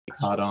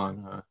caught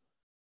on, huh?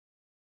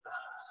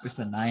 It's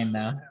a 9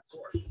 now.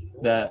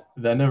 That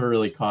never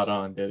really caught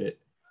on, did it?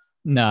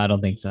 No, I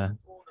don't think so.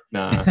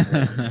 Nah.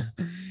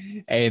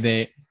 Hey,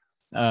 they.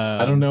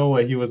 I don't know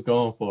what he was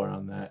going for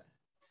on that.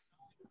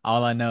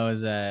 All I know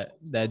is that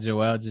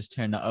Joel just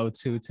turned the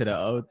 0-2 to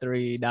the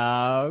 0-3,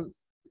 dog.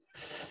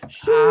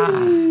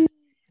 Ah.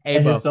 Hey,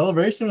 and his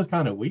celebration was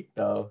kind of weak,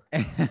 though.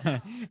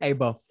 Hey,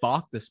 but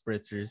fuck the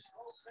Spritzers.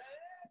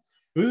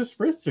 Who's the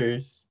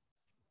Spritzers?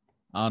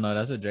 I don't know.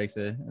 That's what Drake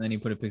said. And then he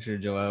put a picture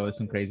of Joel with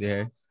some crazy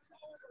hair.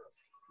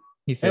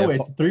 He said, hey, wait,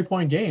 it's a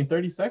 3-point game,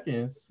 30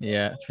 seconds.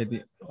 Yeah,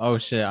 50. Oh,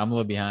 shit. I'm a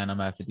little behind. I'm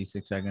at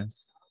 56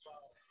 seconds.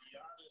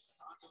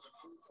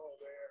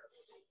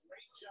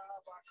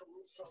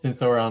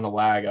 Since we're on a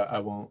lag, I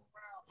won't.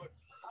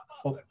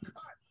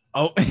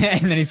 Oh,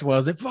 and then he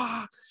swells it.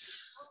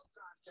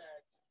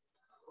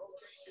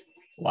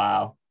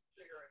 Wow.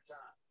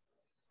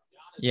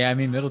 Yeah, I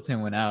mean,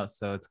 Middleton went out,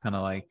 so it's kind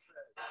of like.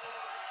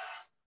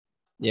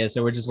 Yeah,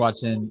 so we're just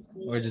watching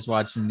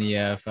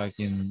the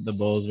fucking the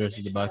Bulls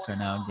versus the Bucks right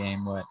now.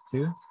 Game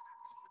 2?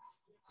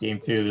 Game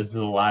 2. This is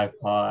a live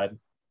pod.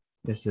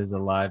 This is a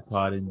live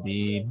pod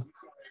indeed.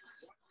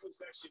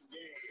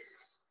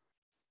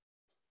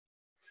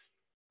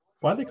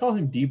 Why'd they call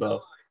him Debo?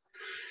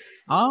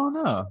 I don't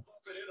know.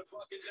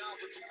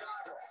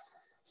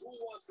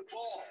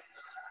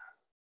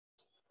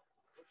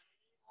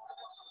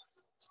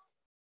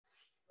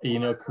 You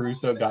know,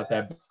 Caruso got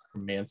that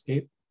from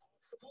Manscaped.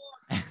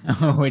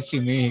 What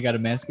you mean? He got a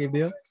Manscaped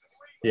deal?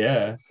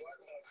 Yeah.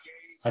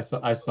 I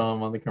saw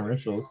him on the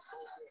commercials.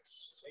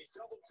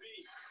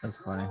 That's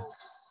funny.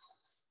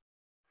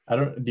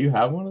 Do you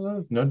have one of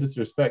those? No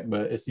disrespect,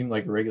 but it seemed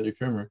like a regular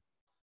trimmer.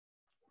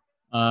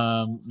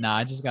 Nah,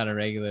 I just got a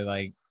regular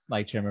like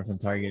trimmer from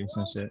Target or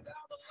some shit.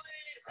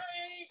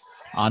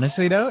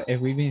 Honestly though, if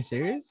we being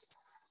serious,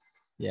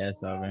 yeah,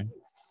 it's over.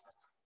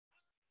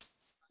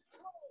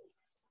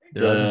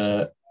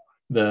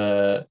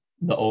 The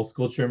old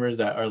school trimmers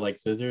that are like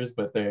scissors,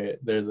 but they're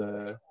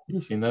the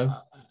you seen those?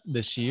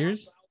 The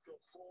shears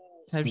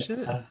type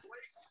shit.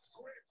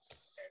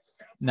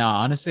 No,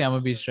 honestly, I'm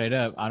gonna be straight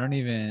up. I don't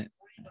even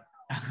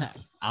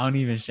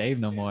shave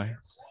no more.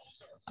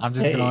 I'm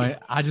just going.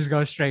 I just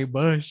go straight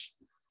bush.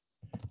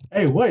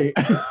 Hey, wait.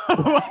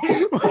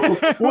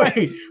 What?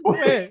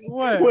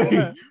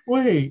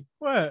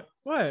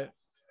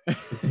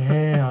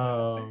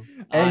 Damn.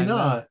 Hey,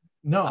 no,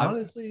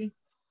 honestly.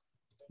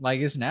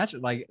 Like it's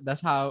natural. Like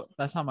that's how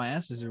my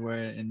ancestors were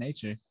in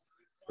nature.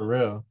 For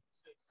real.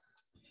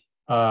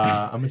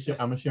 I'm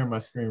gonna share my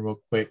screen real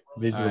quick.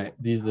 These are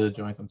the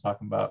joints I'm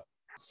talking about.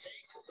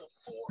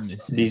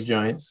 These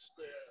joints.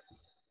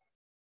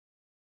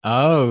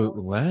 Oh,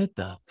 what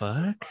the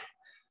fuck?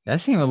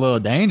 That seemed a little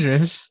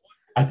dangerous.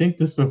 I think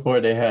this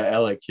before they had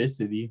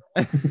electricity.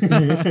 This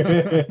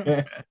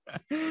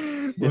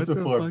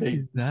before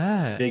Big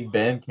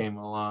Ben came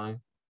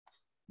along.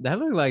 That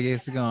looked like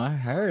it's gonna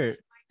hurt.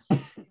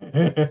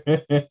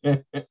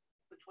 That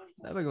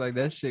looked like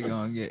that shit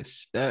gonna get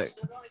stuck.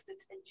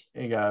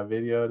 Ain't got a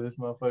video of this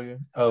motherfucker.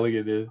 Oh, look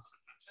at this.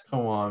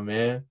 Come on,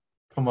 man.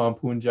 Come on,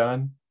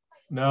 Punjan.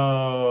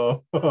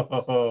 No.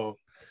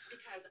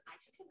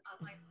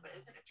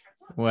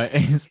 What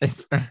is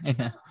it's right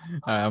now?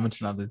 All right, I'm gonna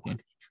turn off this game.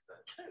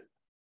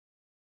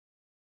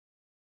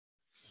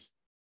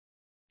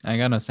 I ain't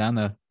got no sound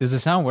though. Does the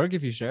sound work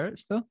if you share it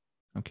still?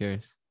 I'm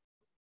curious.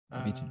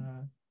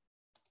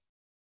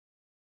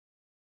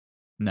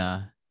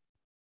 Nah.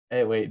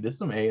 Hey, wait, this is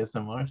some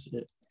ASMR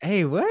shit.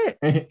 Hey, what?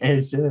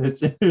 Hey,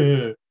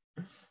 shit.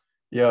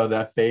 Yo,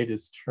 that fade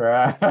is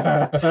trash.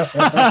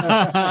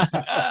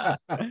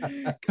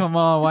 Come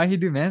on, why he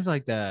do mans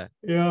like that?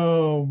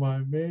 Yo, my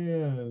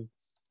man.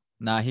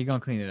 Nah, he gonna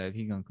clean it up.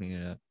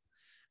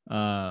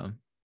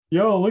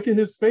 Yo, look at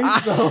his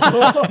face though.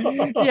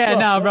 Yeah,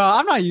 nah, bro.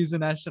 I'm not using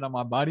that shit on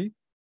my body.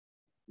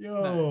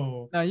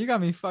 Yo. No, you got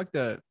me fucked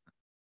up.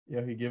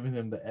 Yo, he giving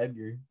him the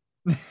Edgar.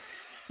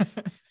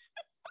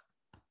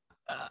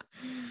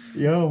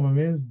 Yo, my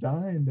man's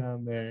dying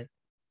down there.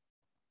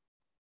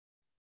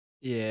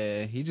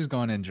 Yeah, he just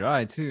going in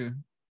dry too.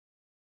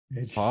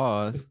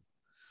 Pause.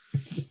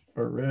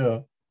 For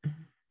real.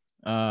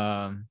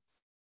 I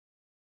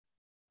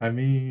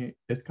mean,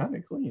 it's kind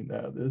of clean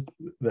though.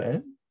 The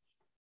end.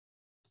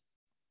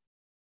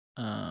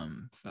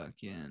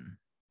 Fucking.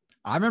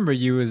 I remember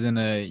you was in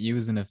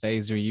a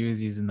phase where you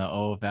was using the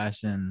old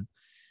fashioned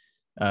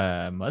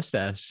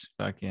mustache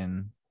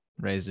fucking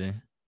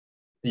razor.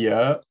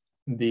 Yeah.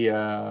 The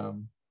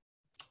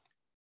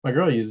my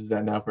girl uses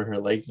that now for her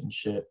legs and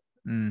shit.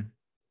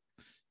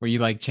 Where you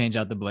like change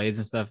out the blades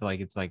and stuff, like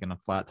it's like in a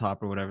flat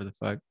top or whatever the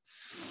fuck.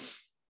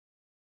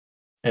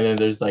 And then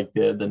there's like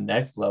the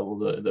next level,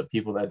 the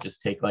people that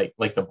just take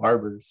like the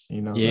barbers,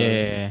 you know.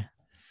 Yeah.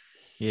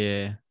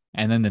 Yeah.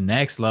 And then the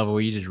next level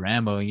where you just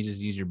Rambo and you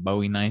just use your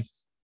Bowie knife.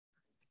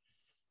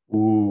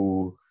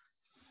 Ooh.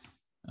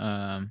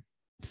 All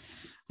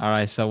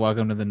right, so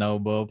welcome to the No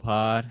Bull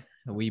Pod.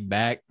 We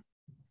back.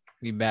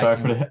 Sorry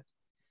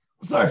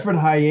for the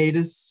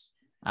hiatus.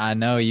 I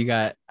know you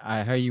got.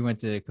 I heard you went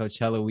to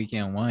Coachella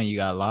weekend one. You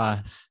got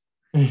lost.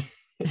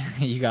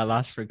 You got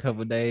lost for a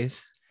couple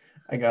days.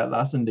 I got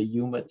lost in the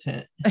Yuma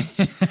tent.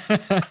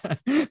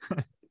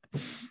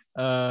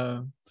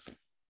 uh,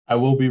 I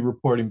will be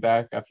reporting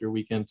back after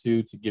weekend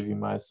 2 to give you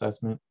my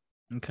assessment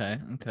okay.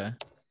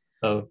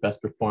 of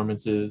best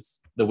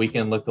performances. The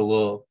weekend looked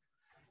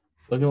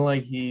looking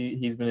like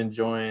he's been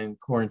enjoying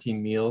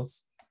quarantine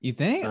meals. You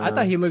think? I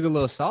thought he looked a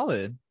little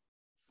solid.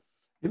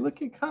 He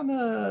looking kind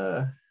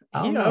of.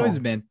 He always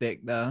been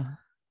thick though.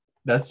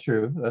 That's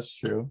true.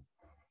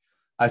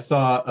 I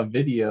saw a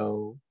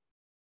video,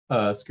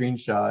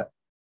 screenshot,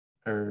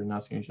 or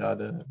not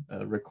screenshot,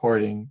 a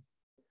recording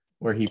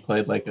where he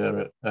played like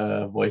a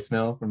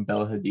voicemail from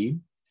Bella Hadid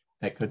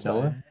at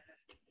Coachella.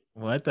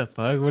 What the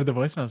fuck? What did the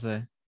voicemail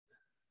say?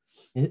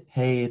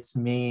 Hey, it's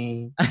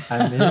me.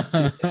 I miss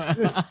you.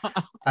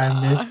 I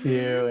miss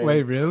you.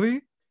 Wait,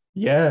 really?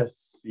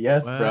 Yes,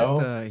 What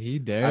bro. He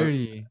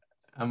dirty.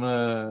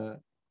 I'll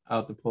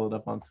have to pull it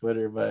up on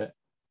Twitter, but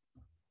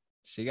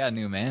she got a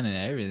new man and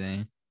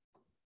everything.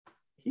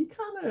 He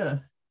kind of.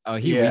 Oh,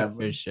 weak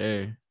for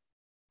sure.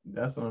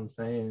 That's what I'm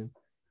saying.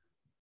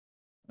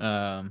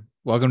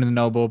 Welcome to the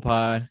Noble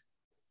Pod.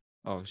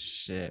 Oh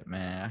shit,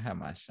 man! I have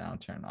my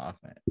sound turned off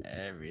and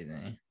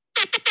everything.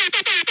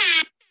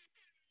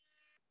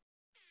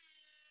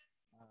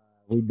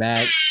 We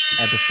back,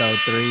 episode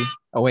 3.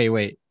 Oh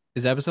wait,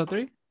 is episode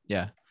 3?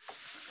 Yeah,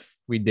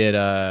 we did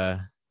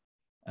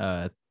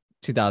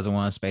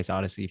 2001: Space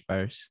Odyssey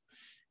first.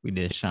 We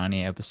did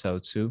Shiny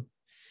episode 2,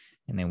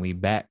 and then we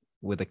back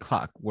with a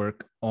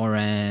ClockWork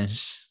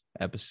Orange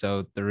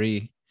episode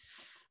 3.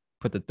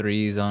 Put the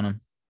 3s on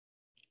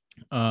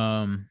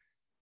them.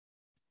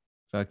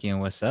 Fucking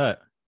what's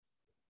up?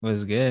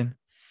 What's good?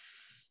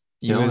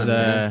 You was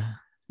a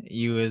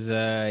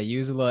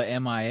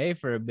little MIA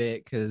for a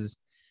bit because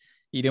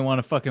you didn't want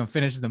to fucking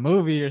finish the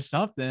movie or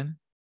something.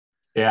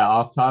 Yeah,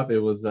 off top, it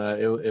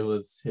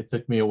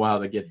took me a while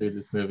to get through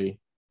this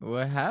movie.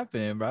 What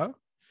happened, bro?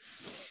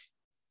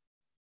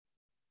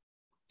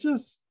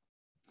 Just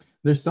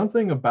there's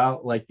something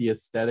about like the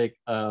aesthetic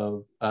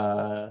of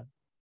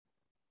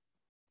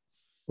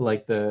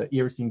like you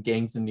ever seen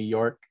Gangs in New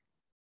York?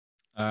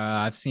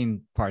 I've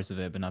seen parts of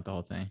it, but not the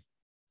whole thing.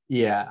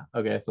 Yeah.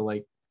 Okay. So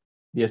like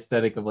the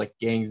aesthetic of like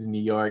Gangs in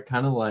New York,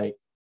 kind of like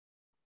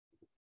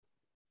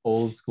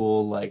old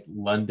school, like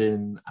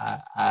London.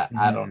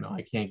 I don't know.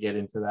 I can't get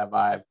into that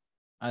vibe.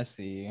 I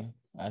see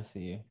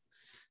you.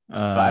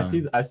 But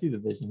I see the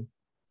vision.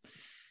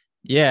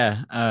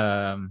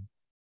 Yeah.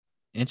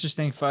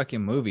 Interesting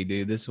fucking movie,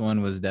 dude. This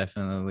one was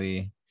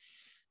definitely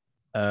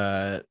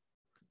kind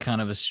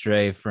of a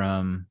stray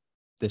from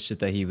the shit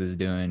that he was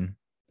doing,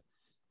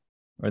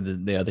 or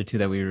the other two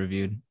that we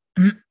reviewed.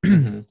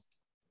 Mm-hmm.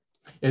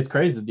 It's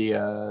crazy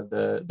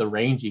the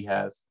range he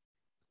has.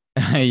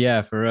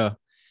 Yeah, for real.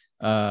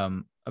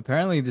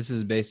 Apparently this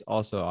is based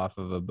also off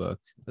of a book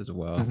as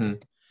well.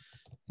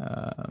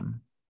 Mm-hmm.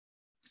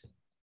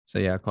 So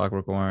yeah,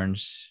 ClockWork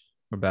Orange.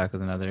 We're back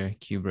with another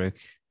Kubrick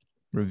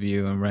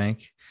review and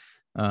rank.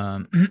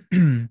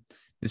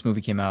 This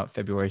movie came out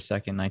February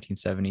 2nd,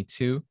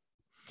 1972.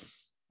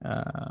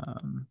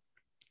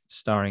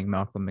 Starring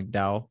Malcolm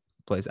McDowell,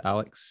 who plays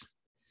Alex.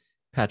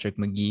 Patrick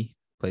McGee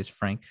plays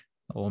Frank,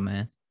 the old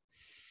man.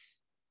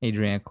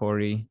 Adrienne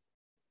Corey,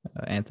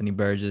 Anthony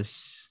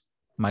Burgess,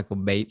 Michael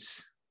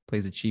Bates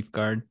plays the chief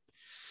guard.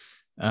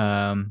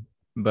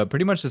 But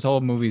pretty much this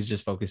whole movie is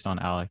just focused on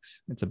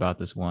Alex. It's about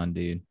this one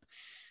dude.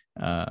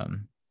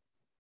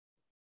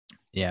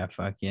 Yeah,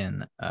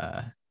 fucking.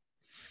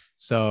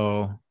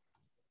 So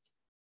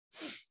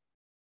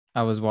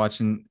I was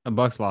watching a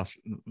Bucks lost,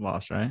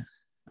 right?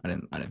 I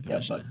didn't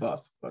finish. Yeah, Bucks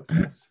lost.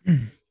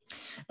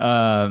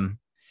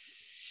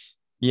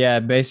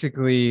 Yeah,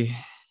 basically,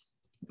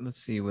 let's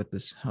see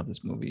how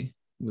this movie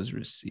was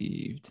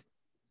received.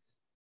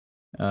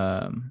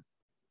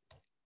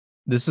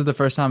 This is the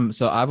first time.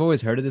 So I've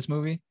always heard of this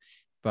movie,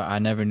 but I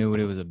never knew what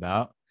it was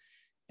about.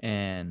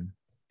 And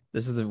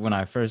this is when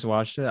I first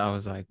watched it, I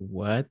was like,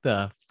 what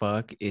the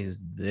fuck is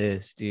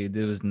this, dude?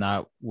 This was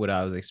not what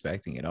I was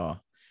expecting at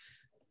all.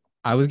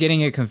 I was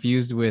getting it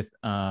confused with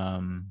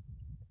fucking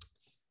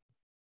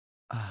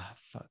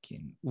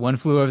One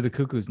Flew Over the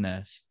Cuckoo's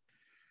Nest.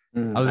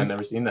 I've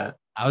never seen that.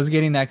 I was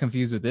getting that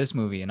confused with this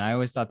movie, and I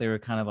always thought they were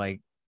kind of like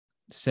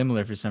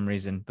similar for some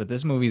reason, but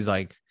this movie's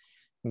like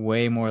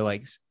way more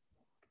like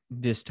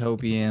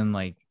dystopian,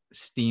 like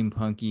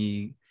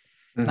steampunky.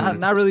 Mm-hmm.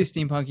 Not really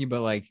steampunky,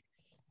 but like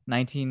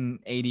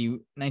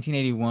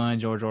 1981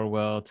 George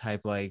Orwell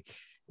type, like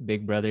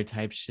Big Brother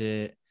type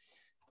shit.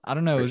 I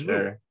don't know. It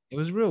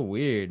was real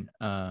weird.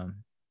 And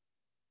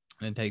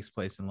it takes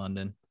place in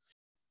London.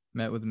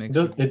 Met with mixed.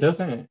 I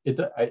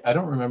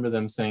don't remember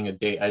them saying a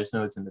date. I just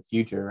know it's in the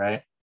future,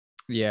 right?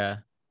 Yeah.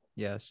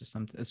 It's just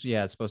something. It's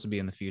supposed to be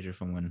in the future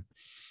from when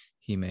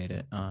he made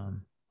it.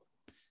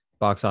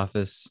 Box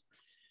office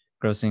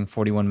grossing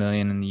 41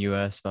 million in the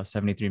US, about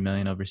 73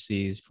 million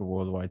overseas, for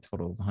worldwide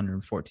total of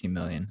 114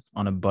 million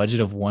on a budget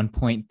of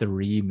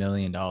 1.3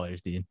 million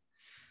dollars, dude.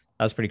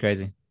 That was pretty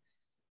crazy.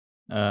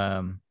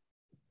 Um,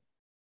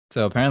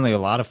 so apparently a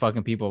lot of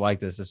fucking people like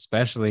this,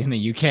 especially in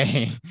the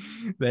UK.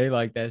 They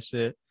like that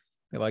shit.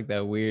 They like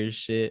that weird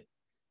shit.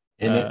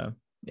 In it.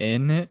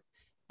 In it.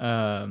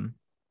 Um,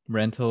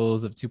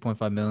 Rentals of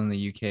 2.5 million in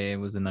the UK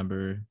was the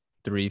number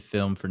 3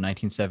 film for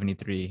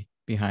 1973,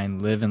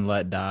 behind Live and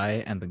Let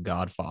Die and The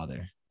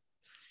Godfather.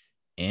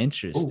 Ooh,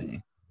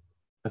 Interesting.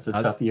 that's a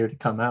That's, tough year to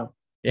come out.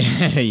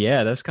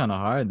 yeah, that's kind of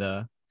hard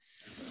though.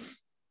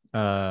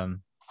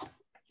 Um,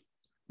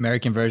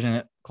 American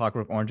version,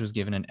 Clockwork Orange was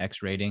given an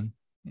X rating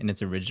in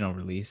its original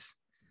release.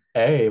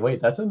 Hey,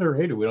 wait, that's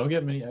underrated. We don't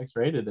get many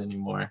X-rated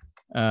anymore.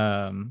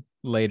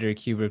 Later,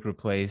 Kubrick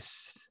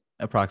replaced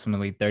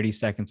approximately 30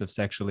 seconds of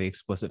sexually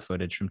explicit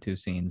footage from 2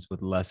 scenes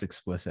with less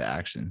explicit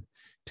action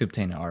to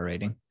obtain an R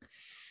rating.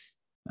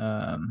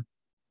 What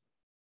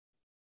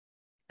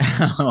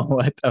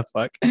the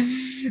fuck?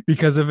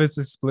 Because of its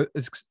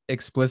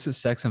explicit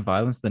sex and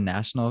violence, the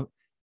National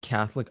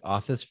Catholic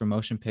Office for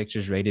Motion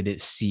Pictures rated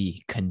it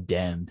C,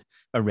 condemned,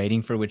 a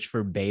rating for which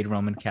forbade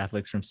Roman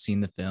Catholics from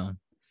seeing the film.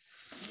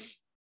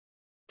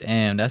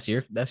 Damn, that's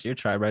your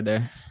tribe right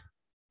there.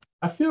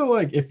 I feel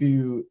like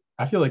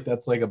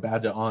that's like a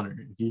badge of honor.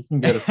 If you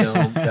can get a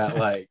film that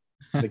like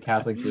the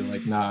Catholics are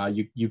like, nah,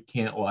 you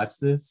can't watch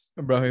this.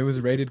 Bro, it was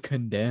rated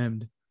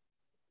condemned.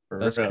 For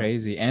That's real.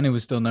 crazy. And it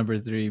was still number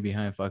 3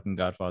 behind fucking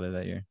Godfather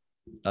that year.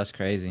 That's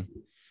crazy.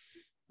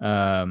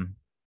 So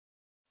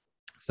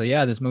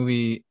yeah, this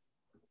movie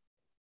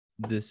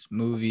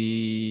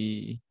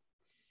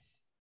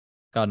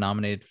got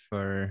nominated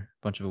for a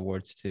bunch of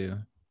awards too.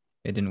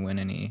 It didn't win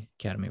any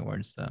Academy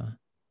Awards though,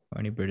 or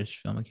any British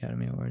Film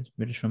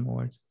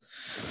Awards.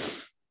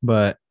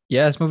 But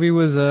yeah, this movie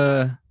was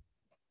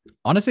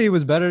honestly, it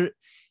was better.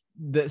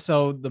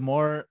 So the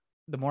more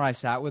I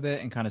sat with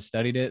it and kind of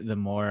studied it, the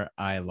more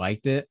I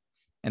liked it,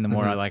 and the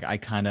more I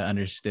kind of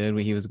understood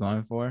what he was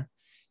going for.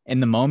 In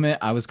the moment,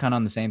 I was kind of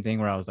on the same thing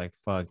where I was like,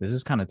 "Fuck, this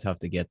is kind of tough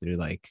to get through."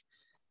 Like,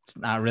 it's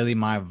not really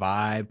my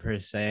vibe per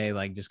se.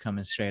 Like, just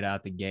coming straight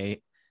out the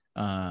gate.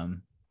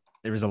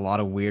 There was a lot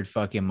of weird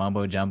fucking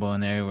mumbo jumbo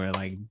in there where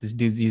like this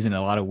dude's using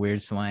a lot of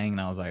weird slang, and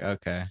I was like,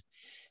 okay.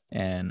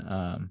 And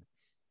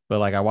but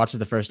like I watched it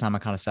the first time, I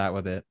kind of sat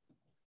with it.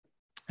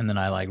 And then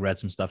I like read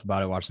some stuff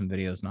about it, watched some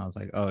videos, and I was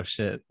like, oh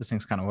shit, this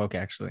thing's kind of woke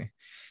actually.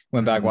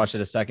 Went back, watched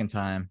it a second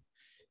time,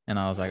 and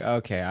I was like,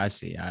 okay, I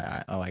see.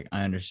 I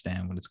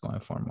understand what it's going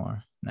for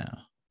more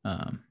now.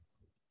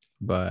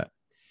 But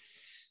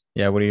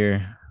yeah, what are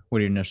your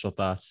initial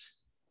thoughts?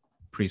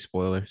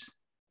 Pre-spoilers.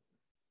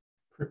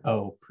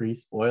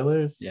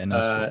 Pre-spoilers. Yeah, no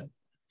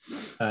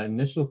spoilers.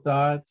 Initial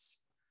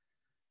thoughts.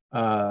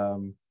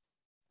 There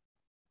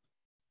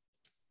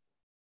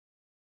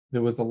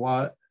was a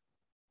lot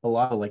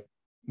of like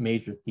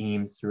major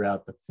themes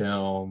throughout the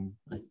film.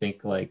 I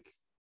think like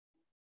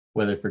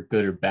whether for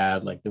good or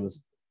bad, like there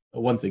was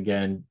once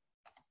again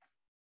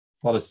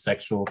a lot of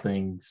sexual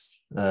things,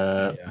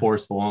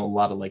 forceful, a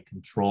lot of like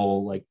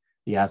control, like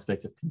the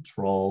aspect of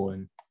control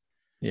and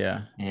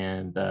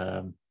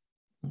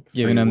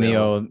giving him the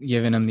old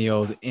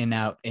in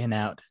out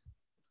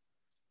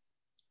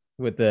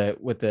with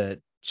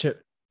the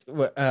chip.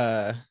 What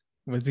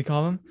does he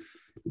call him?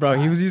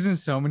 Bro, he was using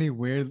so many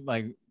weird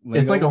like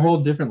it's like a whole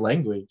words. different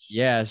language.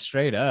 Yeah,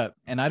 straight up.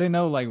 And I didn't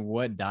know like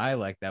what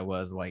dialect that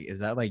was. Like, is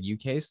that like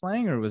UK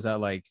slang or was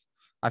that like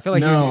I feel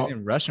like he was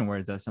using Russian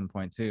words at some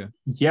point too.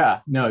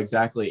 Yeah, no,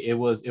 exactly. It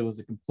was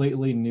a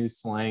completely new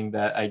slang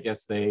that I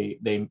guess they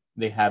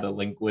had a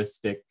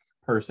linguistic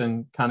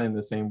person kind of in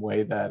the same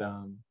way that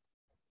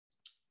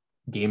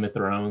Game of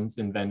Thrones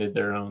invented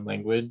their own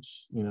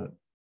language,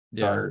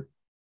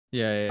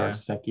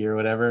 Tarseki or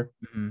whatever.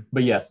 Mm-hmm.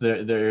 But yes,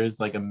 there is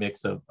like a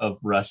mix of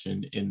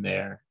Russian in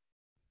there.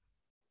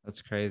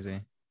 That's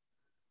crazy.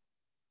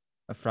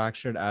 A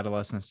fractured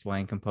adolescent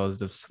slang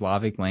composed of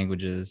Slavic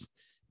languages,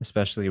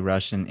 especially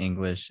Russian,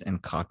 English,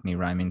 and Cockney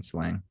rhyming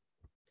slang.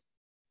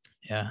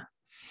 Yeah.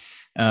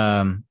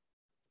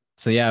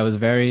 So yeah, it was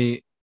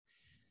very.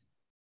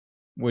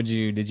 Did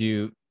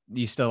you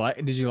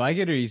like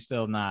it or you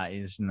still not?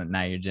 It's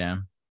not your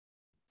jam.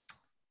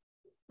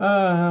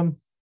 It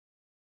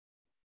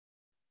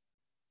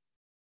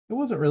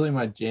wasn't really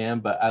my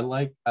jam, but I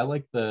like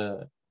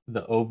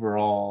the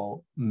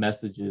overall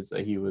messages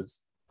that he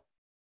was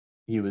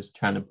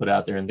trying to put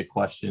out there and the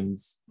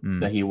questions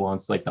that he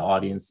wants like the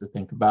audience to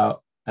think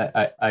about.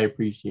 I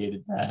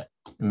appreciated that.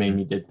 It made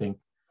me did think,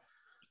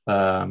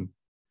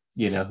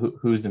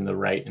 who's in the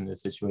right in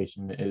this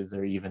situation? Is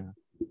there even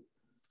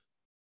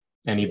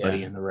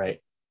anybody in the right?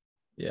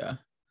 Yeah.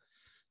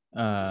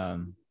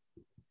 Let's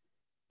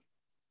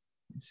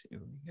see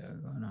what we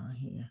got going on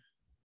here.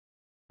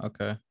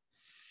 Okay.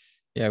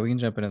 Yeah, we can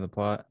jump into the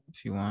plot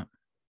if you want.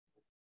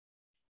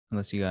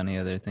 Unless you got any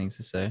other things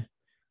to say.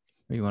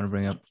 Or you want to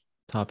bring up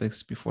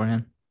topics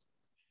beforehand?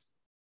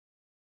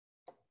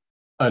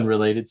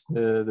 Unrelated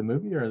to the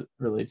movie or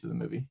related to the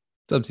movie?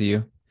 It's up to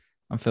you.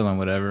 I'm feeling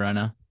whatever right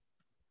now.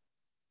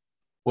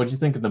 What'd you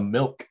think of the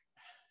milk?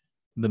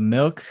 The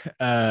milk,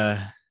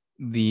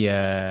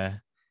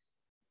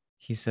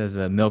 he says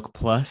milk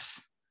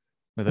plus.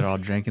 where they're all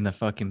drinking the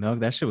fucking milk.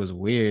 That shit was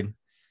weird.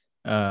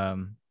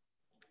 Um,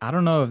 I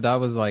don't know if that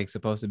was like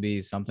supposed to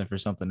be something for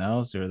something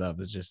else or that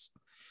was just.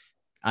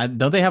 I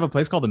don't they have a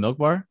place called the Milk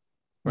Bar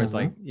where it's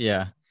like, Mhm.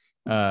 yeah,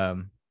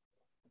 um,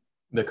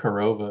 The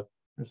Corova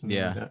or something like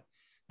yeah, that.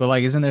 but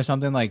like, isn't there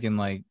something like in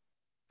like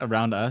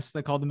around us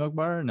that called the Milk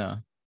Bar? Or no,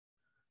 or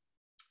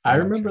I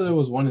am I remember there tripping?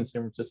 was one in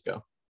San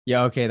Francisco.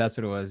 Yeah, okay, that's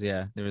what it was.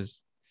 Yeah, there was.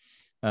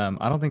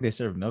 I don't think they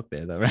serve milk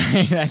there though,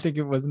 right? I think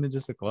it wasn't it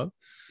just a club.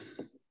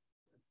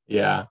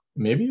 Yeah,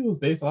 maybe it was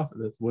based off of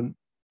this. Wouldn't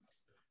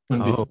be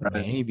Oh,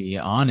 surprised. maybe.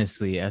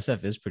 Honestly,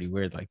 SF is pretty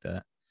weird like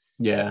that.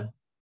 Yeah,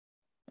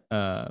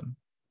 Um,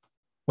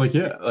 like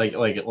yeah, like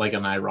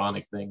an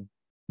ironic thing.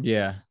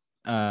 yeah.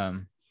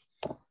 Um,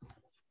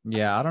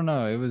 yeah, I don't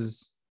know. It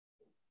was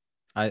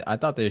I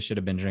thought they should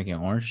have been drinking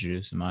orange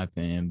juice in my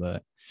opinion,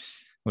 but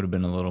would have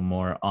been a little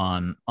more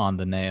on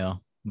the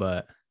nail.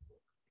 But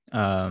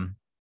um,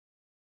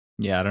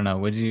 yeah, I don't know.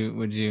 Would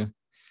you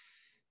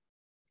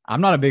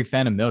I'm not a big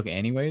fan of milk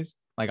anyways.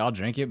 Like I'll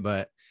drink it,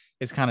 but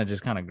it's kind of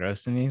just kind of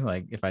gross to me.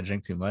 Like if I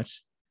drink too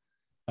much.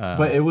 But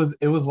Um,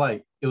 it was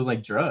like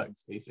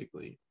drugs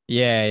basically.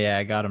 yeah,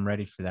 I got them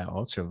ready for that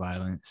ultra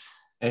violence.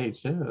 Hey,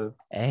 chill.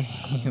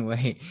 Hey,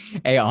 wait.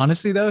 Hey,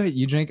 honestly though,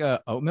 you drink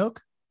oat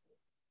milk?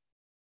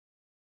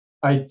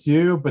 I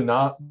do, but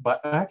not.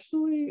 But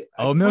actually,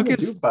 I Oat kind milk of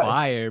is do. But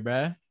fire,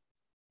 bruh.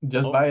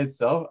 just Oh, by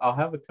itself, I'll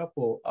have a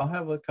couple. I'll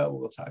have a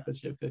couple of chocolate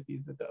chip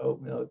cookies with the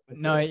oat milk with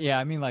no, it. yeah,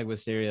 I mean like with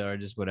cereal or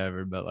just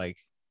whatever, but like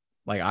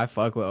I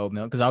fuck with oat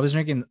milk because I was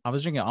drinking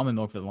almond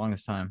milk for the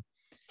longest time.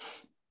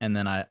 And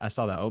then I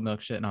saw that oat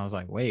milk shit and I was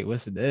like, wait,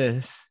 what's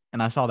this?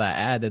 And I saw that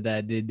ad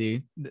that did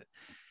dude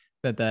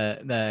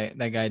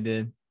that guy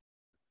did.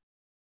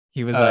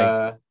 He was like,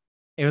 Uh,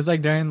 it was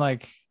like during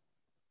like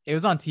it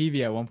was on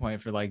TV at one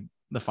point for like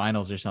the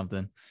finals or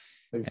something.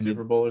 like And it,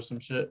 Super Bowl or some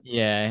shit.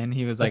 yeah, and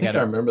he was I like think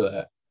I remember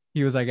that.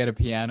 at a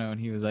piano and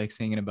he was like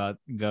singing about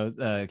goat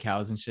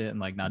cows and shit and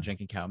like not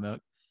drinking cow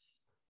milk.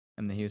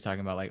 And then he was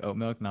talking about like oat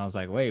milk and I was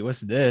like, wait, what's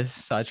this?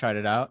 So I tried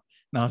it out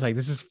and I was like,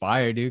 this is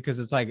fire, dude, because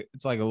it's like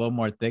a little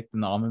more thick than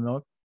the almond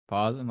milk.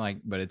 Pause and like,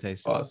 but it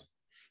tastes Pause.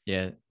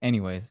 yeah.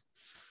 Anyways,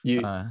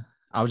 You uh,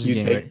 I was just you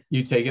getting take ready.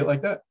 you take it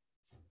like that.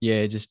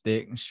 Yeah, just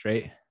thick and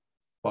straight.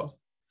 Pause.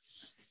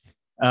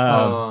 Um,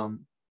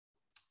 Um.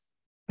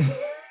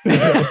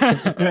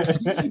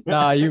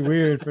 nah, you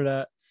weird for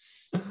that.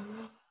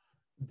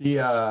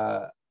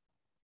 the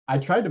I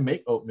tried to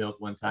make oat milk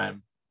one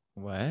time.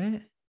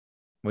 What?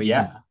 Well, you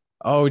Yeah.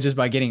 oh, just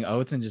by getting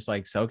oats and just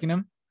like soaking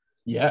them.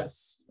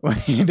 Yes.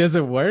 Does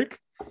it work?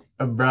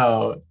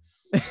 Bro.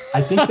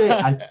 I think they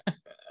I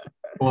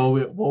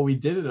we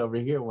did it over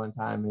here one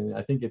time and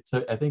I think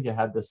it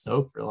had to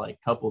soak for like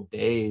a couple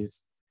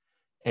days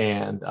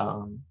and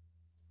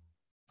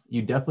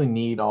you definitely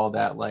need all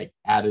that like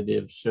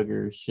additive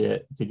sugar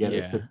shit to get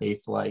it to Yeah,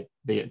 taste like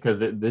because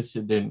this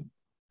shit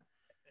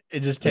it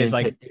just tastes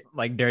didn't take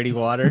like dirty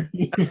water,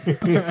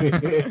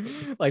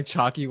 like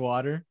chalky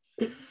water.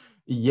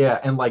 yeah,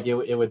 and like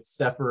it would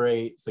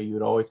separate, so you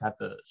would always have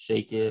to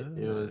shake it.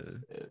 It Uh,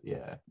 was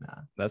yeah, nah.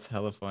 that's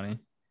hella funny.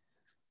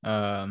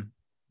 Um,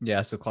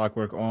 yeah. So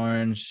Clockwork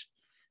Orange,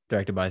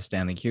 directed by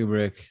Stanley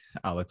Kubrick.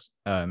 Alex,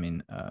 I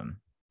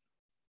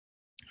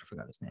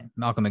forgot his name.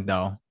 Malcolm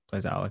McDowell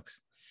plays Alex.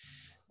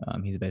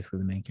 He's basically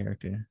the main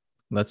character.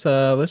 Let's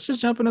just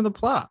jump into the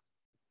plot.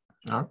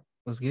 All right.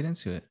 Let's get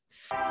into it.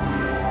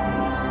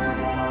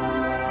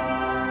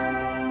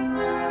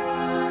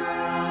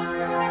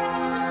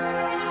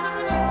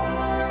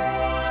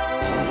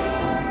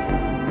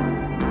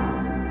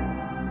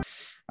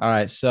 All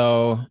right,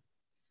 so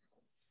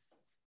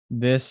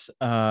this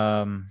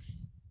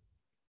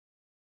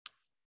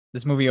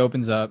this movie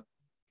opens up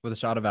with a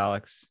shot of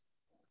Alex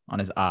on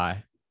his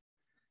eye,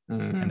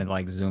 and it Mm.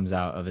 like zooms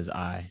out of his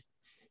eye,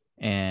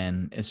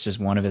 and it's just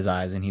one of his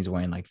eyes, and he's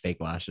wearing like fake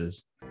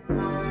lashes.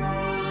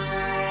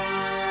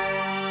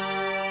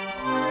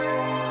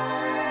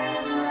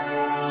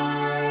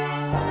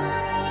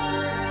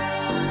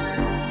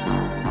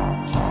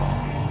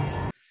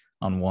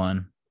 On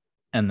one,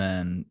 and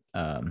then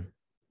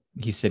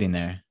he's sitting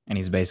there, and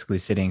he's basically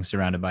sitting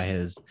surrounded by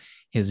his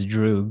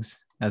droogs,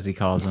 as he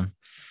calls them,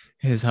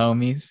 his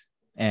homies,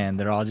 and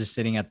they're all just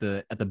sitting at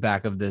the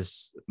back of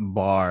this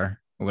bar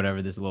or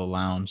whatever, this little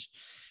lounge.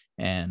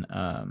 And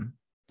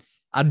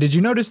did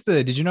you notice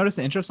the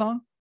intro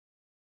song?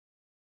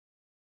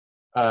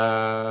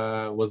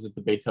 Was it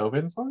the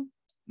Beethoven song?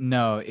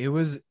 No, it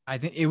was. I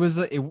think it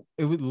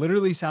would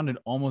literally sounded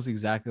almost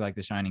exactly like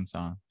the Shining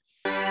song.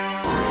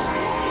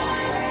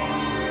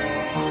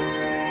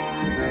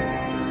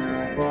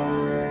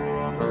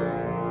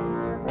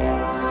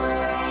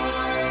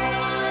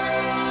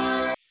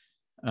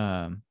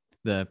 Um,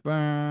 the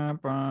burr,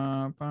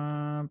 burr,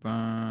 burr,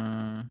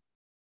 burr.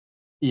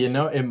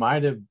 It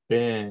might have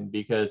been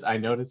because I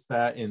noticed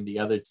that in the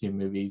other two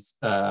movies.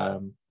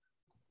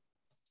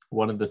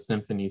 One of the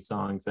symphony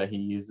songs that he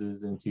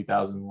uses in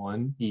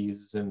 2001, he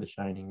uses in The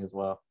Shining as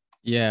well.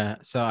 Yeah,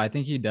 so I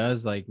think he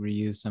does like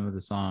reuse some of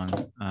the songs.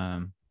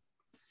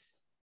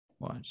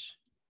 Watch.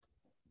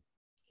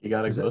 You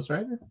got a Is it-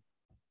 ghostwriter?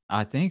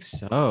 I think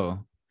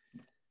so.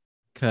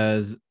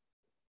 Cause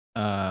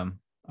oh,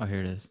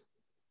 here it is.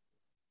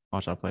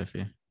 Watch, I'll play it for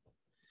you.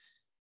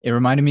 It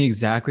reminded me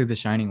exactly of the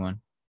Shining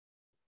one.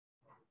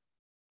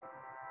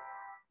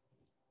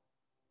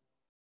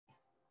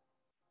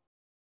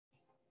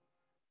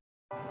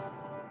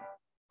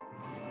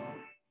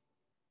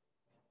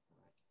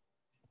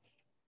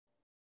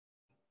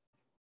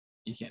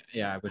 You can't.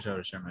 Yeah, I wish I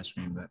would share my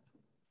screen, but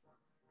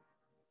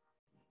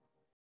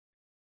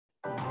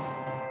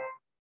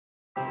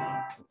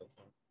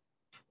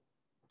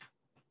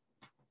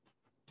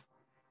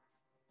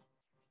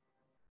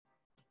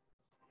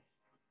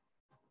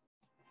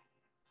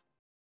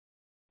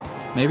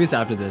maybe it's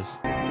after this.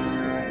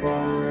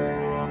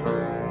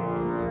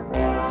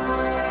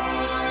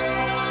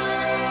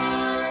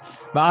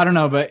 But I don't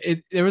know. But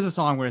there was a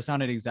song where it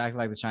sounded exactly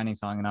like the Shining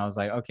song, and I was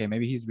like, okay,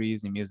 maybe he's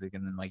reusing music.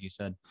 And then, like you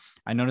said,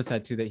 I noticed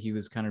that too, that he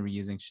was kind of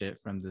reusing shit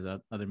from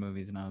the other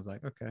movies, and I was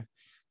like, okay,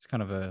 it's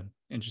kind of a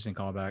interesting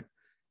callback.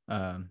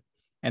 And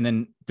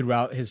then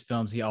throughout his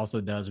films, he also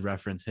does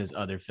reference his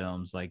other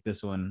films. Like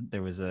this one,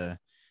 there was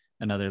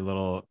another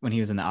little when he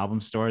was in the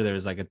album store, there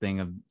was like a thing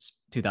of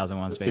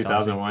 2001 Space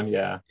 2001, Odyssey.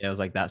 yeah. It was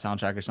like that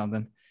soundtrack or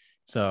something.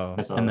 So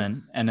I saw and that.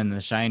 then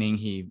The Shining,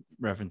 he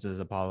references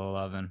Apollo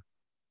 11.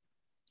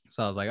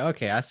 So I was like,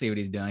 okay, I see what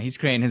he's doing. He's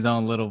creating his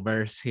own little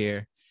verse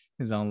here,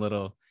 his own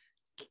little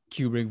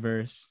Kubrick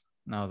verse.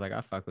 And I was like,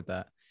 I fuck with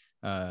that.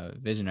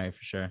 Visionary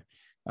for sure.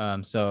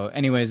 So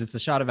anyways, it's a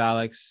shot of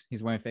Alex.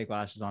 He's wearing fake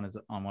lashes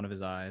on one of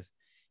his eyes.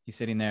 He's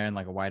sitting there in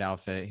like a white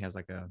outfit. He has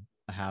like a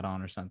hat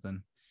on or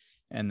something.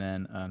 And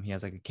then he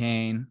has like a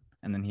cane,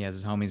 and then he has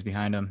his homies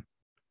behind him.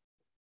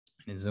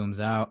 And it zooms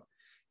out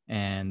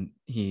and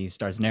he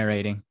starts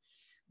narrating. And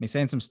he's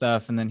saying some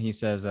stuff, and then he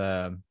says,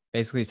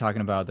 basically he's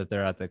talking about that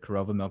they're at the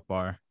Corova Milk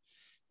Bar,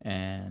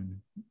 and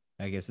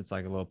I guess it's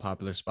like a little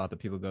popular spot that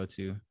people go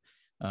to,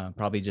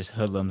 probably just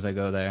hoodlums that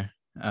go there.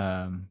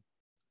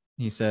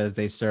 He says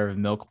they serve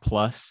Milk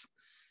Plus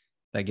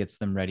that gets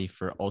them ready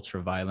for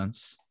ultra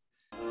violence.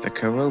 The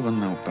Corova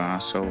Milk Bar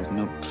sold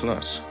Milk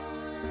Plus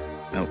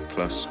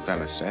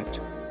Velocet,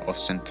 or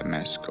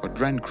Synthemesk, or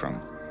Drencrum,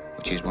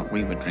 which is what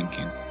we were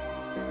drinking.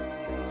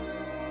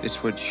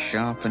 This would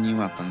sharpen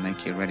you up and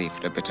make you ready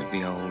for a bit of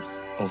the old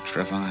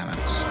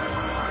ultra-violence.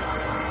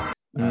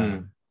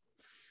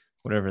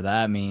 Whatever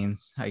that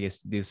means. I guess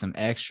to do some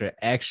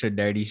extra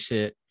dirty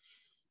shit.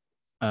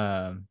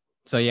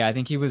 So yeah, I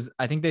think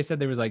they said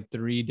there was like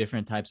 3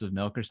 different types of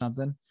milk or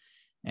something,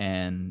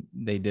 and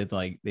they did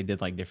like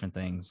different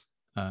things.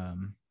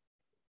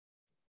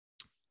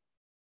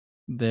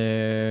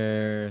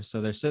 They're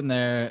sitting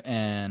there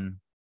and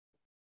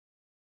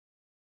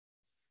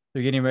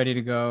they're getting ready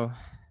to go.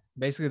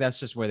 Basically, that's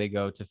just where they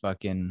go to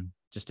fucking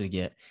just to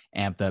get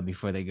amped up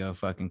before they go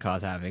fucking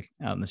cause havoc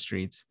out in the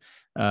streets.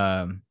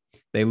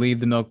 They leave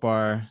the milk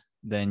bar.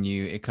 Then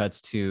it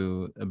cuts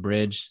to a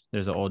bridge.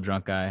 There's an old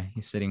drunk guy.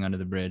 He's sitting under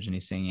the bridge and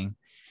he's singing.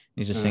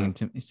 He's just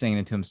singing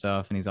it to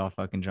himself, and he's all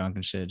fucking drunk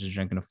and shit, just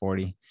drinking a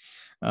 40.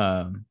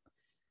 And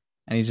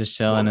he's just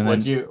chilling.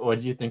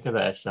 What'd you think of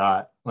that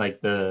shot?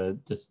 Like the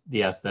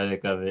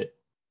aesthetic of it?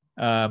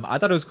 I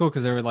thought it was cool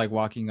because they were like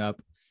walking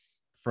up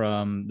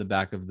from the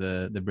back of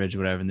the bridge or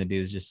whatever, and the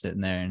dude's just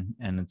sitting there,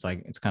 and it's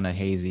like it's kind of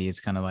hazy, it's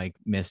kind of like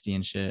misty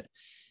and shit.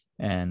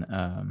 And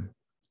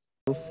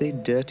Filthy,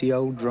 dirty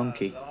old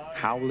drunkie,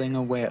 howling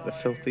away at the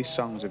filthy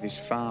songs of his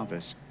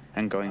fathers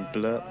and going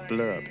blurp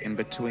blurp in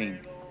between,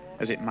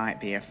 as it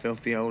might be a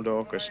filthy old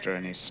orchestra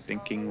and his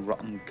stinking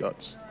rotten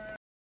guts.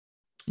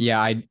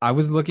 Yeah, I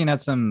was looking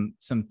at some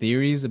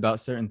theories about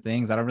certain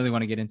things. I don't really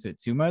want to get into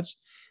it too much,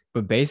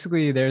 but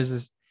basically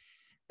there's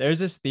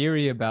this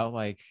theory about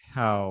like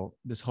how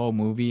this whole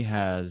movie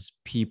has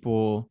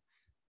people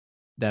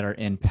that are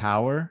in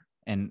power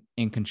and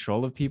in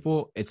control of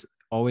people. It's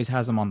always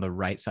has them on the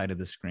right side of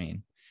the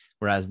screen,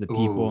 whereas the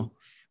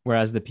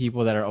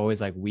people that are always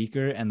like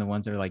weaker and the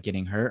ones that are like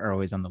getting hurt are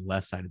always on the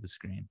left side of the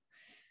screen.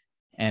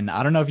 And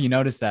I don't know if you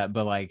noticed that,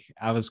 but like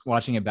I was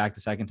watching it back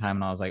the second time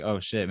and I was like, oh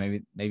shit,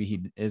 maybe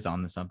he is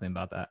on to something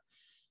about that.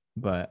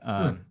 But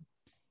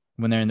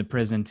when they're in the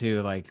prison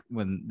too, like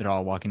when they're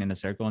all walking in a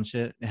circle and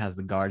shit, it has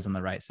the guards on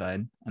the right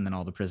side and then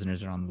all the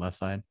prisoners are on the left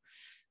side.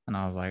 And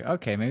I was like,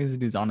 okay, maybe this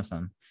dude's onto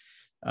something.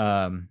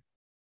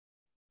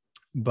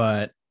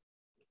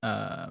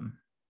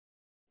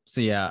 So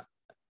yeah,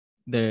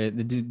 the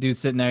dude's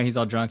sitting there, he's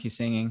all drunk, he's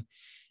singing,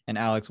 and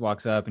Alex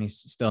walks up and he's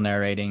still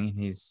narrating.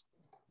 He's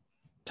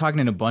talking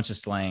in a bunch of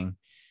slang.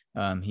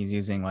 He's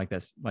using like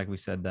this, like we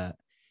said, that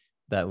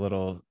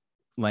little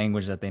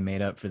language that they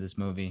made up for this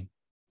movie.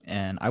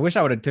 And I wish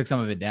I would have took some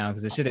of it down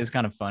because this shit is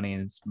kind of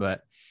funny.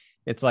 But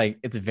it's like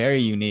it's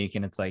very unique,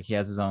 and it's like he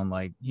has his own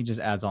like he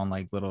just adds on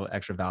like little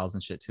extra vowels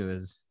and shit to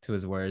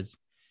his words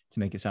to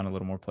make it sound a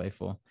little more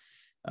playful.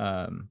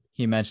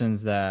 He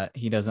mentions that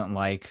he doesn't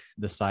like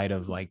the sight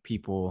of like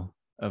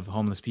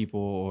homeless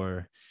people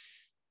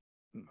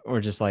or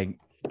just like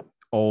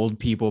old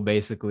people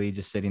basically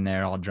just sitting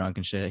there all drunk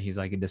and shit. He's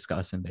like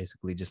disgusting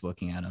basically just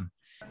looking at him.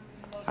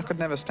 I could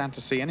never stand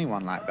to see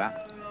anyone like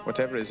that.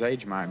 whatever his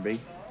age might be,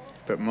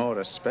 but more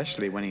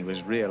especially when he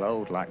was real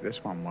old like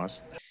this one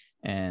was.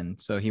 And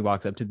so he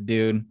walks up to the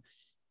dude,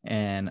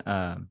 and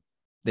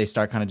they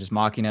start kind of just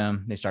mocking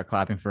him. They start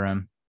clapping for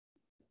him,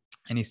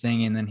 and he's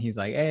singing, and then he's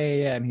like,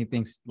 hey, yeah, and he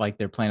thinks like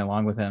they're playing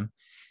along with him.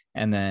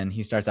 And then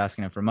he starts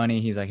asking him for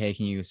money. He's like, hey,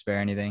 can you spare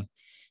anything?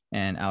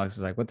 And Alex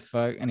is like, what the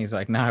fuck? And he's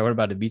like, nah, we're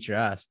about to beat your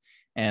ass.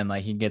 And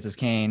like he gets his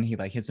cane, he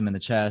like hits him in the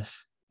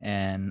chest,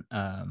 and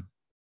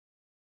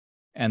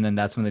then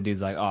that's when the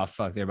dude's like, oh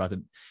fuck, they're about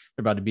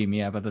to beat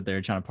me up. I thought they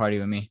were trying to party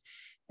with me.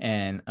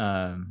 And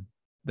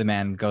the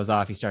man goes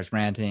off, he starts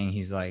ranting.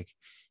 He's like,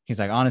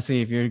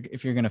 honestly, if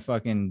you're gonna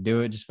fucking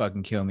do it, just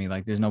fucking kill me.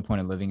 Like there's no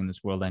point of living in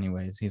this world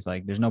anyways. He's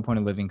like, there's no point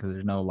of living because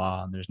there's no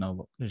law, and there's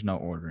no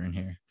order in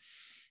here,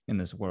 in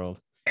this world.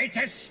 It's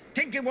a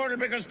stinky world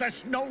because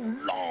there's no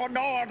law and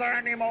order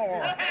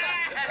anymore.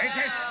 It's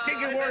a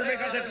stinky world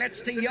because it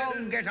lets the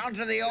young get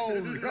onto the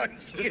old, like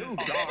you,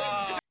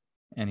 dog.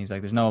 And he's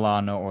like, there's no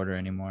law, no order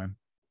anymore.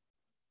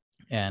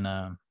 And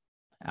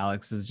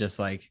Alex is just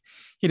like,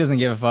 he doesn't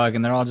give a fuck.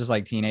 And they're all just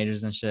like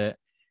teenagers and shit.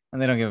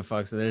 And they don't give a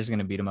fuck. So they're just going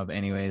to beat him up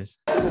anyways.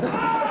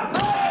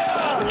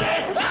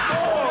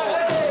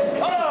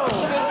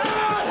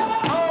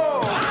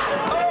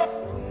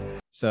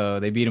 So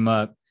they beat him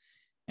up.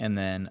 And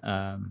then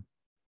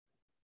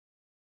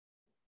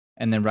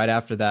right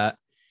after that,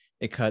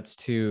 it cuts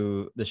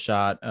to the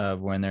shot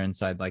of when they're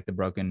inside like the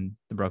broken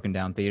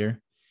down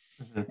theater.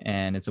 Mm-hmm.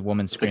 And it's a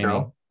woman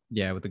screaming.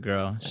 Yeah, with the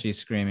girl. Yeah. She's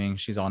screaming.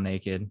 She's all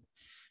naked.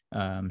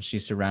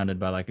 She's surrounded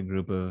by like a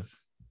group of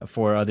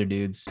 4 other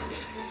dudes.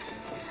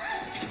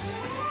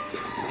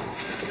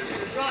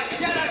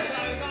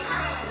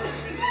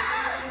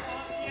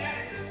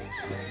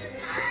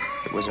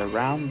 It was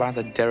around by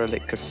the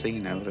derelict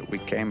casino that we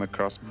came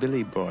across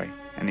Billy Boy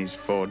and his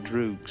 4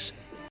 droogs.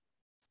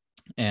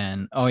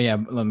 And oh yeah,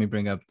 let me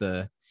bring up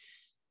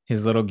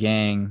his little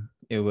gang.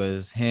 It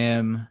was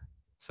him.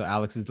 So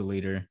Alex is the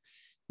leader,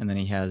 and then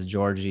he has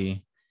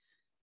Georgie,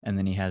 and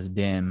then he has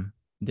Dim.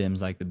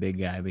 Dim's like the big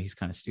guy, but he's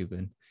kind of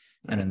stupid.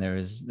 Right. And then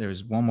there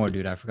was one more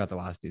dude. I forgot the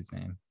last dude's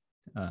name.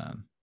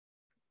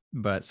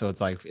 But so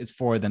it's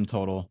 4 of them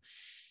total.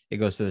 It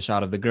goes to the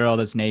shot of the girl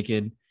that's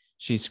naked.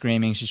 She's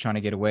screaming. She's trying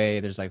to get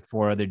away. There's like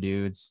 4 other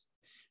dudes.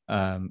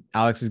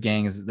 Alex's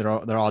gang they're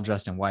all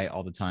dressed in white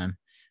all the time.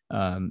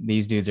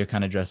 These dudes are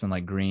kind of dressed in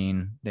like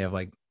green. They have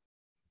like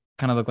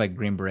kind of look like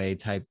Green Beret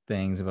type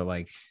things, but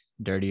like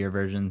dirtier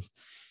versions.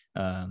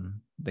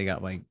 They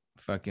got like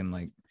fucking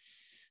like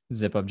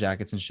zip up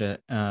jackets and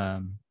shit.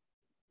 And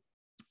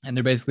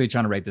they're basically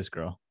trying to rape this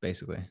girl,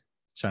 basically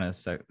trying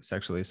to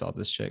sexually assault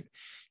this chick.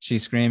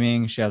 She's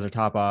screaming. She has her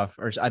top off,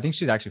 or I think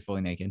she's actually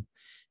fully naked.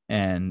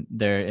 And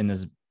they're in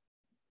this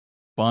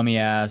bummy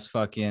ass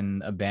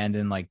fucking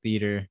abandoned like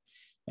theater,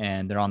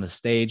 and they're on the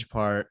stage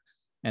part.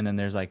 And then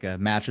there's like a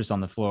mattress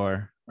on the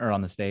floor or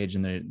on the stage,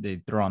 and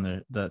they throw on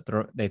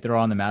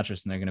the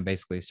mattress, and they're gonna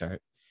basically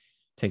start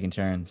taking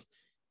turns.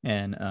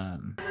 And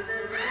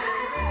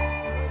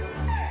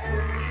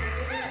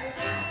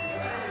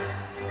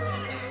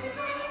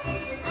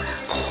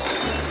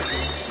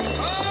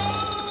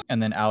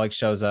and then Alex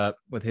shows up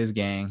with his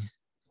gang,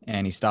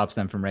 and he stops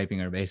them from raping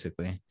her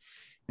basically.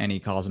 And he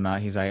calls him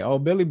out. He's like, "Oh,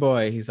 Billy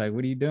Boy." He's like,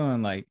 "What are you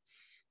doing?" Like,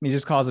 and he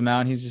just calls him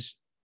out. And he's just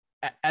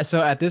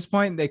so at this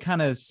point they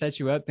kind of set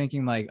you up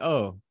thinking like,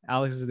 "Oh,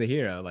 Alex is the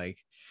hero." Like,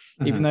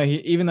 even though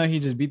he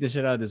just beat the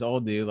shit out of this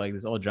old dude, like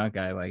this old drunk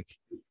guy, like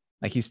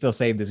he still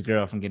saved this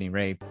girl from getting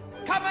raped.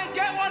 Come and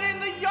get one in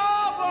the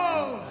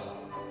yarbles.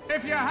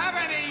 If you have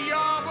any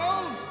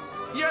yarbles,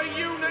 you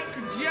eunuch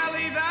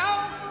jelly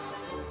thou.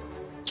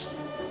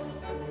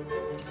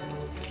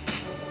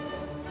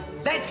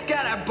 Let's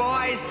get it,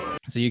 boys.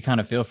 So you kind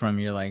of feel for him.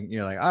 You're like,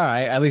 all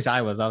right. At least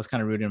I was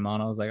kind of rooting him on.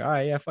 I was like, all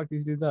right, yeah, fuck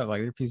these dudes up.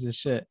 Like they're pieces of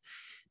shit.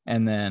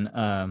 And then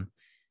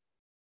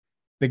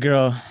the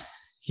girl,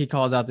 he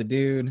calls out the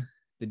dude.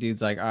 The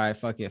dude's like, all right,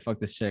 fuck it, fuck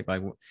this chick.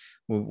 Like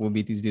we'll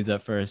beat these dudes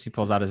up first. He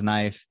pulls out his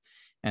knife,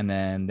 and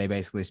then they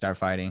basically start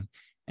fighting.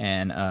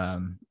 And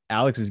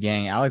Alex's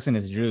gang, Alex and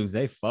his droogs,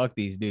 they fuck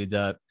these dudes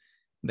up.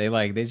 They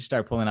just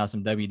start pulling out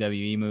some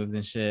WWE moves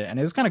and shit. And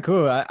it was kind of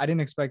cool. I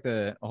didn't expect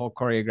a whole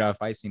choreographed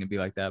fight scene to be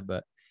like that,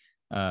 but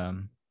I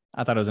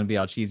thought it was gonna be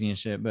all cheesy and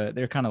shit. But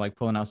they're kind of like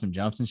pulling out some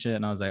jumps and shit,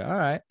 and I was like, all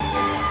right.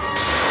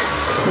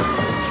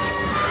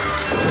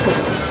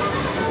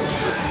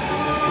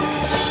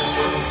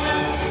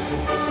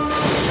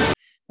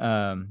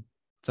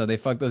 So they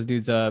fuck those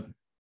dudes up,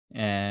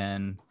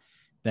 and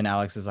then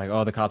Alex is like,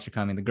 "Oh, the cops are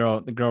coming." The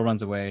girl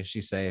runs away.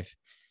 She's safe.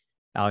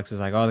 Alex is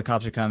like, "Oh, the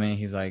cops are coming."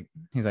 He's like,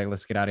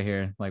 "Let's get out of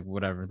here." Like,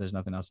 whatever. There's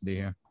nothing else to do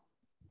here.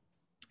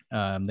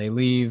 They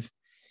leave.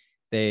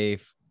 They're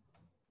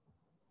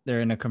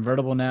in a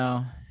convertible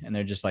now, and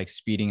they're just like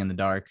speeding in the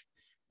dark.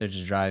 They're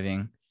just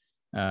driving.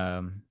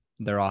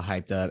 They're all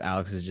hyped up.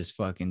 Alex is just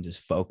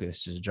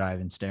focused, just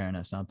driving, staring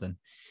at something.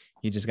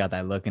 He just got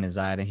that look in his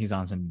eye, and he's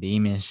on some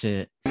demon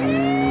shit.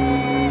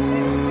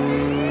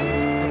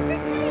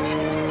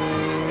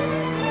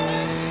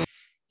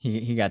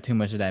 He got too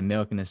much of that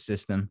milk in his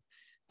system.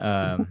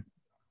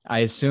 I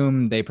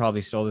assume they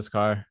probably stole this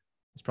car.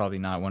 It's probably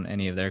not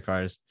any of their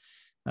cars.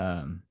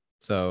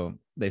 So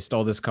they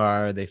stole this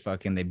car. They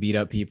beat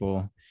up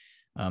people.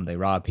 They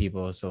rob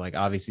people. So like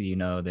obviously, you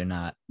know, they're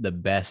not the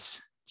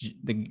best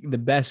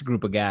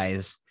group of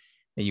guys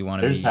that you want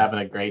to be. They're just having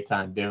a great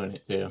time doing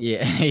it too.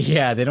 Yeah,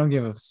 yeah. They don't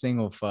give a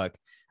single fuck.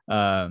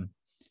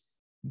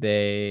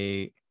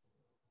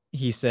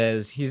 He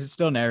says he's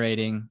still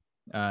narrating.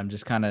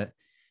 Just kind of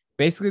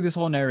basically this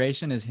whole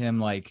narration is him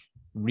like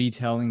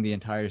retelling the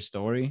entire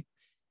story.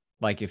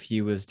 Like if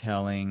he was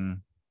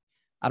telling,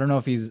 I don't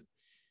know if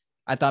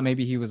I thought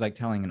maybe he was like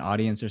telling an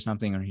audience or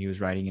something, or he was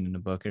writing it in a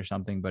book or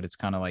something, but it's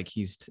kind of like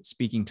he's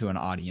speaking to an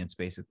audience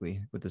basically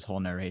with this whole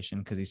narration.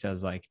 Because he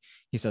says like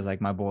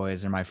my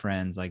boys or my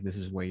friends, like this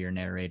is where your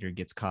narrator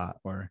gets caught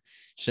or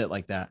shit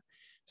like that.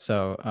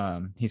 So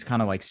he's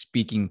kind of like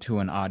speaking to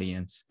an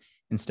audience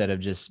instead of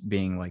just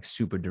being like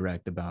super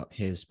direct about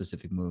his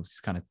specific moves. He's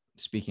kind of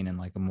speaking in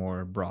like a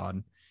more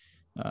broad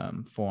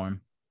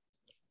form.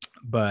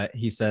 But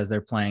he says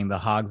they're playing the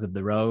Hogs of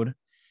the Road.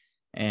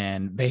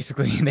 And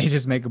basically they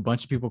just make a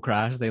bunch of people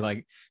crash. They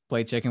like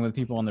play chicken with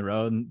people on the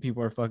road, and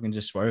people are fucking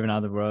just swerving out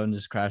of the road and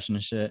just crashing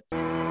and shit.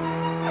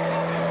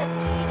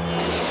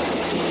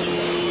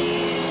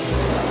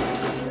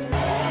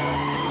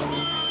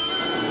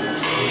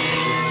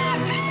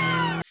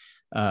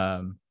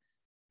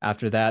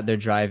 After that, they're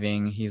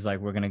driving. He's like,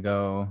 we're gonna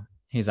go.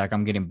 He's like,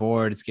 I'm getting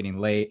bored. It's getting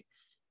late.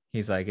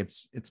 He's like,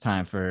 it's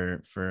time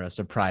for a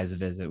surprise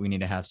visit. We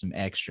need to have some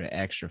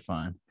extra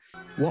fun.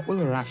 What we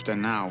were after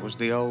now was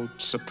the old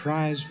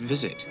surprise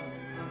visit.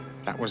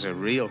 That was a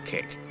real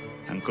kick,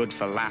 and good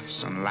for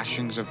laughs and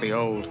lashings of the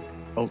old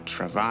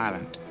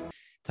ultra-violent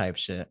type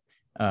shit.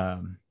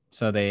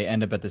 So they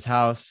end up at this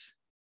house.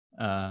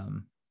 Right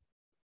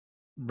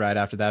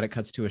after that, it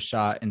cuts to a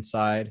shot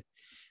inside.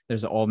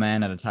 There's an old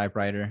man at a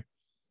typewriter.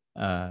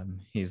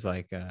 He's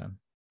like,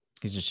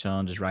 he's just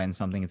chilling, just writing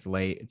something. It's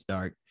late, it's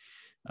dark.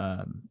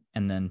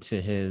 And then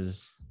to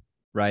his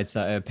right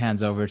side, it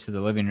pans over to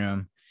the living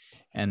room.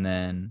 And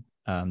then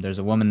there's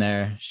a woman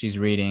there. She's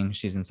reading.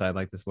 She's inside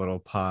like this little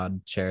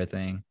pod chair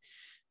thing.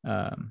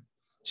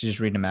 She's just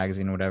reading a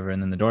magazine or whatever.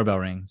 And then the doorbell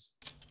rings.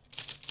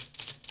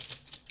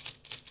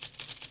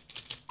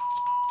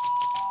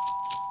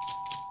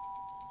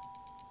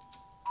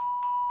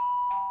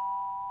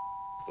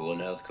 Who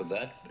on earth could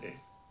that be?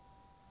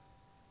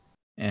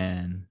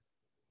 And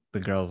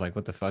the girl's like,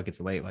 what the fuck? It's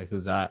late. Like,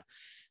 who's that?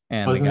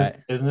 And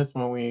isn't this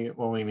when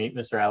we meet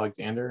Mr.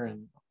 Alexander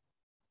and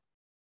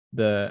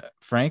the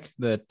Frank,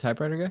 the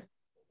typewriter guy?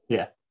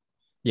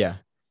 Yeah.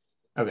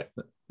 Okay.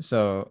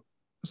 So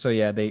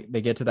yeah, they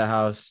get to the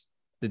house.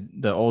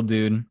 The old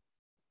dude,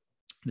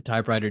 the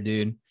typewriter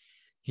dude,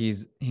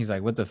 he's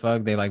like, what the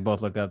fuck? They like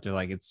both look up. They're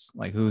like, it's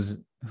like, who's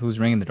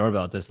ringing the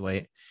doorbell at this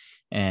late?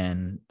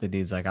 And the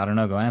dude's like, I don't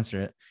know, go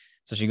answer it.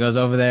 So she goes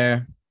over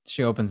there.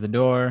 She opens the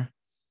door.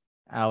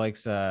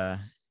 Alex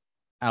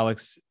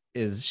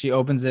she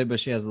opens it, but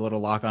she has a little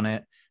lock on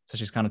it. So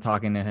she's kind of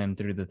talking to him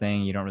through the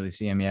thing. You don't really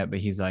see him yet, but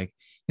he's like,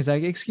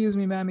 excuse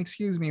me, ma'am,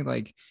 excuse me.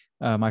 Like,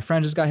 my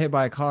friend just got hit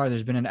by a car.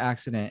 There's been an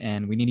accident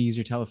and we need to use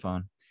your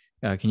telephone.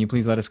 Can you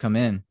please let us come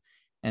in?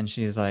 And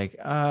she's like,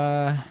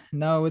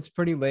 no, it's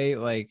pretty late.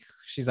 Like,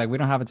 she's like, we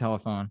don't have a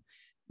telephone.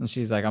 And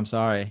she's like, I'm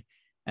sorry.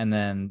 And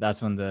then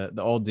that's when the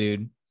old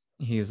dude,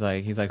 he's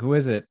like, who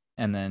is it?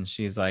 And then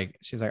she's like,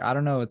 I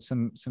don't know. It's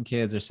some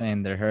kids are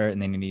saying they're hurt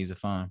and they need to use a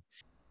phone.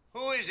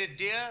 Who is it,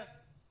 dear?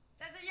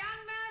 There's a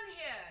young man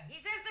here.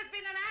 He says there's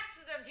been an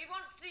accident. He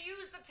wants to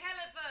use the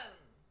telephone.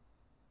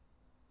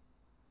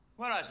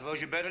 Well, I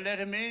suppose you better let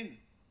him in.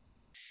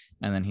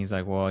 And then he's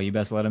like, well, you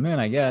best let him in,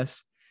 I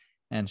guess.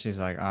 And she's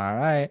like, all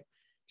right.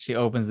 She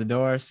opens the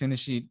door. As soon as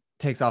she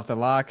takes off the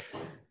lock,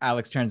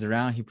 Alex turns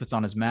around. He puts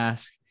on his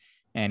mask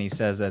and he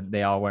says that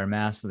they all wear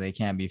masks so they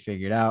can't be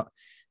figured out.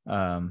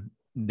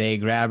 They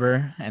grab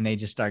her and they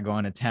just start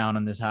going to town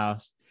on this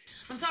house.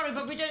 I'm sorry,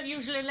 but we don't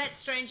usually let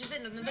strangers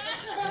in.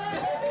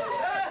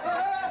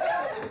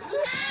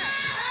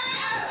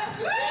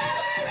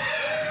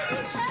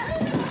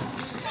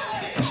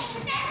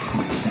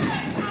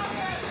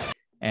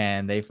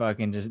 And they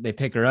fucking they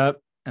pick her up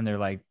and they're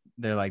like,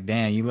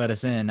 damn, you let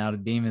us in. Now the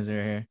demons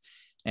are here.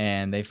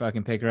 And they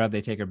fucking pick her up.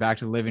 They take her back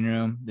to the living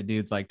room. The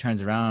dude's like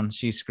turns around.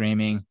 She's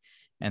screaming.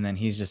 And then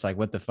he's just like,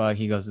 what the fuck?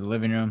 He goes to the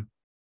living room.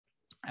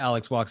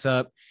 Alex walks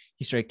up.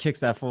 He straight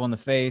kicks that fool in the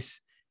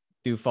face.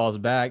 Dude falls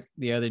back.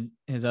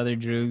 His other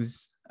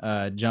droogs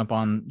jump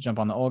on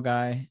the old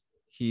guy.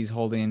 He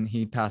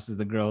passes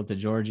the girl to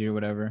Georgie or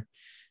whatever.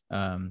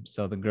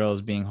 So the girl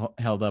is being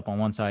held up on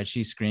one side.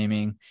 She's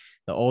screaming.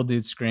 The old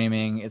dude's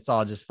screaming. It's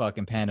all just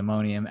fucking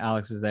pandemonium.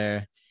 Alex is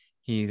there.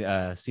 He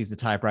sees the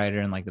typewriter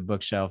and like the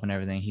bookshelf and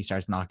everything. He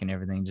starts knocking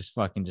everything, just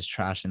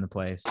trashing the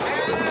place.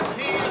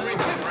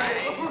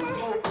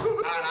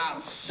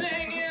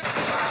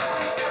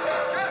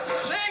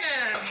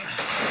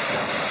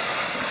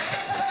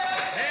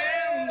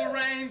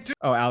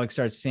 Oh, Alex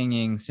starts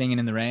singing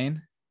in the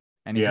rain,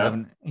 and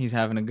he's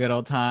having a good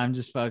old time,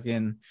 just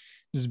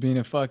being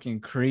a fucking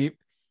creep.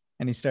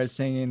 and he starts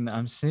singing,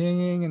 I'm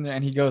singing,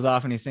 and he goes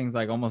off and he sings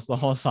like almost the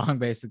whole song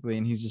basically,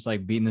 and he's just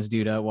like beating this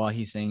dude up while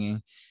he's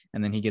singing.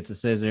 And then he gets the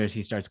scissors,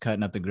 he starts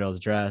cutting up the girl's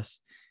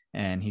dress,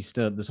 and he's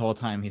still, this whole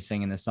time he's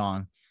singing this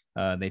song.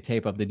 They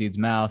tape up the dude's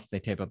mouth, they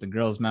tape up the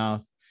girl's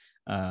mouth.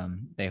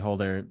 They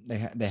hold her,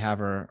 they have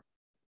her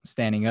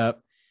standing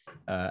up.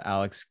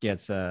 Alex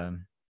gets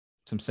some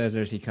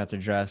scissors, he cuts her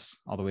dress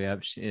all the way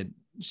up.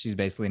 She's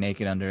basically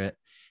naked under it.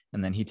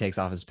 And then he takes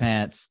off his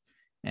pants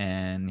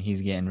and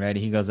he's getting ready.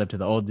 He goes up to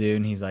the old dude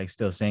and he's like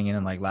still singing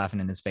and like laughing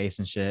in his face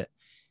and shit.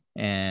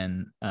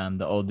 And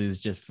the old dude's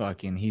just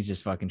fucking, he's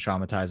just fucking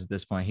traumatized at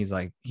this point. He's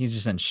like, he's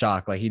just in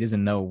shock. Like he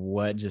doesn't know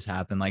what just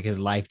happened. Like his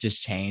life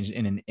just changed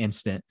in an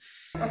instant.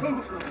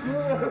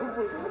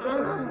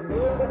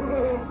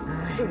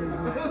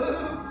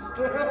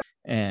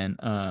 And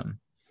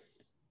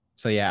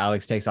so yeah,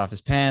 Alex takes off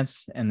his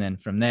pants, and then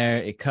from there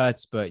it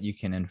cuts, but you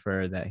can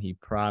infer that he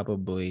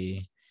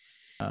probably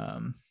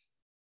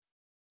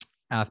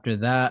after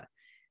that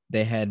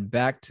they head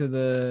back to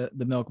the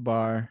milk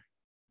bar.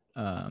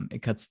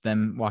 It cuts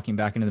them walking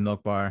back into the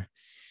milk bar,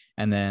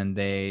 and then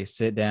they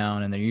sit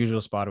down in their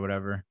usual spot or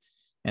whatever,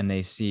 and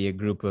they see a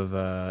group of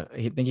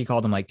I think he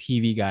called them like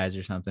TV guys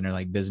or something, or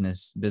like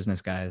business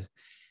guys.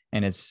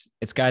 And it's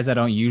guys that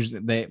don't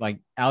usually, they like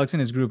Alex and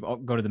his group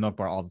go to the milk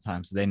bar all the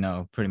time, so they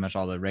know pretty much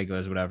all the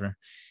regulars, whatever.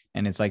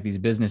 And it's like these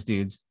business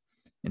dudes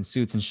in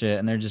suits and shit,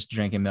 and they're just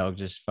drinking milk,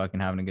 just fucking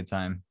having a good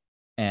time.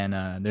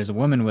 And there's a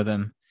woman with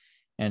him,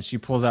 and she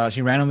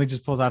randomly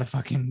just pulls out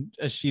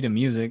a sheet of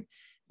music,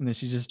 and then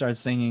she just starts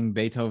singing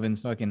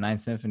Beethoven's fucking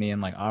Ninth Symphony in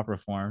like opera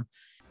form.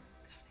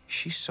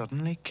 She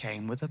suddenly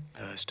came with a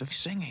burst of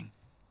singing.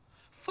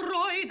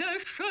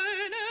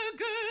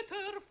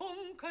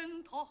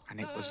 And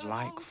it was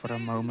like, for a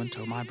moment,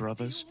 oh my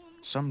brothers,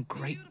 some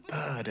great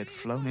bird had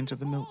flown into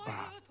the milk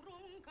bar.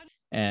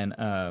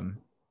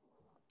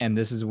 And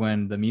this is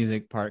when the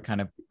music part kind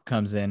of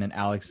comes in, and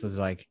Alex is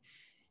like,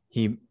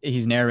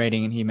 he's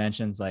narrating, and he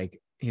mentions like,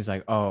 he's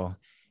like,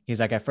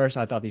 at first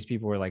I thought these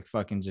people were like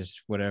fucking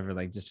just whatever,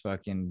 like just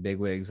fucking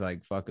bigwigs,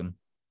 like fuck them.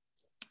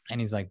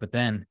 And he's like, but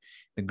then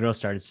the girl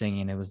started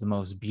singing. It was the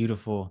most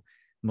beautiful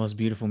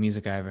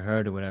music I ever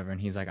heard or whatever. And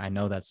he's like, I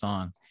know that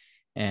song.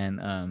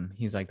 And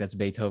he's like, that's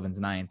Beethoven's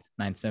Ninth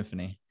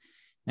Symphony.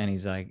 And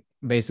he's like,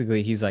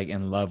 basically he's like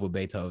in love with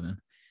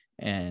Beethoven.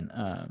 And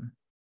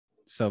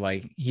so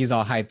like he's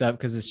all hyped up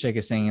because this chick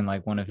is singing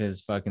like one of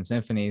his fucking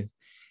symphonies.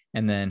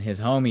 And then his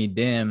homie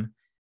Dim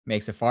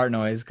makes a fart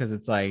noise because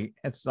it's like,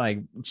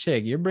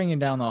 chick, you're bringing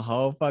down the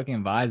whole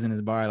fucking vibes in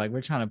this bar. Like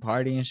we're trying to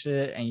party and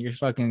shit, and you're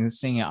fucking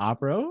singing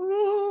opera.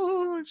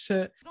 Oh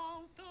shit.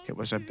 It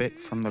was a bit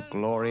from the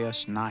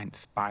glorious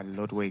Ninth by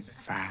Ludwig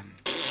van.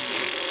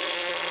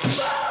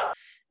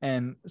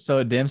 And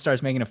so Dim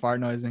starts making a fart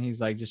noise, and he's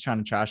like just trying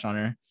to trash on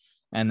her.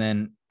 And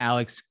then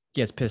Alex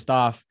gets pissed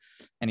off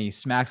and he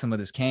smacks him with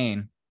his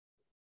cane.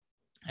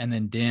 And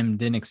then Dim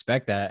didn't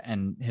expect that,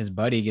 and his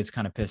buddy gets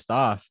kind of pissed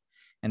off,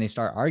 and they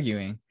start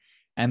arguing,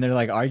 and they're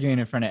like arguing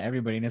in front of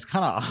everybody, and it's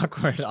kind of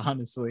awkward,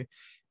 honestly.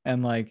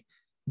 And like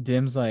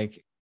Dim's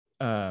like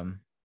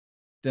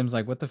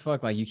what the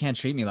fuck, like you can't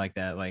treat me like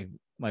that, like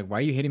why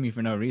are you hitting me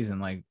for no reason?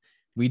 Like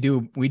we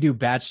do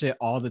bad shit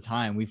all the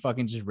time. We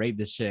fucking just raped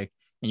this chick,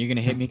 and you're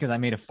gonna hit me because I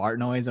made a fart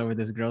noise over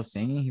this girl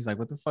singing? He's like,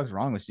 what the fuck's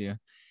wrong with you?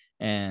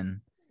 And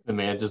the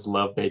man just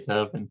loved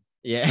Beethoven.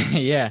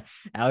 Yeah.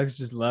 Alex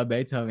just loved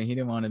Beethoven. He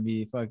didn't want to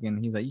be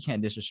fucking, he's like, you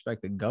can't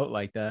disrespect the GOAT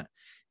like that.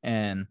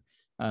 And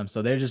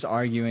so they're just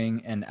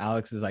arguing, and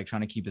Alex is like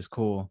trying to keep his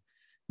cool.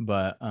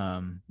 But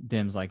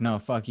Dim's like, no,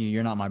 fuck you.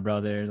 You're not my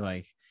brother.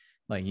 Like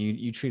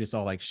you treat us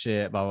all like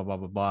shit, blah, blah, blah,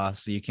 blah, blah.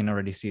 So you can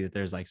already see that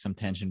there's like some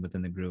tension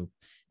within the group.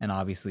 And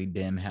obviously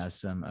Dim has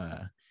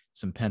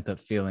some pent up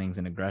feelings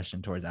and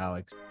aggression towards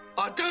Alex.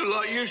 I don't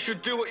like you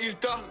should do what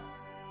you've done.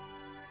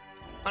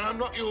 And I'm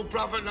not your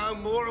brother no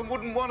more and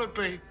wouldn't want to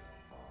be.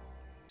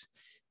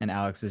 And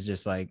Alex is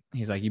just like,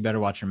 he's like, you better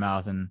watch your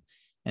mouth. And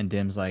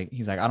Dim's like,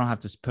 he's like, I don't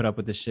have to put up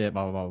with this shit,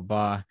 blah, blah, blah,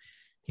 blah.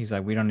 He's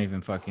like, we don't need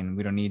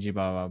you,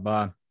 blah, blah,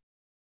 blah.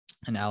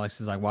 And Alex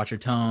is like, watch your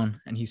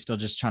tone. And he's still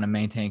just trying to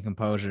maintain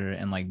composure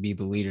and like be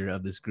the leader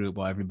of this group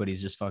while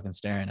everybody's just fucking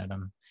staring at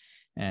him.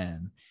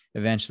 And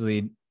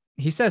eventually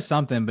he says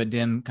something, but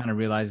Dim kind of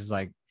realizes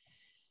like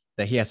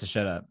that he has to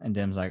shut up. And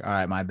Dim's like, all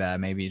right, my bad.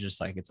 Maybe just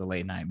like, it's a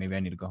late night. Maybe I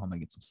need to go home and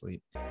get some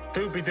sleep.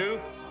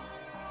 Doobie-doo.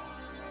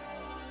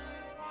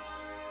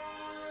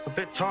 A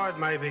bit tired,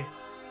 maybe.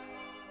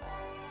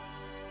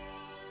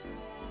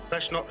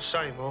 That's not the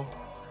same, or?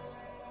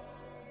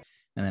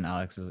 And then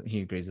Alex he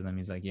agrees with him.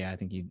 He's like, yeah, I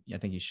think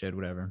you should,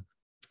 whatever.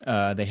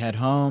 They head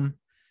home.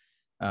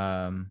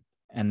 And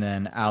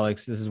then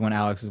this is when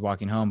Alex is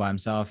walking home by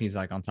himself. He's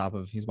like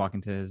he's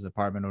walking to his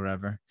apartment or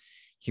whatever.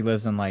 He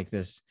lives in like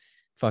this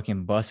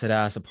fucking busted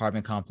ass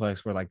apartment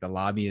complex where like the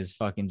lobby is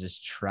fucking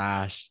just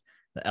trashed.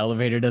 The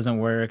elevator doesn't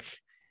work.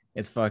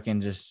 It's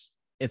fucking just,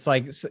 it's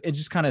like, it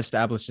just kind of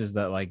establishes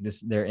that like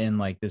they're in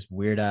like this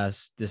weird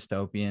ass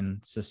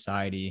dystopian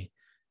society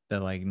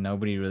that like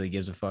nobody really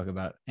gives a fuck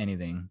about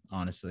anything,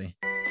 honestly.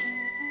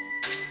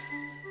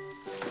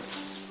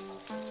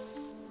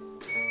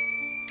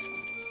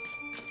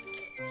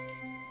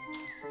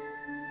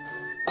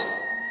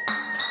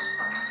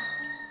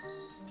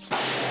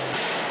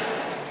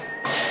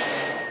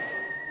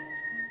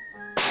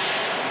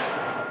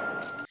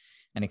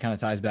 And it kind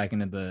of ties back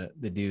into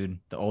the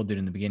old dude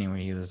in the beginning, where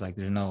he was like,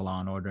 there's no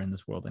law and order in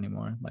this world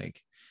anymore.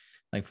 Like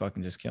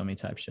fucking just kill me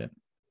type shit.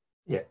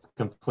 Yeah, it's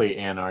complete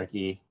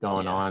anarchy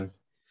going on.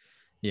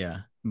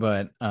 Yeah.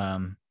 But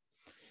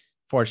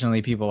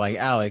fortunately, people like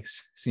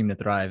Alex seem to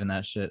thrive in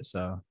that shit,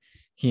 so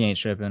he ain't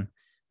tripping.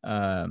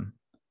 So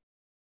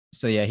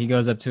yeah, he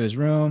goes up to his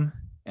room,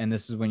 and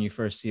this is when you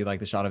first see like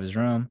the shot of his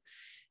room,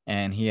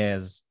 and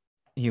he's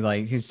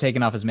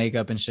taking off his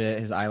makeup and shit,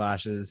 his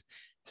eyelashes,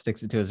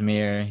 sticks it to his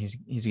mirror.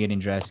 He's getting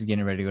dressed, he's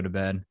getting ready to go to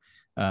bed.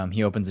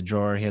 He opens a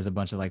drawer, he has a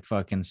bunch of like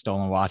fucking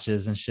stolen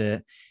watches and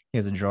shit. He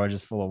has a drawer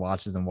just full of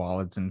watches and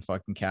wallets and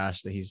fucking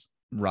cash that he's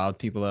robbed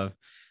people of.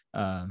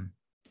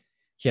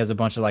 He has a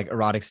bunch of like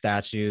erotic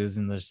statues,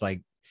 and there's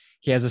like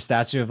he has a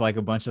statue of like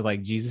a bunch of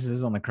like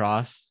Jesuses on the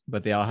cross,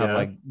 but they all have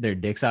like their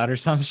dicks out or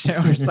some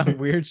shit or some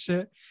weird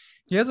shit.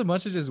 He has a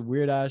bunch of just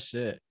weird ass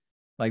shit.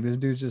 Like this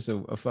dude's just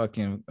a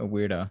fucking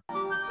weirdo.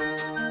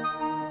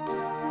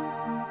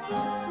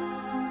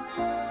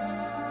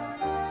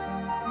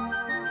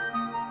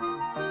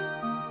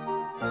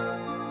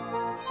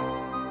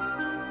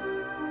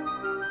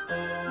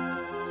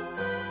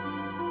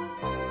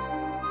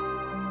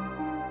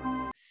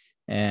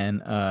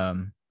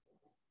 And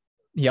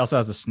he also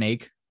has a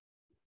snake.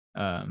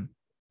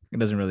 It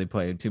doesn't really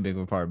play too big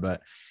of a part,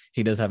 but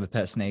he does have a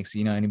pet snake. So,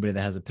 anybody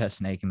that has a pet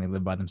snake and they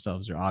live by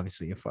themselves are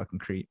obviously a fucking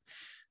creep.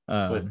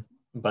 With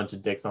a bunch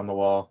of dicks on the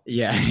wall.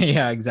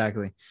 Yeah,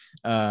 exactly.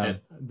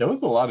 And there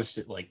was a lot of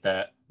shit like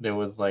that. There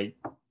was like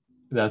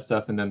that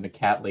stuff, and then the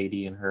cat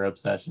lady and her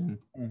obsession.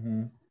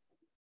 Mm-hmm.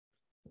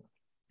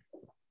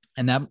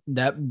 And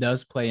that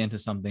does play into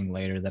something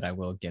later that I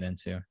will get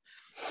into.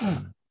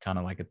 Kind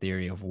of like a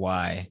theory of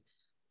why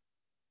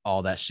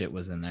all that shit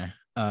was in there.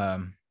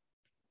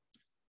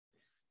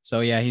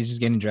 So yeah, he's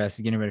just getting dressed,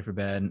 he's getting ready for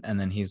bed, and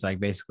then he's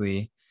like,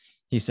 basically,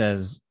 he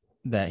says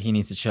that he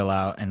needs to chill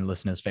out and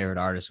listen to his favorite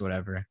artist,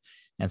 whatever.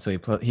 And so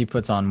he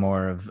puts on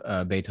more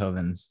of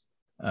Beethoven's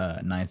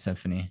Ninth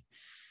Symphony,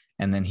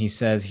 and then he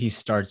says he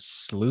starts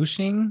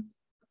slooshing.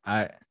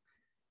 I'm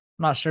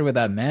not sure what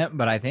that meant,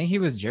 but I think he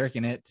was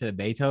jerking it to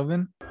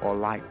Beethoven. Or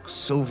like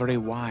silvery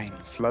wine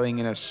flowing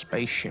in a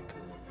spaceship,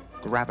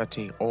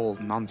 gravity all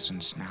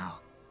nonsense now.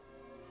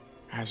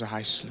 As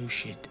I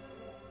sloosh it,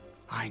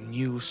 I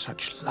knew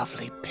such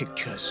lovely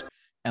pictures.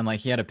 And like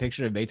he had a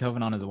picture of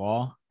Beethoven on his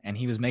wall, and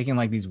he was making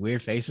like these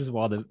weird faces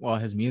while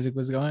his music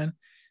was going,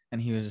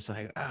 and he was just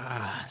like,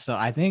 ah. So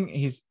I think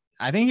he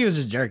was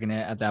just jerking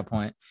it at that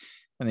point,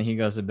 and then he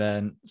goes to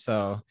bed.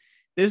 So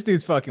this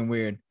dude's fucking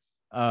weird.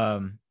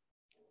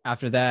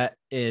 After that,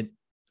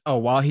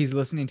 while he's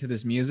listening to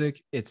this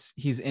music,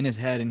 he's in his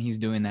head and he's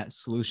doing that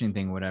slooshing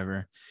thing, whatever,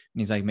 and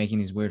he's like making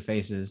these weird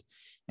faces.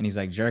 And he's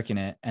like jerking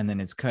it, and then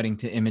it's cutting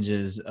to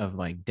images of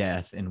like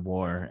death and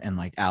war and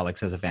like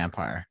Alex as a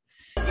vampire.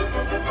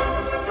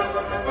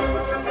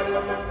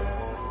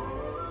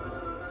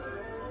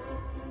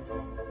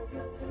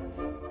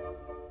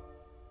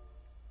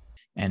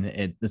 And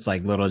it's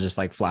like little just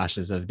like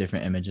flashes of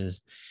different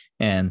images.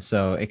 And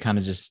so it's kind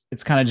of just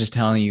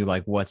telling you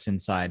like what's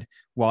inside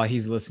while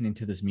he's listening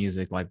to this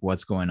music, like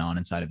what's going on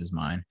inside of his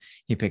mind.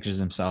 He pictures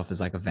himself as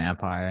like a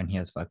vampire, and he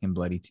has fucking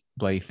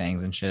bloody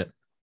fangs and shit.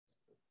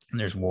 And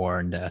there's war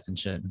and death and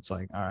shit. It's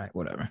like, all right,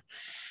 whatever.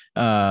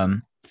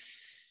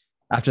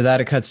 After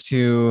that, it cuts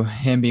to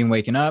him being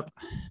waken up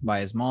by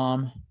his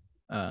mom.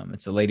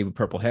 It's a lady with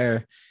purple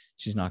hair.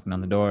 She's knocking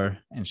on the door,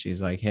 and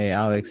she's like, hey,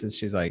 Alex.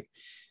 She's like,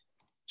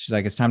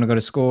 it's time to go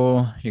to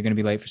school. You're going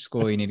to be late for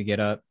school. You need to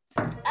get up.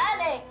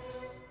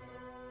 Alex!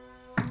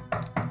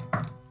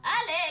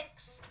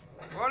 Alex!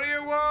 What do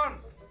you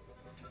want?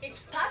 It's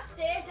past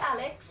 8,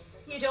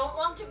 Alex. You don't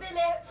want to be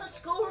late for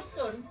school,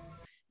 son.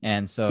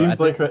 And so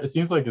it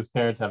seems like his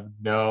parents have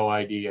no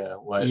idea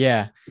what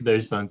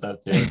their son's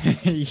up to.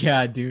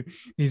 Yeah, dude,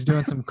 he's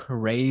doing some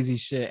crazy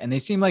shit, and they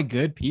seem like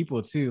good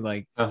people too,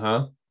 like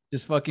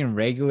just fucking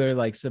regular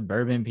like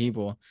suburban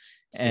people.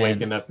 Just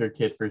waking up your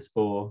kid for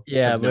school.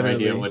 Yeah, no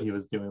idea what he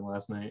was doing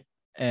last night.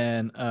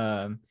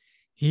 And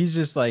he's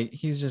just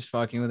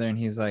fucking with her, and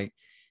he's like,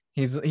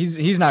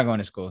 he's not going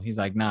to school. He's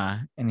like, nah,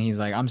 and he's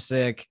like, I'm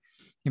sick.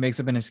 He makes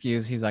up an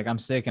excuse. He's like, I'm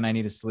sick and I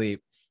need to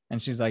sleep.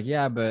 And she's like,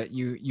 yeah, but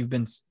you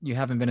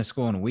haven't been to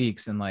school in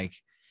weeks. And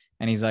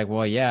he's like,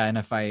 well, yeah. And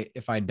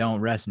if I don't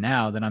rest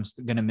now, then I'm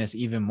going to miss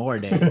even more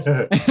days.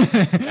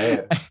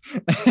 Hey,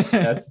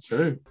 that's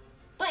true.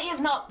 But you've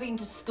not been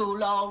to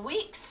school all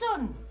week,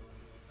 son.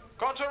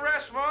 Got to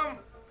rest, Mum.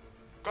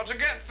 Got to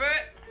get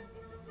fit.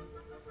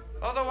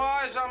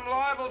 Otherwise, I'm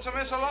liable to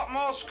miss a lot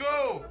more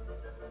school.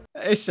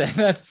 Hey,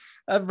 that's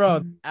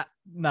bro.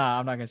 Nah,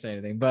 I'm not going to say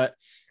anything, but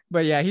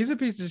yeah, he's a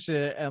piece of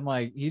shit, and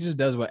like he just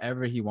does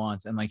whatever he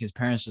wants, and like his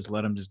parents just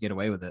let him just get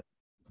away with it.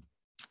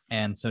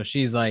 And so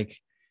she's like,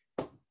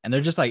 and they're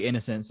just like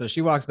innocent. So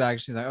she walks back,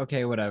 she's like,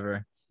 okay,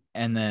 whatever.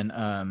 And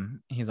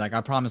then he's like,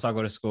 I promise I'll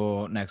go to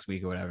school next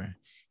week or whatever.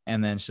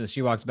 And then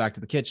she walks back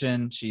to the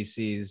kitchen.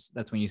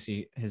 That's when you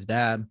see his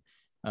dad.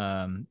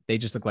 They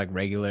just look like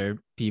regular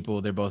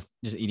people. They're both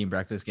just eating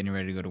breakfast, getting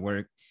ready to go to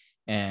work.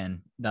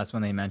 And that's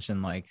when they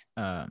mention like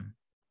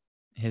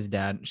his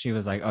dad, she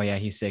was like, oh yeah,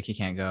 he's sick, he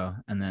can't go.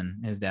 And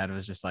then his dad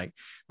was just like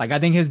I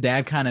think his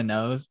dad kind of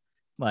knows,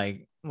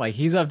 like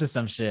he's up to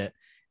some shit.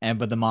 And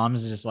but the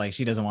mom's just like,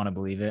 she doesn't want to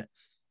believe it.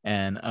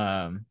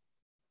 And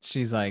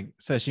she's like,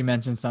 so she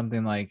mentioned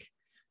something like,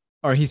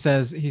 or he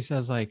says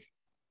like,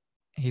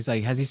 he's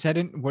like, has he said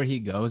it where he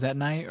goes at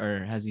night,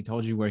 or has he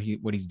told you what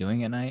he's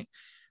doing at night,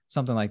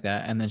 something like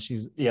that. And then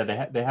she's, yeah,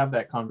 they have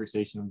that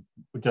conversation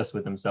just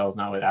with themselves,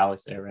 not with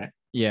Alex there, right?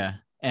 yeah.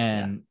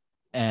 And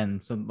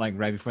so like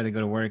right before they go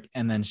to work,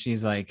 and then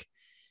she's like,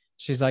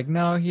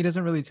 no, he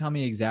doesn't really tell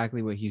me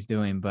exactly what he's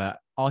doing, but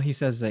all he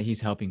says is that he's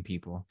helping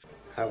people.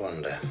 I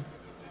wonder,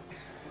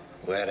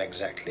 where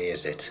exactly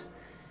is it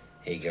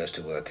he goes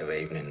to work of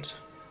evenings?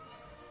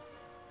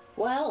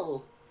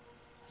 Well,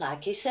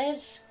 like he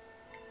says,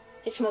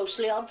 it's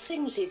mostly odd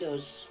things he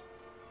does.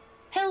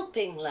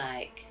 Helping,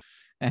 like.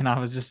 And I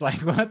was just like,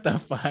 what the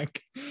fuck?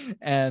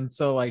 And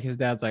so like his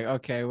dad's like,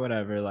 okay,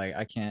 whatever. Like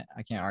I can't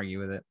argue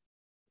with it.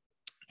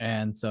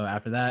 And so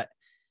after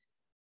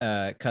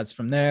that, cuts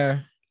from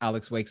there.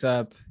 Alex wakes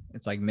up.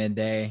 It's like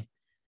midday.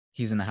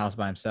 He's in the house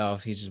by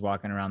himself. He's just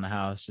walking around the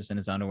house, just in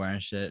his underwear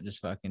and shit,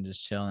 just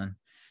chilling.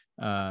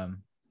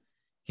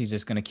 He's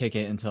just gonna kick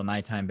it until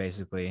nighttime,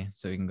 basically,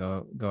 so he can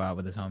go out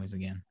with his homies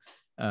again.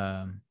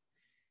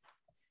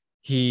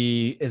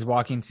 He is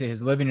walking to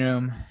his living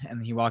room,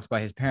 and he walks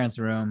by his parents'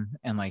 room,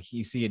 and like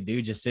you see a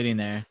dude just sitting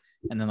there,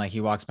 and then like he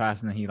walks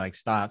past, and then he like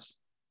stops,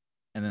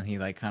 and then he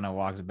like kind of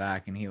walks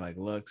back, and he like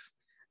looks,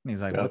 and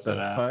he's like, what the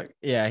fuck?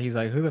 Yeah, he's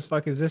like, who the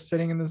fuck is this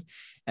sitting in this?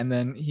 And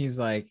then he's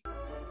like,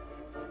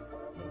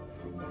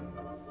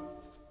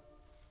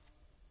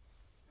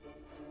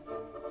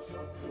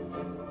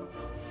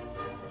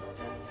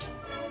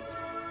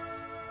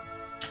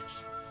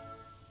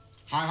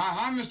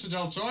 Hi, Mr.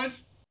 Deltoid.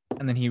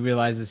 and then he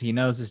realizes he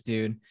knows this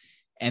dude,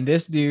 and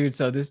this dude's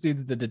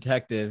the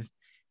detective,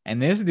 and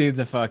this dude's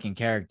a fucking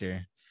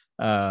character.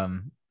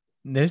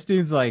 This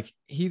dude's like,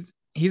 he's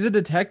a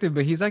detective,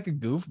 but he's like a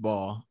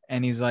goofball,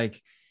 and he's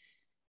like,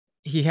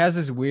 he has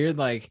this weird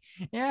like,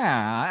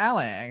 yeah,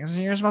 Alex,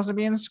 you're supposed to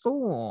be in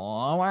school,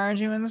 why aren't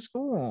you in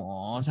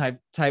school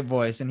type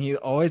voice, and he's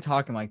always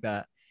talking like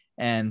that.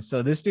 And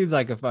so this dude's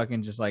like a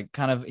fucking just like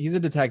kind of, he's a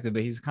detective,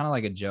 but he's kind of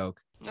like a joke.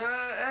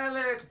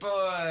 Alec,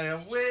 boy,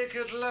 awake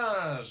at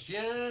last,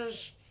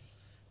 yes?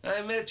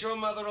 I met your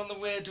mother on the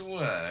way to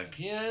work,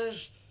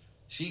 yes?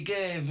 She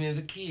gave me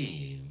the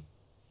key.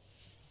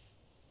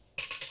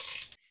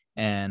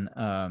 And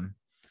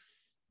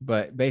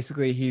but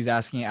basically he's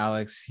asking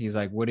Alex, he's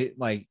like,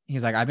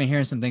 I've been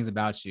hearing some things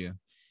about you,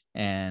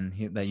 and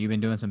that you've been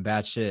doing some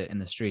bad shit in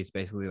the streets,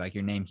 basically, like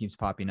your name keeps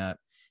popping up.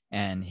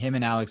 And him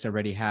and Alex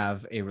already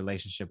have a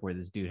relationship where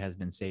this dude has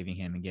been saving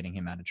him and getting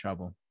him out of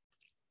trouble.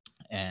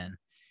 And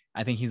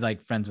I think he's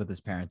like friends with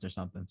his parents or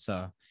something.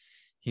 So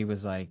he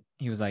was like,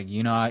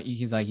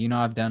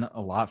 I've done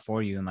a lot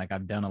for you, and like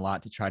I've done a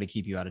lot to try to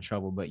keep you out of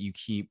trouble, but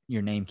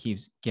your name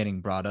keeps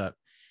getting brought up.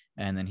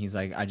 And then he's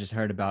like, I just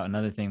heard about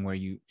another thing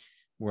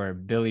where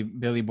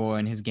Billy Boy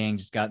and his gang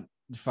just got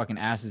fucking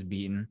asses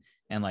beaten,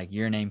 and like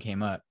your name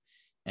came up.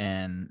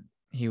 And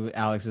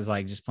Alex is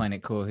like just playing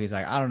it cool. He's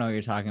like, I don't know what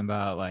you're talking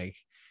about. Like,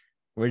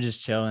 we're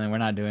just chilling and we're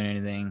not doing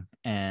anything.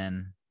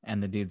 And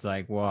the dude's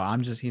like, well,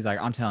 he's like,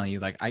 I'm telling you,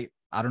 like, I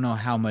don't know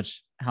how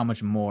much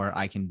more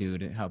I can do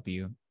to help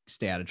you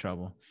stay out of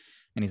trouble.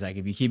 And he's like,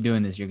 if you keep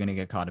doing this, you're going to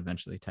get caught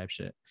eventually, type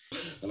shit.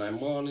 And I'm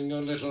warning you,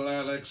 little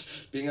Alex,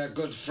 being a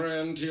good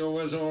friend to you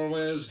as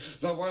always,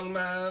 the one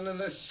man in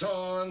this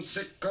sore and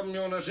sick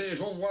community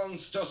who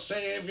wants to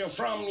save you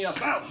from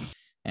yourself.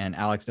 And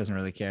Alex doesn't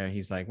really care.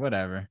 He's like,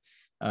 whatever.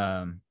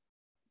 And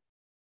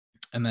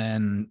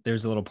then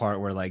there's a little part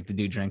where like the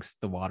dude drinks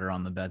the water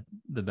on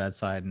the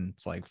bedside, and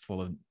it's like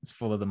full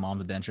of the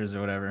mom's dentures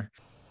or whatever.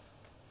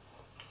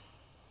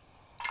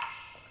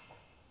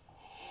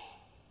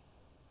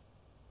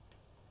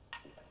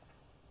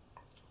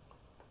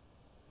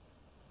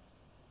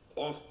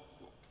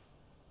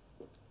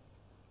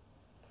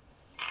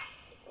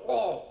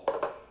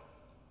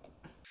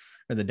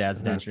 Or the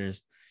dad's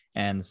dentures.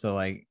 And so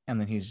like,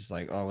 and then he's just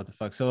like, oh, what the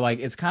fuck? So like,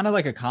 it's kind of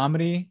like a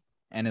comedy,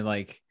 and it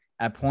like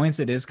at points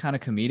it is kind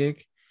of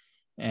comedic,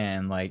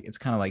 and like it's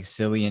kind of like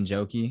silly and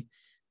jokey,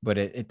 but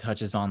it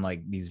touches on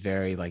like these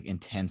very like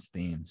intense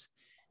themes.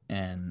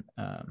 And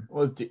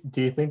well, do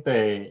you think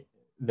they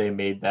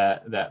made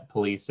that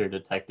police or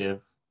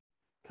detective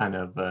kind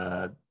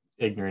of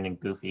ignorant and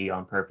goofy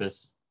on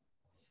purpose?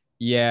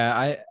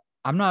 Yeah,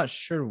 I'm not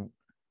sure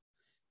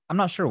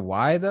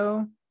why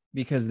though,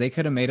 because they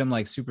could have made him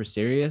like super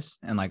serious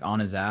and like on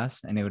his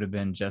ass, and it would have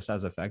been just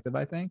as effective,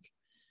 I think.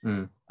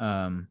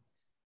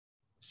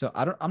 So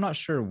I'm not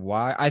sure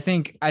why. I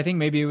think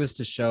maybe it was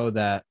to show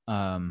that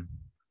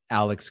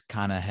Alex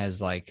kind of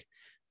has like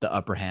the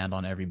upper hand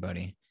on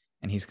everybody,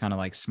 and he's kind of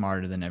like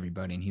smarter than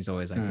everybody, and he's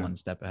always like one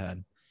step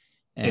ahead.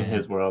 And, in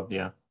his world,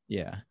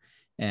 yeah.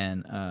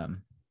 And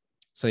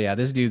so yeah,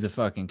 this dude's a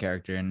fucking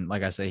character, and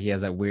like I say, he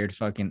has that weird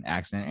fucking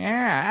accent.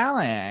 Yeah,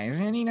 Alex,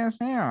 you need to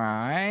say,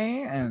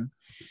 right? And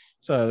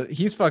so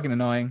he's fucking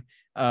annoying.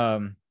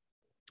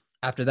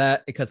 After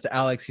that, it cuts to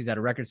Alex. He's at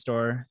a record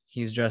store.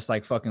 He's dressed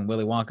like fucking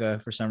Willy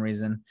Wonka for some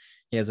reason.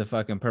 He has a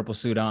fucking purple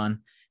suit on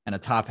and a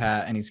top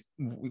hat, and he's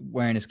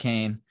wearing his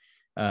cane.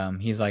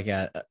 He's like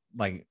at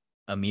like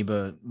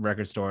Amoeba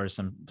record store or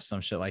some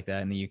shit like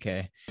that in the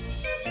UK.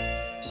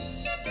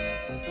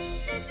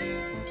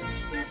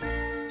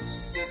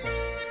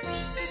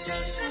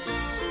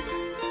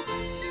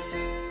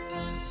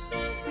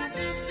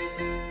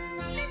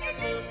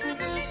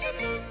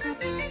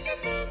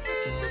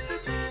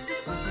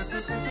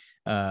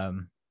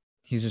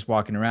 He's just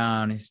walking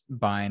around. He's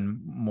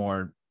buying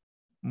more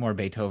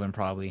Beethoven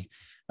probably.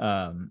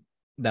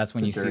 That's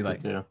when you see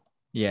like,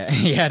 yeah,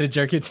 he had to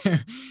jerk it too.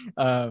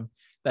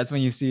 That's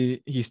when you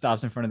see he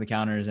stops in front of the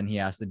counters and he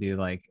has to do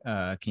like,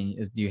 do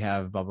you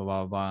have blah blah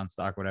blah blah on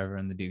stock, whatever,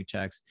 and the dude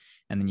checks,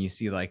 and then you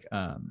see like,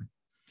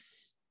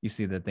 you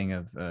see the thing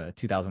of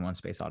 2001: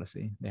 Space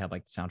Odyssey. They had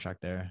like the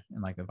soundtrack there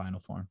in like a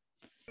vinyl form.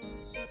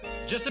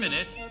 Just a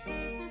minute.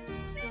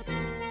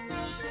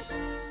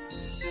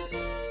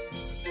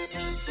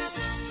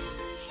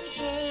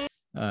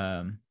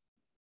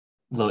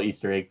 Little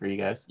Easter egg for you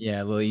guys.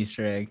 Yeah, a little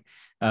Easter egg.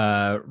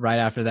 Right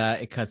after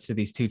that, it cuts to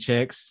these two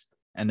chicks,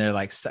 and they're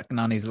like sucking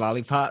on these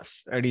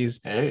lollipops, or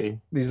they're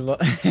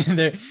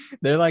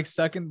like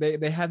sucking.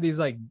 They have these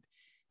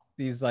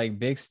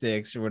big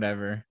sticks or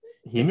whatever.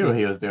 He knew what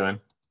he was doing.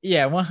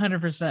 Yeah,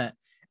 100%.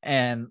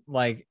 And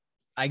like,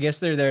 I guess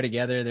they're there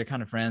together. They're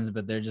kind of friends,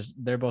 but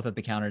they're both at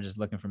the counter just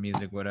looking for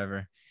music,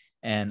 whatever.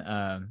 And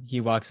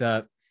he walks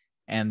up.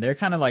 And they're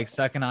kind of like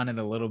sucking on it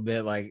a little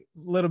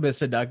bit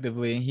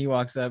seductively. He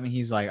walks up and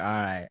he's like, all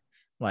right,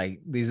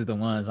 like these are the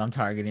ones I'm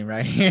targeting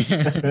right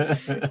here.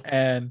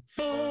 And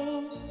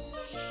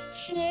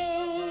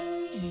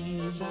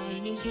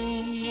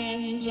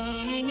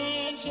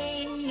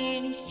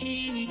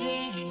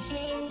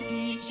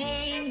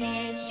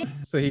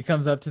so he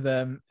comes up to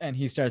them and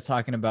he starts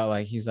talking about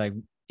like,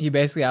 he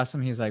basically asks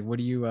them, he's like, what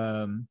do you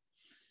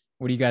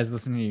guys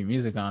listening to your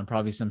music on?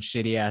 Probably some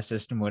shitty ass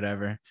system,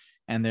 whatever.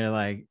 And they're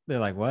like,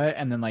 what?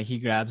 And then like he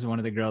grabs one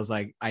of the girls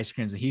like ice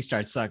creams and he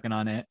starts sucking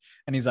on it.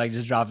 And he's like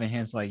just dropping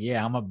hints like,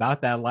 yeah, I'm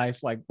about that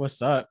life. Like,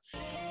 what's up?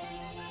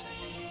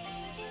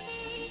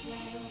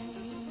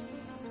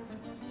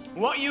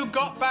 What you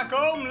got back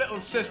home,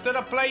 little sister,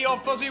 to play your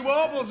fuzzy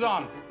warbles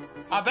on?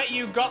 I bet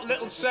you got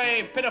little,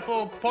 say,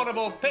 pitiful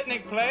portable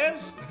picnic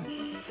players.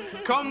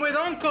 Come with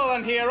Uncle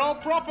and hear all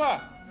proper.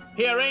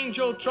 Hear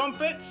angel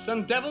trumpets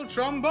and devil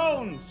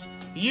trombones.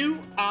 You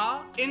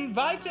are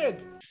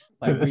invited.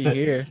 Like we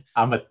hear.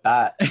 I'm a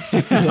thought.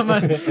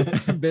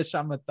 Bitch,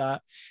 I'm a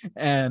thought.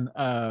 And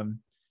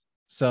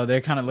so they're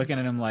kind of looking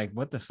at him like,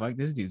 what the fuck?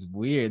 This dude's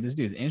weird. This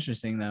dude's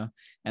interesting though.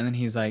 And then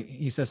he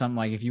says something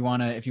like, if you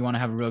wanna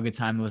have a real good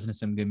time, listen to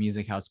some good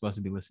music, how it's supposed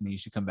to be listening, you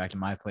should come back to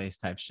my place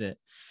type shit.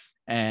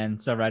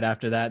 And so right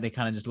after that, they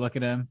kind of just look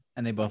at him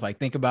and they both like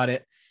think about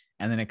it.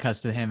 And then it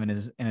cuts to him in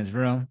his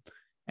room.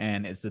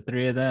 And it's the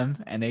three of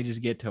them and they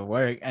just get to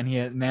work. And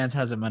Mans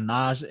has a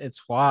menage a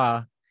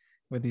trois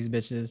with these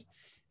bitches.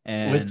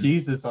 And with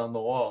Jesus on the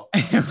wall.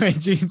 With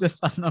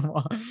Jesus on the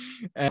wall.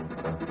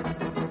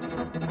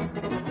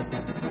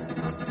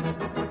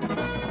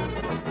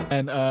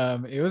 And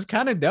it was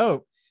kind of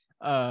dope.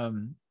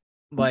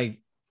 Like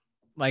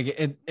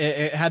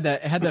it had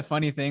that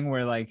funny thing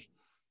where it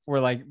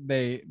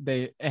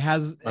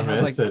has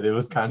like said it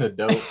was kind of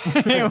dope.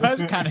 It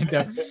was kind of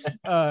dope.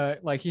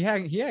 Like he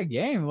had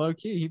game low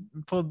key. He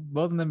pulled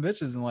both of them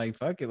bitches and like,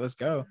 fuck it, let's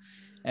go.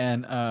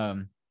 And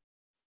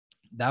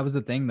that was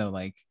the thing though,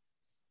 like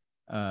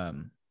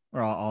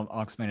or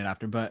I'll explain it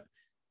after, but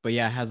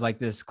yeah, it has like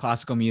this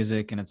classical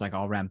music and it's like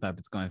all ramped up,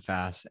 it's going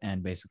fast,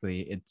 and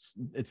basically it's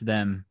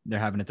them, they're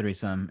having a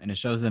threesome and it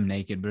shows them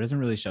naked, but it doesn't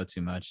really show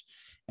too much.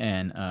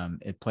 And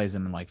it plays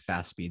them in like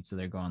fast speed, so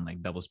they're going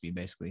like double speed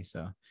basically.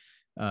 So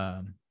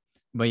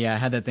but yeah, I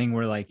had that thing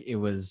where like it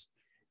was,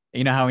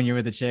 you know how when you're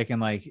with a chick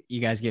and like you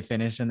guys get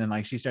finished and then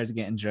like she starts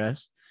getting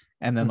dressed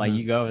and then like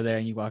you go over there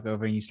and you walk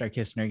over and you start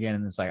kissing her again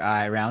and it's like, all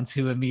right, round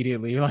two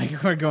immediately,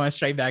 like we're going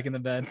straight back in the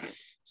bed.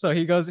 So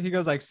he goes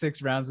like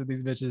 6 rounds with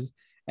these bitches,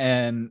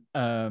 and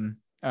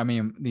I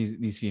mean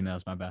these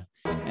females, my bad.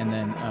 And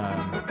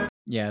then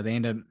yeah, they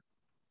end up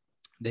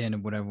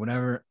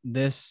whatever.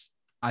 This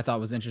I thought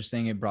was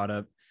interesting. It brought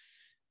up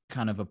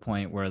kind of a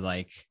point where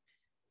like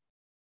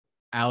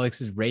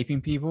Alex is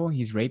raping people.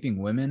 He's raping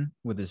women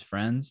with his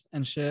friends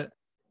and shit,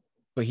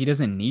 but he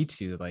doesn't need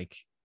to. Like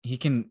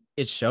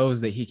it shows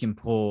that he can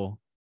pull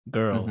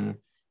girls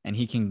and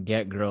he can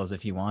get girls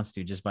if he wants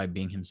to, just by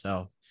being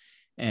himself.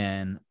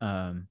 And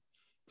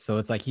so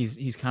it's like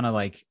he's kind of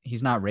like,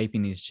 he's not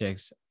raping these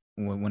chicks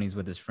when he's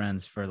with his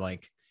friends for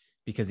like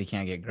because he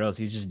can't get girls.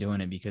 He's just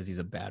doing it because he's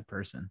a bad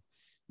person.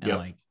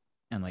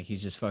 And like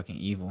he's just fucking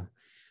evil.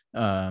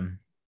 After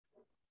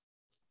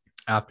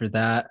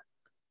that,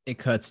 it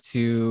cuts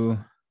to,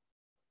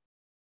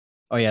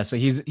 oh yeah, so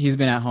he's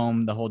been at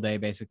home the whole day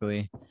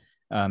basically.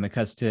 It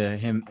cuts to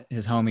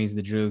his homies,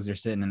 the Droogs, are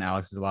sitting in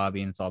Alex's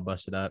lobby and it's all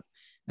busted up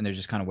and they're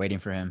just kind of waiting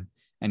for him.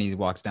 And he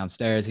walks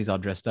downstairs, he's all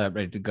dressed up,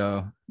 ready to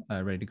go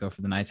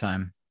for the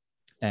nighttime.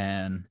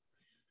 And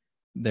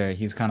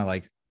he's kind of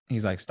like,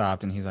 he's like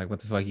stopped and he's like, what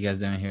the fuck you guys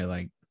doing here?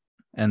 Like,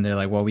 and they're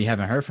like, well, we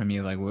haven't heard from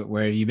you. Like,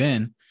 where have you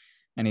been?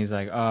 And he's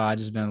like, oh, I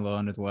just been a little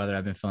under the weather.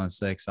 I've been feeling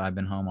sick, so I've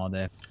been home all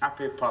day.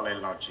 Happy Polly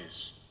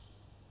Lodges.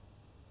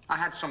 I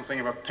had something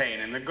of a pain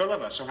in the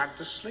Gulliver, so had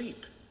to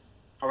sleep.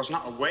 I was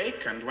not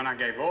awakened when I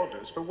gave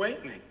orders for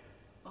wakening.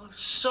 Oh,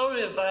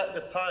 sorry about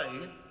the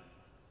pain.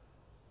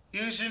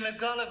 Using the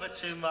Gulliver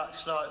too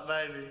much, like,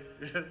 maybe.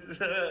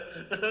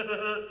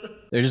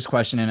 They're just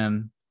questioning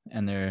him,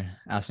 and they're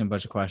asking a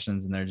bunch of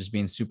questions, and they're just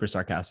being super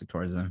sarcastic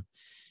towards him.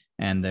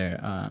 And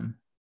they're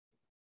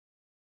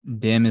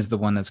Dim is the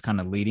one that's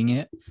kind of leading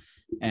it,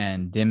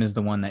 and Dim is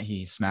the one that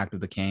he smacked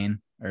with the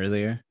cane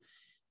earlier.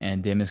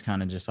 And Dim is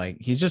kind of just like,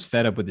 he's just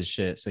fed up with this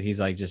shit. So he's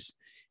like,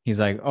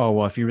 oh,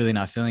 well, if you're really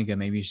not feeling good,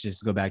 maybe you should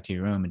just go back to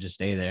your room and just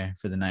stay there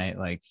for the night.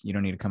 Like, you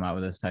don't need to come out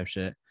with this type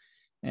shit.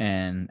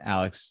 And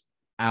Alex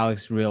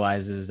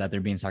realizes that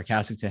they're being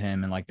sarcastic to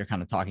him, and like they're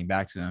kind of talking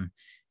back to him.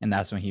 And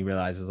that's when he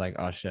realizes, like,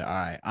 oh shit, all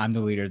right, I'm the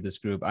leader of this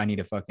group. I need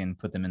to fucking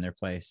put them in their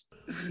place.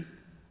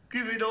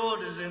 Giving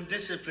orders and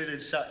discipline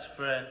and such,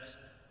 perhaps.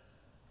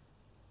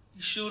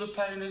 You sure the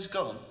pain is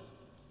gone?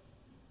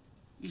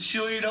 You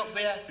sure you'll not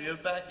be happier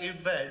back in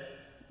bed?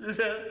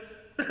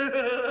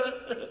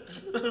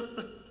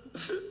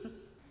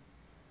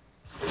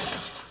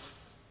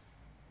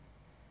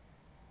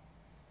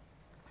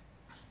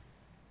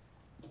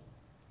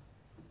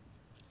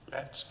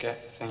 Let's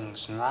get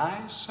things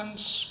nice and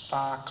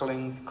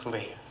sparkling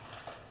clear.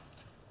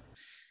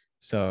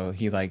 So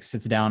he like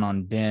sits down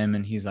on Dim,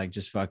 and he's like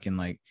just fucking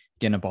like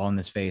getting a ball in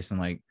his face and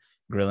like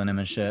grilling him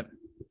and shit.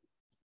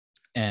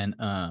 And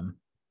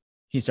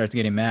he starts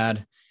getting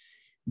mad.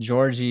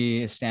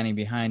 Georgie is standing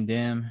behind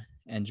Dim,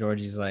 and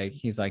Georgie's like,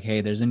 he's like, hey,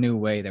 there's a new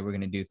way that we're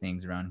gonna do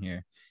things around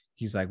here.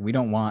 He's like, we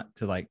don't want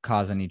to like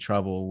cause any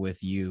trouble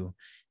with you,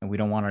 and we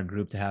don't want our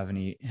group to have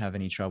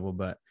any trouble,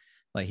 but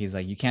like, he's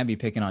like, you can't be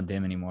picking on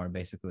Dim anymore,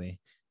 basically.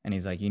 And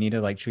he's like, you need to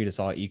like treat us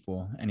all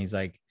equal. And he's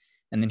like,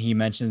 and then he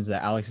mentions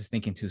that Alex is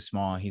thinking too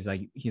small. He's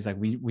like,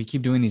 we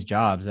keep doing these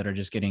jobs that are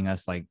just getting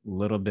us like a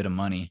little bit of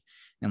money,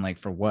 and like,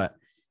 for what?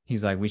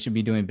 He's like, we should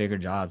be doing bigger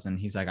jobs. And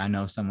he's like, I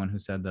know someone who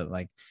said that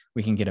like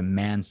we can get a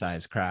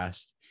man-sized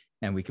crest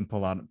and we can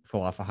pull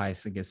off a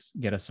heist that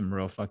get us some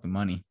real fucking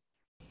money.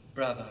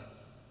 Brother,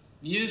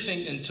 you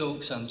think and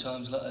talk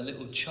sometimes like a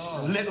little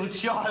child. A little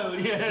child,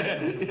 yeah.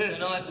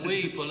 Tonight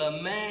we pull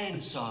a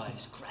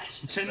man-sized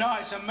crest.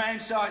 Tonight's a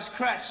man-sized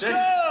crest.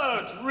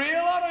 Good!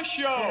 Real honor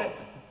show.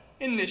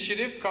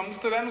 Initiative comes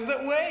to them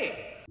that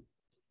way.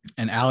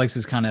 And Alex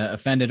is kind of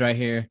offended right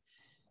here.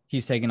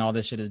 He's taking all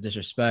this shit as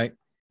disrespect,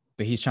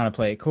 but he's trying to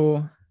play it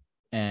cool.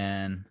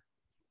 And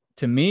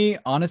to me,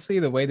 honestly,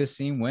 the way this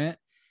scene went,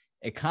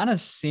 it kind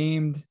of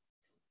seemed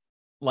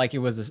like it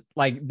was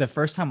like the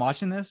first time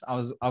watching this, I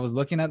was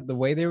looking at the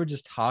way they were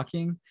just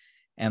talking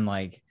and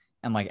like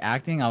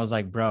acting. I was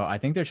like, bro, I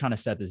think they're trying to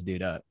set this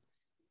dude up.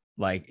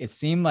 Like, it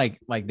seemed like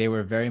they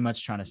were very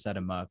much trying to set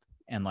him up,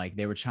 and like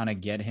they were trying to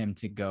get him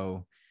to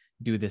go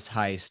do this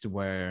heist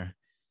where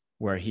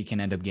he can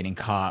end up getting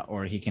caught,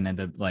 or he can end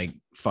up like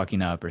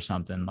fucking up or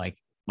something. Like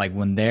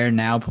when they're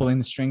now pulling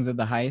the strings of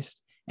the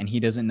heist and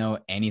he doesn't know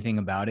anything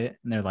about it,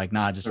 and they're like,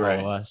 nah, just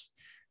follow us.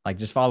 Like,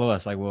 just follow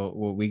us. Like,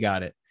 we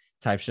got it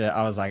type shit.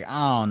 I was like,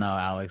 I don't know,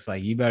 Alex,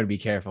 like, you better be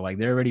careful. Like,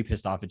 they're already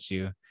pissed off at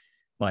you.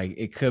 Like,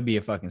 it could be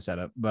a fucking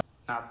setup. But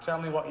Now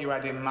tell me what you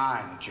had in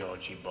mind,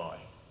 Georgie boy.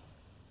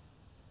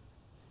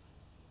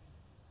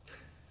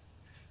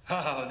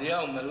 Oh, the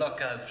old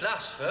Moloko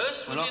Plus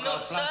first, would you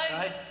not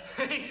say?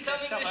 Something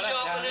to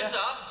sharpen us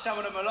up. Some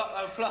of the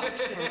Moloko Plus.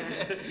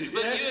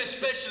 But you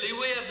especially,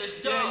 we have the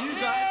start. Yeah, you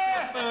got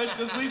extra first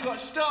because we've got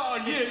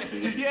start on you.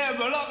 Yeah,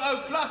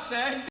 Moloko Plus,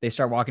 eh? they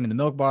start walking to the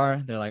milk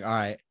bar. They're like, all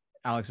right.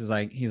 Alex is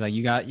like, he's like,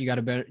 you got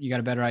a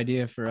better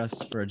idea for us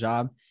for a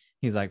job?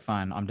 He's like,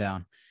 fine, I'm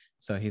down.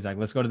 So he's like,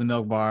 let's go to the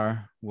milk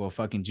bar. We'll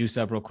fucking juice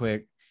up real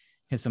quick,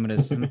 hit some of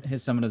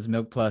this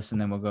milk plus,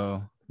 and then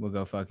we'll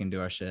go fucking do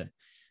our shit.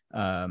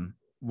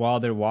 While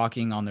they're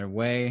walking on their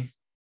way,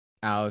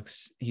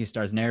 Alex, he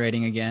starts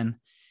narrating again,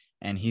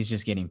 and he's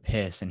just getting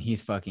pissed, and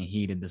he's fucking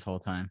heated this whole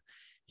time.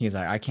 He's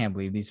like, I can't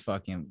believe these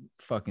fucking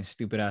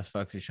stupid ass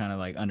fucks are trying to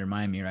like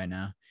undermine me right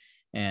now.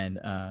 And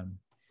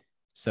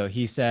so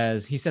he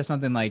says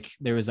something like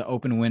there was an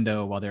open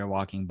window while they were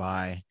walking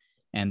by,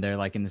 and they're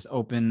like in this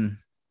open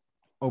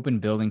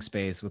building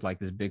space with like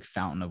this big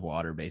fountain of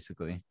water,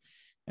 basically.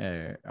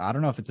 I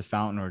don't know if it's a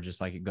fountain or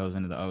just like it goes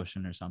into the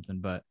ocean or something,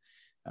 but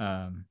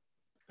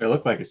it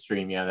looked like a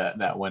stream, yeah,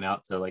 that went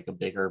out to like a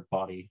bigger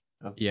body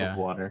of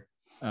water.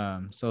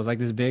 So it's like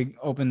this big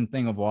open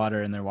thing of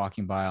water, and they're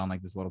walking by on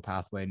like this little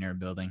pathway near a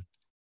building.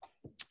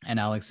 And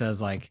Alex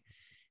says like,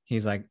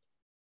 he's like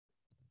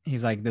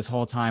this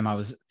whole time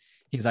I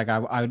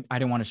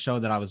didn't want to show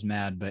that I was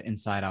mad, but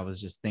inside I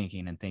was just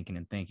thinking and thinking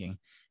and thinking.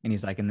 And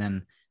he's like, and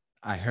then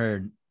I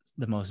heard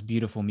the most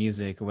beautiful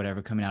music or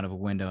whatever coming out of a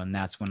window, and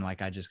that's when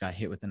like I just got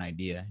hit with an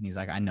idea. And he's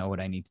like, I know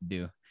what I need to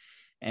do.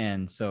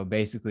 And so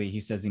basically he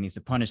says he needs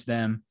to punish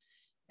them,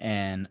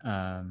 and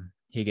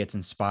he gets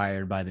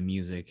inspired by the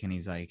music, and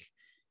he's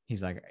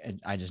he's like,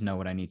 I just know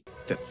what I need.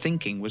 That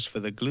thinking was for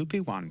the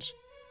gloopy ones,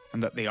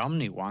 and that the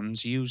omni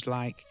ones used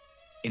like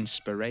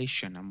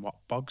inspiration and what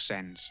bog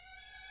sends.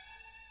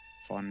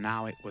 For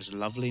now it was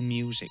lovely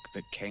music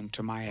that came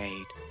to my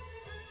aid.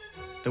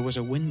 There was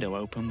a window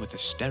open with a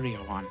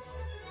stereo on,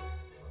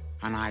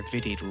 and I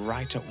viddied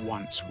right at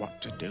once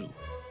what to do.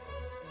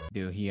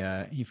 Dude,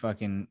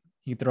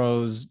 he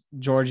throws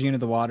Georgie into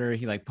the water.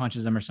 He like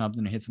punches him or something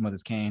and hits him with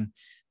his cane,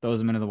 throws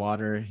him into the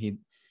water. He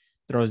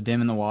throws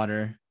Dim in the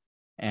water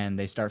and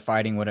they start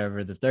fighting,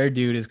 whatever. The third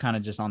dude is kind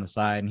of just on the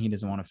side and he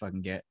doesn't want to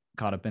fucking get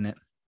caught up in it.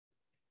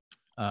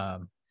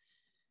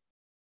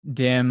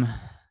 Dim,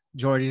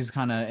 Georgie's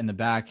kind of in the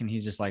back and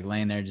he's just like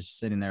laying there, just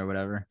sitting there or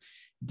whatever.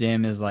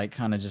 Dim is like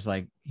kind of just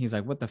like, he's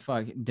like, what the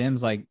fuck?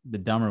 Dim's like the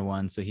dumber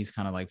one. So he's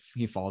kind of like,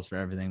 he falls for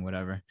everything,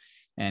 whatever.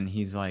 And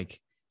he's like,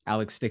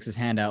 Alex sticks his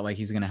hand out like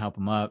he's going to help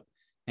him up.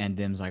 And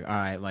Dim's like, all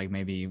right, like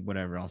maybe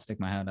whatever, I'll stick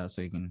my hand out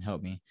so he can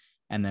help me.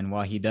 And then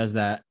while he does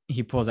that,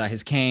 he pulls out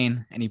his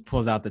cane and he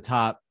pulls out the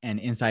top, and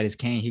inside his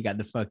cane, he got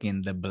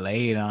the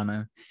blade on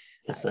him.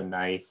 It's a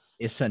knife.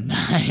 It's a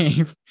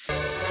knife.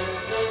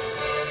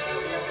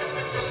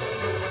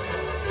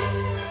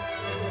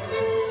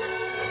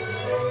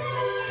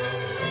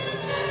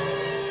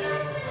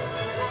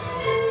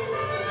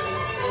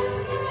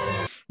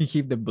 He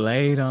keep the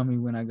blade on me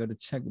when I go to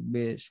check a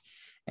bitch.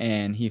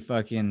 And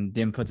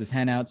Dim puts his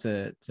hand out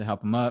to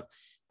help him up.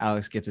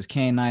 Alex gets his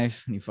cane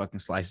knife and he fucking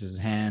slices his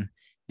hand.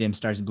 Dim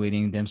starts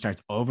bleeding. Dim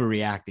starts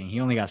overreacting.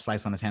 He only got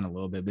sliced on his hand a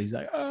little bit, but he's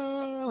like,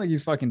 oh, like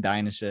he's fucking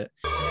dying and shit.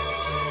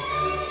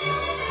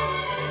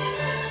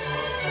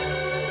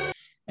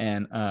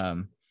 And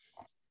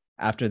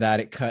after that,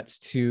 it cuts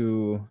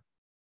to,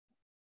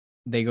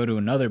 they go to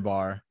another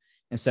bar.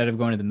 Instead of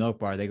going to the milk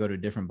bar, they go to a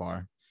different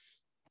bar.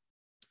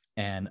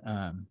 And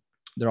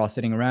they're all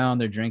sitting around,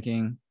 they're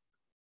drinking.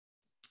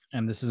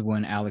 And this is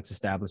when Alex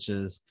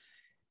establishes,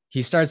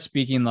 he starts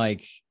speaking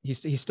like,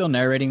 he's still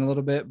narrating a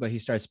little bit, but he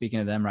starts speaking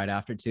to them right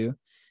after too.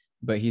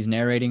 But he's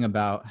narrating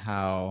about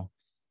how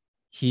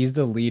he's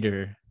the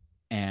leader.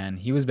 And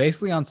he was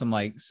basically on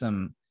some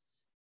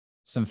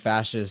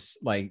fascist,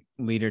 like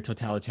leader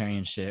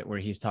totalitarian shit where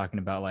he's talking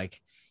about like,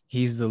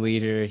 he's the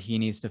leader. He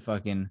needs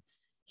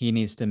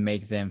to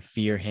make them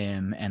fear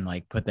him and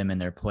like put them in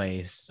their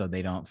place so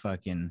they don't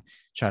fucking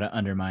try to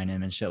undermine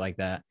him and shit like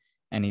that.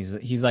 And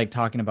he's like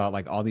talking about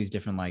like all these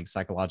different like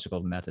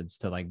psychological methods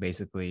to like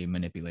basically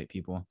manipulate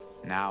people.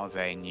 Now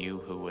they knew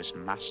who was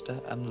master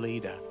and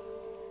leader.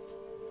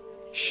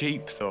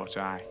 Sheep, thought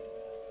I.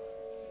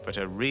 But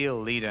a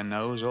real leader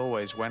knows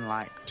always when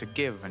like to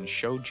give and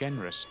show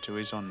generous to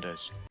his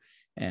unders.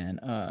 And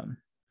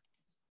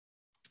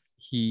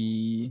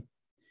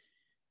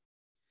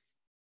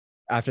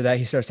after that,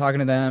 he starts talking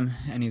to them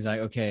and he's like,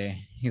 okay.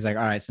 He's like,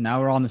 all right, so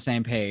now we're on the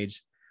same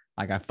page.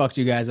 Like I fucked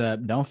you guys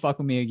up. Don't fuck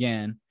with me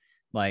again.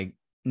 Like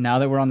now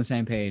that we're on the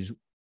same page,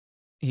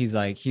 he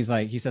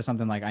says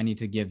something like, I need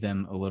to give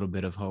them a little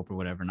bit of hope or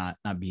whatever, not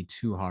be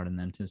too hard on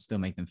them, to still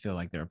make them feel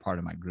like they're a part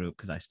of my group,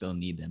 because I still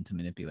need them to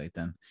manipulate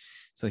them.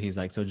 So he's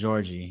like, so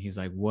Georgie, he's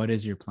like, what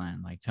is your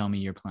plan? Like, tell me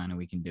your plan and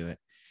we can do it.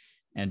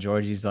 And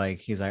Georgie's like,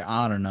 he's like,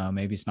 I don't know.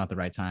 Maybe it's not the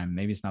right time.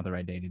 Maybe it's not the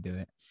right day to do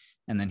it.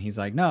 And then he's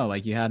like, no,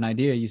 like you had an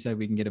idea. You said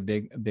we can get a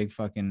big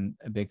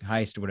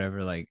heist or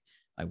whatever. Like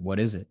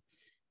what is it?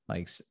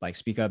 Like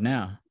speak up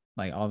now.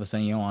 Like all of a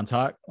sudden you don't want to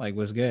talk. Like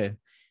what's good?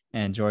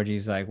 And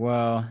Georgie's like,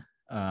 well,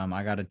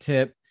 I got a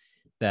tip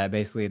that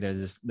basically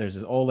there's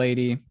this old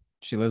lady.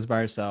 She lives by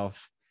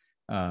herself.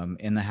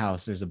 In the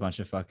house, there's a bunch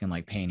of fucking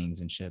like paintings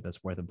and shit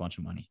that's worth a bunch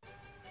of money.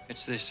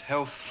 It's this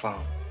health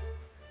farm,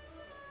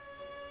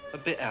 a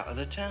bit out of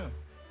the town,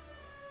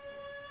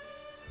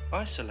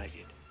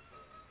 isolated.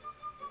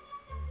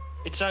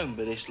 It's owned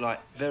by this like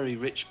very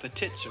rich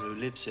petitzer who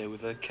lives here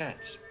with her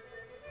cats.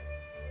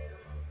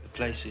 The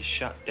place is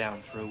shut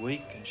down for a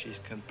week and she's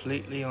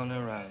completely on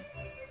her own.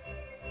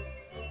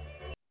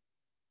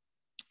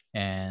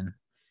 And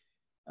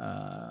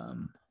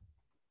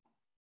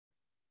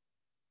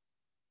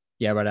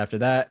right after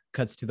that,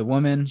 cuts to the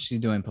woman. She's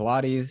doing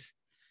Pilates,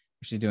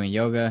 she's doing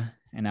yoga,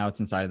 and now it's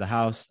inside of the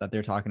house that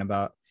they're talking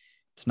about.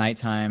 It's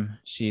nighttime.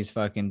 She's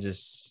like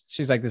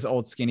this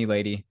old skinny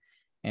lady,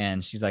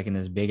 and she's like in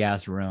this big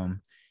ass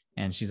room,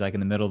 and she's like in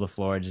the middle of the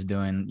floor just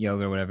doing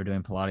yoga or whatever,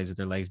 doing Pilates with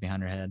her legs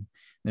behind her head. And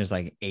there's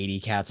like 80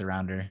 cats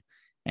around her.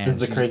 And this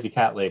is the crazy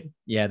cat lady.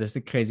 Yeah, this is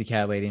the crazy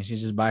cat lady, and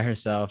she's just by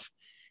herself.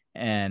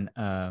 And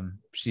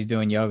she's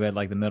doing yoga at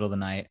like the middle of the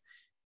night,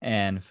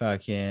 and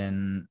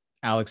fucking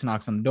Alex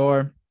knocks on the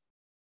door.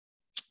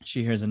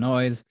 She hears a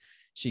noise.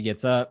 She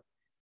gets up,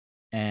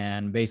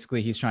 and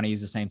basically he's trying to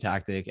use the same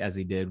tactic as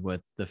he did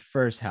with the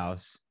first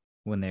house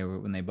when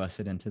they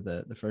busted into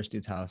the first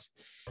dude's house.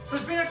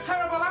 There's been a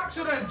terrible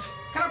accident.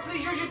 Can I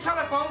please use your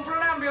telephone for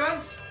an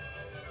ambulance?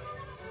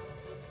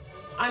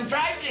 I'm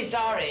frightfully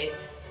sorry.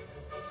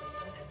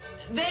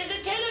 There's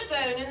a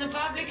telephone in the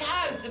public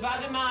house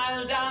about a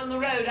mile down the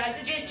road. I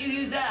suggest you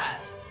use that.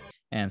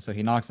 And so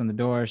he knocks on the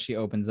door. She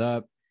opens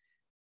up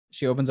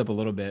a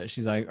little bit.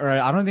 She's like, all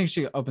right, I don't think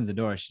she opens the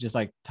door. She just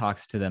like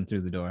talks to them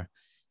through the door.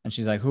 And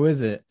she's like, who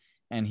is it?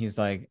 And he's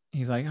like,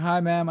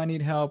 hi, ma'am, I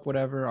need help,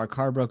 whatever. Our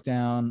car broke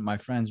down. My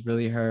friend's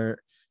really hurt.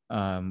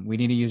 We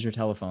need to use your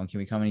telephone. Can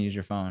we come and use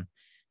your phone?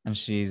 And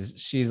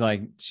she's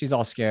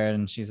all scared.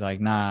 And she's like,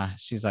 nah,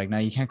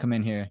 you can't come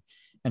in here.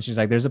 And she's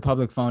like, there's a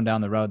public phone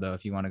down the road, though,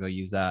 if you want to go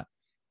use that.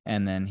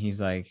 And then he's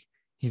like,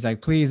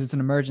 please, it's an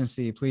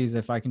emergency. Please,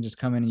 if I can just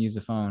come in and use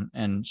the phone.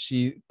 And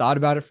she thought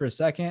about it for a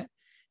second.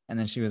 And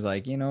then she was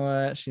like, you know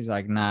what? She's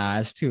like, nah,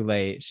 it's too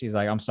late. She's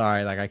like, I'm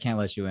sorry. Like, I can't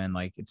let you in.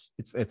 Like,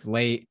 it's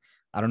late.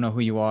 I don't know who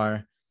you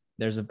are.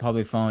 There's a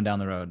public phone down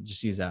the road.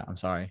 Just use that. I'm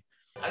sorry.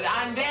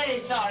 I'm very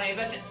sorry,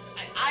 but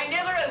I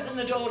never open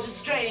the door to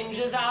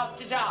strangers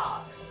after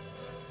dark.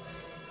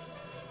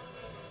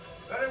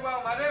 Very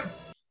well, madam.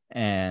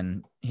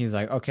 And he's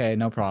like, okay,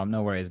 no problem.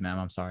 No worries, ma'am.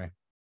 I'm sorry.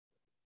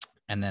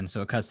 And then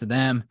so it cuts to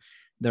them.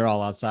 They're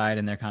all outside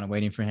and they're kind of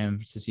waiting for him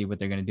to see what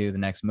they're going to do the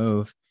next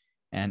move.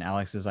 And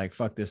Alex is like,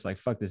 fuck this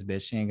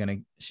bitch. She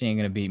ain't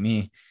gonna beat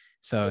me.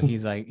 So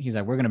he's like,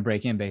 we're going to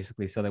break in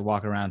basically. So they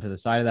walk around to the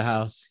side of the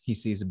house. He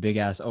sees a big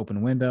ass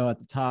open window at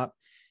the top.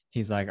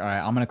 He's like, all right,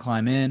 I'm going to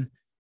climb in.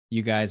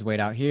 You guys wait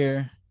out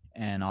here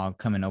and I'll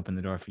come and open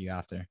the door for you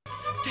after.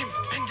 Tim,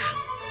 bend down.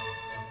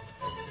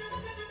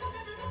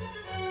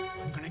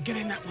 I'm going to get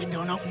in that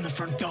window and open the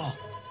front door.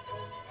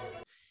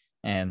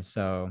 And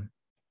so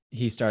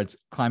he starts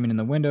climbing in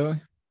the window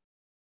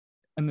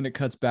and then it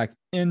cuts back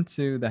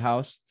into the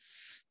house.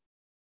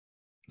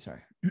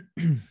 Sorry.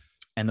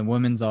 And the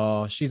woman's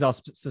she's all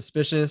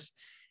suspicious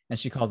and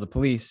she calls the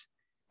police.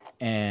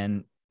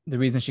 And the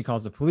reason she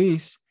calls the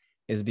police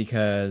is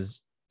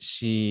because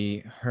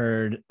she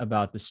heard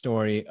about the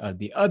story of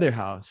the other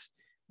house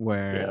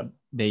where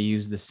they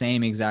used the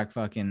same exact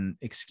fucking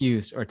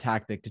excuse or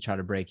tactic to try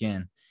to break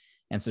in.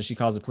 And so she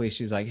calls the police.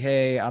 She's like,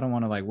 hey, I don't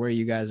want to like worry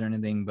you guys or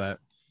anything, but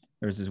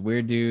there was this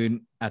weird dude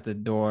at the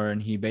door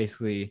and he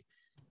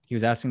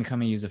was asking to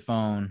come and use the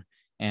phone.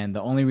 And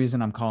the only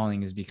reason I'm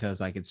calling is because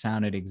like it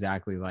sounded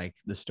exactly like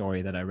the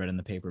story that I read in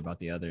the paper about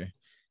the other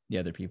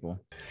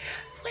people.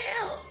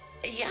 Well,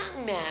 a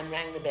young man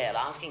rang the bell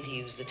asking to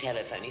use the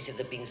telephone. He said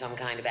there'd been some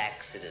kind of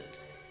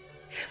accident.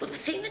 Well, the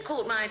thing that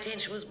caught my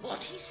attention was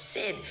what he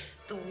said.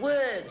 The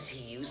words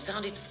he used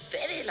sounded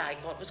very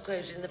like what was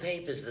quoted in the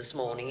papers this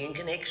morning in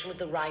connection with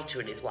the writer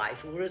and his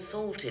wife who were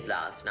assaulted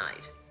last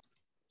night.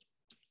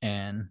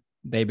 And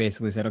they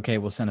basically said, okay,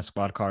 we'll send a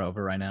squad car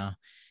over right now.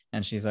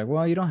 And she's like,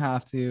 well, you don't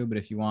have to, but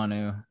if you want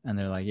to. And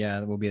they're like,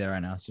 yeah, we'll be there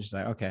right now. So she's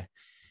like, okay.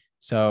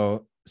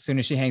 So as soon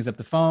as she hangs up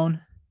the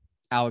phone,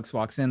 Alex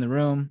walks in the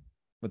room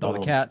with all the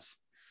cats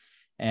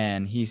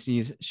and she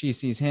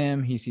sees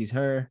him, he sees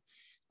her.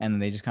 And then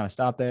they just kind of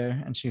stop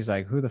there. And she's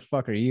like, who the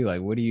fuck are you?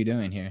 Like, what are you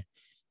doing here?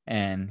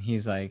 And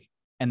he's like,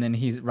 and then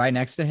he's right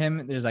next to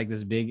him. There's like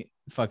this big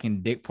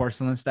fucking dick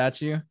porcelain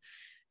statue.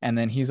 And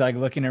then he's like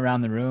looking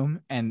around the room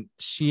and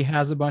she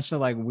has a bunch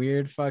of like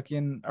weird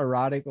fucking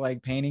erotic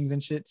like paintings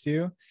and shit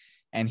too.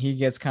 And he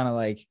gets kind of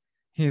like,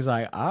 he's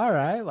like, all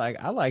right, like,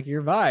 I like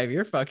your vibe.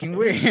 You're fucking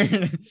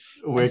weird.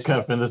 We're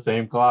cut from the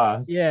same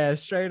cloth. Yeah,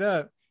 straight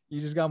up.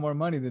 You just got more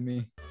money than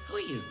me. Who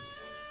are you?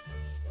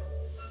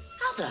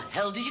 How the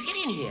hell did you get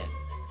in here?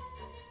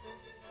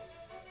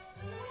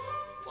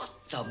 What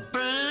the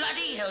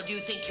bloody hell do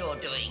you think you're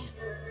doing?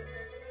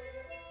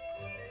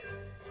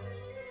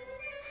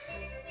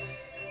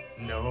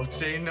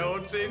 Naughty,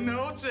 naughty,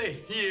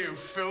 naughty, you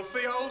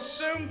filthy old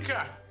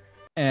soonka.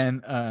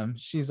 And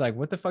she's like,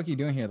 what the fuck are you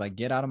doing here? Like,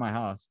 get out of my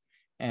house.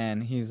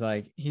 And he's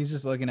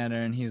just looking at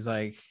her and he's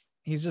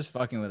just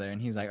fucking with her.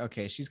 And he's like,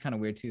 okay, she's kind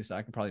of weird too, so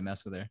I could probably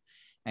mess with her.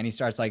 And he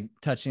starts like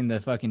touching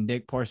the fucking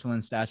dick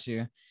porcelain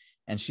statue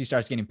and she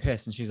starts getting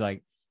pissed. And she's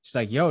like,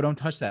 yo, don't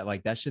touch that.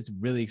 Like, that shit's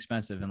really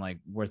expensive and like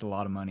worth a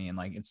lot of money and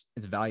like it's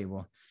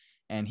valuable.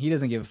 And he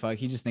doesn't give a fuck.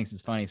 He just thinks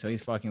it's funny. So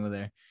he's fucking with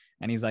her.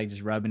 And he's like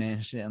just rubbing it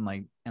and shit and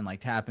like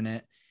tapping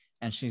it.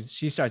 And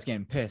she starts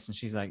getting pissed. And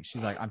she's like,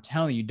 I'm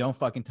telling you, don't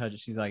fucking touch it.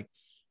 She's like,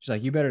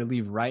 you better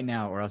leave right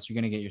now or else you're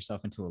going to get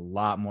yourself into a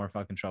lot more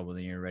fucking trouble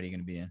than you're already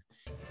going to be in.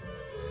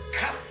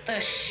 Cut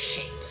the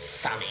shit,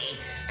 Sonny,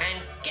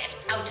 and get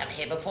out of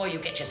here before you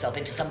get yourself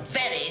into some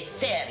very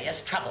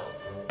serious trouble.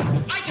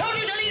 I told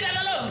you to leave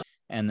that alone.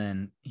 And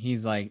then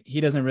he's like,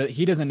 he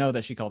doesn't know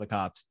that she called the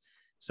cops.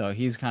 So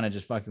he's kind of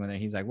just fucking with her.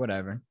 He's like,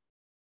 whatever.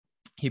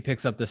 He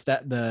picks up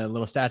the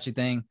little statue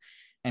thing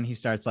and he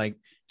starts like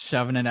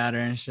shoving it at her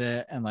and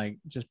shit and like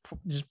just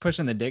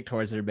pushing the dick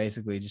towards her,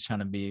 basically just trying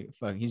to be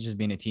he's just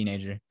being a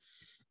teenager.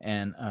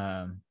 And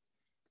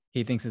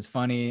he thinks it's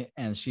funny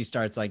and she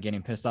starts like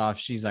getting pissed off.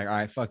 She's like, all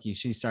right, fuck you.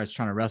 She starts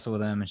trying to wrestle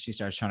with him and she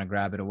starts trying to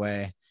grab it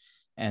away.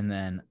 And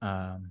then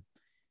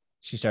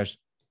she starts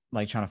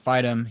like trying to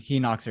fight him. He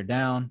knocks her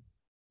down.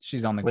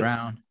 She's on the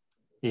ground.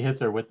 He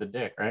hits her with the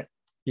dick, right?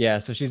 Yeah,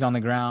 so she's on the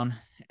ground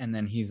and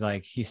then he's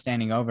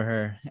standing over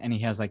her and he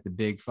has like the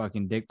big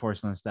fucking dick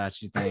porcelain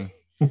statue thing.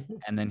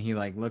 And then he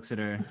like looks at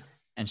her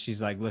and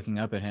she's like looking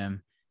up at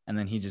him and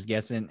then he just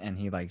gets it and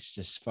he like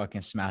just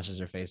fucking smashes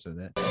her face with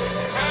it.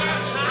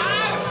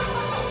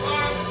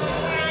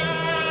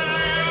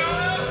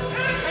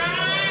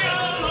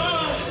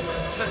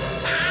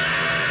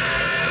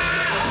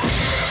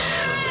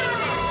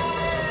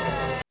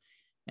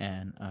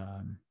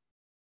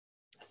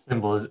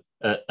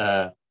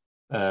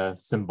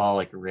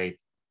 symbolic rape.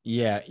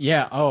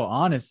 Yeah. Oh,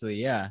 honestly,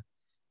 yeah.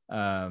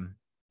 I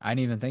didn't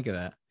even think of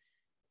that.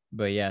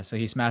 But yeah, so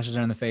he smashes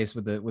her in the face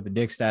with the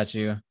dick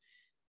statue.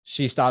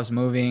 She stops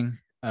moving.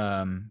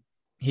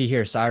 He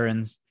hears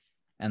sirens,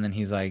 and then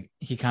he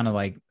kind of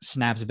like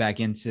snaps back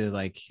into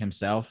like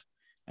himself,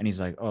 and he's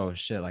like, oh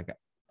shit, like,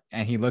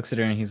 and he looks at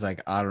her and he's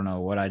like, I don't know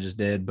what I just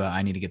did, but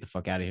I need to get the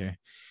fuck out of here.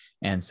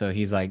 And so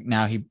he's like,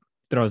 now he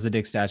throws the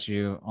dick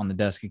statue on the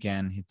desk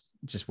again. It's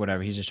just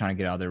whatever. He's just trying to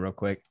get out of there real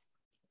quick.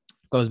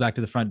 Goes back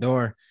to the front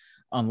door,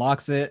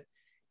 unlocks it.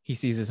 He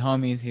sees his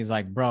homies. He's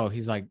like, bro,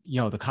 he's like,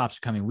 yo, the cops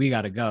are coming. We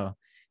got to go.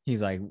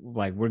 He's like,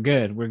 we're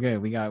good.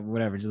 We got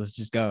whatever. Let's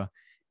just go.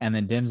 And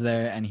then Dim's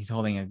there and he's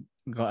holding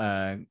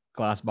a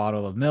glass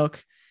bottle of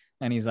milk.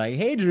 And he's like,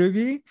 hey,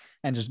 Droogie.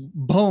 And just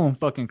boom,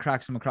 fucking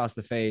cracks him across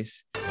the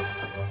face.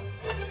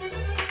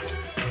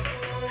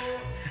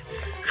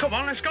 Come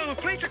on, let's go. The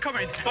police are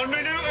coming. 1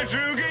 minute,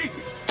 Droogie.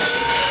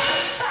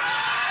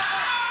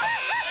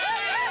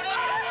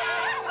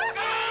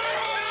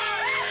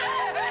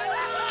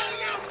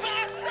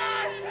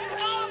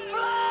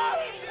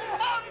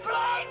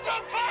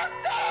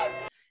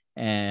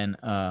 And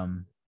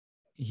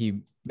he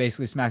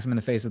basically smacks him in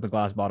the face with a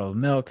glass bottle of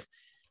milk.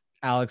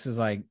 Alex is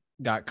like,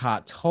 got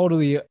caught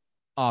totally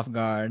off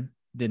guard.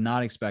 Did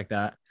not expect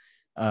that.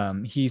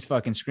 He's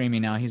fucking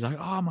screaming now. He's like,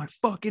 oh, my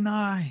fucking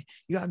eye.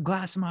 You got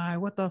glass in my eye.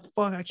 What the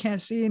fuck? I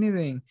can't see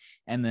anything.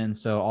 And then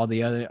so all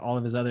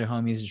of his other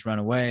homies just run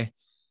away.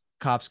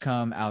 Cops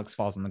come. Alex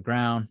falls on the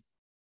ground.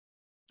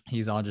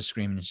 He's all just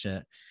screaming and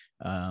shit.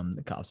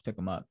 The cops pick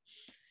him up.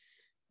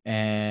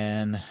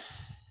 And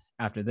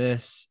after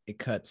this, it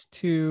cuts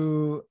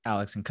to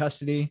Alex in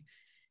custody.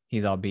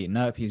 He's all beaten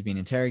up. He's being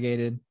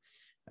interrogated.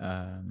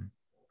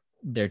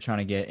 They're trying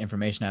to get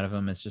information out of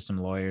him. It's just some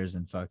lawyers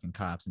and fucking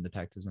cops and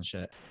detectives and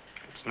shit.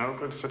 It's no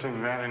good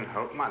sitting there in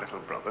hope, my little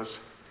brothers.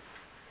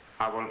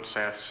 I won't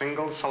say a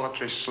single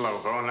solitary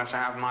slogan unless I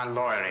have my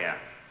lawyer here.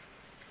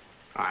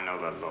 I know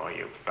the law,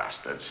 you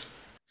bastards.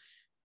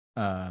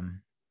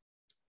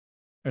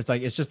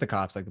 It's just the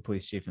cops, like the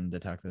police chief and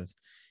detectives,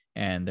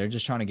 and they're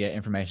just trying to get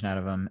information out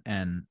of him.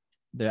 And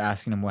they're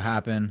asking him what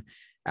happened.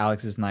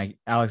 Alex is like,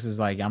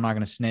 I'm not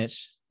gonna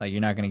snitch. Like,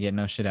 you're not gonna get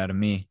no shit out of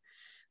me.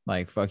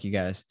 Like, fuck you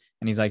guys.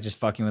 And he's like just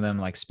fucking with him,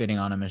 like spitting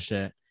on him and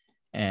shit.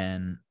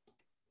 And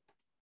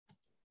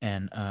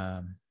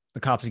the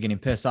cops are getting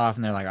pissed off,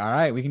 and they're like, all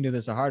right, we can do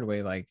this the hard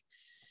way. Like,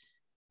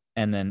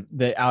 and then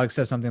Alex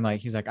says something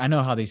like, he's like, I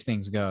know how these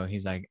things go.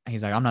 He's like,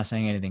 I'm not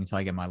saying anything until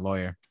I get my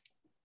lawyer.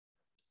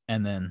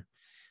 And then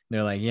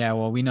they're like, yeah,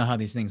 well, we know how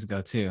these things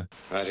go too.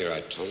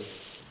 Right, Tom.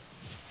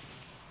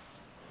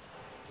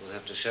 We'll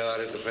have to show our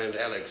little friend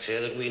Alex here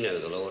that we know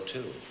the law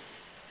too.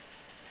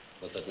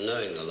 But that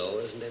knowing the law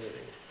isn't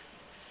everything.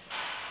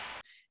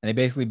 And they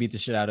basically beat the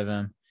shit out of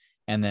him.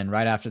 And then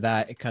right after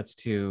that, it cuts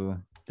to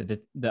the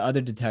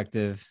other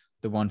detective,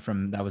 the one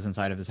that was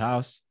inside of his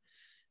house,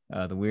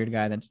 the weird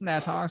guy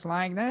that talks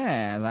like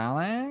this,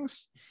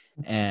 Alex.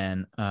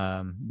 And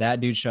that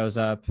dude shows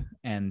up,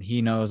 and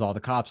he knows all the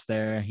cops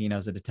there. He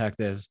knows the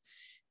detectives,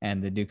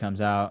 and the dude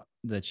comes out.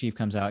 The chief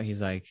comes out.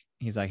 He's like,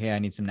 hey, I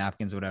need some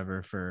napkins,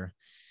 whatever, for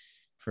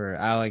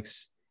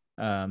Alex.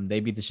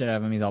 They beat the shit out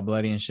of him. He's all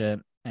bloody and shit.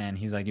 And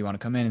he's like, you want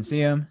to come in and see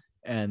him?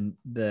 And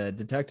the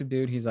detective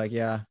dude, he's like,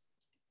 yeah.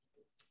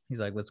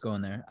 He's like, let's go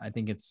in there. I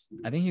think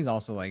he's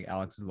also like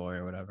Alex's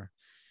lawyer or whatever.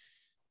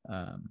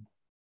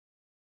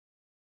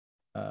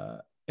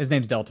 His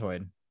name's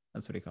Deltoid.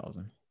 That's what he calls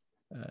him.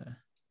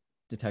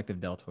 Detective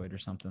Deltoid or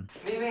something.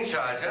 Evening,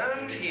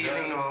 Sergeant.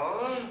 Evening,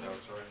 all.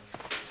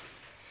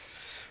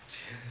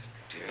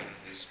 Dear,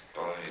 this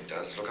boy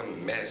does look a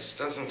mess,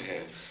 doesn't he?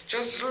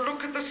 Just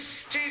look at the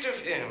state of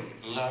him.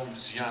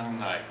 Love's young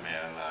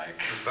nightmare like.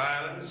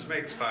 Violence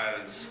makes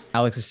violence.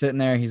 Alex is sitting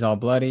there. He's all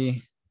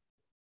bloody.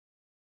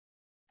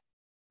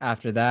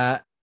 After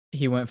that,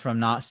 he went from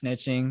not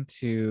snitching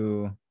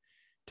to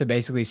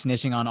basically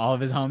snitching on all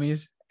of his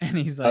homies. And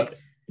he's like,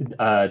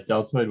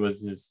 Deltoid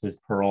was his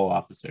parole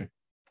officer.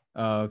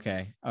 Oh,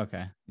 okay.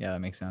 Yeah, that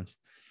makes sense.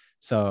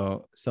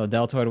 So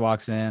Deltoid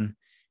walks in,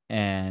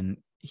 and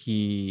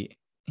he's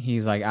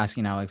like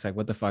asking Alex, like,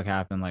 what the fuck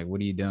happened? Like,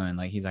 what are you doing?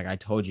 Like, he's like, I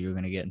told you you're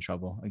going to get in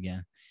trouble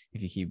again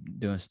if you keep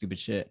doing stupid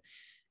shit.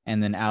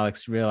 And then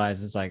Alex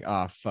realizes, like,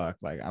 oh, fuck,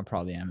 like, I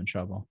probably am in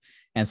trouble.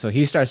 And so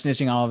he starts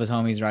snitching all of his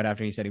homies right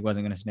after he said he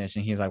wasn't going to snitch.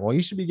 And he's like, well,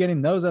 you should be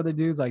getting those other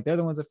dudes. Like, they're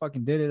the ones that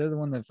fucking did it. They're the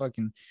ones that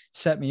fucking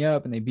set me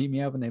up, and they beat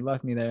me up, and they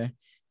left me there,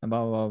 and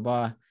blah, blah, blah,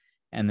 blah.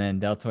 And then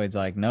Deltoid's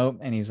like, nope.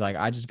 And he's like,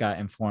 I just got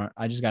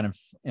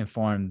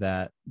informed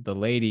that the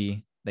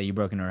lady that you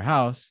broke into her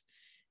house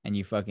and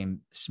you fucking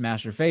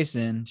smashed her face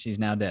in, she's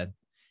now dead.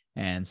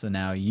 And so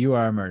now you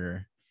are a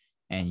murderer,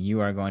 and you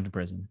are going to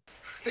prison.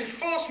 They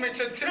forced me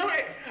to do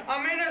it.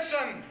 I'm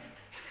innocent.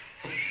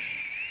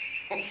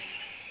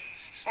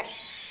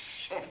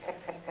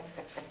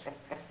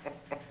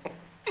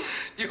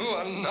 You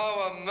are now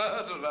a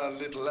murderer,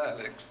 little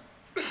Alex.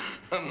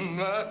 A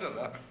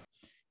murderer.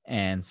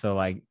 And so,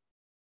 like,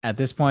 at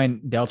this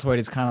point, Deltoid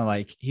is kind of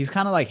like, he's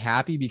kind of like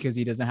happy because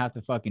he doesn't have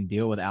to fucking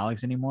deal with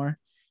Alex anymore.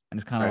 And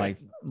it's kind of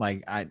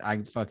like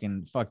I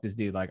fucking fuck this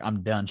dude. Like,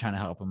 I'm done trying to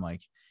help him.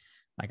 Like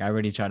I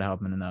already tried to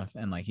help him enough,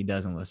 and like he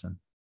doesn't listen.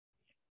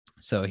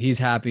 So he's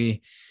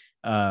happy.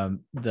 The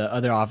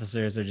other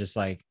officers are just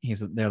like,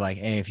 they're like,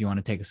 hey, if you want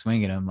to take a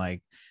swing at him,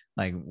 like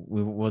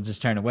we'll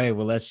just turn away,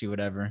 we'll let you,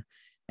 whatever.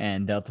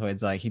 And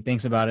Deltoid's like, he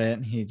thinks about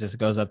it, he just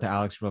goes up to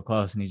Alex real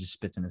close and he just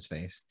spits in his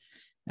face.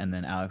 And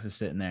then Alex is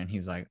sitting there and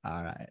he's like,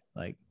 all right,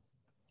 like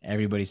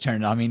everybody's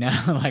turning on me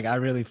now. Like, I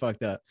really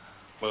fucked up.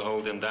 We'll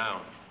hold him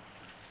down.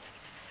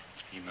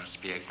 He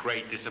must be a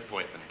great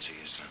disappointment to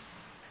you, sir.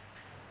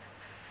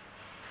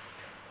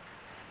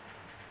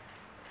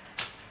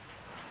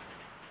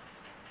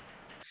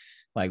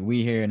 Like,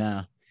 we here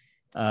now.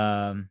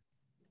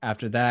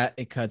 After that,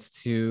 it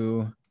cuts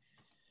to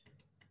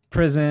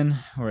prison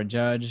or a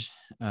judge.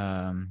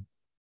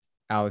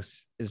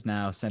 Alex is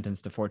now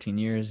sentenced to 14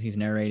 years. He's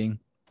narrating.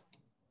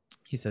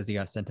 He says he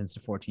got sentenced to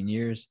 14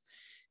 years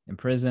in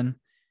prison.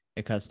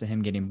 It cuts to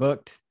him getting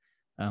booked.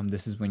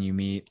 This is when you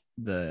meet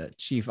the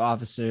chief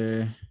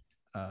officer.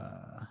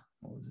 What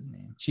was his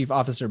name? Chief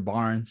Officer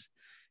Barnes.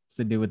 It's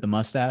the dude with the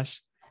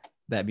mustache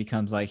that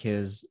becomes like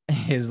his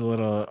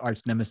little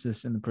arch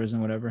nemesis in the prison,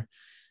 whatever.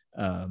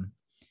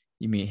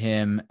 You meet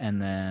him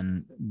and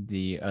then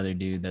the other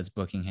dude that's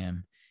booking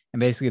him. And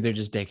basically they're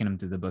just taking him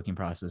through the booking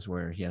process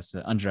where he has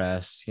to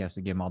undress, he has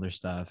to give him all their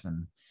stuff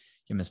and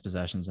give him his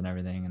possessions and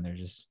everything. And they're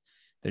just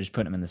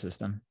putting him in the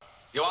system.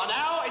 You are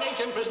now in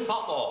HM Prison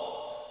Portmore.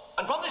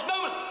 And from this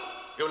moment,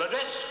 you'll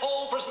address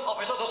all prison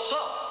officers as sir.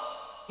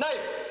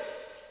 Name?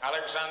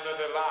 Alexander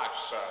Delarge,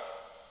 sir.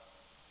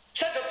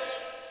 Sentence?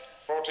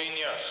 14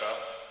 years, sir.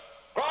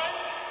 Crime?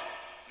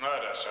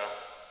 Murder, sir.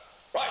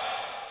 Right.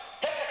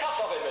 Take the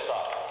cuffs off him, mister.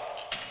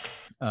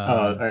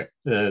 All right.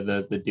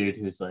 The dude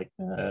who's like,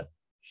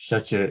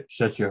 shut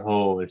your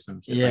hole or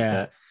some shit like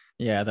that.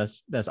 Yeah,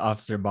 that's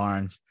Officer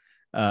Barnes.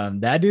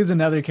 That dude's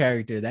another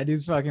character. That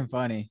dude's fucking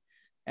funny.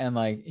 And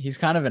like, he's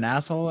kind of an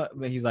asshole,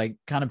 but he's like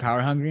kind of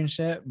power hungry and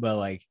shit. But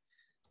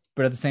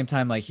at the same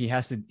time, like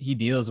he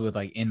deals with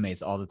like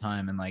inmates all the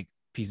time and like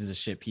pieces of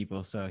shit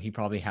people. So he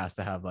probably has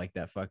to have like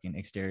that fucking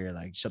exterior,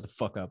 like, shut the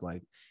fuck up,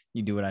 like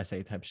you do what I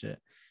say type shit.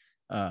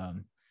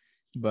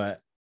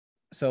 But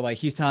so like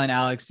he's telling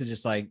Alex to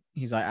just like,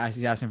 he's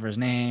asking for his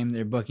name,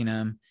 they're booking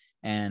him,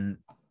 and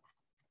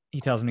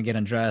he tells him to get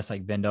undressed,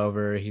 like bend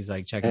over. He's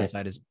like checking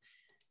inside his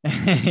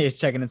he's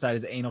checking inside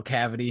his anal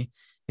cavity.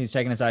 He's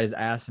checking inside his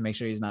ass to make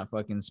sure he's not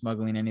fucking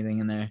smuggling anything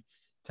in there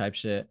type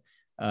shit.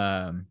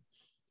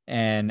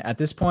 And at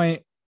this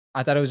point,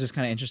 I thought it was just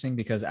kind of interesting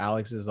because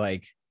Alex is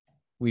like,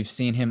 we've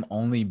seen him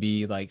only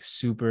be like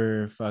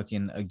super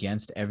fucking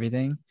against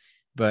everything,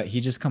 but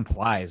he just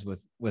complies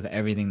with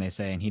everything they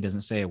say and he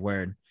doesn't say a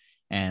word.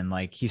 And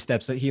like he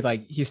steps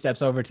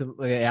over to,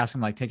 they ask him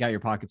like, take out your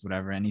pockets,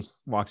 whatever. And he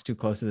walks too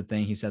close to the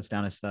thing. He sets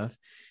down his stuff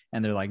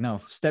and they're like, no,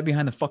 step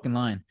behind the fucking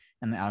line.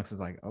 And Alex is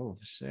like, oh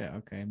shit.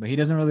 Okay. But he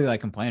doesn't really like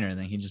complain or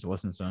anything. He just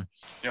listens to him.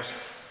 Yes, sir.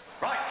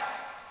 Right.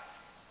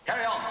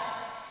 Carry on.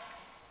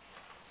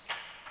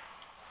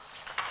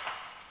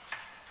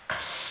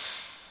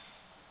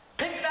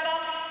 Pick that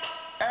up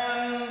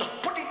and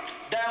put it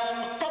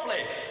down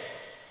properly.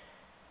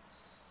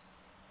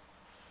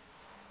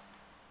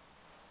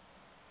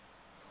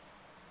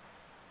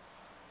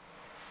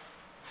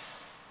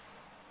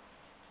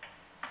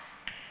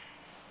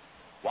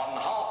 One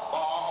half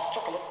bar of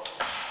chocolate.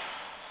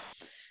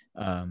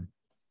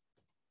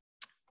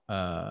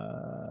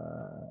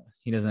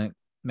 He doesn't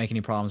make any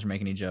problems or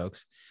make any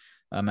jokes.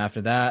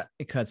 After that,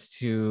 it cuts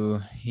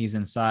to he's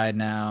inside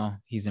now.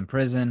 He's in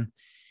prison.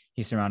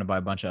 He's surrounded by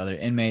a bunch of other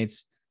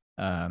inmates.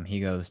 He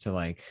goes to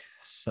like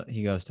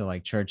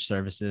church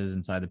services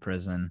inside the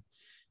prison.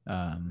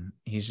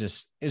 He's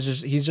just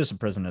a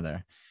prisoner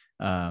there.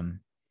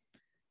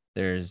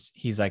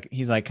 He's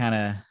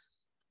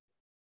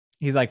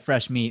like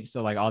fresh meat.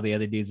 So like all the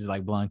other dudes are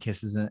like blowing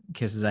kisses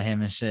at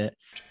him and shit.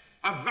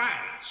 Of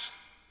violence,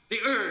 the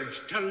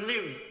urge to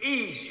live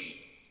easy.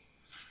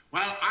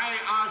 Well, I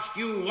ask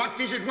you,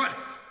 what is it worth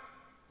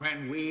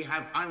when we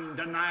have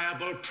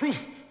undeniable proof,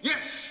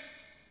 yes,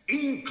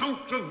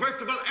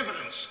 incontrovertible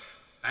evidence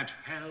that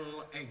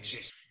hell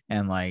exists?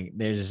 And like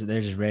they're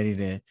just ready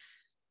to,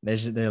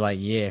 they're like,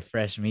 yeah,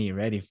 fresh meat,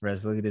 ready for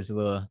us. Look at this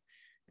little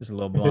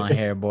blonde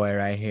hair boy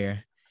right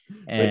here.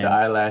 And, with the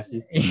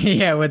eyelashes.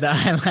 Yeah, with the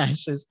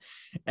eyelashes.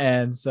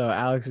 And so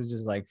Alex is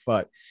just like,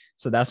 fuck.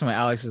 So that's when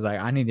Alex is like,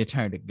 I need to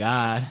turn to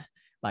God.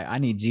 Like, I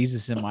need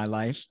Jesus in my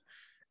life.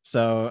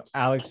 So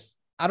Alex,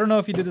 I don't know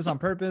if he did this on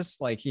purpose.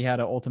 Like, he had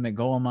an ultimate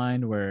goal in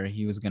mind where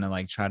he was going to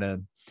like try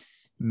to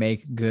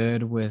make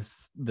good with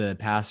the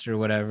pastor or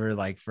whatever,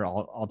 like for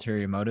all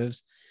ulterior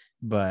motives.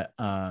 But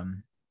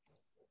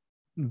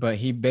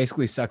he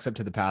basically sucks up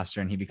to the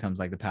pastor and he becomes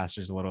like the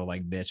pastor's little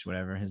like bitch,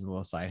 whatever, his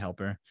little side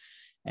helper.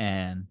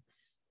 And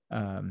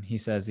he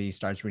says he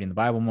starts reading the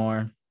Bible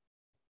more.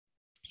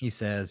 He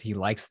says he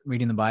likes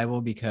reading the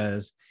Bible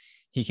because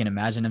he can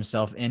imagine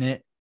himself in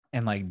it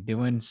and like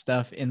doing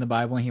stuff in the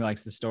Bible, and he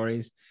likes the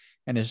stories.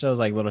 And it shows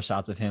like little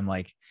shots of him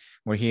like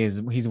where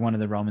he's one of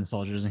the Roman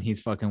soldiers and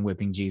he's fucking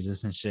whipping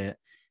Jesus and shit.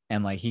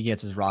 and like he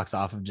gets his rocks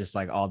off of just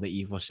like all the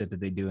evil shit that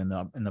they do in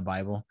the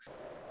Bible.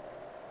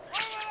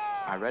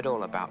 I read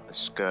all about the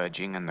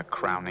scourging and the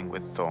crowning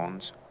with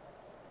thorns,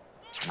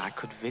 and I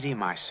could vidi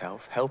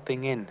myself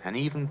helping in and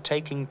even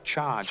taking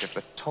charge of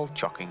the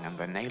toll-chocking and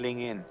the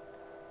nailing in,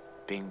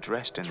 being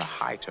dressed in the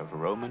height of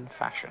Roman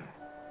fashion.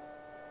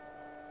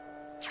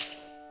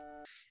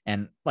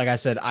 And like I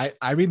said,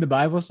 I read the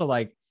Bible, so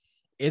like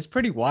it's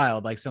pretty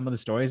wild. Like some of the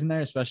stories in there,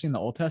 especially in the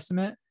Old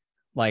Testament.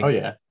 Like, oh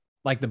yeah,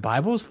 like the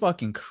Bible is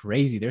fucking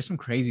crazy. There's some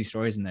crazy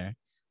stories in there.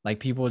 Like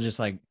people just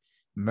like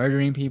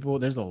murdering people.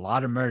 There's a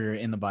lot of murder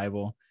in the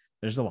Bible.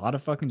 There's a lot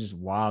of fucking just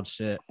wild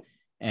shit.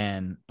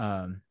 And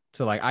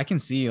so like I can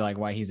see like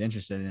why he's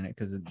interested in it,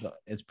 because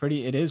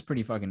it is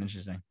pretty fucking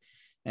interesting.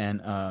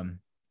 And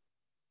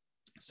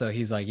so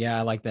he's like, yeah,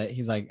 I like that.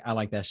 He's like, I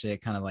like that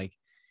shit. Kind of like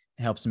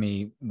helps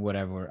me,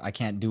 whatever. I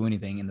can't do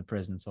anything in the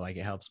prison, so like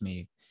it helps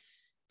me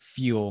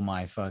fuel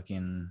my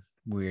fucking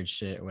weird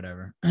shit or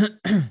whatever.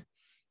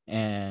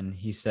 And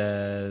he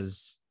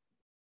says,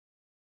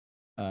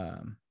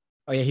 oh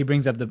yeah, he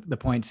brings up the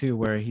point too,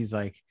 where he's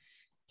like,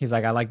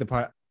 I like the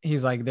part.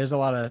 He's like, there's a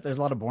lot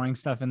of boring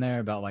stuff in there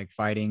about like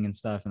fighting and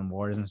stuff and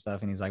wars and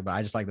stuff. And he's like, but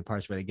I just like the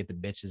parts where they get the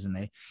bitches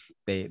and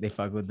they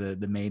fuck with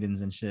the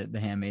maidens and shit, the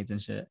handmaids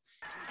and shit.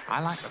 I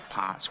like the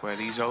parts where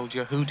these old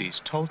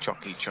Yehudis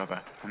toll-chock each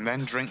other and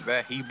then drink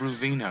their Hebrew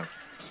vino,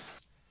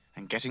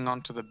 and getting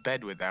onto the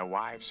bed with their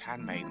wives'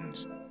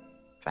 handmaidens.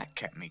 That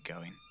kept me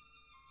going.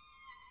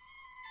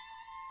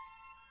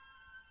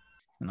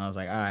 And I was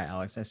like, all right,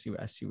 Alex, I see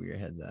where your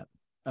head's at.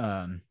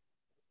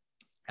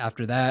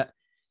 After that,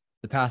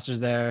 the pastor's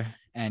there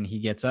and he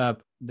gets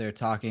up. They're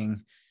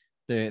talking.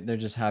 They're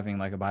just having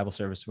like a Bible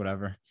service,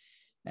 whatever.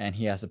 And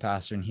he asks the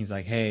pastor, and he's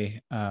like, hey,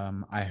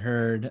 I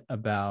heard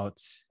about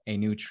a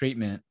new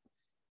treatment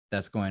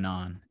that's going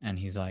on. And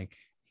he's like,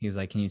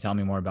 can you tell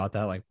me more about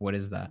that? Like, what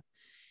is that?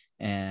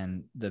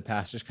 And the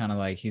pastor's kind of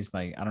like, he's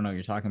like, I don't know what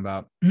you're talking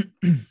about.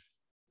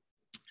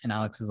 And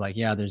Alex is like,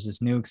 yeah, there's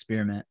this new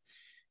experiment.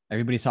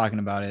 Everybody's talking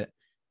about it.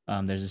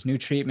 There's this new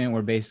treatment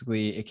where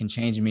basically it can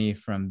change me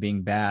from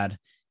being bad,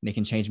 and it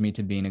can change me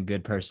to being a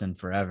good person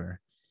forever.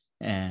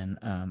 And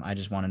I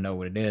just want to know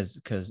what it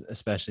is,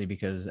 especially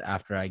because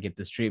after I get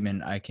this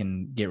treatment, I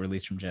can get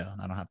released from jail.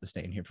 And I don't have to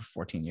stay in here for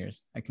 14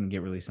 years. I can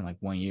get released in like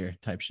 1 year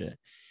type shit.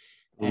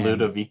 And,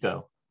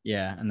 Ludovico.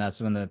 Yeah. And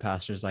that's when the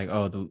pastor's like,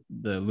 oh, the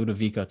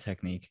Ludovico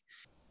technique.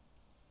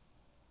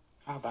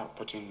 How about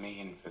putting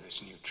me in for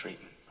this new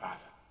treatment,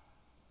 Father?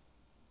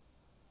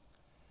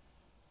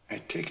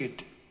 I take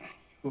it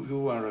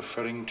you are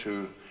referring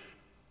to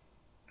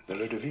the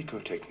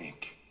Ludovico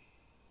technique.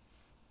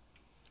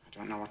 I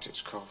don't know what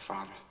it's called,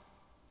 Father.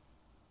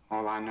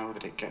 All I know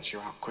that it gets you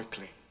out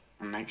quickly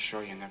and makes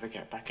sure you never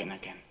get back in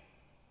again.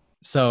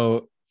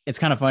 So it's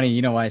kind of funny,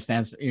 you know why it's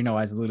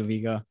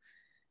Ludovico.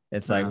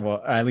 It's like,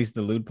 well, or at least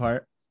the Lud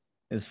part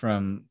is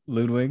from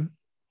Ludwig.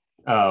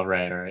 Oh,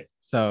 right.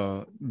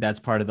 So that's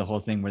part of the whole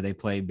thing where they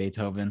play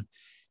Beethoven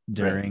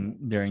during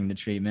the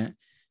treatment.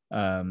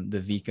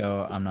 The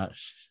Vico, I'm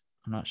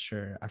not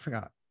sure. I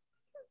forgot.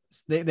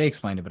 They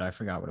explained it, but I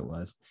forgot what it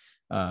was.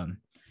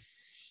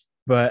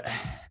 But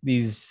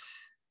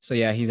so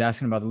yeah, he's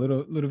asking about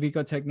the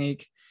Ludovico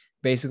technique.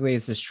 Basically,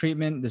 it's this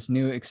treatment, this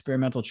new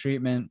experimental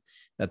treatment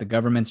that the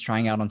government's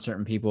trying out on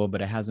certain people,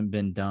 but it hasn't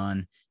been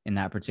done in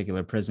that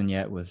particular prison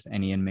yet with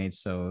any inmates.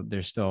 So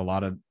there's still a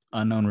lot of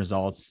unknown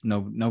results.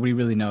 Nobody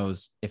really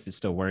knows if it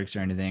still works or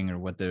anything, or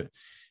what the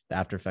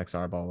after effects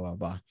are, blah, blah,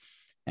 blah.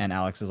 And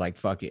Alex is like,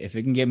 fuck it. If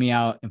it can get me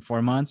out in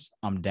 4 months,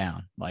 I'm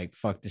down. Like,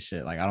 fuck this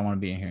shit. Like, I don't want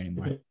to be in here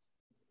anymore.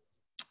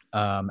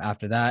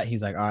 After that,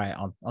 he's like, all right,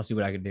 I'll see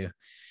what I can do.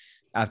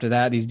 After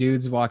that, these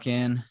dudes walk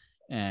in,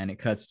 and it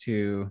cuts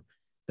to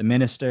the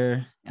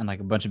minister and like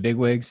a bunch of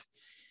bigwigs,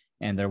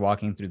 and they're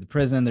walking through the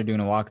prison. They're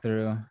doing a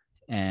walkthrough,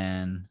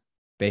 and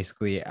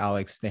basically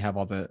they have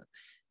all the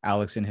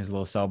Alex in his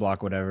little cell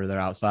block, whatever. They're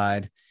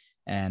outside,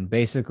 and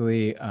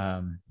basically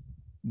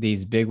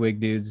these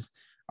bigwig dudes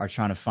are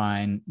trying to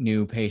find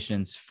new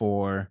patients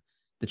for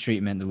the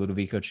treatment, the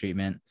Ludovico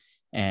treatment.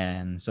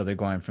 And so they're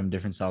going from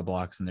different cell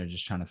blocks, and they're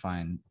just trying to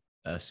find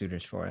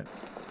suitors for it.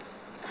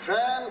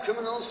 Cram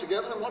criminals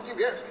together, and what do you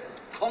get?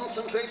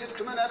 Concentrated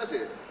criminality.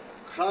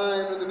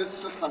 Crime in the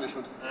midst of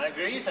punishment. I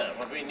agree, sir.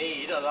 What we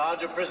need are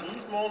larger prisons,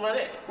 more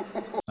money.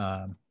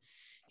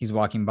 He's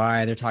walking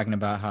by. They're talking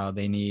about how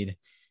they're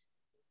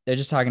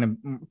just talking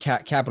to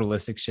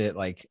capitalistic shit.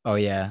 Like, oh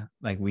yeah,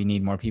 like we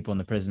need more people in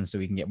the prison so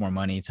we can get more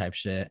money type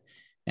shit.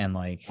 And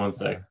like, one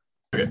sec.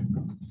 Okay.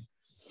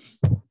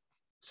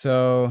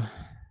 So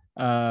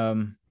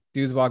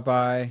dudes walk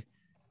by.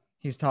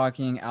 He's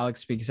talking.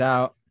 Alex speaks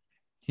out.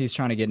 He's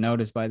trying to get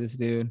noticed by this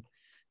dude.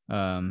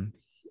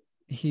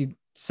 He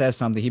says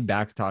something. He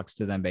back talks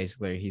to them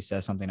basically. He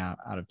says something out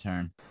of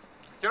turn.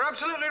 You're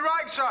absolutely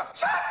right, sir.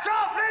 Shut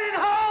up, bleeding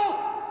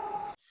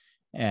hole!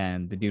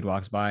 And the dude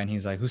walks by, and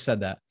he's like, who said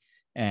that?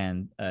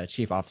 And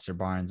Chief Officer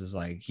Barnes is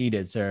like, he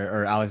did, sir.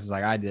 Or Alex is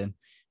like, I did.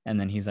 And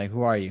then he's like,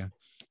 who are you?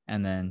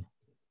 And then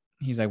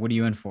he's like, what are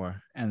you in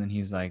for? And then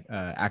he's like,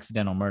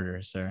 accidental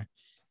murder, sir.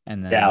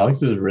 And then yeah,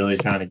 Alex is really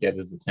trying to get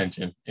his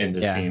attention in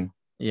this scene.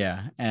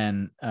 Yeah.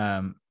 And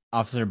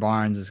Officer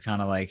Barnes is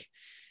kind of like,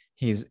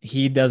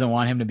 he doesn't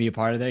want him to be a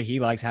part of that. He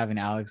likes having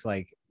Alex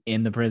like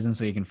in the prison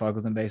so he can fuck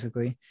with him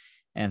basically.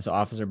 And so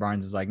Officer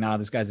Barnes is like, nah,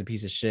 this guy's a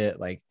piece of shit.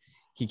 Like,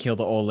 he killed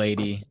the old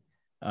lady.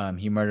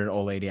 He murdered an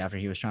old lady after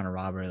he was trying to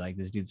rob her. Like,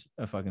 this dude's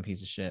a fucking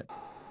piece of shit.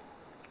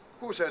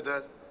 Who said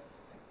that?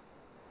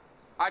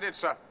 I did,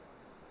 sir.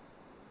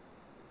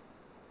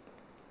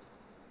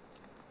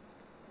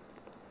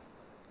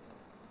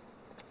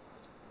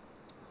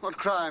 What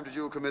crime did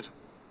you commit?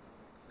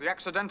 The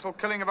accidental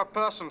killing of a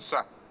person,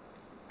 sir.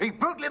 He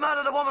brutally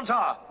murdered a woman,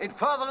 sir, in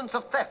furtherance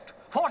of theft.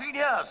 14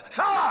 years,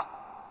 sir!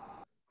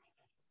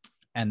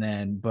 And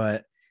then,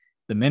 but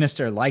the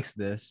minister likes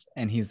this,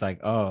 and he's like,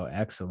 oh,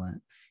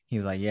 excellent.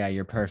 He's like, yeah,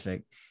 you're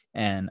perfect.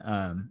 And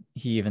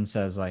he even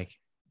says, like,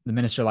 the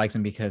minister likes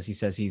him because he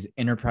says he's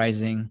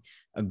enterprising,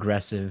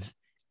 aggressive,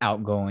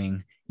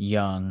 outgoing,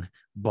 young,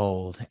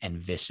 bold, and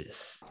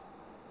vicious.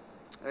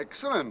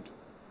 Excellent.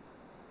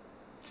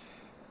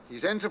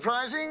 He's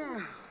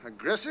enterprising,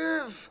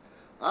 aggressive,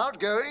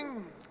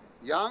 outgoing,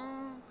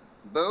 young,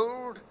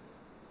 bold,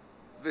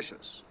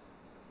 vicious.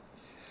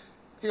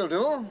 He'll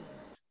do.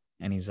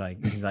 And he's like,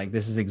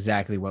 this is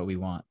exactly what we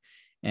want.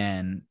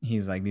 And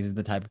he's like, these are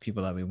the type of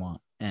people that we want.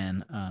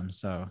 And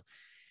so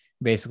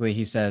basically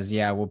he says,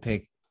 yeah,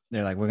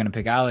 they're like, we're going to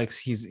pick Alex.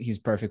 He's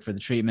perfect for the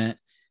treatment.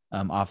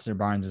 Officer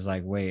Barnes is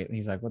like, wait,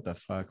 he's like, what the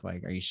fuck?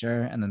 Like, are you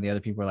sure? And then the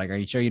other people are like, are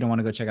you sure you don't want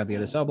to go check out the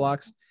other cell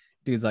blocks?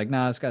 Dude's like,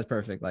 nah, this guy's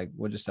perfect. Like,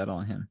 we'll just settle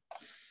on him.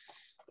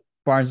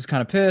 Barnes is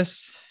kind of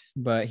pissed,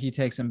 but he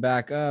takes him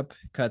back up,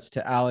 cuts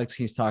to Alex.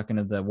 He's talking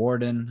to the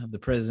warden of the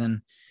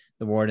prison.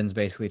 The warden's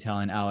basically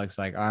telling Alex,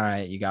 like, all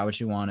right, you got what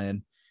you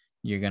wanted.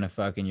 You're going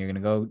to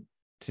go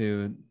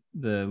to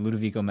the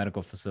Ludovico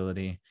medical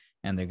facility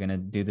and they're going to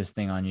do this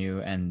thing on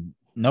you. And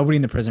nobody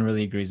in the prison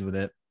really agrees with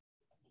it.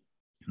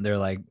 They're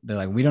like,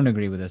 we don't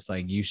agree with this.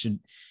 Like, you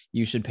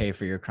should pay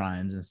for your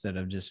crimes instead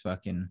of just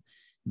fucking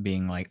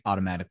being like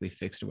automatically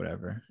fixed or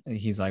whatever.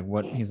 He's like,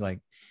 what? He's like,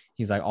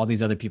 all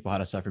these other people had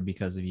to suffer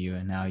because of you.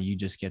 And now you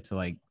just get to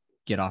like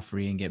get off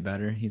free and get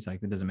better. He's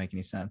like, that doesn't make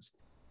any sense.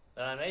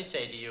 But I may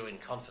say to you in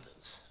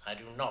confidence, I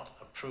do not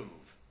approve.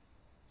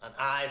 An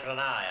eye for an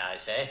eye, I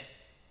say.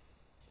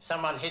 If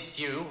someone hits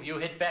you, you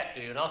hit back,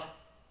 do you not?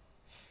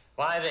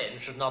 Why then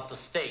should not the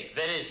state,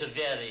 very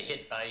severely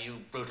hit by you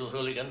brutal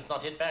hooligans,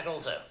 not hit back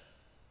also?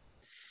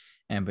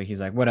 But he's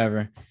like,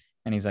 whatever.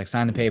 And he's like,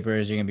 sign the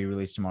papers. You're going to be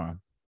released tomorrow.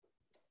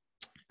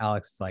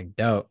 Alex is like,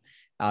 dope.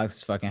 Alex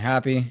is fucking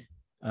happy.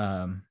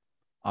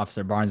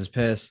 Officer Barnes is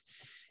pissed.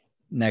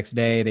 Next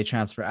day, they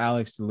transfer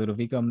Alex to the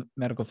Ludovico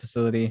medical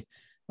facility.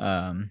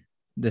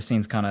 This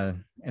scene's kind of,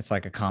 it's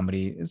like a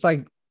comedy. It's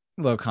like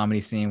a little comedy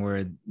scene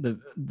where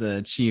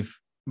the chief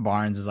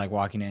Barnes is like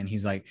walking in.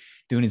 He's like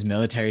doing his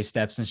military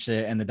steps and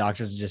shit. And the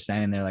doctors are just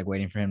standing there like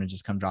waiting for him to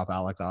just come drop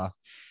Alex off.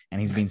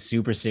 And he's being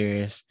super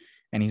serious.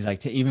 And he's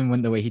like, even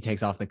when the way he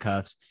takes off the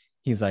cuffs,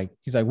 he's like,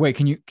 wait,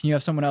 can you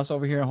have someone else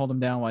over here and hold him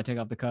down while I take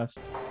off the cuffs?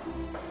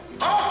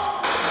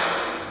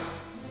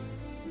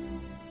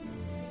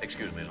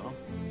 Excuse me, sir.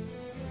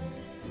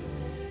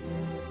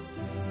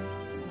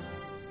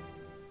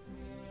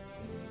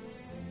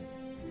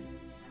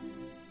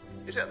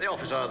 Is that the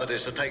officer that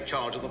is to take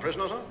charge of the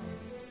prisoner, sir?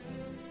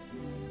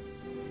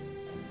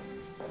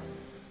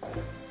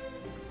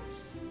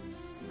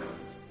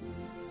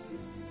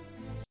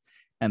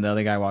 And the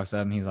other guy walks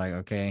up and he's like,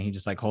 okay. He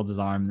just like holds his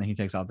arm and then he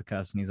takes off the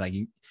cuffs and he's like,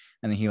 and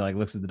then he like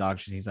looks at the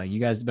doctors. He's like, you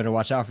guys better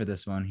watch out for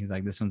this one. He's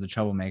like, this one's a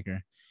troublemaker.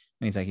 And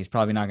he's like, he's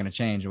probably not going to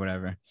change or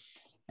whatever.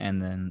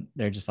 And then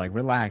they're just like,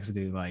 relax,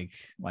 dude. Like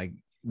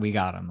we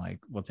got him. Like,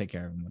 we'll take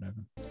care of him, whatever.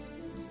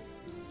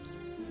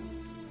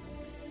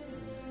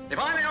 If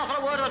I may offer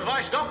a word of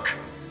advice, Doc,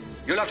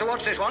 you'll have to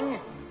watch this one.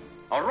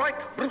 A right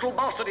brutal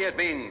bastard he has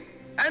been,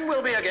 and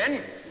will be again,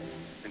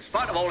 in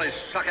spite of all his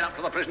sucking up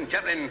to the prison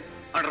chaplain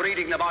and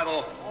reading the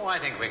Bible. Oh, I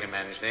think we can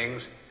manage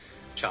things.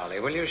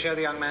 Charlie, will you show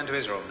the young man to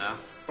his room now?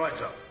 Right,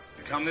 sir.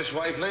 You come this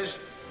way, please.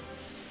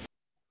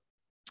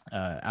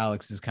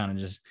 Alex is kind of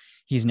just,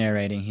 he's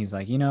narrating. He's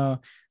like,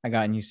 I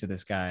gotten used to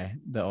this guy,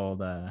 the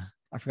old, I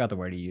forgot the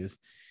word he used,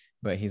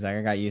 but he's like,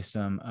 I got used to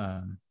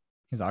him.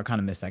 He's like, I kind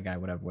of miss that guy,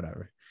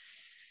 whatever.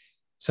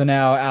 So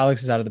now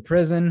Alex is out of the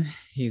prison.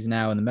 He's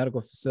now in the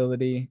medical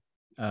facility.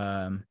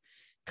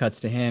 Cuts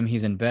to him.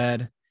 He's in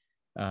bed.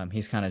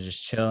 He's kind of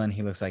just chilling.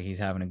 He looks like he's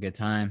having a good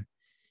time.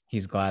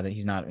 He's glad that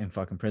he's not in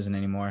fucking prison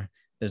anymore.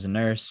 There's a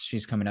nurse.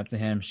 She's coming up to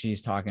him.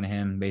 She's talking to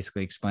him,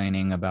 basically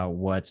explaining about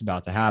what's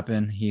about to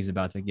happen. He's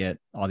about to get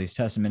all these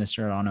tests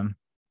administered on him.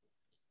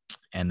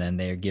 And then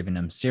they're giving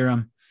him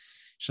serum.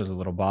 Shows a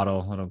little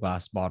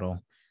glass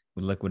bottle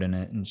with liquid in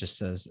it and just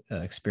says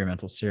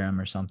experimental serum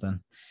or something.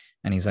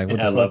 And he's like, what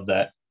the fuck? Love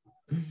that.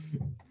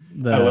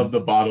 I love the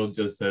bottle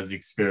just says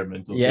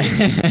experimental.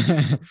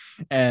 Yeah.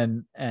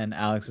 and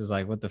Alex is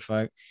like, what the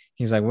fuck?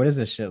 He's like, what is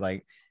this shit?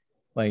 Like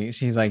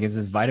she's like, is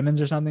this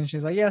vitamins or something?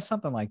 She's like, yeah,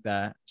 something like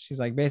that. She's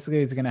like, basically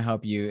it's gonna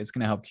help you, it's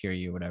gonna help cure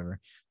you, whatever.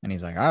 And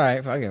he's like, all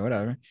right, fuck it,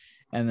 whatever.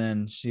 And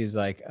then she's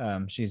like,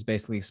 she's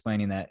basically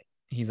explaining that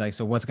he's like,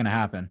 so what's gonna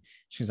happen?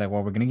 She's like,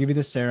 well, we're gonna give you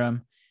the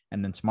serum,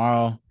 and then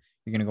tomorrow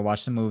you're gonna go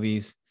watch some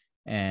movies,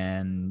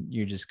 and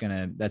you're just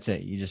gonna, that's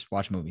it, you just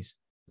watch movies.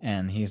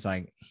 And he's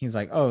like,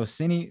 oh,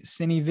 cine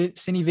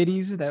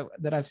viddies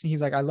that I've seen.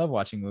 He's like, I love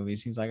watching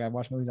movies. He's like, I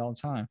watch movies all the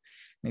time.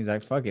 And he's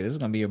like, fuck it, this is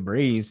gonna be a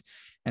breeze.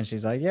 And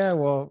she's like, yeah,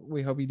 well,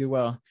 we hope you do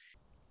well.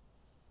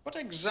 What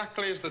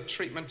exactly is the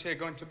treatment here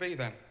going to be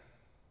then?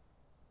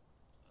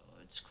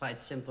 It's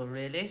quite simple,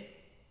 really.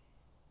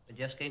 We're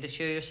just going to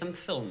show you some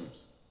films.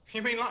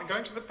 You mean like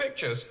going to the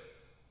pictures?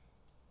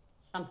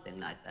 Something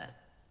like that.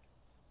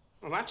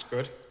 Well, that's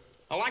good.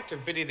 I like to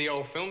biddy the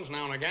old films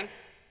now and again.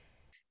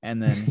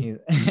 And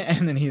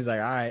then he's like,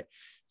 all right.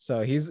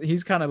 So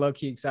he's kind of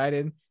low-key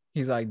excited.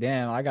 He's like,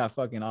 damn, I got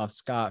fucking off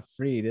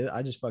scot-free.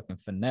 I just fucking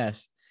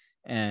finessed.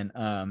 And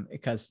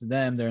it cuts to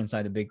them. They're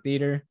inside the big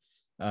theater.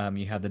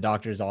 You have the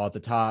doctors all at the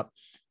top.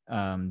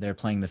 They're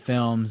playing the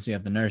films. You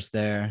have the nurse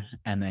there.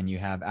 And then you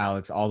have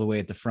Alex all the way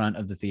at the front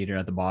of the theater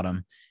at the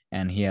bottom.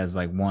 And he has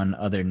like one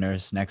other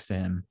nurse next to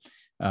him.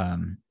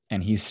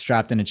 And he's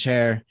strapped in a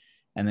chair.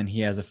 And then he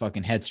has a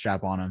fucking head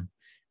strap on him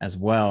as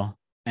well.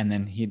 And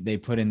then they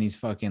put in these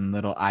fucking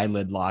little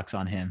eyelid locks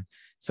on him.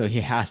 So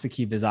he has to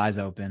keep his eyes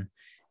open.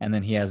 And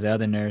then he has the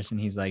other nurse,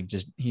 and he's like,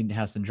 he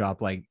has to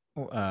drop like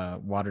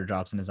water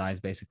drops in his eyes,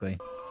 basically.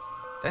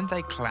 Then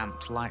they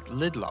clamped like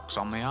lid locks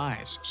on my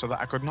eyes so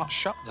that I could not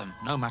shut them,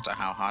 no matter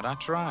how hard I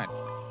tried.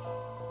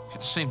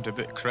 It seemed a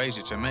bit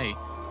crazy to me,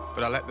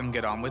 but I let them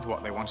get on with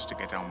what they wanted to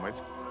get on with.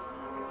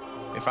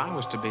 If I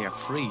was to be a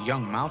free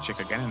young Malchik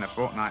again in a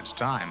fortnight's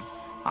time,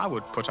 I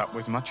would put up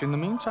with much in the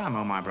meantime,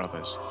 oh my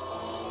brothers.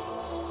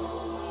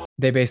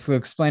 They basically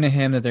explain to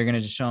him that they're going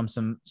to just show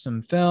him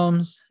some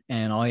films,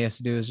 and all he has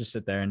to do is just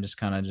sit there and just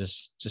kind of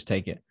just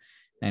take it.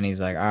 And he's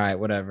like, all right,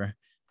 whatever.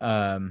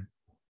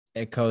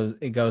 It goes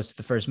to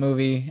the first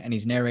movie, and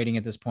he's narrating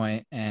at this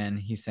point, and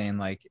he's saying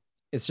like,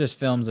 it's just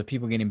films of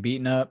people getting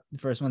beaten up. The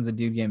first one's a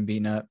dude getting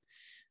beaten up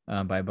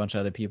by a bunch of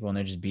other people, and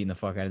they're just beating the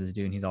fuck out of this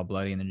dude, and he's all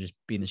bloody, and they're just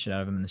beating the shit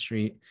out of him in the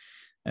street.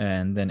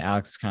 And then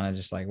Alex is kind of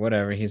just like,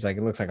 whatever. He's like,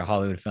 it looks like a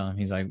Hollywood film.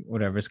 He's like,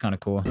 whatever, it's kind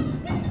of cool.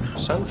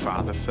 So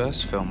far, the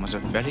first film was a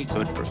very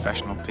good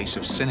professional piece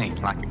of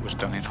cine, like it was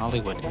done in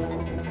Hollywood.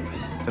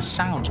 The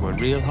sounds were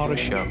real horror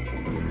show.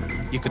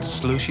 You could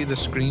slooshy the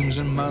screams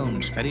and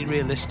moans, very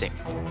realistic.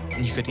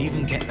 And you could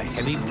even get the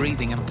heavy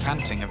breathing and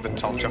panting of the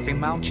tall-chopping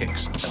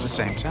Malchiks at the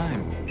same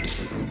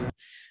time.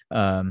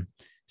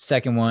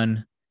 Second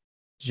one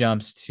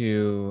jumps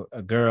to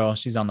a girl.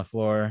 She's on the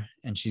floor,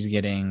 and she's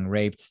getting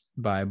raped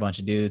by a bunch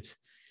of dudes,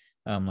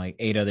 like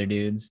 8 other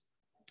dudes.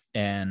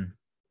 And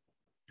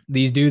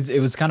these dudes, it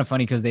was kind of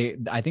funny because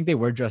I think they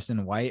were dressed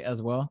in white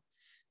as well.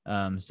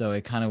 So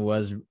it kind of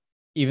was,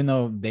 even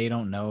though they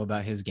don't know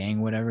about his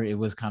gang, whatever, it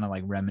was kind of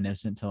like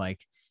reminiscent to like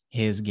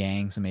his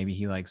gang. So maybe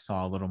he like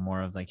saw a little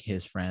more of like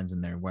his friends,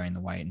 and they're wearing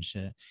the white and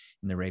shit,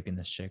 and they're raping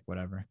this chick,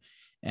 whatever.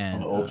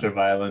 And ultra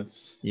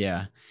violence.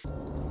 Yeah.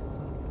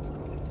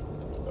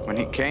 When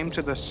it came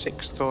to the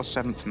 6th or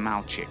 7th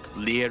Malchik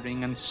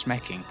leering and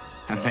smecking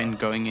and then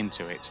going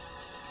into it,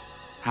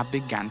 I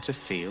began to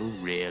feel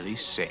really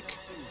sick.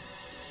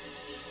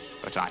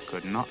 But I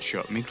could not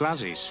shut me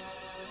glasses.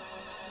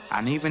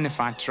 And even if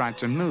I tried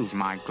to move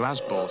my glass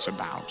balls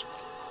about,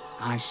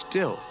 I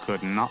still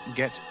could not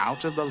get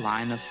out of the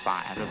line of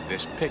fire of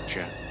this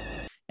picture.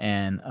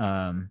 And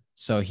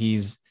so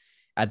he's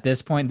at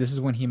this point, this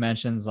is when he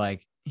mentions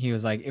like, he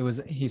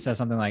says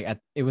something like,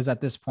 it was at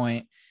this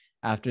point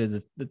after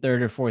the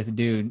 3rd or 4th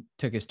dude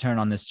took his turn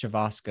on this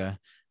Chavaska,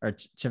 or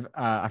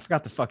I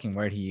forgot the fucking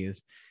word he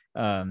used.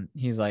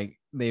 He's like,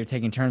 they were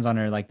taking turns on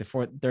her, like the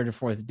 3rd or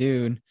 4th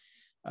dude.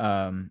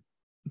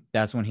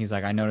 That's when he's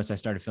like, I noticed I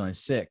started feeling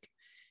sick.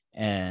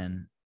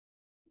 And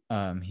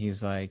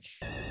he's like,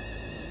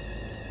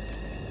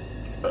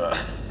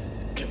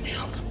 Get me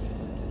up.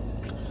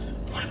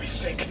 I want to be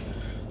sick.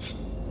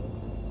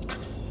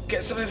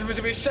 Get something for me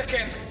to be sick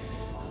in.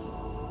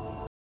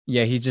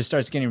 Yeah, he just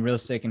starts getting real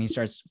sick, and he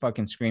starts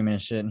fucking screaming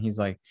and shit. And he's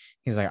like,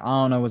 I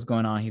don't know what's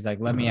going on. He's like,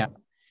 let me out.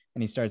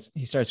 And he starts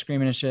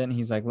screaming and shit. And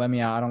he's like, let me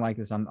out. I don't like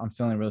this. I'm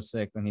feeling real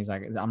sick. And he's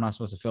like, I'm not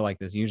supposed to feel like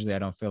this. Usually I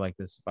don't feel like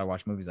this if I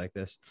watch movies like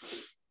this.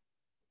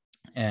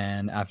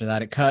 And after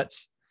that, it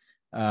cuts.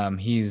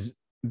 He's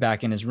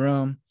back in his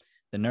room.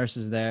 The nurse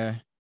is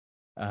there.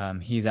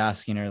 He's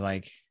asking her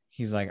like,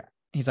 he's like,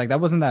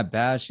 that wasn't that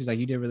bad. She's like,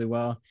 you did really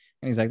well.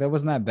 And he's like, that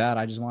wasn't that bad.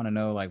 I just want to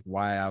know like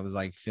why I was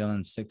like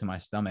feeling sick to my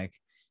stomach.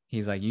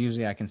 He's like,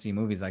 usually I can see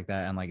movies like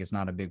that and like it's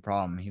not a big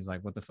problem. He's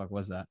like, what the fuck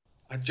was that?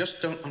 I just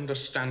don't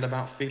understand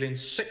about feeling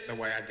sick the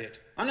way I did.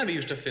 I never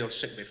used to feel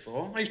sick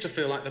before. I used to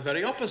feel like the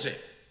very opposite.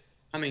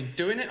 I mean,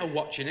 doing it or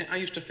watching it, I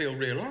used to feel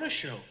real horror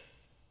show.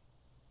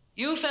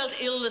 You felt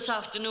ill this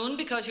afternoon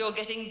because you're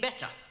getting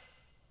better.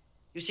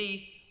 You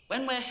see,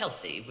 when we're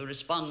healthy, we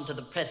respond to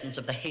the presence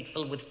of the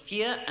hateful with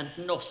fear and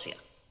nausea.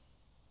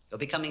 You're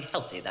becoming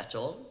healthy, that's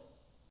all.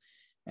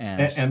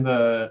 And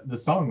the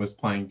song was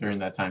playing during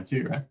that time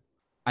too, right?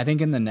 I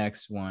think in the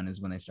next one is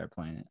when they start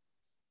playing it.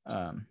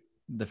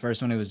 The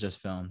first one, it was just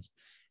films.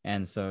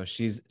 And so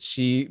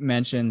she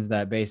mentions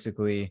that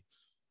basically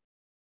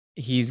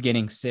he's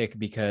getting sick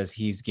because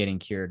he's getting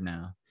cured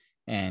now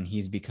and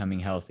he's becoming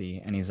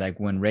healthy. And he's like,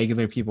 when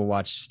regular people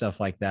watch stuff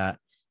like that,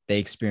 they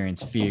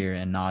experience fear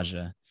and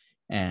nausea.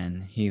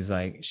 And she's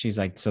like,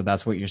 so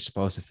that's what you're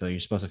supposed to feel. You're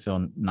supposed to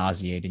feel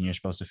nauseated and you're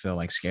supposed to feel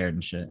like scared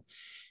and shit.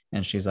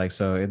 And she's like,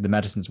 so the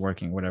medicine's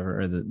working, whatever,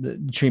 or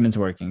the treatment's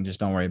working. Just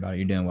don't worry about it.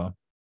 You're doing well.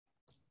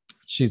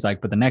 She's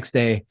like, but the next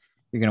day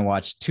you're going to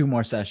watch 2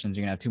 more sessions.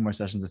 You're going to have 2 more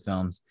sessions of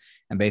films.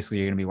 And basically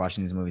you're going to be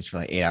watching these movies for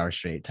like 8 hours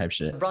straight type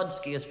shit.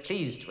 Brodsky is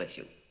pleased with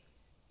you.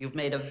 You've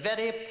made a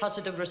very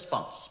positive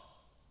response.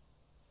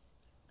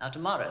 Now,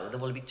 tomorrow there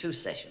will be 2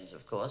 sessions,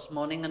 of course,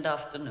 morning and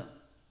afternoon.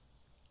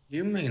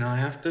 You mean I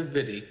have to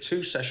viddy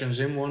 2 sessions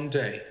in one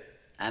day?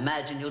 I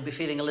imagine you'll be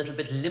feeling a little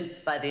bit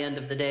limp by the end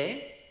of the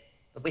day,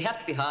 but we have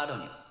to be hard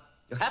on you.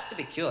 You have to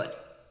be cured.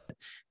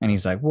 And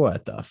he's like,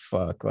 what the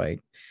fuck? Like,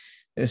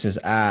 this is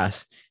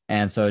ass.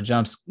 And so it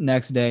jumps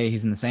next day.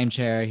 He's in the same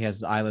chair. He has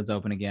his eyelids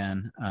open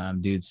again.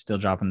 Dude's still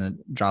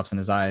drops in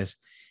his eyes.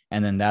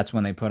 And then that's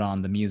when they put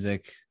on the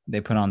music. They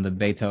put on the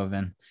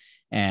Beethoven.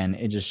 And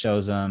it just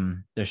shows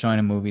them, they're showing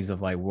him movies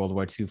of like World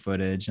War II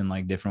footage and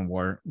like different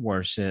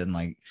war shit and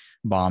like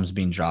bombs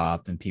being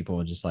dropped and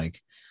people just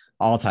like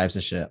all types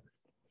of shit.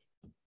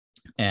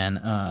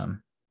 And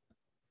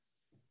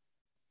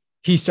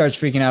he starts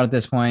freaking out at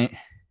this point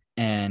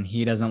and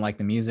he doesn't like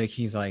the music.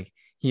 He's like,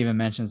 he even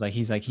mentions like,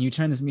 he's like, can you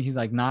turn this? He's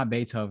like, not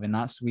Beethoven,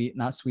 not sweet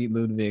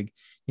Ludwig.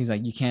 He's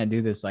like, you can't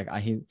do this. Like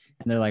and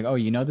they're like, oh,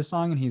 you know the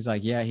song? And he's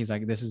like, yeah. He's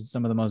like, this is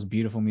some of the most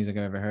beautiful music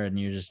I've ever heard. And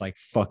you're just like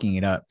fucking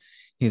it up.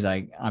 He's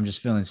like, I'm just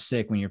feeling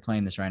sick when you're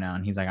playing this right now.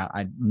 And he's like,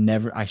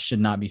 I should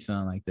not be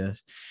feeling like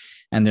this.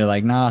 And they're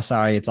like, nah,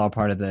 sorry. It's all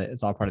part of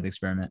the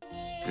experiment.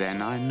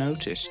 Then I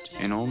noticed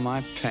in all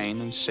my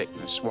pain and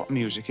sickness what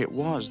music it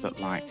was that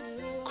like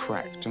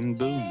cracked and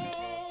boomed.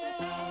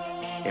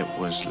 It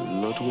was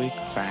Ludwig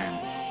van.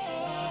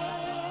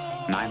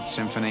 9th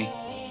Symphony,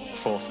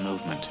 4th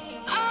movement.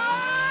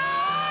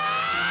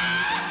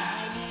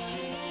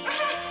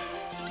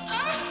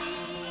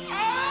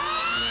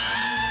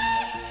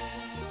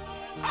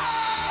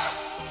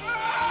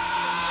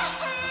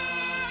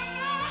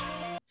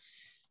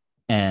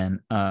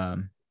 And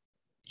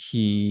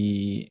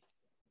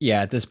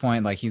at this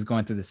point, like he's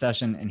going through the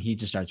session and he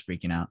just starts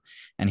freaking out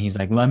and he's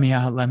like, let me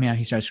out.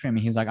 He starts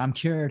screaming. He's like, I'm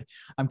cured.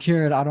 I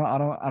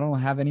don't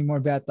have any more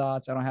bad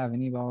thoughts. I don't have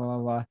any blah, blah,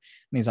 blah. And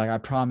he's like, I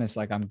promise,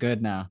 like, I'm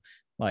good now.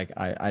 Like,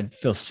 I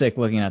feel sick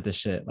looking at this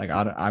shit. Like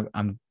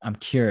I'm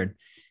cured.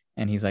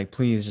 And he's like,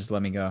 please just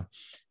let me go.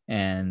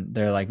 And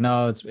they're like,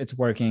 no, it's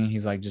working.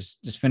 He's like,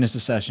 just finish the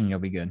session. You'll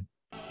be good.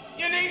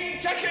 You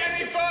needn't take it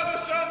any further,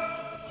 son.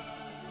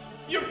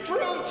 You've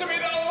proved to me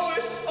that all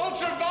this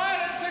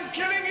ultra-violence and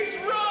killing is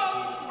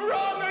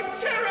wrong and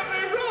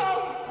terribly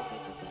wrong.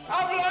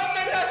 I've learned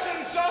my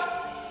lesson, sir.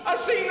 I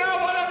see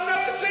now what I've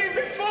never seen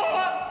before.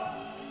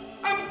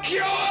 I'm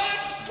cured,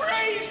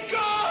 praise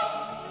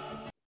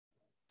God.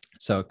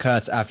 So it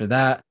cuts after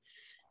that.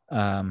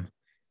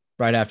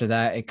 Right after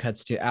that, it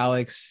cuts to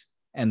Alex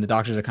and the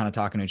doctors are kind of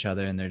talking to each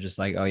other and they're just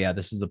like, oh yeah,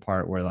 this is the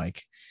part where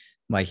like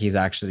he's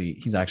actually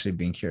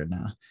being cured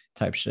now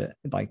type shit.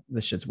 Like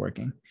this shit's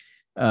working.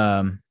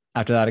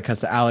 After that, it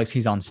cuts to Alex.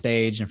 He's on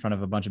stage in front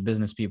of a bunch of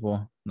business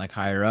people, like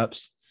higher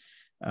ups.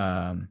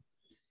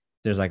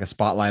 There's like a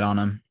spotlight on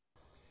him.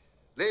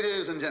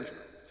 Ladies and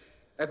gentlemen,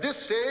 at this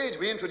stage,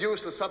 we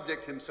introduce the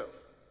subject himself.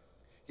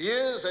 He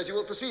is, as you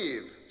will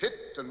perceive, fit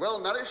and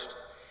well-nourished.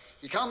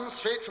 He comes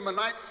straight from a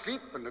night's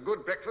sleep and a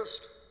good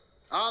breakfast,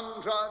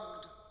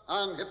 undrugged,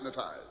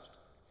 unhypnotized.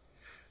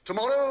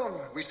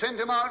 Tomorrow, we send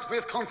him out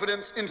with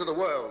confidence into the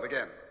world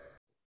again.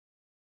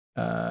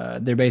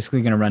 They're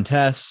basically going to run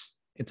tests.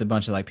 It's a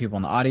bunch of like people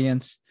in the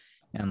audience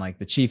and like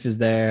the chief is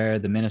there,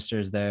 the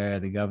minister's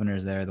there, the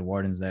governor's there, the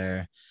warden's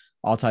there,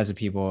 all types of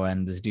people.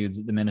 And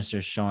the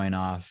minister's showing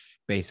off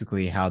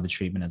basically how the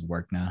treatment has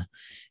worked now.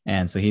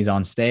 And so he's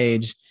on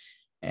stage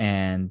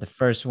and the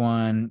first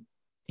one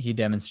he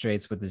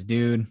demonstrates with this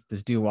dude.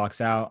 This dude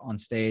walks out on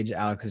stage.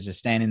 Alex is just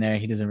standing there.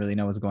 He doesn't really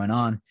know what's going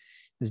on.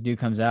 This dude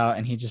comes out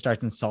and he just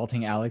starts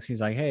insulting Alex.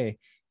 He's like, hey,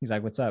 he's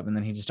like, what's up? And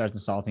then he just starts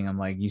insulting him.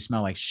 Like, you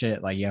smell like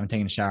shit. Like you haven't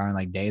taken a shower in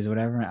like days or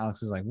whatever. And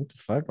Alex is like, what the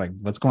fuck? Like,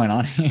 what's going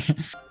on here?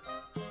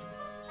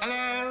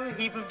 Hello,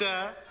 heap of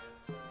dirt.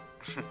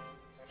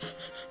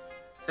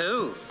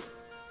 Oh,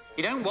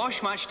 you don't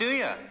wash much, do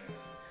you?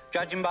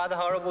 Judging by the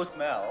horrible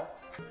smell.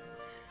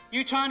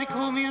 You trying to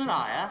call me a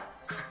liar?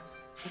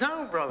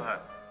 No, brother.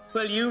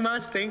 Well, you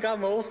must think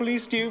I'm awfully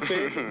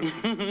stupid.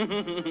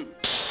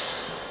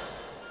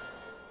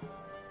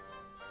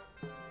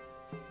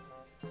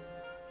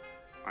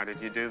 Why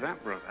did you do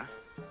that, brother?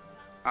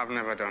 I've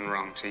never done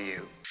wrong to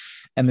you.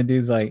 And the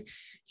dude's like,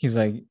 he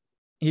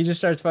just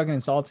starts fucking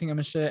insulting him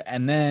and shit.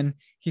 And then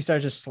he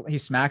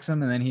smacks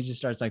him and then he just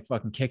starts like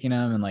fucking kicking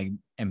him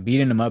and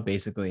beating him up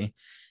basically.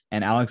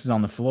 And Alex is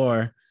on the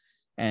floor.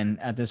 And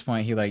at this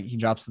point he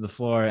drops to the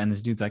floor and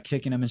this dude's like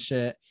kicking him and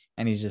shit.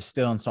 And he's just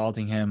still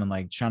insulting him and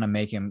like trying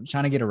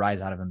to get a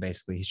rise out of him.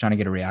 Basically, he's trying to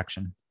get a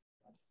reaction.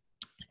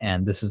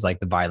 and this is like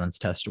the violence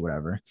test or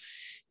whatever.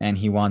 And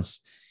he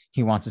wants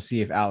to see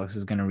if Alex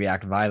is going to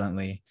react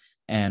violently.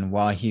 And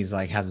while he's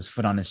like has his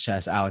foot on his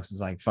chest, Alex is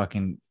like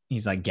fucking,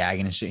 he's like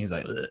gagging and shit. He's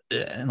like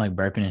and like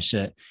burping and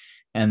shit.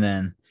 And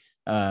then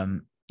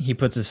he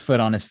puts his foot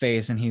on his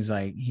face and he's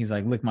like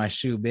lick my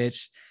shoe,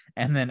 bitch.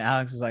 And then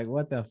Alex is like,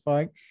 what the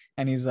fuck?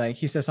 And he's like,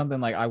 he says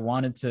something like, I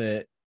wanted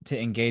to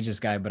engage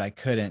this guy, but I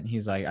couldn't.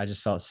 He's like, I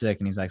just felt sick.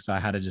 And he's like, so I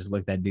had to just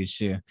lick that dude's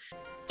shoe.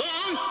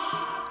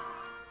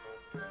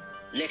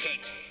 Lick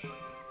it.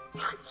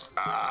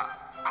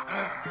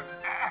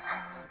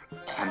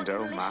 And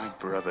oh my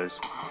brothers,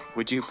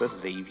 would you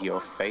believe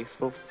your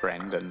faithful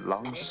friend and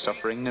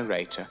long-suffering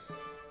narrator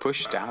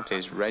pushed out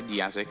his red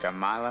Yazzik 1.5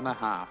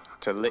 miles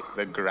to lick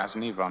the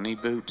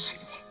Grasny-Vonny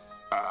boots?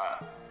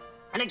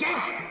 And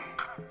again!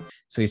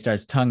 So he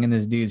starts tonguing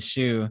this dude's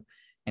shoe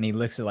and he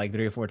licks it like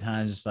 3 or 4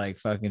 times, just like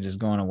fucking just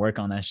going to work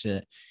on that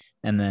shit.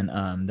 And then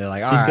they're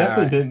like,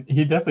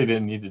 he definitely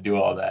didn't need to do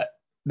all that.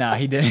 No,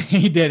 he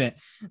didn't.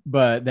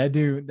 But that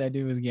dude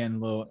was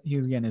getting he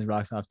was getting his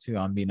rocks off too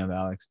on beating up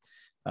Alex.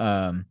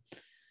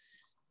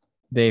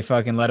 They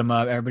fucking let him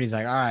up. Everybody's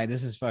like, all right,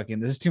 this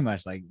is too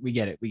much. Like, we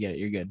get it,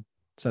 you're good.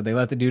 So they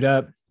let the dude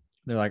up.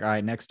 They're like, all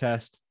right, next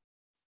test.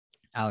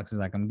 Alex is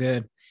like, I'm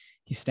good.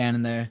 He's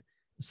standing there.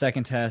 The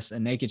second test, a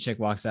naked chick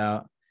walks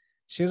out.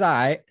 She was all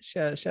right. She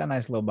had a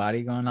nice little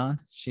body going on.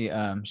 She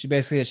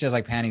basically has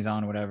like panties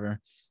on or whatever,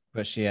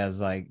 but she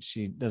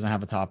doesn't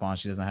have a top on.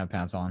 She doesn't have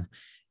pants on.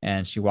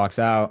 And she walks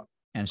out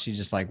and she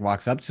just like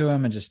walks up to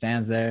him and just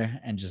stands there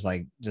and just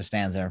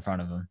stands there in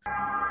front of him.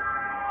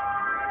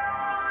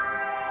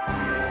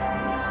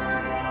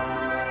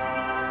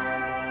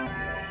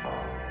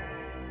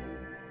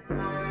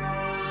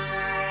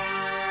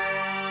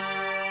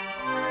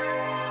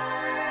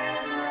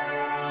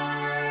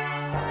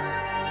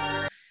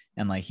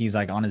 And like he's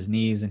like on his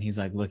knees and he's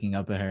like looking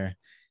up at her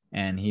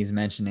and he's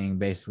mentioning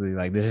basically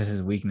like this is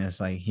his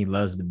weakness. Like he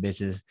loves the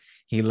bitches.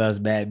 He loves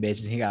bad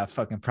bitches. He got a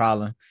fucking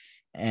problem.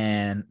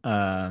 And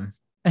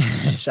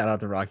shout out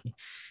to Rocky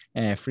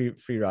and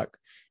free Rock.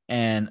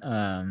 And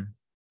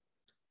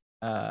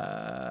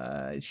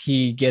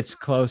he gets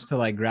close to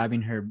like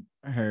grabbing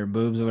her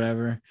boobs or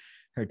whatever,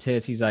 her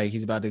tits. He's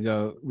about to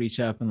go reach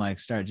up and like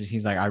start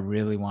he's like, I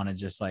really want to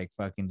just like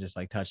fucking just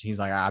like touch. He's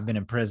like, I've been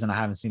in prison. I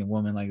haven't seen a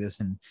woman like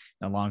this in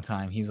a long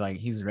time. He's like,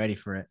 he's ready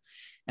for it.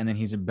 And then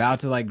he's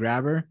about to like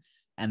grab her.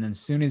 And then as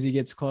soon as he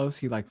gets close,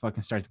 he like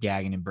fucking starts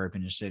gagging and burping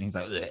and shit. And he's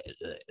like, ugh,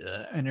 ugh,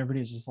 ugh. And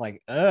everybody's just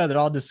like, they're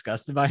all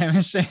disgusted by him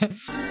and shit.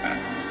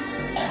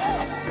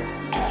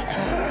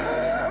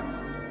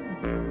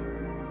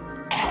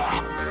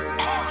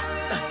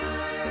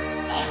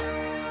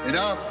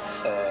 Enough.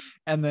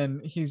 And then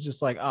he's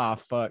just like,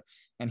 fuck.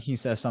 And he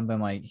says something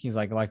like, he's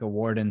like a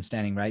warden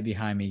standing right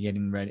behind me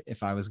getting ready.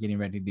 If I was getting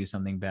ready to do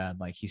something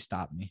bad, like he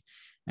stopped me.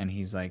 And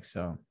he's like,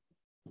 so.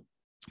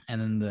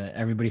 And then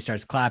everybody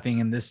starts clapping.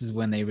 And this is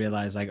when they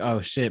realize like,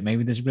 oh shit,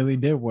 maybe this really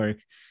did work.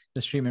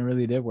 This treatment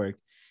really did work.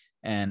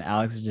 And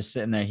Alex is just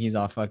sitting there. He's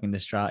all fucking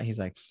distraught. He's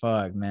like,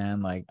 fuck,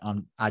 man. Like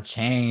I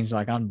changed.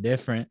 Like I'm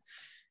different.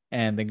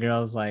 And the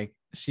girl's like,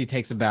 she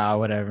takes a bow,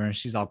 whatever. And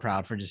she's all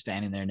proud for just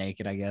standing there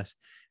naked, I guess.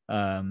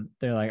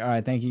 They're like, all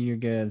right, thank you. You're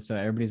good. So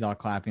everybody's all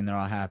clapping. They're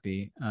all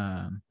happy.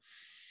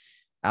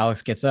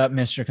 Alex gets up.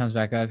 Mister comes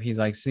back up. He's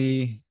like,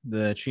 see,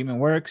 the treatment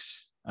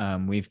works.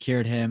 We've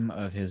cured him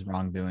of his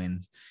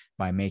wrongdoings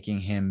by making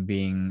him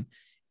being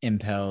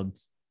impelled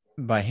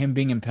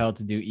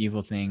to do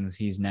evil things.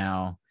 He's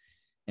now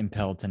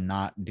impelled to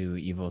not do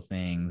evil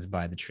things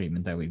by the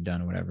treatment that we've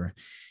done or whatever.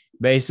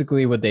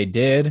 Basically what they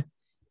did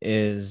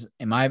is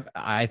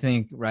I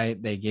think,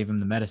 right, they gave him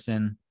the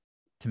medicine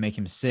to make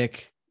him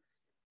sick.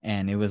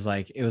 And it was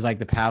like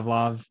the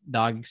Pavlov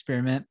dog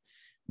experiment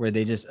where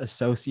they just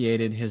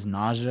associated his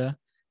nausea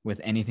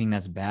with anything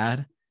that's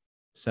bad.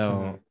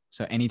 So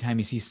anytime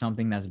he sees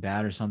something that's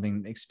bad or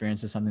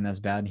experiences something that's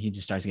bad, he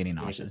just starts getting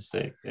nauseous.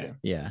 Sick,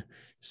 yeah.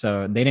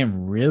 So they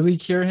didn't really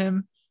cure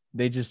him.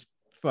 They just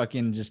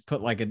fucking just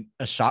put like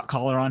a shock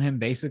collar on him,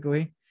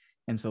 basically.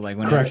 And so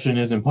like correction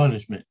isn't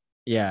punishment.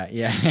 Yeah,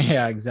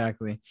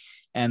 exactly.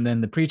 And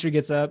then the preacher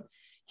gets up.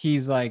 He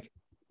kind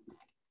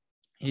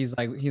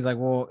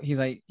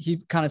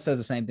of says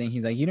the same thing.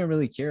 He's like, you didn't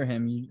really cure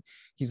him.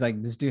 He's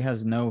like, this dude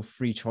has no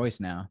free choice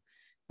now.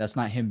 That's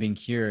not him being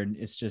cured.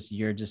 It's just,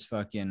 you're just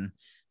fucking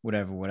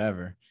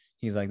whatever.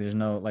 He's like, there's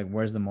no, like,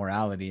 where's the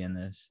morality in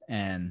this?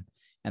 And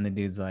the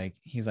dude's like,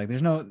 he's like,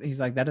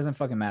 that doesn't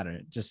fucking matter.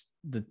 Just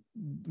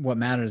what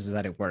matters is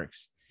that it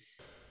works.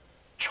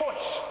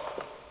 Choice.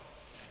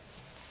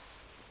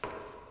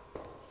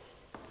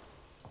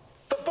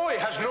 The boy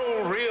has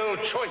no real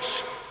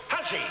choice,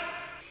 has he?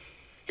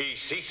 He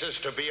ceases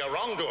to be a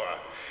wrongdoer.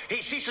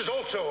 He ceases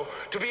also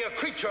to be a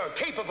creature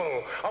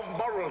capable of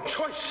moral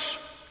choice.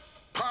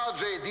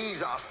 Padre,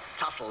 these are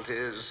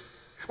subtleties.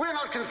 We're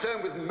not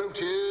concerned with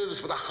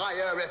motives, with a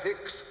higher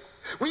ethics.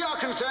 We are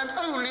concerned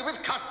only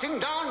with cutting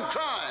down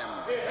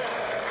crime.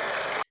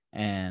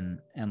 And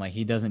like,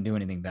 he doesn't do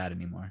anything bad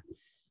anymore.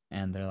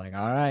 And they're like,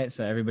 all right.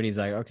 So everybody's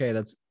like, okay,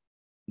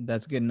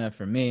 that's good enough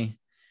for me.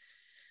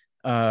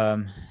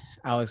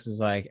 Alex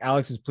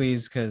is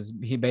pleased because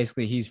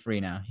he's free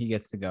now. He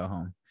gets to go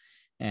home.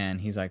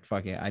 And he's like,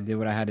 fuck it. I did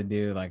what I had to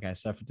do. Like, I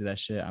suffered through that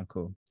shit. I'm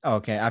cool.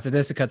 Okay. After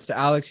this, it cuts to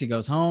Alex. He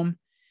goes home.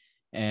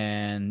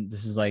 And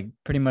this is like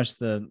pretty much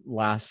the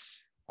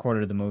last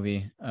quarter of the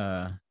movie,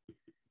 the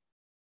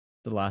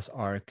last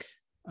arc.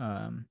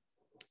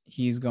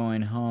 He's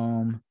going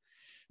home.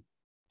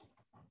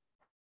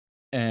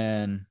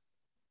 And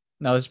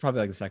no, this is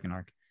probably like the second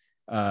arc.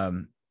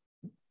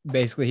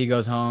 Basically, he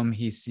goes home.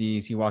 He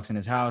walks in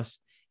his house.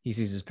 He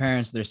sees his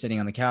parents. They're sitting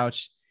on the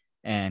couch.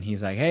 And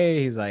he's like,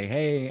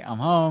 hey, I'm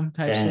home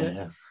type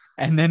shit.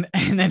 And then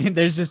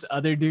there's just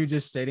other dude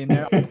just sitting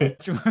there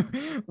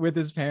with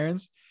his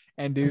parents,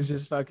 and dude's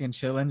just fucking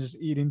chilling,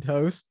 just eating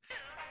toast.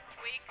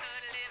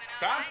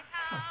 Dad?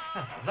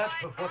 Oh, lad,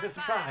 what a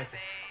surprise.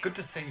 Good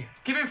to see you.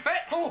 Keeping fit?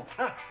 Oh,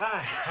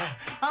 hi.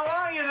 How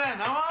are you then?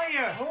 How are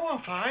you? Oh,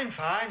 fine.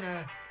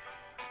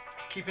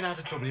 Keeping out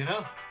of trouble, you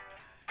know.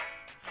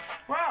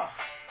 Well,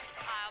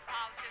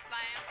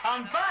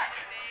 I'm back.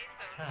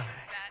 Hi.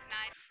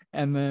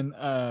 And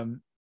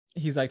then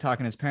he's like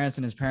talking to his parents,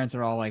 and his parents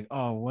are all like,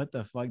 oh, what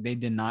the fuck? They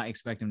did not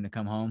expect him to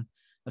come home,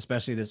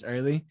 especially this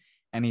early.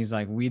 And he's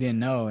like, we didn't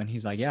know. And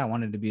he's like, yeah, I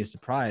wanted to be a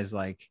surprise.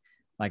 Like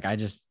I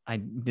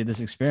did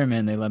this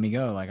experiment. They let me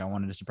go. Like, I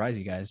wanted to surprise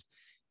you guys.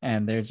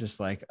 And they're just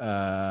like,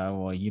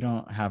 well, you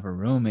don't have a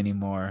room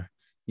anymore.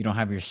 You don't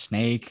have your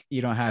snake.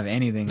 You don't have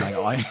anything.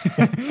 Like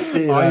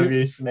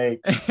your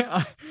snake.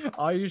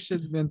 All your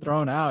shit's been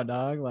thrown out,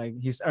 dog. Like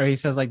he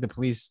says like the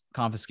police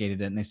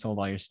confiscated it and they sold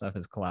all your stuff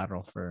as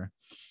collateral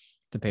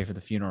to pay for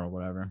the funeral or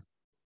whatever.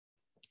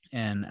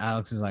 And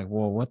Alex is like,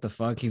 well, what the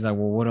fuck? He's like,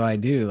 well, what do I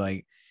do?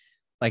 Like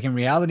in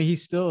reality,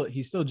 he's still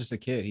just a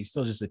kid. He's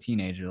still just a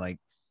teenager. Like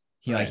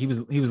he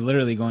was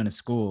literally going to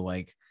school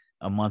like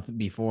a month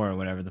before or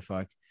whatever the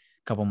fuck,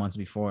 a couple months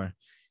before.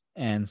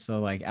 And so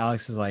like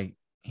Alex is like,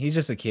 he's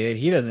just a kid.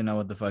 He doesn't know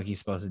what the fuck he's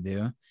supposed to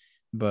do.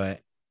 But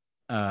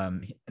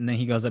and then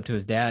he goes up to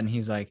his dad and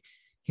he's like,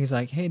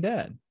 hey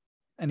dad.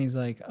 And he's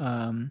like,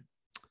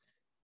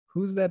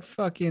 who's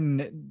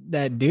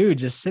that dude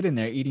just sitting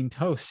there eating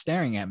toast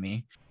staring at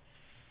me?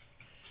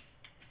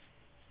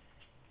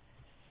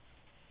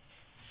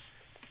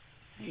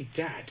 Hey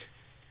Dad,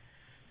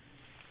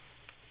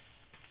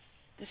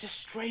 there's a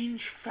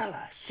strange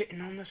fella sitting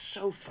on the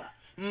sofa,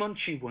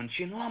 munching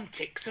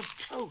lump-ticks of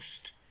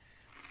toast.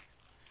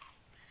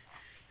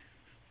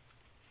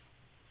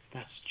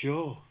 That's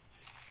Joe.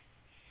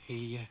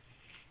 He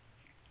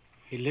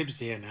lives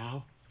here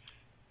now.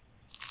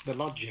 The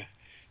lodger.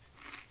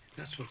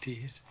 That's what he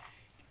is.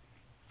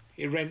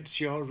 He rents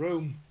your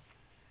room.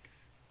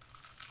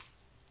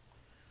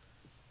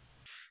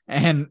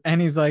 And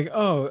he's like,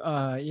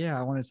 oh, yeah,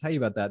 I want to tell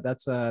you about that.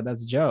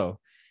 That's Joe.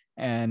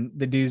 And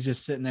the dude's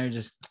just sitting there,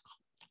 just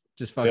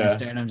fucking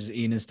staring at him, just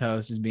eating his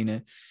toast, just being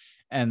it.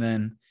 And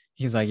then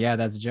he's like, yeah,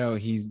 that's Joe.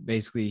 He's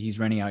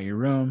renting out your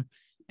room.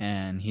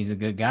 And he's a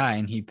good guy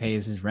and he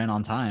pays his rent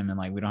on time. And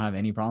like, we don't have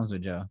any problems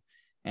with Joe.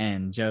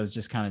 And Joe's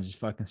just kind of just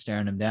fucking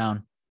staring him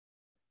down.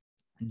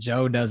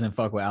 Joe doesn't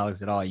fuck with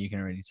Alex at all. You can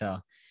already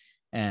tell.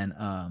 And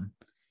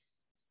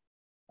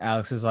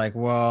Alex is like,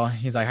 well,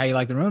 he's like, how you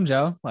like the room,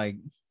 Joe? Like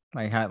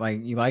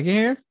you like it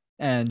here?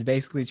 And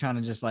basically trying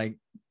to just like,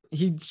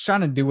 he's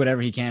trying to do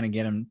whatever he can to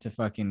get him to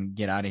fucking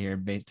get out of here,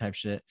 type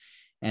shit.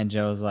 And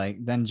Joe's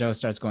like, then Joe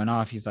starts going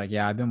off. He's like,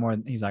 yeah,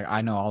 he's like,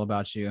 I know all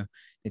about you.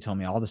 They told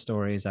me all the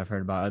stories. I've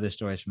heard about other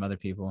stories from other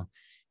people.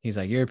 He's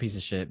like, you're a piece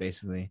of shit,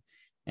 basically.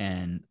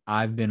 And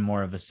I've been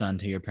more of a son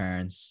to your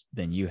parents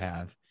than you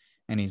have.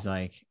 And he's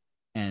like,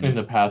 and in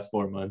the past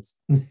 4 months.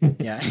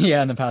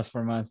 yeah, in the past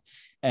 4 months.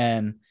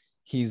 And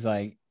he's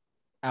like,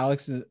 Joe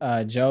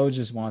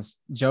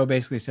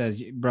basically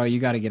says, bro, you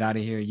got to get out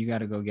of here. You got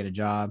to go get a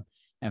job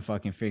and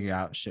fucking figure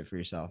out shit for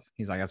yourself.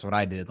 He's like, that's what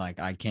I did. Like,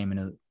 I came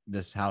into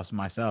this house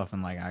myself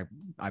and like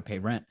I pay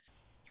rent.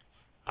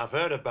 I've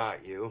heard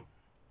about you.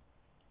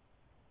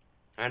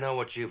 I know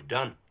what you've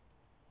done.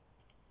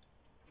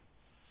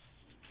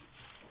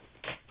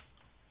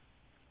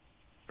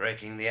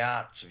 Breaking the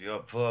hearts of your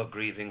poor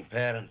grieving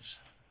parents.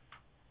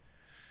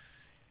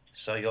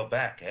 So you're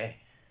back, eh?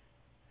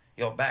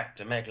 You're back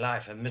to make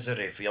life a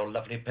misery for your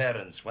lovely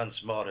parents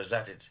once more as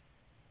at it.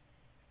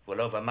 Well,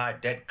 over my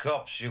dead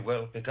corpse you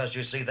will, because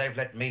you see they've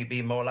let me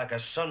be more like a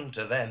son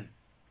to them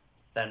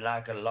than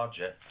like a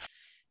lodger.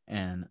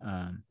 And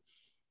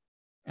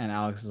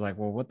Alex is like,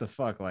 well, what the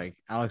fuck? Like,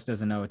 Alex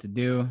doesn't know what to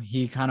do.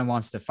 He kind of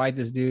wants to fight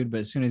this dude, but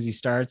as soon as he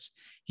starts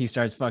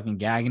fucking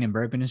gagging and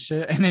burping and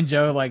shit. And then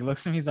Joe like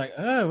looks at him. He's like,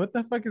 oh, what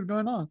the fuck is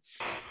going on?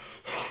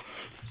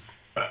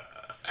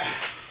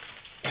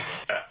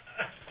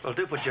 Well,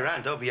 do put your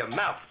hand over your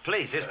mouth,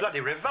 please. It's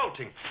bloody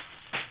revolting.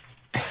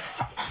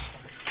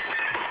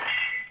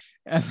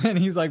 And then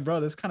he's like, bro,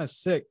 this is kind of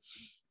sick.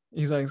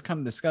 He's like, it's kind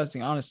of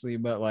disgusting, honestly,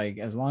 but like,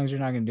 as long as you're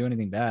not going to do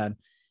anything bad.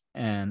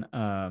 And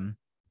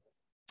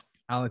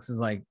Alex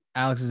is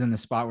in the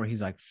spot where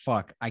he's like,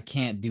 fuck, I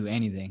can't do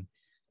anything.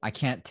 I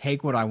can't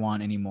take what I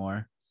want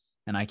anymore.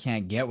 And I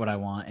can't get what I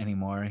want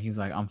anymore. He's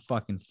like, I'm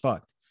fucking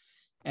fucked.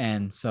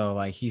 And so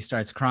like he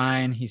starts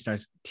crying, he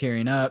starts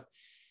tearing up,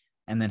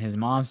 and then his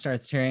mom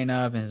starts tearing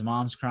up, and his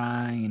mom's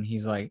crying, and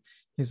he's like,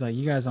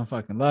 you guys don't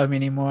fucking love me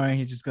anymore.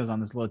 He just goes on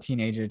this little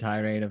teenager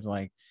tirade of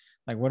like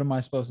what am I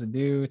supposed to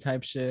do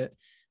type shit.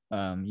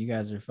 You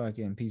guys are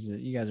fucking pieces.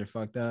 You guys are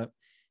fucked up,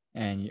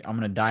 and I'm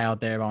gonna die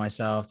out there by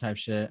myself type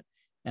shit.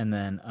 And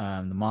then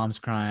the mom's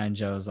crying.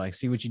 Joe's like,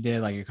 see what you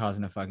did? Like, you're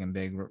causing a fucking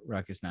big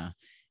ruckus now.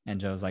 And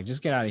Joe's like,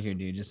 just get out of here,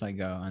 dude. Just like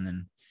go. And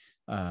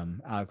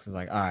then Alex is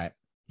like, all right.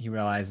 He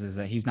realizes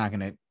that he's not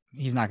gonna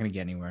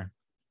get anywhere.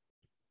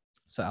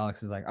 So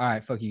Alex is like, all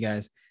right, fuck you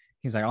guys.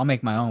 He's like, I'll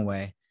make my own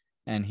way.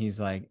 And he's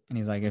like,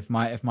 if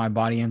my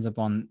body ends up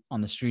on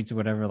the streets or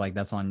whatever, like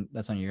that's on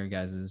your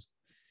guys's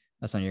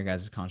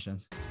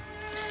conscience.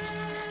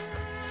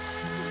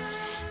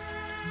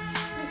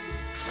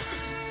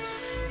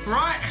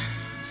 Right.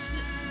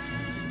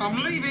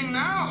 I'm leaving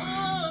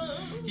now.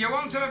 You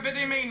won't ever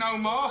pity me no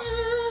more.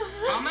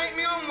 I'll make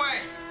my own way.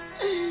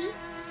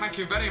 Thank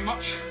you very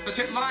much, but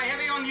it lie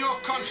heavy on your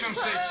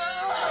consciences.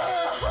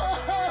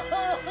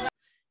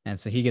 And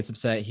so he gets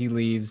upset. He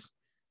leaves.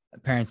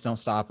 Parents don't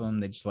stop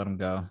him. They just let him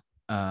go.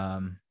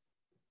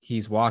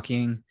 He's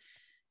walking.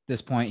 At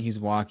this point, he's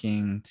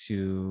walking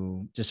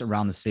to just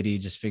around the city,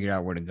 just figure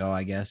out where to go,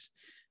 I guess.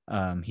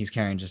 He's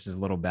carrying just his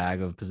little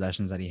bag of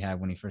possessions that he had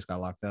when he first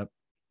got locked up.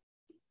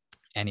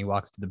 And he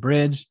walks to the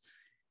bridge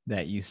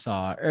that you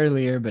saw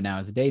earlier, but now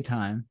it's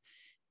daytime.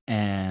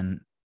 And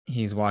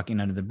he's walking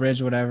under the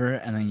bridge, whatever.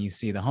 And then you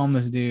see the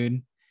homeless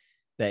dude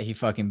that he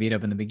fucking beat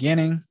up in the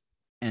beginning.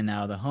 And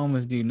now the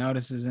homeless dude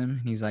notices him.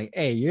 And he's like,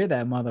 hey, you're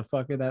that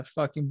motherfucker that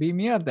fucking beat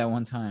me up that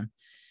one time.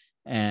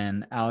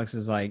 And Alex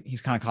is like,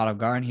 he's kind of caught off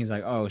guard. And he's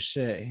like, oh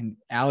shit. And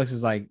Alex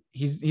is like,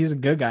 he's a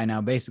good guy now,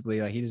 basically.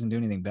 Like, he doesn't do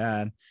anything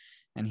bad.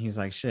 And he's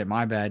like, shit,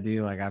 my bad,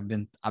 dude. Like, I've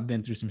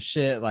been through some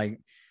shit. Like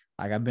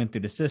I've been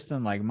through the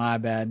system. Like, my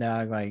bad,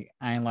 dog. Like,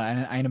 I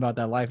ain't about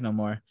that life no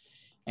more.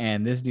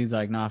 And this dude's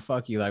like, nah,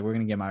 fuck you. Like, we're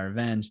gonna get my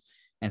revenge.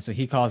 And so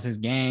he calls his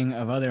gang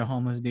of other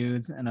homeless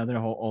dudes and other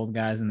old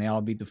guys, and they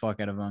all beat the fuck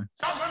out of him.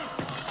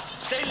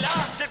 They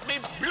laughed at me,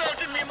 blood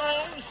in me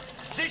moans.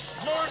 This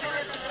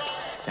murderous.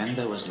 Then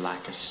there was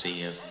like a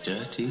sea of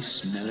dirty,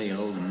 smelly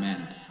old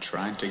men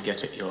trying to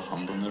get at your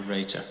humble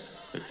narrator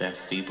with their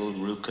feeble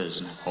rukers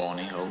and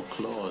horny old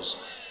claws.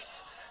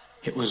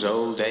 It was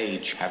old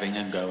age having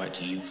a go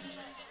at youth.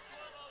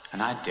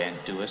 And I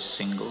daren't do a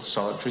single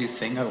solitary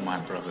thing, oh my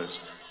brothers.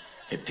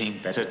 It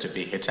being better to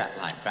be hit at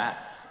like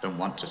that than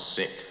want to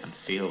sick and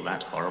feel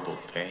that horrible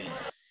pain.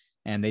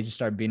 And they just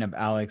start beating up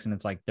Alex, and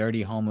it's like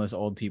 30 homeless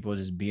old people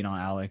just beating on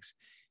Alex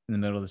in the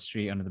middle of the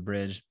street under the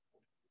bridge.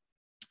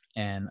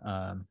 And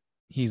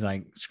he's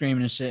like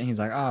screaming and shit. And he's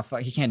like, oh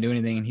fuck, he can't do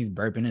anything, and he's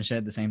burping and shit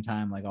at the same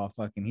time, like all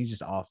fucking, he's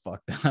just all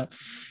fucked up.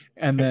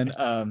 And then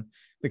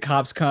the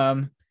cops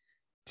come.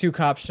 2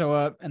 cops show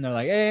up, and they're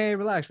like, hey,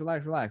 relax.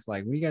 Like, what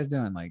are you guys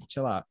doing? Like,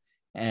 chill out.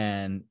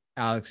 And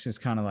Alex is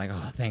kind of like,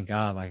 oh, thank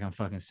God, like I'm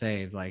fucking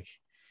saved. Like,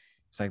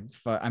 it's like,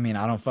 I mean,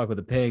 I don't fuck with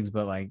the pigs,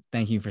 but like,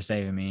 thank you for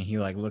saving me. He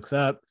like looks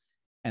up,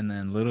 and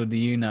then little do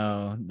you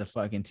know, the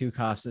fucking 2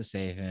 cops that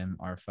save him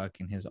are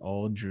fucking his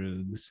old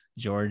droogs,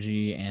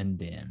 Georgie and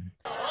Dim.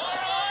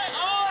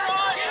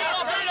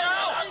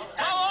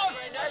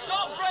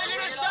 Stop breaking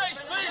the state's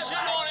peace, you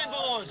naughty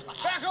boys.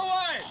 Back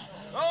away.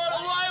 All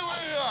away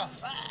with you.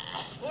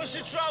 What's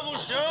the trouble,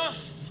 sir?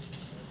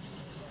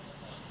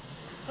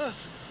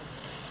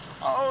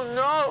 Oh,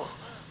 no.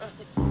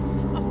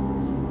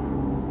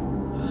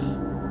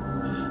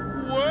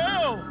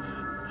 Well.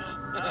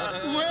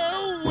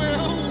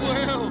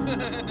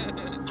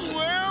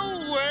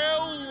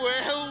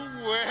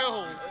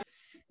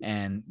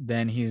 And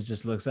then he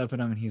just looks up at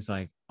him, and he's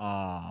like,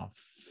 oh,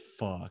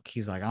 fuck.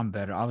 He's like, I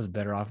was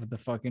better off with the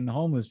fucking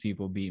homeless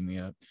people beating me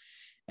up.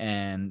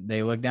 And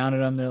they look down at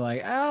him. They're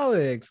like,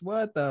 Alex,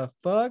 what the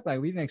fuck? Like,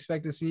 we didn't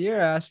expect to see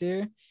your ass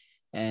here.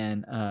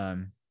 And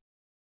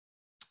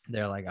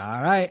they're like,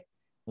 all right,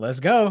 let's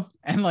go.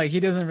 And like,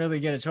 he doesn't really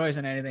get a choice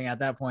in anything at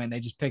that point.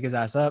 They just pick his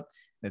ass up,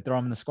 they throw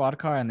him in the squad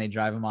car, and they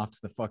drive him off to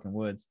the fucking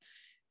woods.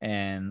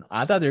 And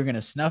I thought they were going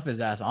to snuff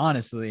his ass.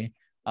 Honestly,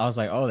 I was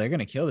like, oh, they're going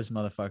to kill this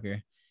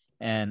motherfucker.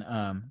 And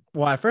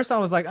well, at first I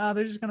was like, oh,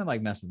 they're just going to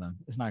like mess with him.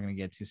 It's not going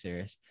to get too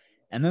serious.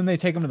 And then they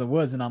take him to the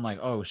woods, and I'm like,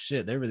 oh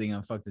shit, they're really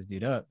going to fuck this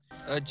dude up.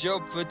 A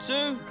job for 2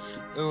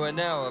 who are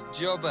now of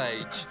job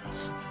age.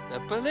 The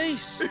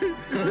police.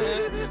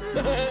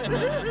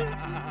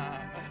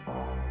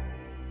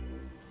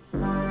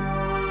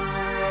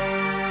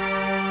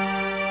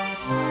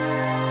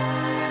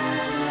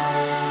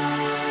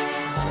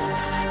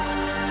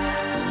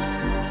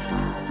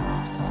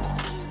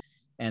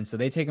 And so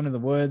they take him to the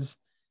woods.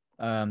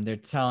 They're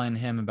telling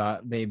him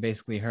about, they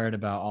basically heard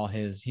about all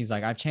his, he's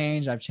like, I've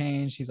changed.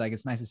 He's like,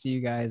 it's nice to see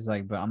you guys.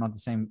 Like, but I'm not the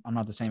same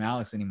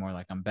Alex anymore.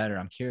 Like, I'm better.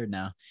 I'm cured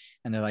now.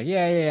 And they're like,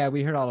 yeah.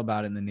 We heard all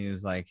about it in the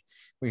news. Like,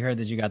 we heard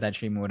that you got that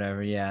treatment,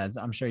 whatever. Yeah,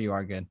 I'm sure you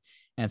are good.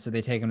 And so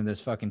they take him to this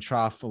fucking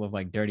trough full of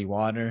like dirty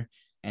water,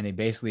 and they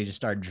basically just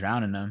start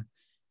drowning him.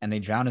 And they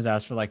drown his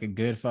ass for like a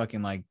good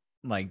fucking like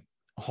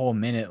whole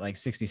minute, like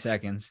 60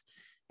 seconds.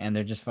 and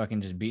they're just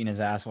fucking just beating his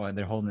ass while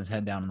they're holding his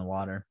head down in the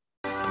water.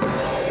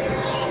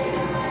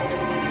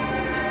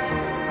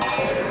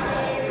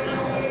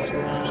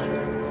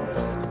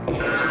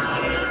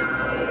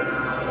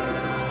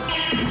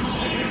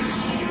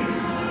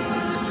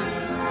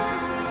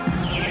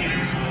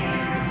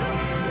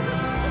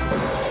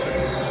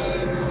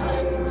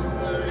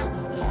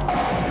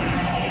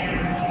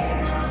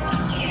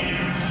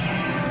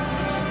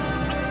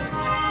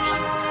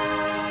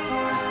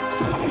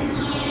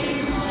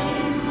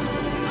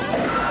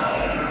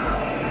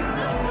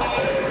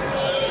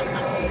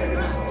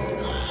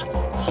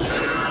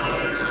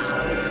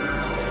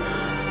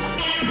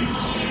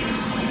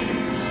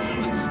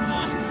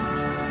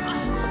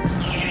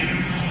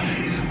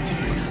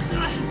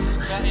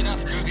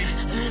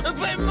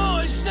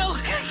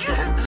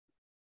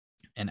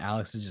 And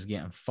Alex is just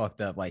getting fucked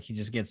up. Like he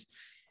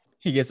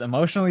gets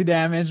emotionally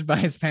damaged by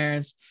his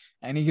parents,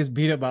 and he gets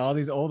beat up by all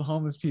these old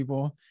homeless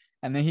people,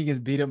 and then he gets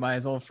beat up by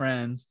his old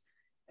friends,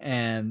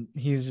 and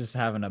he's just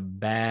having a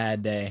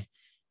bad day.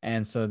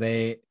 And so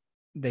they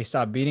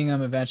stop beating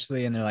him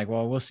eventually, and they're like,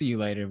 well, we'll see you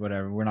later,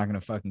 whatever. We're not gonna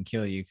fucking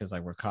kill you because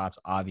like we're cops,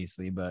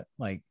 obviously, but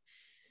like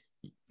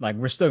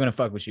we're still gonna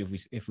fuck with you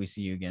if we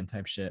see you again,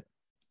 type shit.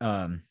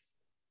 They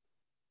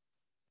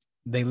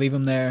leave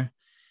him there.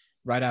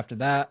 Right after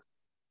that,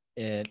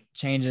 it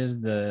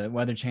changes, the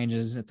weather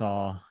changes, it's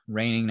all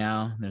raining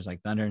now, there's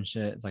like thunder and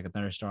shit, it's like a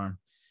thunderstorm.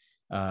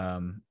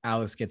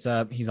 Alex gets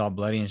up, he's all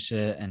bloody and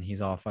shit, and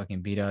he's all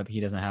fucking beat up. He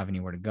doesn't have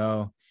anywhere to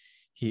go,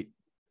 he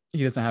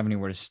doesn't have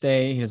anywhere to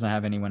stay, he doesn't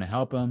have anyone to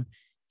help him.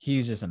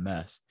 He's just a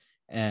mess,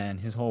 and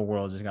his whole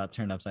world just got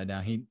turned upside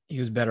down. He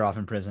was better off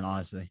in prison,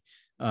 honestly.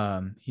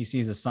 He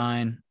sees a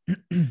sign.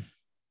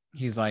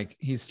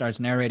 He starts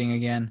narrating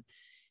again.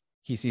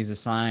 He sees a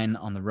sign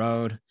on the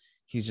road.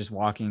 He's just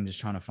walking, just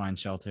trying to find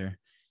shelter.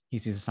 He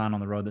sees a sign on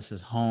the road that says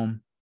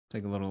home. It's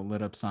like a little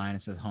lit up sign.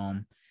 It says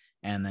home.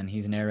 And then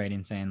he's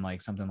narrating, saying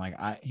like something like,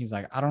 he's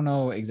like, I don't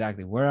know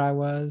exactly where I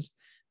was,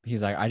 but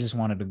he's like, I just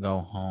wanted to go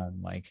home.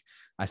 Like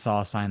I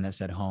saw a sign that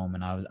said home,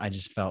 and I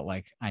just felt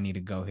like I need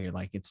to go here.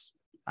 Like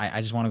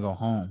I just want to go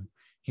home.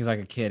 He's like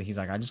a kid. He's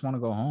like, I just want to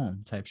go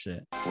home, type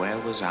shit. Where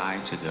was I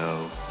to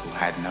go who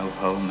had no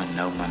home and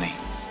no money?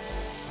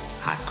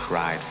 I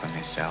cried for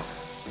myself.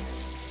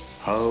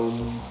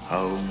 Home,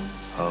 home,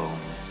 home.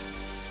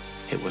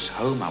 It was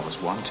home I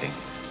was wanting,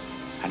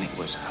 and it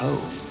was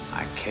home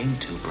I came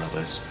to,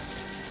 brothers,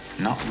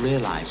 not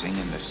realizing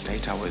in the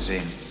state I was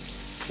in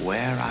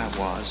where I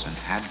was and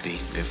had been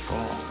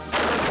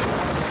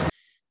before.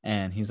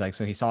 And he's like,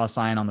 so he saw a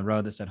sign on the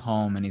road that said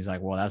home, and he's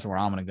like, well, that's where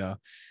I'm gonna go.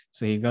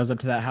 So he goes up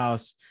to that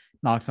house,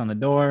 knocks on the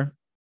door.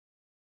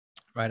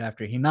 Right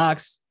after he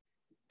knocks,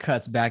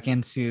 cuts back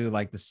into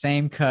like the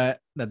same cut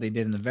that they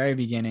did in the very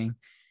beginning.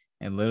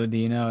 And little do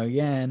you know,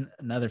 again,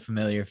 another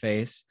familiar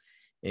face.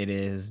 It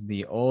is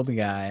the old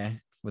guy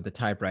with the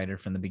typewriter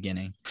from the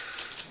beginning.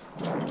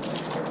 Who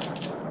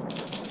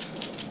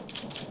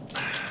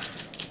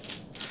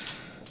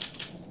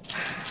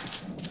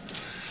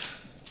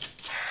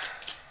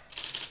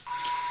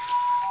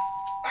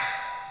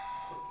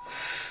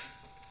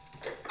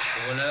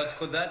on earth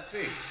could that be?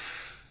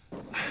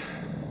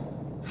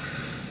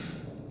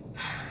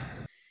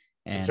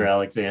 And Mr.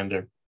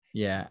 Alexander.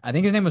 Yeah, I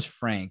think his name was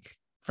Frank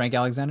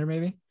Alexander,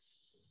 maybe.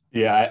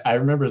 Yeah, I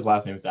remember his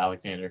last name was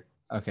Alexander.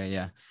 Okay,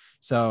 yeah.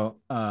 So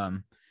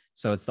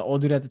it's the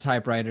old dude at the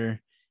typewriter,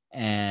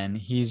 and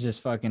he's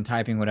just fucking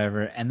typing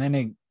whatever, and then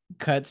it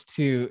cuts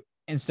to,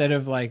 instead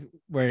of like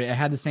where it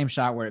had the same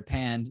shot where it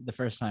panned the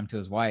first time to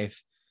his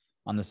wife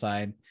on the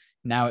side,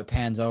 now it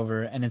pans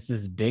over, and it's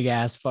this big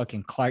ass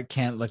fucking Clark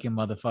Kent looking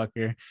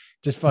motherfucker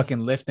just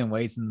fucking lifting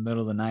weights in the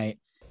middle of the night.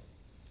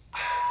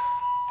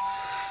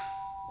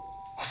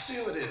 I'll see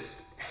who it is.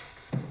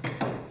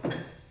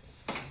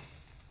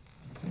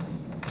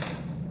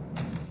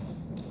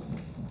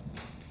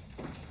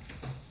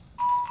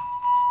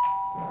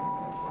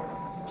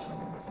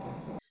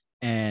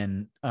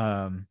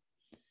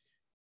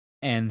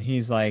 And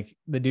he's like,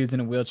 the dude's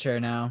in a wheelchair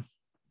now,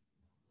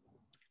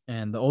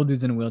 and the old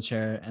dude's in a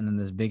wheelchair, and then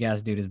this big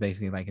ass dude is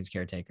basically like his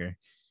caretaker.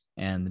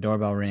 And the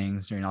doorbell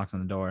rings, or he knocks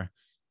on the door,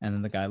 and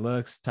then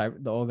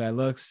the old guy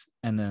looks,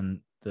 and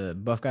then the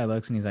buff guy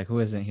looks, and he's like, who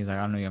is it? He's like,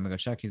 I don't know, you want me to go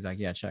check? He's like,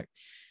 yeah, check.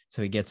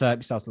 So he gets up,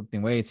 he stops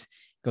lifting weights,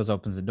 goes,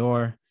 opens the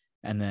door,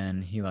 and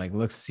then he like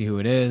looks to see who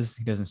it is.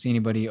 He doesn't see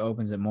anybody,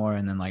 opens it more,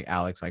 and then like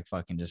Alex like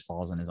fucking just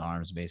falls in his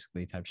arms,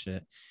 basically, type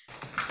shit.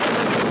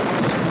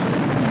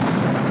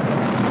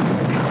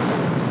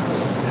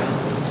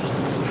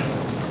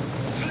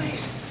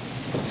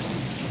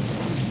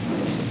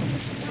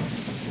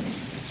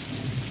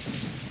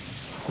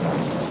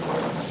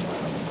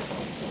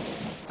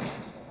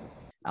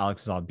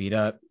 Alex is all beat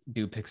up.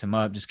 Dude picks him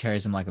up, just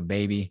carries him like a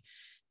baby,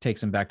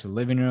 takes him back to the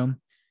living room.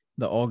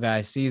 The old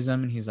guy sees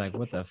him, and he's like,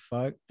 what the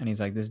fuck? And he's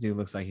like, this dude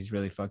looks like he's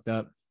really fucked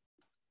up.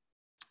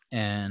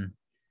 And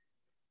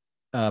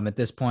at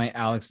this point,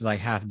 Alex is like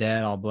half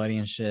dead, all bloody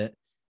and shit.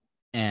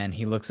 And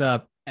he looks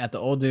up at the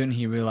old dude, and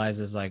he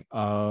realizes like,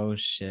 oh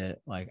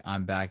shit, like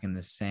I'm back in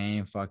the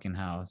same fucking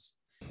house.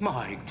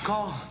 My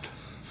God.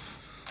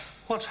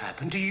 What's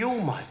happened to you,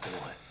 my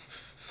boy?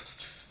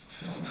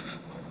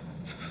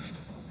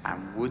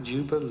 And would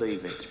you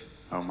believe it,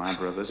 oh my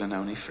brothers and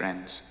only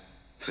friends,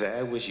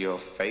 there was your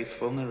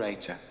faithful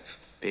narrator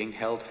being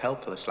held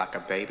helpless like a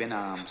babe in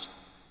arms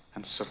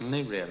and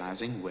suddenly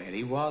realizing where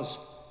he was.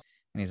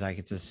 And he's like,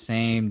 it's the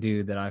same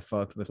dude that I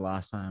fucked with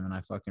last time, and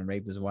I fucking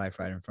raped his wife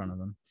right in front of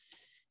him.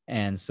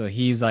 And so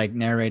he's like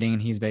narrating,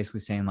 and he's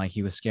basically saying like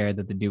he was scared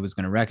that the dude was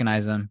going to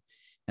recognize him.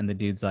 And the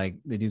dude's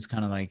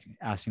kind of like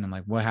asking him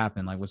like, what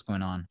happened? Like, what's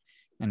going on?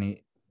 And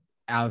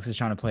Alex is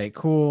trying to play it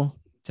cool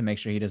to make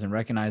sure he doesn't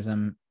recognize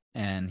him.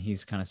 And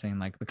he's kind of saying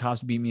like, the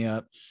cops beat me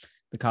up.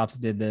 The cops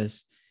did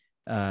this.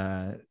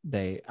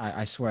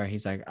 I swear,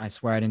 he's like, I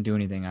swear I didn't do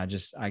anything.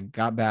 I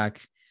got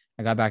back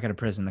out of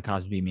prison. The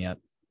cops beat me up.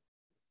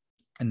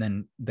 And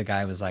then the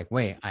guy was like,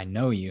 wait, I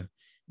know you. And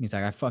he's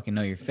like, I fucking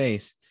know your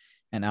face.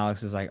 And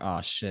Alex is like,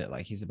 oh shit.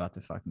 Like he's about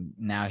to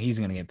now he's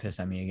going to get pissed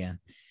at me again.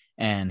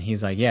 And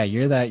he's like, yeah,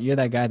 you're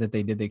that guy that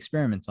they did the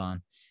experiments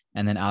on.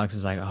 And then Alex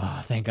is like,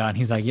 oh, thank God. And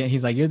he's like, yeah,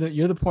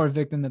 you're the poor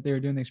victim that they were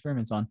doing the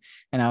experiments on.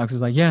 And Alex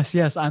is like,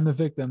 yes, I'm the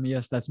victim.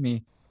 Yes, that's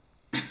me.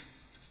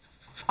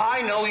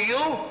 I know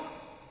you.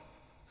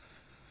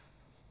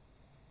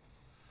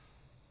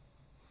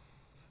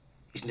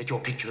 Isn't it your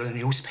picture in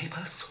the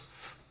newspapers?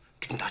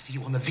 Didn't I see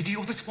you on the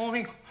video this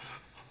morning?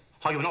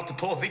 Are you not the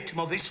poor victim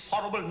of this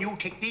horrible new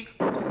technique?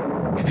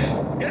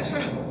 Yes,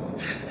 sir.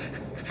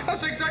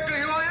 That's exactly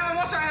who I am,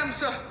 what I am,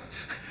 sir.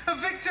 A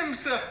victim,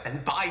 sir.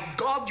 And by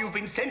God, you've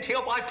been sent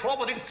here by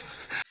Providence.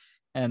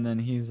 And then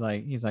he's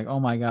like, oh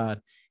my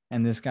God.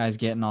 And this guy's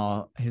getting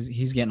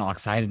he's getting all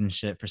excited and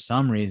shit for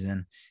some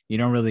reason. You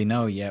don't really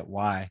know yet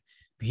why,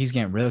 but he's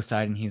getting real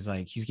excited. And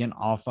he's getting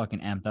all fucking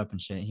amped up and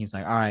shit. And he's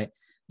like, all right,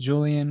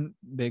 Julian,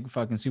 big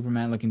fucking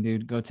Superman looking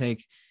dude, go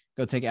take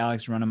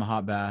Alex, run him a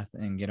hot bath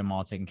and get him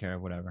all taken care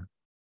of, whatever.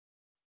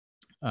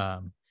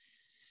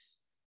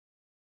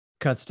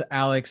 Cuts to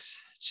Alex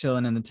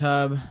chilling in the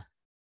tub.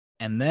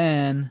 And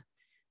then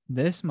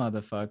this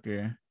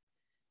motherfucker,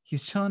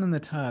 he's chilling in the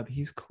tub.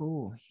 He's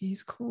cool.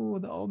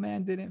 The old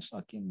man didn't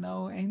fucking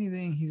know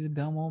anything. He's a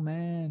dumb old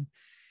man.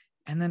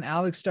 And then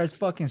Alex starts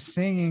fucking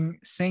singing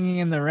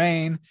in the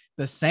rain,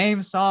 the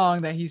same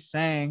song that he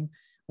sang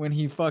when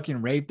he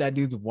fucking raped that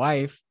dude's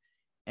wife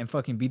and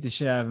fucking beat the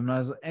shit out of him.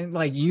 And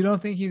like, you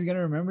don't think he's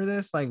gonna remember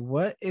this? Like,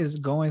 what is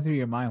going through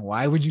your mind?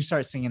 Why would you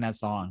start singing that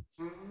song?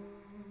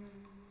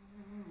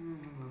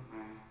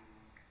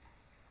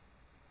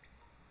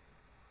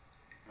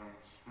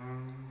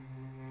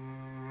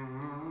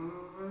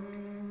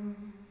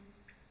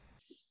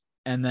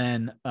 And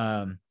then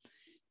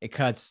it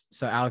cuts.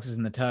 So Alex is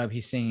in the tub.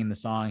 He's singing the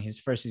song.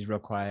 He's real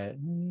quiet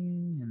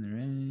in the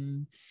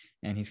rain,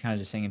 and he's kind of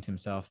just singing to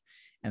himself.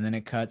 And then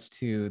it cuts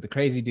to the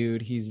crazy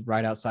dude. He's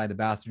right outside the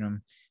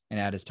bathroom and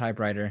at his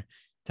typewriter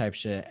type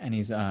shit. And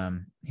he's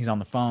on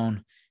the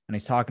phone and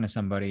he's talking to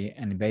somebody.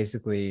 And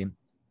basically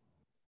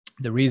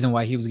the reason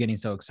why he was getting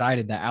so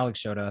excited that Alex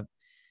showed up,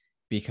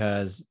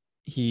 because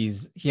he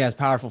has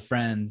powerful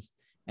friends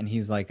and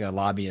he's like a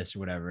lobbyist or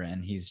whatever.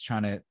 And he's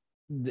trying to,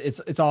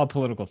 it's all a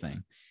political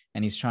thing.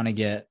 And he's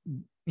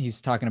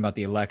talking about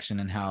the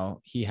election and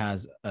how he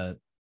has a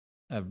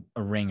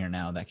ringer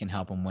now that can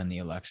help him win the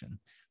election,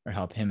 or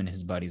help him and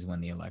his buddies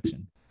win the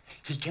election.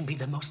 He can be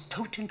the most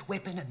potent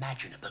weapon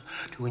imaginable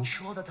to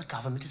ensure that the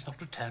government is not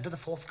returned to the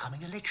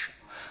forthcoming election.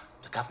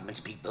 The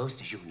government's big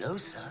boast, as you know,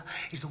 sir,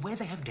 is the way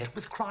they have dealt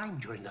with crime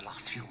during the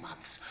last few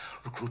months,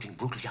 recruiting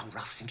brutal young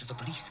roughs into the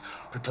police,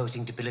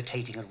 proposing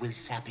debilitating and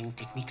will-sapping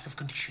techniques of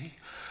conditioning.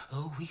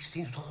 Oh, we've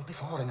seen it all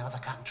before in other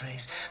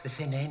countries, the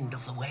thin end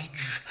of the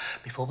wedge.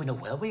 Before we know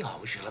where we are,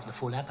 we shall have the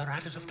full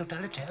apparatus of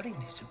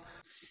totalitarianism.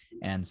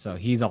 And so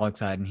he's all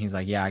excited and he's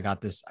like, yeah, I got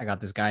this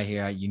guy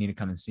here. You need to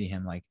come and see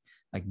him. Like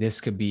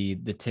this could be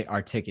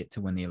our ticket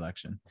to win the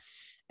election.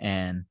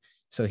 And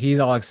so he's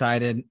all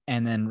excited.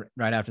 And then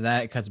right after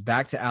that, it cuts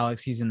back to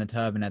Alex. He's in the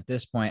tub. And at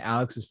this point,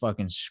 Alex is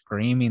fucking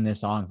screaming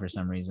this song for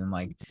some reason,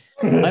 like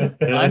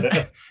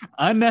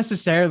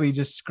unnecessarily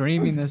just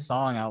screaming this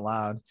song out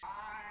loud.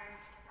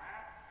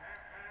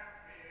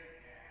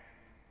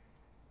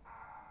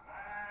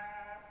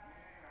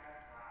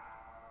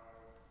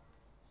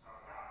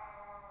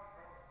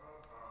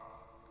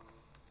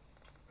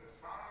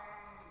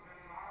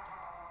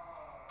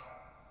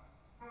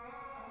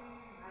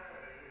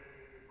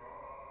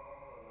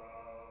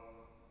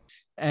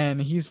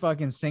 And he's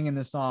fucking singing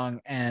the song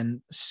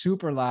and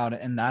super loud.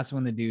 And that's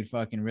when the dude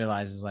fucking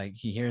realizes, like,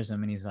 he hears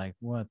him and he's like,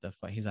 what the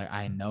fuck? He's like,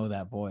 I know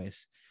that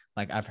voice.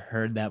 Like, I've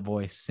heard that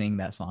voice sing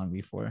that song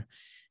before.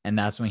 And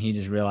that's when he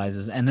just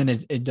realizes. And then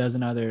it does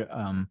another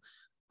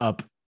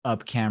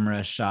up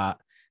camera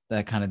shot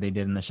that kind of they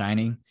did in The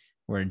Shining,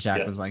 where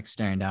Jack was like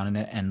staring down in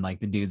it. And like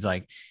the dude's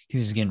like,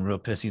 he's just getting real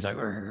pissed. He's like,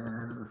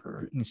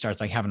 and he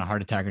starts like having a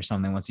heart attack or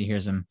something once he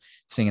hears him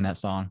singing that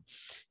song.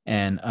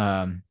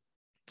 And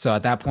so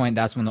at that point,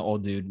 that's when the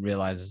old dude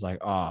realizes, like,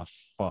 oh,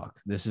 fuck,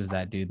 this is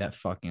that dude that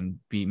fucking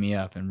beat me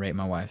up and raped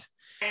my wife.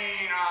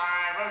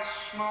 I've a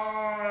smile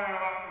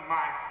on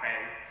my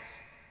face.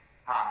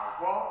 I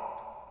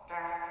walked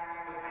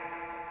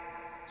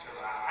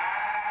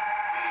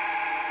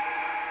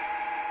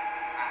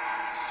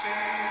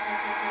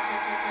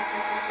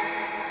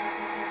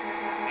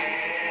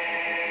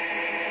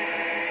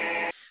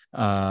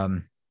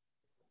Um,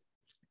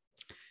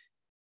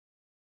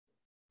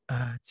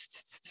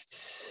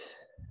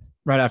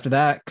 right after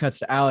that, cuts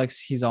to Alex.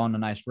 He's all in a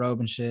nice robe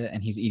and shit,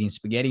 and he's eating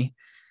spaghetti,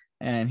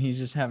 and he's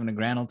just having a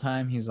grand old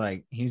time. He's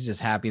like, he's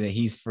just happy that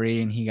he's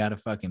free and he got a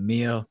fucking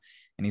meal,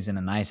 and he's in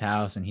a nice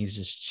house, and he's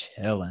just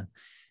chilling.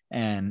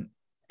 And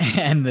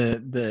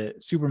the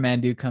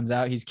Superman dude comes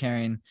out. He's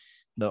carrying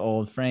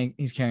old Frank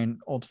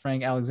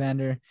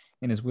Alexander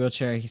in his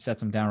wheelchair. He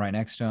sets him down right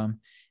next to him.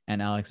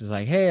 And Alex is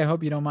like, hey, I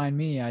hope you don't mind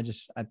me. I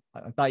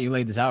thought you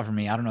laid this out for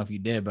me. I don't know if you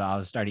did, but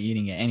I started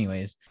eating it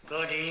anyways.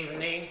 Good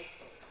evening.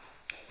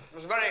 It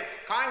was very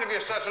kind of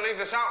you, sir, to leave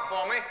this out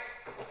for me.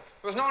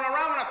 There was no one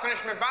around when I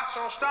finished my bath,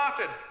 so I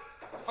started.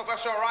 Hope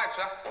that's all right,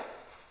 sir.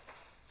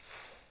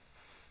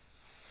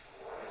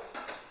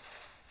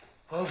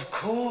 Of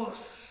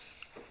course.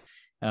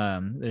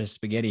 There's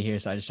spaghetti here,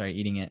 so I just started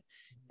eating it.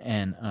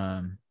 And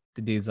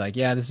the dude's like,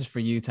 yeah, this is for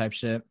you type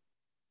shit.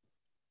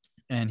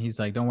 And he's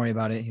like, don't worry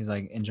about it. He's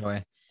like,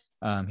 enjoy.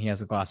 He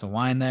has a glass of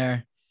wine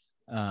there.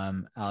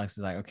 Alex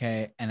is like,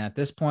 okay. And at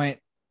this point,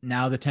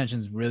 now the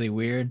tension's really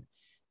weird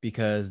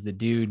because the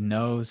dude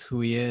knows who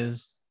he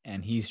is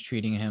and he's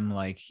treating him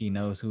like he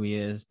knows who he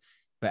is.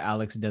 But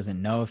Alex doesn't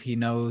know if he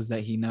knows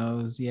that he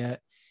knows yet.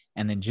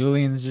 And then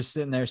Julian's just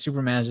sitting there.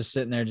 Superman's just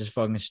sitting there, just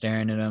fucking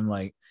staring at him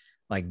like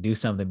do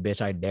something, bitch.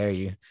 I dare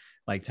you,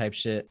 like type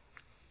shit.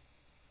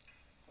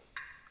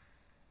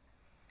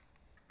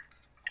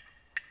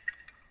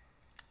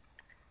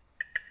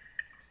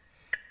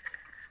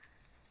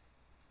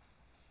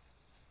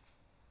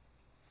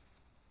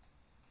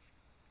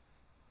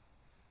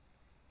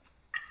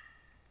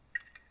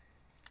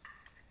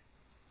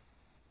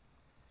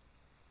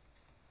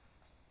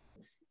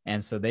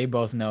 And so they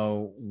both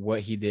know what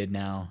he did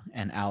now,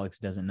 and Alex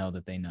doesn't know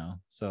that they know.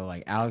 So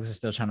like Alex is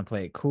still trying to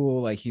play it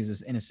cool, like he's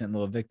this innocent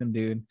little victim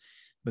dude,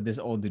 but this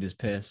old dude is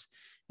pissed.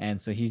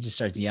 And so he just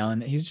starts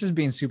yelling. He's just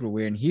being super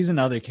weird. And he's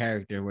another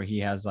character where he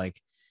has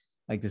like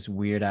this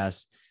weird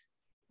ass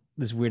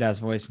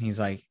voice, and he's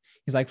like,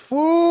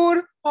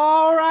 food,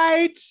 all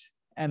right.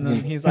 And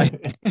then he's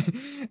like,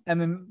 and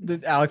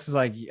then Alex is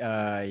like,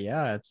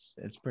 yeah,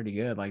 it's pretty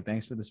good. Like,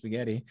 thanks for the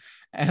spaghetti.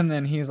 And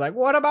then he's like,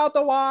 what about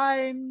the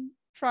wine?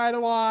 Try the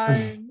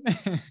wine.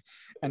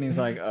 And he's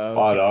like, oh,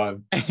 spot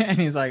on. And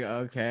he's like,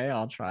 okay,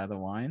 I'll try the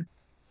wine.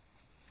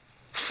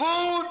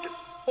 Food,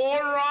 all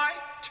right.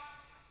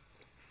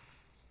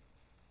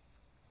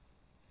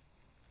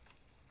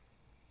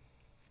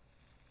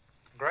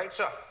 Great,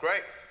 sir,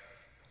 great.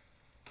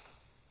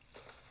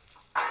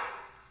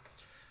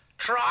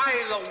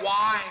 Try the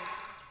wine.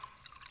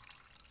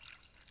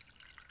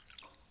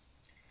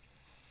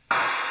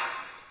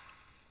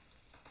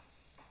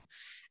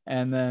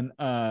 And then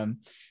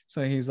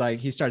so he's like,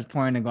 he starts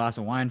pouring a glass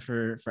of wine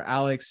for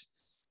Alex.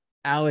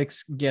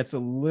 Alex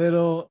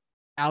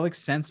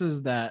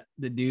senses that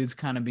the dude's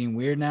kind of being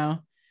weird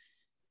now.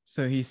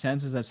 So he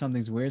senses that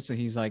something's weird. So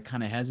he's like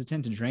kind of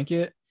hesitant to drink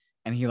it.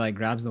 And he like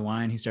grabs the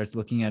wine, he starts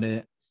looking at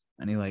it,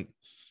 and he like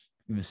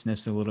even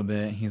sniffs a little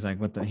bit. He's like,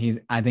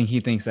 I think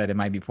he thinks that it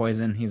might be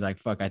poison. He's like,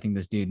 fuck, I think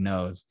this dude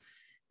knows.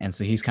 And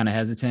so he's kind of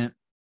hesitant.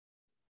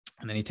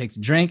 And then he takes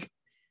a drink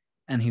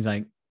and he's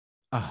like,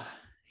 oh.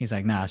 He's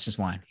like, nah, it's just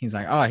wine. He's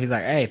like,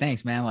 hey,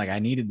 thanks, man. Like, I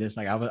needed this.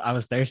 Like, I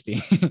was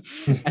thirsty.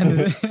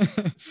 And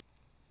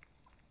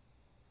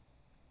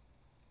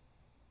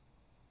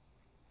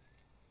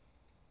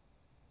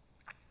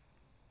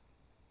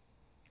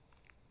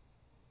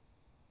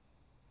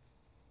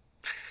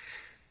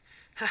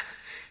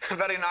A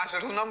very nice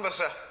little number,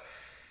 sir.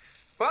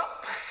 Well,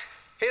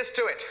 here's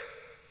to it.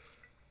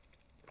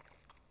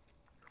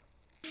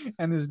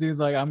 And this dude's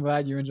like, I'm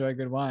glad you enjoy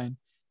good wine.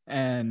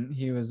 And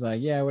he was like,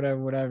 yeah,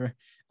 whatever.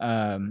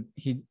 Then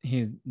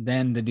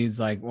the dude's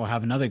like, well,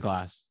 have another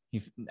glass.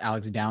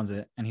 Alex downs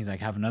it, and he's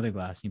like, have another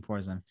glass. He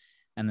pours him,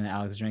 and then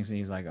Alex drinks it.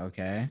 He's like,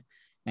 okay,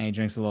 and he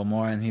drinks a little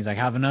more, and he's like,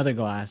 have another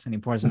glass, and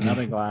he pours him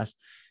another glass,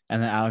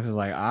 and then Alex is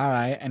like, all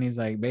right, and he's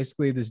like,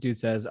 basically, this dude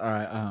says, all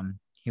right,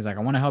 he's like,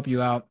 I want to help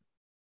you out.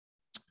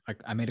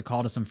 I made a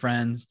call to some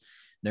friends.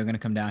 They're gonna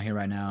come down here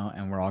right now,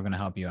 and we're all gonna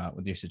help you out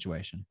with your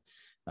situation.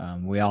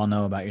 We all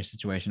know about your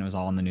situation. It was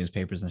all in the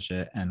newspapers and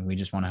shit, and we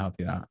just want to help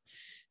you out.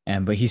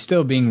 But he's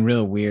still being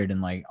real weird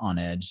and like on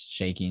edge,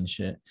 shaky and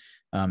shit.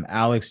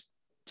 Alex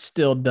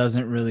still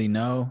doesn't really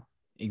know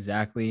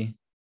exactly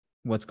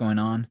what's going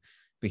on,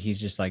 but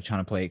he's just like trying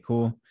to play it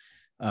cool.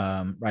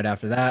 Right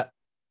after that,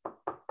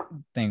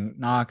 thing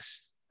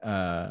knocks.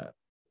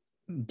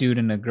 Dude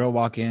and a girl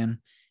walk in,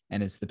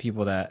 and it's the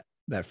people that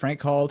Frank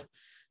called.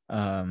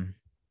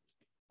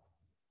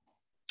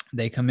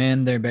 They come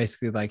in, they're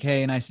basically like,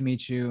 hey, nice to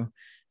meet you.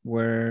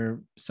 We're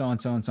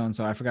so-and-so and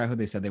so-and-so. I forgot who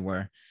they said they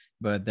were,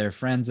 but they're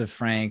friends of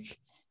Frank,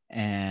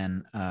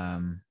 and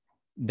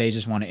they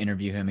just want to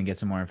interview him and get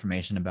some more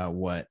information about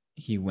what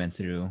he went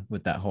through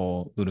with that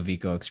whole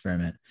Ludovico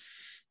experiment.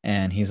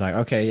 And he's like,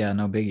 okay, yeah,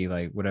 no biggie,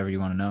 like whatever you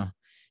want to know.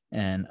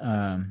 And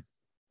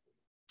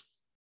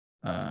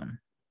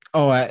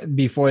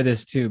before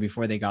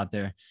they got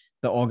there,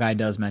 the old guy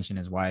does mention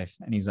his wife,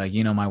 and he's like,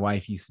 my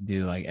wife used to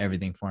do like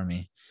everything for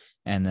me.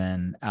 And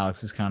then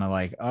Alex is kind of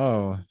like,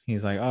 oh,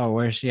 he's like, oh,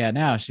 where's she at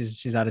now?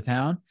 She's out of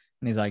town.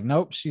 And he's like,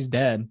 nope, she's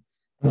dead.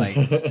 Like,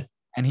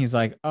 and he's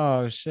like,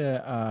 oh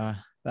shit,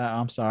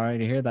 I'm sorry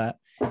to hear that.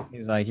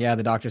 He's like, yeah,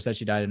 the doctor said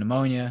she died of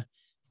pneumonia,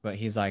 but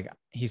he's like,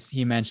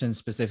 he mentions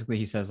specifically,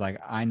 he says like,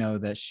 I know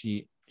that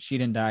she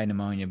didn't die of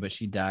pneumonia, but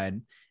she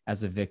died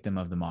as a victim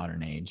of the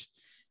modern age.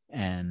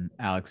 And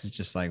Alex is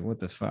just like, what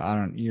the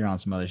fuck? You're on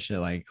some other shit.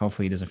 Like,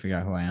 hopefully he doesn't figure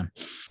out who I am.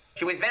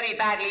 She was very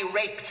badly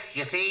raped,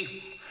 you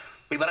see.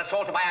 We were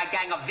assaulted by a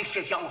gang of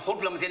vicious young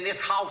hoodlums in this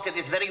house, in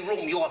this very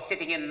room you are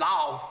sitting in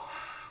now.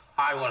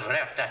 I was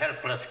left a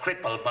helpless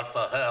cripple, but for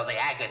her the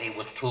agony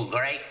was too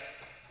great.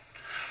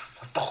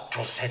 The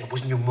doctors said it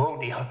was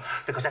pneumonia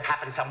because it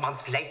happened some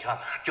months later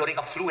during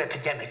a flu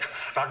epidemic.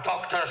 The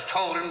doctors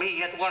told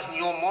me it was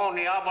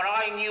pneumonia, but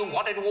I knew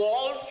what it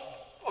was.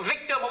 A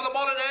victim of the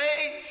modern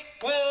age.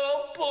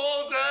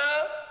 Poor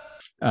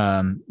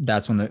girl.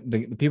 That's when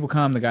the people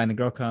come, the guy and the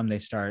girl come, they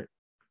start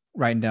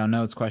writing down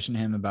notes,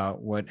 questioning him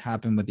about what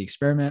happened with the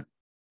experiment.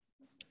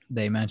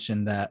 They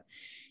mentioned that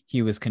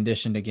he was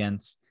conditioned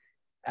against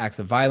acts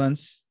of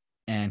violence,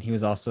 and he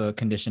was also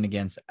conditioned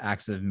against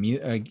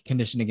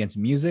conditioned against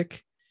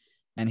music.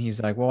 And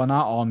he's like, well,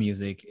 not all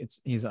music.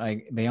 He's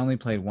like, they only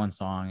played one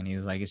song, and he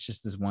was like, it's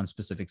just this one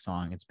specific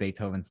song. It's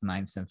Beethoven's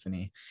Ninth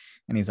Symphony.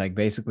 And he's like,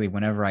 basically,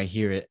 whenever I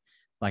hear it,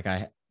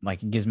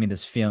 it gives me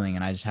this feeling,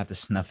 and I just have to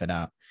snuff it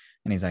out.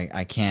 And he's like,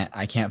 I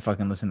can't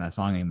fucking listen to that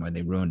song anymore.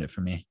 They ruined it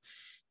for me.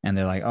 And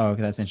they're like, oh,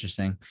 okay, that's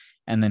interesting.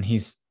 And then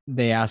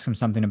they ask him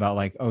something about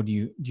like, oh, do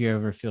you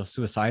ever feel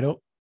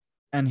suicidal?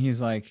 And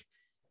he's like,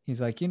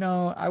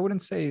 I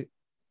wouldn't say.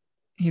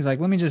 He's like,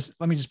 let me just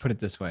put it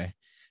this way.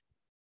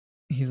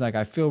 He's like,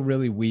 I feel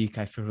really weak.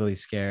 I feel really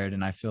scared.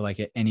 And I feel like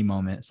at any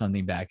moment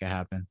something bad could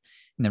happen.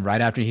 And then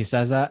right after he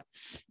says that,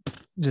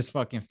 just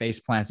fucking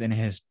face plants in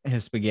his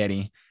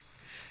spaghetti.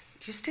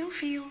 Do you still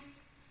feel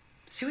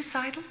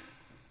suicidal?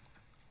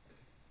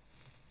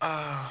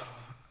 Well,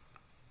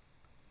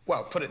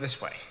 put it this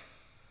way.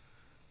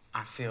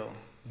 I feel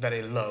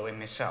very low in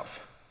myself.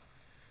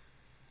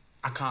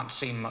 I can't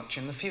see much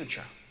in the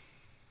future.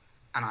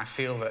 And I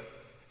feel that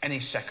any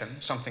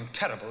second something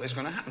terrible is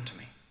going to happen to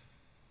me.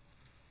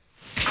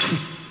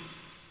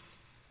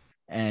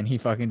 And he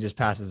fucking just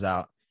passes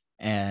out.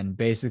 And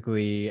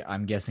basically,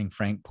 I'm guessing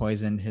Frank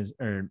poisoned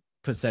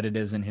put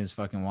sedatives in his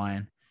fucking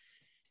wine.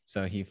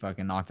 So he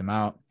fucking knocked him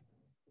out.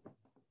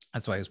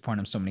 That's why he was pouring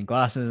him so many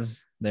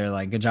glasses. They're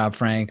like, good job,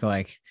 Frank.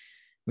 Like,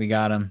 we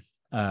got him.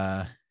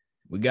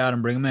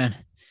 Bring him in.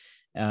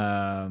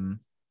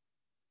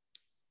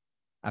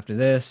 After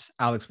this,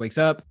 Alex wakes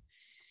up.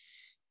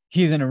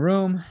 He's in a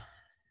room.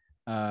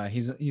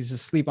 He's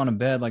asleep on a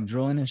bed, like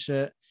drooling and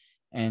shit.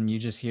 And you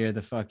just hear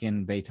the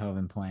fucking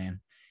Beethoven playing.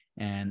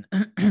 And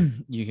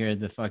you hear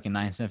the fucking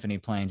Ninth Symphony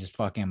playing, just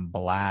fucking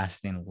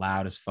blasting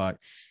loud as fuck.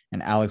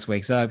 And Alex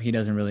wakes up. He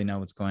doesn't really know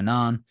what's going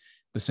on.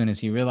 But as soon as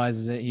he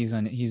realizes it, he's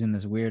in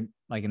this weird,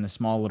 like in the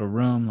small little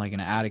room, like in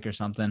an attic or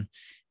something.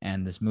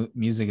 And this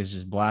music is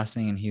just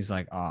blasting. And he's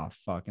like, oh,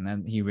 fuck. And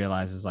then he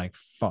realizes, like,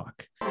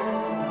 fuck.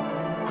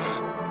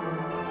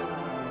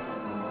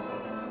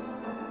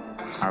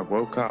 I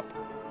woke up.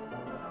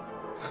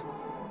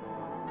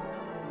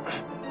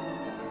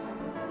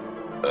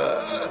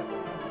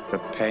 The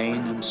pain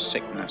and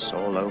sickness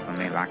all over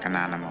me like an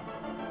animal.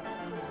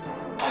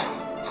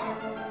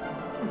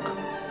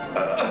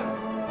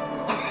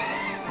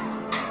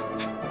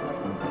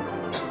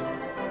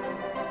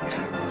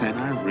 Then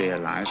I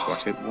realized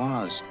what it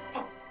was.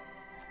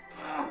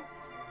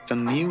 The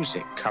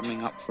music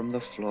coming up from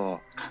the floor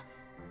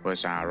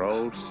was our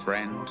old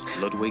friend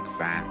Ludwig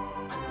van.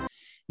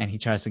 And he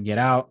tries to get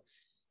out,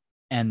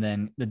 and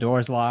then the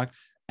door's locked,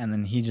 and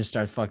then he just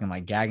starts fucking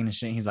like gagging and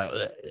shit. He's like,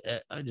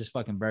 just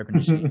fucking burping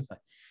and shit.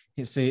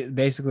 So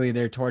basically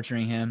they're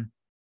torturing him,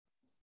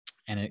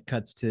 and it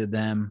cuts to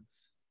them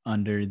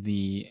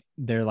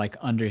they're like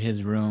under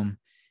his room,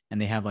 and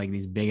they have like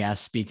these big ass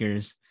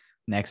speakers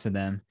next to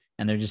them,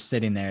 and they're just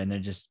sitting there, and they're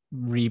just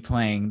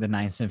replaying the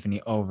Ninth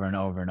Symphony over and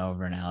over and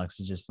over. And Alex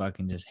is just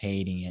fucking just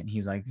hating it.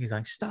 He's like,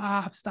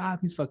 stop.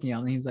 He's fucking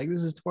yelling. He's like,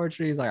 this is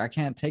torture. He's like, I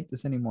can't take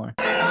this anymore.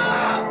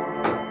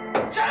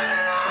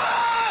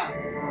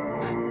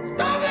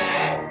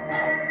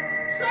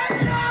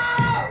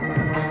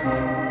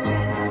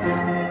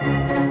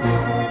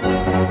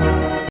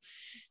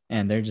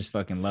 And they're just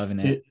fucking loving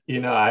it.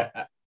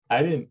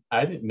 I didn't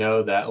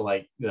know that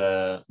like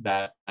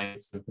that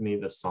Ninth Symphony,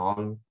 the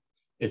song,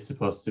 is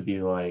supposed to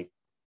be like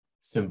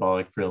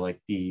symbolic for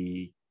like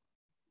the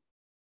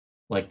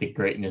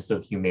greatness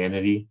of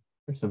humanity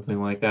or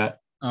something like that.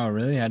 Oh,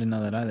 really? I didn't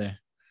know that either.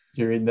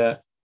 Did you read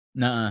that?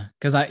 Nuh-uh.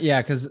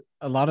 Because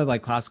a lot of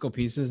like classical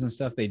pieces and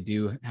stuff, they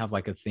do have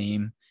like a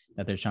theme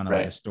that they're trying to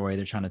like a story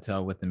they're trying to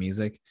tell with the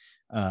music.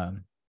 But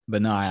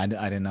no, I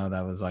didn't know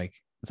that was like,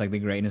 it's like the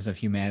greatness of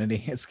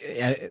humanity.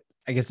 I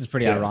guess it's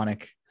pretty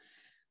ironic.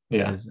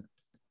 Yeah,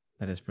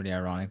 that is pretty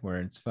ironic. Where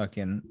it's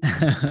fucking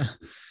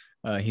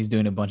he's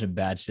doing a bunch of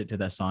bad shit to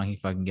that song. He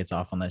fucking gets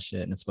off on that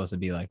shit, and it's supposed to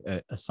be like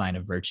a sign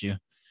of virtue.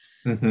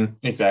 Mm-hmm.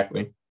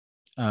 Exactly.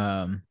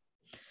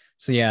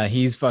 So yeah,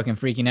 he's fucking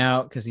freaking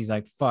out because he's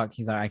like, fuck.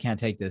 He's like, I can't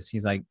take this.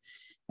 He's like,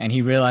 and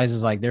he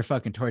realizes like they're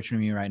fucking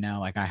torturing me right now.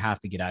 Like I have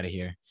to get out of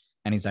here.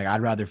 And he's like,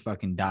 I'd rather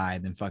fucking die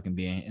than fucking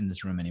be in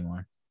this room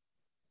anymore.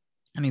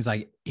 And he's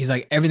like,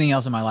 everything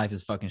else in my life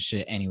is fucking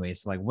shit anyway.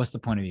 So like, what's the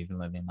point of even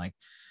living? Like,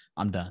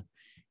 I'm done.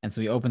 And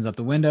so he opens up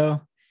the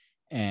window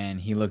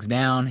and he looks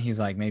down. He's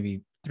like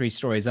maybe 3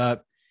 stories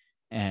up.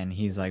 And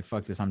he's like,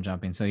 fuck this, I'm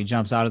jumping. So he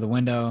jumps out of the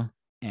window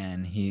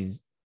and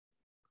he's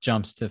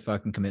jumps to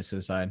fucking commit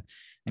suicide.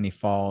 And he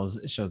falls.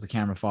 It shows the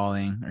camera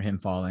falling or him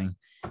falling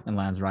and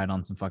lands right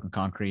on some fucking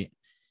concrete.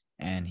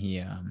 And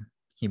he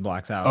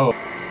blacks out. Oh.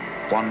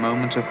 One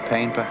moment of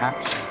pain,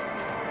 perhaps,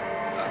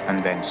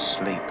 and then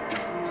sleep.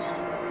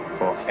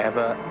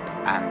 Forever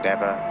and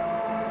ever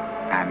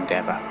and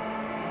ever.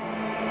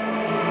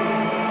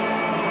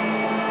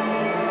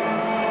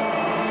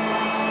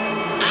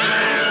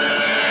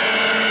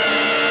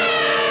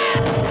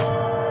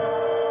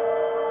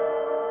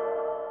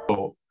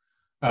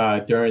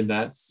 During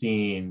that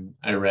scene,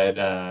 I read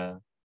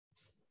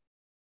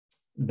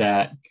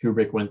that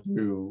Kubrick went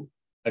through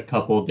a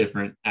couple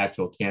different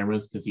actual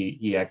cameras because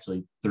he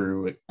actually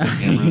threw a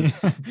camera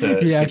to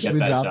get that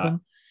dropped shot.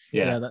 them.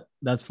 Yeah,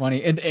 that's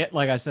funny. It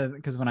like I said,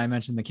 because when I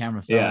mentioned the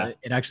camera fell,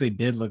 it actually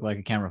did look like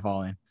a camera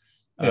falling.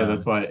 Yeah,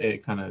 that's why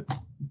it kind of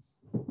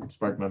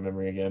sparked my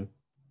memory again.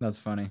 That's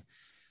funny.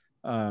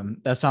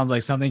 That sounds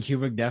like something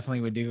Kubrick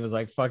definitely would do. Was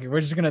like, fuck it,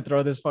 we're just gonna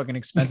throw this fucking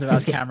expensive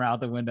ass camera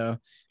out the window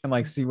and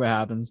like see what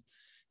happens.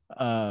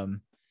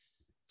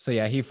 So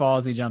yeah, he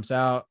falls, he jumps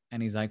out,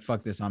 and he's like,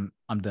 fuck this, I'm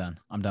done.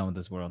 I'm done with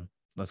this world.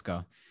 Let's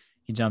go.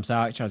 He jumps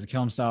out, he tries to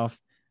kill himself,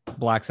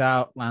 blacks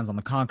out, lands on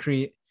the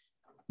concrete.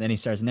 Then he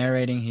starts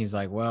narrating. He's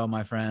like, well,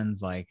 my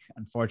friends, like,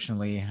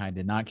 unfortunately, I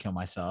did not kill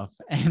myself.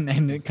 And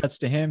then it cuts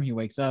to him. He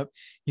wakes up.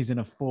 He's in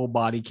a full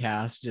body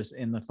cast, just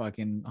in the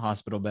fucking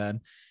hospital bed.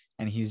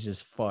 And he's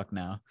just fucked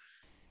now.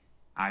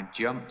 I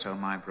jumped, oh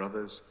my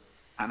brothers,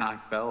 and I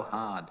fell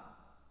hard,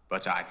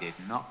 but I did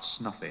not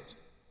snuff it.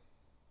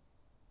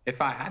 If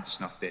I had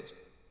snuffed it,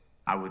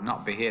 I would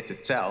not be here to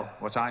tell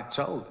what I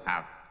told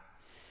have.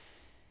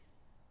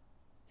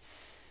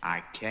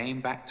 I came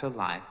back to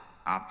life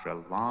after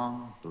a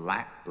long,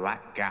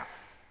 black gap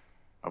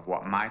of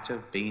what might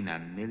have been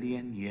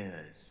 1,000,000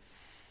 years.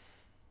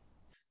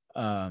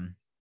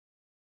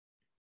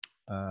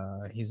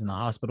 He's in the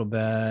hospital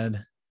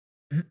bed.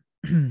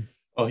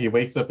 Oh, he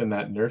wakes up in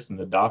that nurse and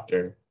the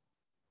doctor.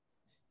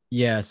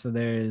 Yeah, so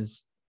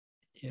there's...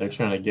 They're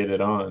trying to get it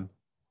on.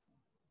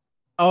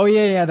 Oh,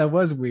 yeah, that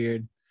was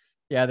weird.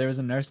 Yeah, there was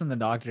a nurse and the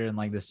doctor in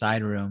like the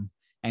side room.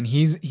 And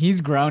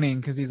he's groaning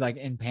because he's like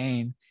in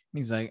pain. And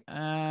he's like,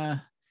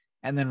 And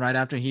then right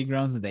after he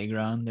groans, they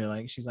groan. They're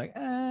like, she's like,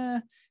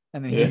 And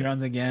then he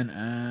groans again.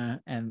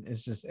 And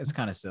it's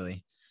kind of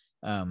silly.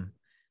 But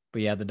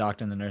yeah, the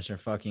doctor and the nurse are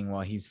fucking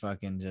while he's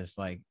fucking just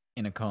like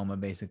in a coma,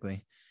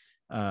 basically.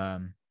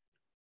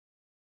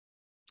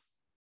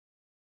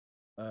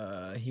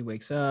 He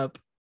wakes up.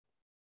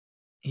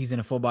 He's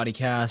in a full body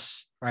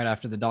cast right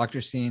after the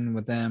doctor scene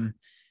with them.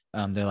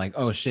 They're like,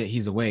 oh shit,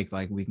 he's awake.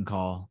 Like, we can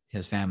call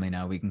his family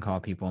now. We can call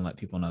people and let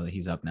people know that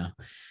he's up now.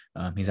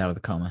 He's out of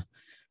the coma.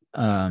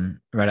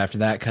 Right after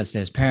that, cuts to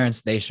his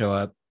parents. They show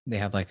up. They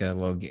have like a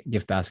little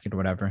gift basket or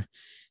whatever.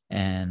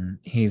 And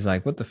he's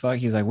like, what the fuck?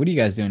 He's like, what are you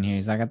guys doing here?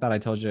 He's like, I thought I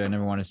told you I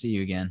never want to see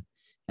you again.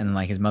 And then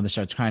like his mother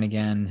starts crying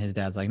again. His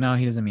dad's like, no,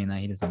 he doesn't mean that.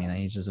 He doesn't mean that.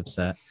 He's just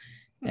upset.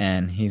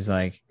 And he's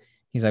like,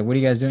 what are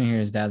you guys doing here?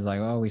 His dad's like,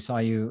 oh, we saw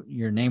you.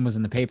 Your name was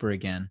in the paper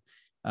again.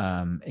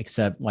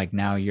 Except like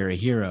now you're a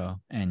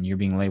hero and you're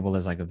being labeled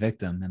as like a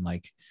victim and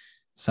like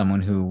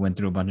someone who went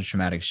through a bunch of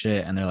traumatic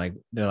shit. And they're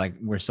like,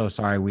 we're so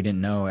sorry. We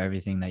didn't know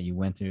everything that you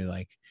went through.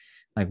 Like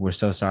we're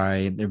so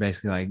sorry. They're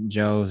basically like,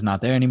 Joe's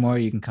not there anymore.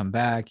 You can come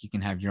back. You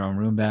can have your own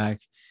room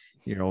back,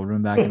 your old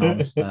room back, and all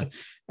this stuff.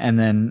 And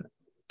then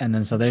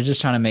so they're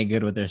just trying to make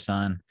good with their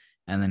son.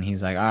 And then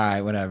he's like, all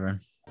right, whatever.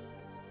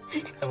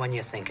 And when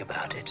you think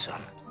about it,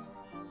 son,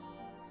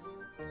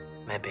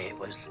 maybe it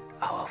was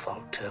our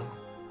fault too,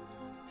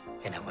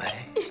 in a way.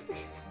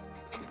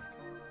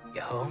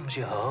 Your home's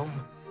your home.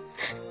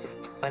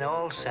 When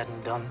all's said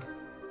and done,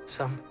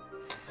 son.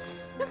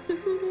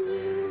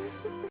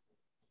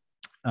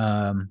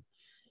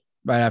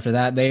 Right after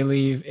that, they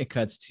leave. It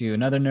cuts to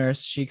another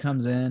nurse. She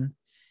comes in,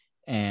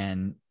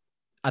 and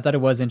I thought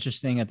it was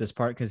interesting at this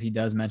part because he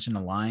does mention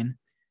a line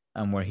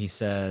where he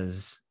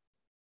says,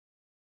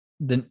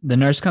 the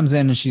nurse comes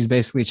in and she's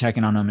basically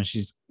checking on him, and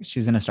she's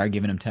gonna start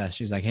giving him tests.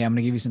 She's like, hey, I'm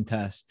gonna give you some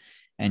tests,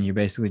 and you're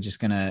basically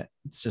just gonna,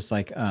 it's just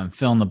like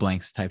fill in the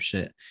blanks type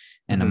shit,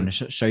 and I'm gonna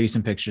show you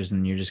some pictures,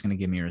 and you're just gonna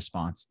give me a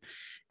response.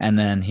 And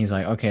then he's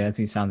like, okay, that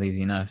sounds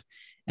easy enough.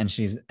 And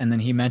then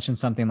he mentioned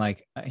something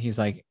like, he's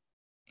like,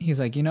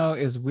 you know,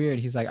 it was weird.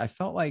 He's like, I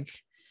felt like,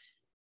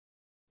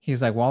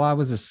 he's like, while I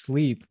was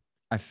asleep,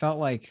 I felt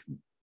like,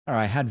 or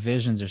I had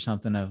visions or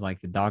something of like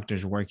the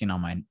doctors working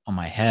on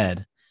my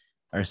head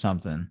or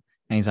something.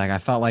 And he's like, I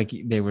felt like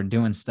they were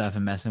doing stuff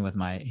and messing with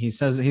my, he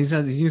says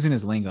he's using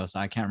his lingo, so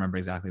I can't remember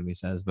exactly what he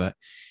says, but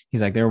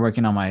he's like, they were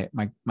working on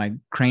my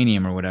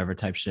cranium or whatever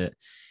type shit.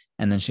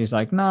 And then she's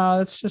like, no,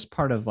 that's just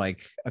part of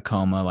like a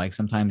coma. Like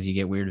sometimes you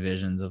get weird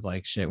visions of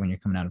like shit when you're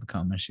coming out of a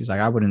coma. She's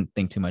like, I wouldn't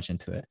think too much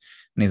into it.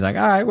 And he's like,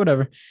 all right,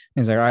 whatever. And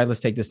he's like, all right,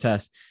 let's take this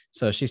test.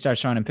 So she starts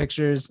showing him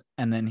pictures,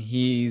 and then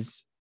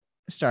he's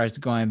starts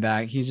going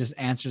back. He just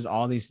answers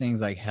all these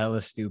things like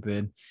hella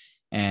stupid.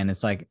 And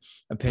it's like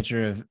a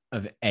picture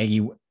of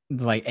eggy,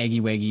 like eggy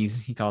weggies.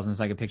 He calls them. It's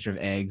like a picture of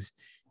eggs.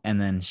 And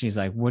then she's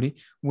like, what do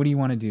you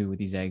want to do with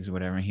these eggs or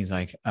whatever? And he's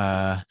like,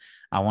 I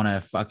want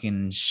to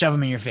fucking shove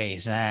them in your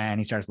face. And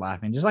he starts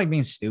laughing, just like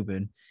being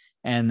stupid.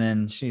 And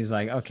then she's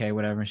like, okay,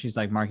 whatever. And she's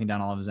like marking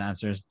down all of his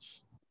answers.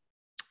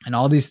 And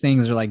all these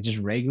things are like just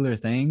regular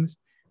things,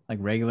 like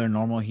regular,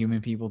 normal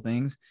human people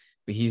things.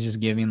 But he's just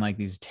giving like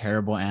these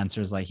terrible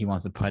answers. Like he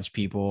wants to punch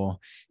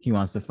people. He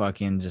wants to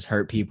fucking just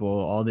hurt people,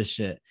 all this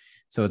shit.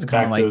 So it's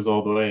kind of like his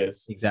old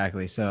ways.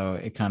 Exactly. So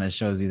it kind of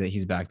shows you that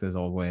he's back to his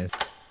old ways.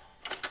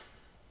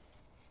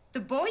 The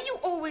boy you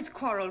always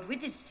quarreled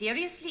with is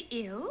seriously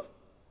ill?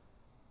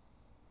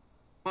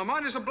 My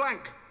mind is a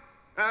blank.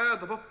 And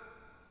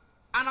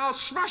I'll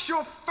smash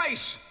your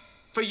face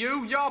for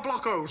you, Yar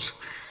Blockos.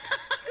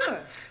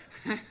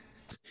 Good.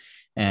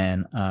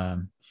 And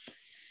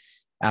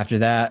after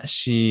that,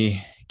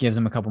 she gives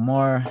him a couple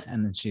more,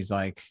 and then she's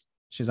like,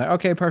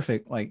 okay,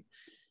 perfect. Like,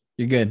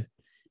 you're good.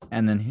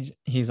 And then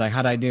he's like,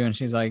 how'd I do? And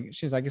she's like,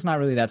 it's not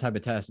really that type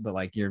of test, but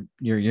like you're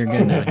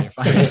good now. You're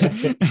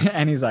fine.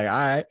 And he's like, all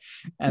right.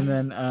 And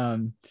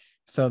then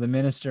so the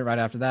minister, right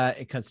after that,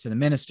 it cuts to the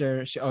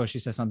minister. She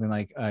says something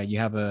like, you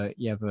have a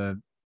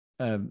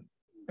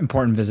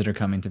important visitor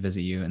coming to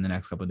visit you in the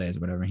next couple of days or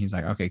whatever. And he's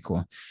like, okay,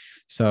 cool.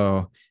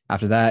 So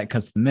after that, it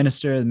cuts to the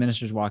minister. The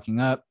minister's walking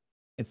up.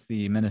 It's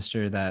the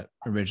minister that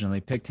originally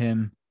picked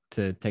him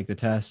to take the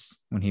test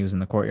when he was in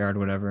the courtyard,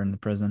 whatever, in the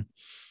prison.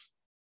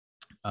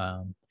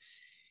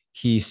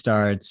 He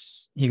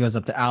goes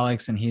up to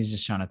Alex, and he's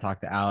just trying to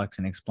talk to Alex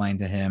and explain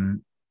to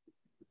him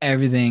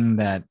everything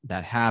that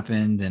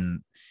happened.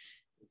 And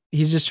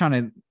he's just trying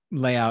to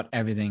lay out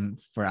everything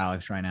for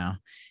Alex right now.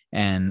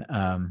 And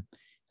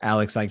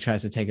Alex like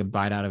tries to take a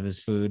bite out of his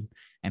food,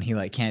 and he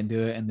like can't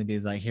do it. And the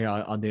dude's like, here,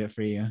 I'll do it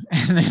for you.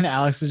 And then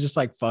Alex is just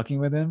like fucking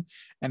with him,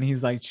 and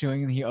he's like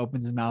chewing, and he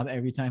opens his mouth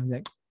every time. He's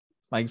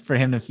like for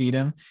him to feed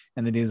him.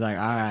 And the dude's like,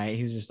 all right.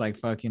 He's just like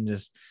fucking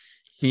just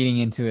feeding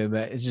into it.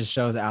 But it just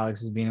shows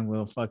Alex is being a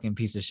little fucking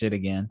piece of shit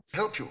again.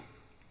 Help you.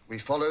 We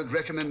followed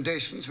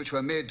recommendations which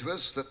were made to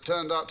us that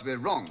turned out to be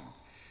wrong.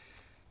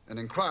 An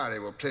inquiry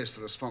will place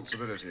the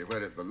responsibility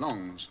where it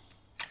belongs.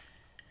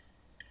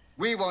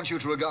 We want you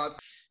to regard...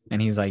 And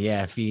he's like,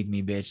 yeah, feed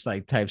me, bitch,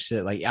 like type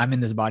shit. Like, I'm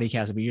in this body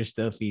cast, but you're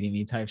still feeding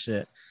me type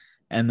shit.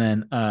 And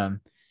then,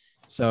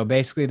 so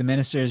basically the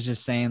minister is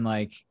just saying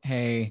like,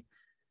 hey,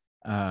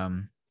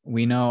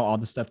 we know all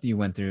the stuff that you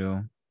went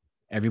through.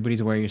 Everybody's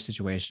aware of your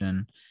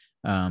situation.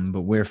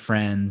 But we're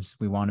friends.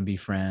 We want to be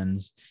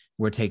friends.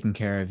 We're taking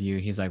care of you.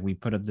 He's like, we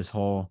put up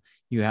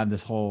you have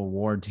this whole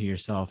ward to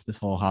yourself, this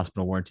whole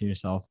hospital ward to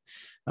yourself.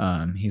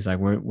 He's like,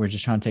 we're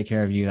just trying to take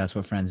care of you. That's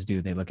what friends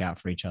do. They look out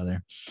for each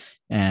other.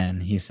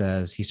 And he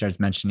starts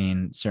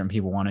mentioning certain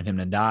people wanted him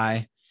to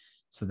die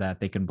so that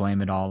they could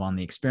blame it all on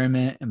the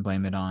experiment and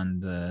blame it on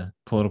the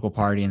political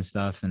party and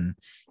stuff, and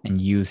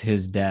use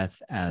his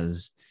death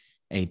as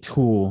a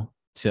tool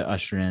to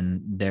usher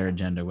in their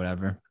agenda,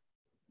 whatever.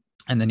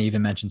 And then he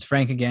even mentions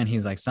Frank again.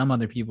 He's like, some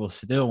other people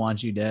still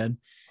want you dead.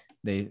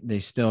 They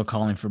still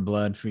calling for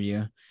blood for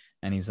you.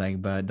 And he's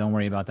like, but don't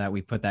worry about that.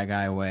 We put that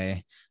guy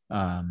away.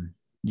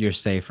 You're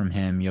safe from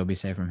him. You'll be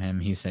safe from him.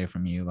 He's safe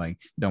from you. Like,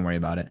 don't worry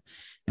about it.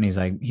 And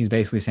he's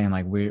basically saying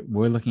like,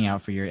 we're looking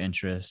out for your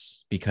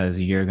interests because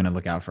you're going to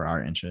look out for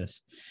our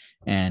interests.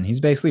 And he's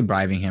basically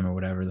bribing him or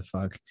whatever the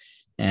fuck.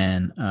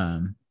 And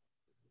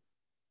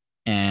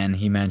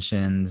he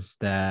mentions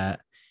that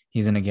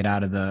he's going to get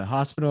out of the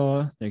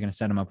hospital. They're going to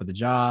set him up with a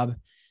job,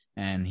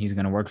 and he's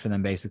going to work for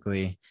them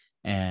basically.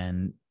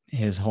 And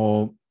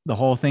the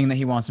whole thing that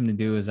he wants him to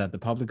do is that the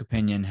public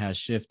opinion has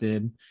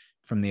shifted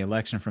from the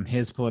election from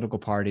his political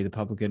party. The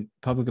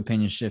public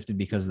opinion shifted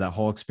because of that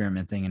whole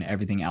experiment thing and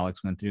everything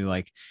Alex went through.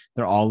 Like,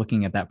 they're all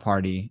looking at that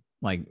party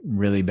like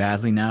really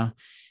badly now.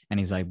 And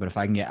he's like, but if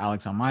I can get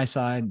Alex on my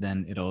side,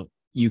 then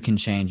you can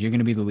change. You're going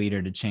to be the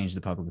leader to change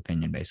the public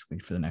opinion basically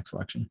for the next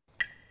election.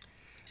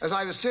 As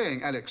I was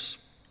saying, Alex,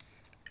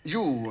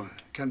 you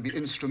can be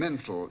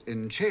instrumental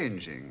in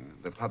changing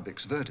the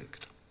public's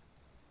verdict.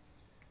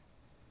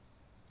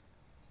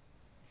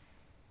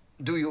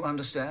 Do you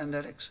understand,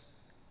 Alex?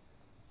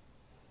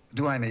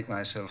 Do I make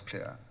myself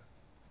clear?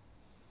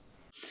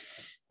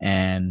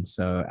 And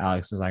so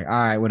Alex is like, all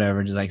right,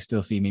 whatever, just like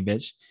still feed me,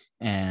 bitch.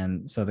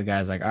 And so the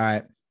guy's like, all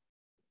right.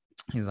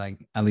 He's like,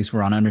 at least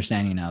we're on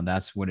understanding now.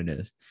 That's what it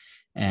is.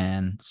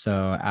 And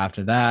so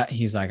after that,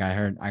 he's like,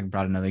 I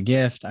brought another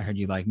gift. I heard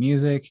you like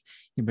music.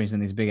 He brings in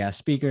these big ass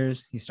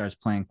speakers. He starts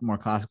playing more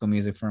classical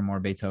music for him, more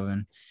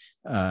Beethoven.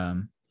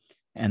 And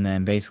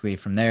then basically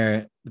from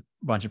there, a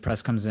bunch of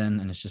press comes in,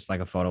 and it's just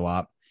like a photo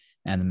op.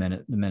 And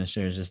the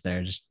minister is just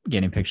there, just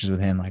getting pictures with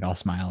him, like all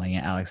smiling.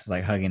 And Alex is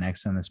like hugging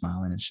next to him and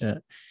smiling and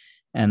shit.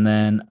 And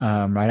then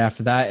right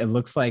after that, it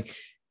looks like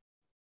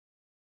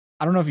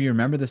I don't know if you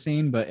remember the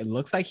scene, but it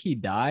looks like he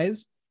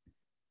dies.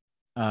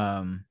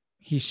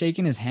 He's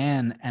shaking his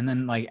hand, and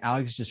then like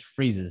Alex just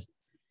freezes,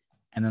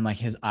 and then like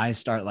his eyes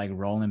start like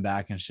rolling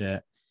back and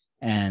shit.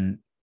 And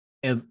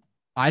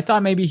I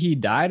thought maybe he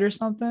died or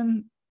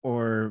something,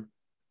 or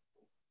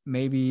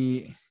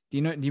maybe do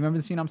you remember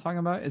the scene I'm talking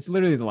about? It's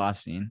literally the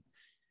last scene.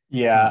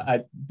 Yeah,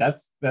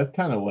 that's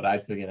kind of what I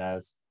took it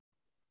as.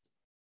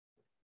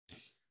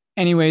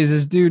 Anyways,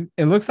 this dude,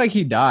 it looks like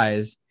he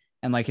dies,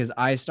 and like his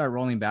eyes start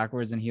rolling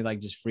backwards, and he like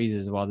just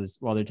freezes while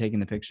they're taking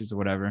the pictures or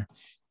whatever.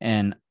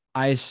 And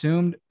I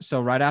assumed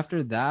so. Right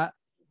after that,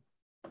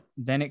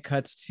 then it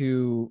cuts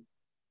to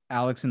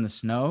Alex in the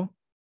snow,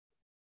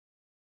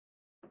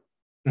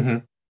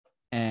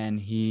 and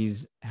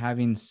he's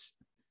having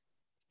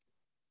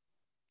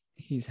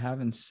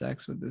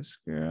sex with this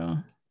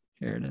girl.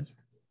 Here it is.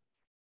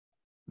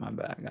 My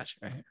bad, I got you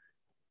right here.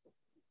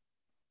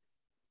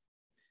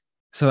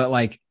 So at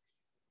like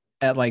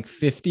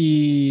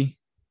 50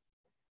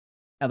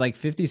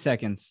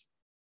 seconds.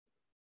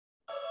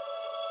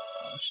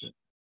 Oh shit.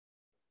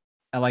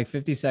 At like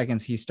 50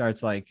 seconds, he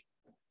starts like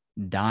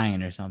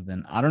dying or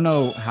something. I don't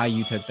know how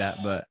you took that,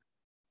 but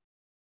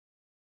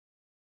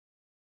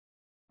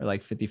or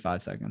like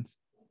 55 seconds.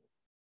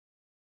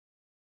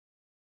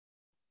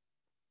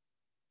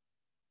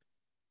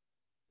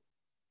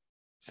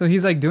 So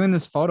he's like doing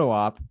this photo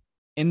op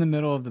in the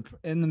middle of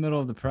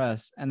the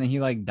press, and then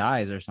he like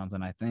dies or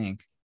something, I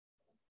think.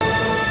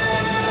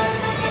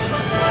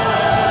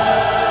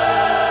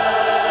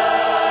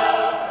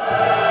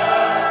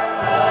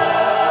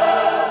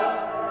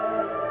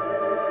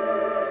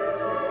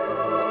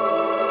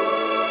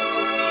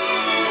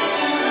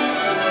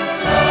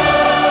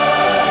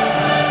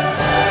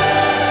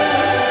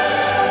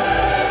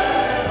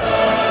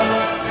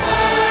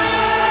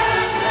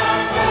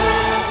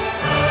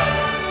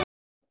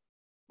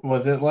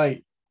 Was it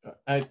like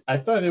I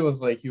thought it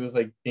was like he was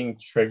like being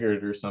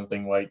triggered or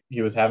something, like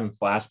he was having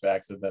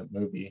flashbacks of that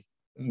movie,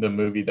 the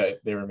movie that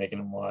they were making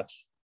him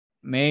watch.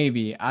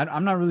 Maybe.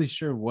 I'm not really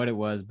sure what it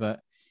was,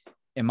 but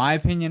in my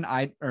opinion,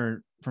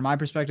 from my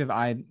perspective,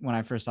 when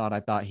I first saw it,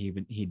 I thought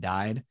he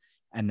died.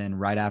 And then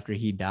right after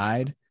he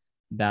died,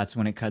 that's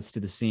when it cuts to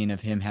the scene of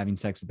him having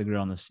sex with the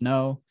girl in the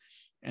snow.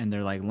 And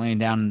they're like laying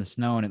down in the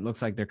snow, and it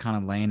looks like they're kind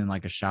of laying in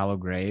like a shallow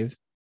grave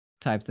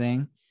type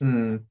thing.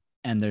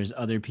 And there's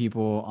other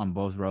people on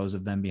both rows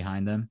of them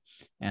behind them,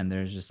 and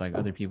there's just like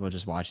other people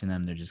just watching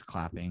them. They're just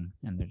clapping,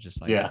 and they're just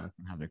like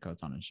have their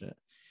coats on and shit.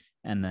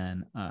 And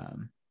then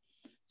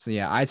so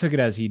yeah, I took it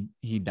as he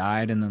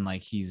died, and then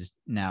like he's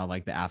now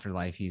like the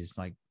afterlife, he's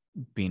like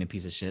being a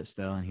piece of shit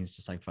still, and he's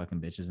just like fucking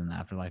bitches in the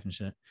afterlife and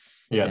shit.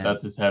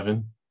 That's his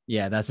heaven.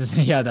 That's his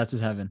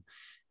heaven.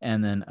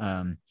 And then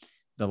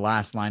the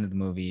last line of the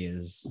movie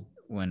is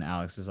when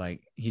Alex is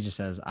like, he just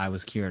says, "I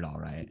was cured,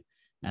 all right."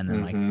 And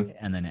then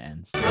and then it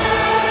ends.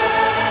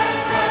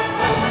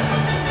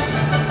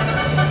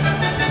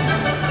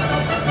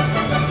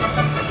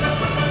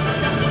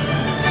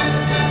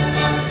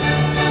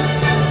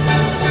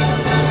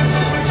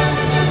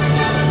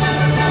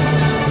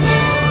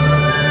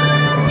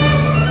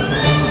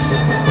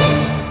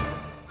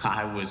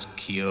 I was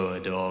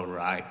cured, all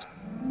right.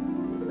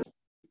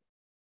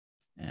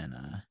 And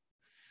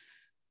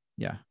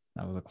yeah,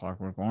 that was a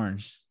ClockWork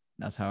Orange.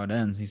 That's how it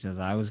ends. He says,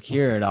 "I was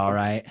cured, all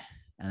right."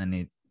 And then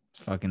he's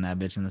fucking that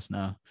bitch in the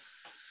snow.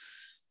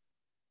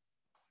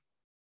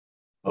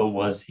 Oh,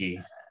 was he?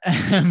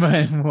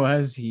 But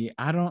was he?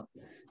 I don't.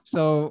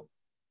 So,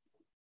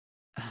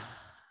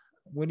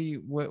 what's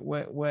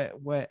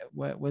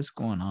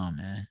going on,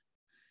 man?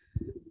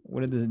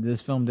 What did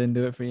this film didn't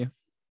do it for you?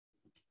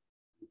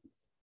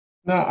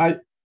 No,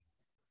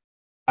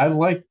 I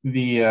like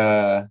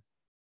the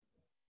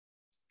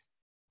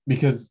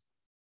because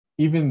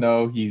even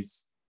though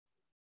he's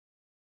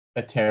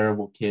a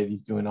terrible kid,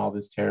 he's doing all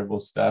this terrible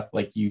stuff,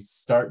 like you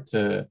start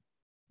to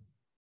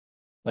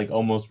like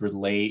almost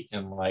relate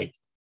and like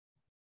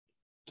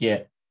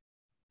get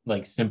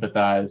like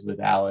sympathize with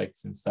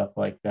Alex and stuff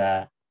like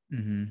that.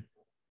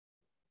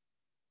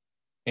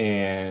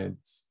 And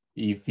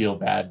you feel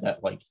bad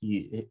that like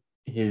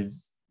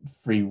his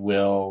free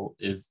will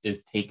is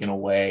taken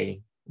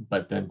away,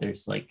 but then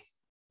there's like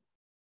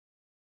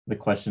the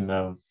question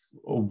of,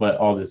 but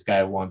all this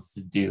guy wants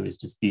to do is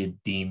just be a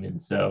demon,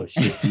 so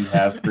should he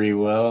have free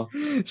will?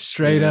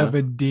 Straight up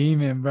a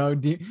demon, bro.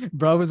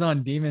 Bro was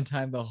on demon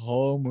time the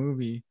whole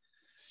movie.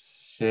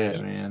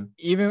 Shit, man.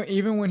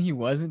 Even when he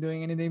wasn't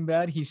doing anything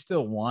bad, he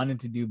still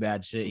wanted to do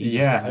bad shit. He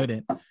just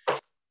couldn't.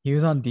 He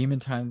was on demon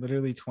time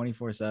literally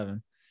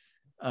 24/7.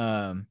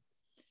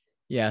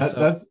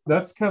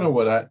 That's kind of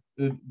what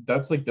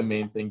that's like the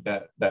main thing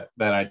that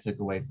I took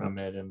away from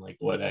it, and like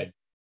what I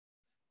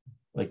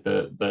like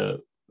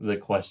the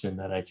question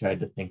that I tried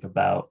to think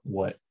about,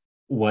 what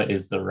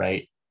is the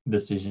right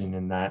decision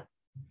in that.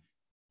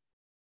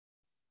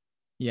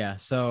 Yeah,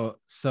 so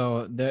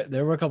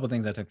there were a couple of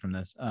things I took from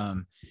this.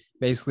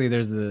 Basically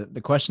there's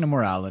the question of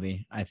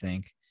morality. I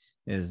think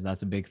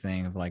that's a big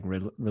thing of like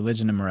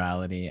religion and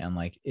morality, and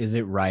like, is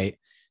it right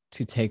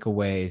to take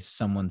away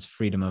someone's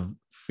freedom of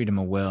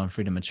will and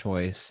freedom of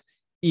choice,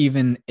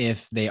 even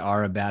if they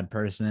are a bad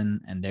person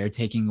and they're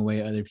taking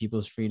away other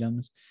people's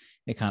freedoms.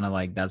 It kind of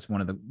like, that's one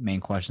of the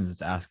main questions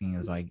it's asking,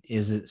 is like,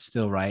 is it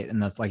still right?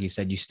 And that's, like you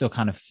said, you still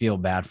kind of feel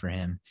bad for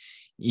him,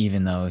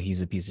 even though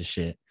he's a piece of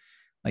shit.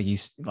 Like you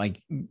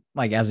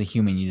like as a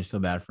human, you just feel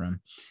bad for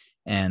him.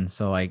 And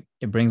so like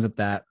it brings up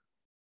that.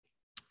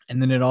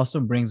 And then it also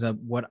brings up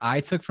what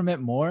I took from it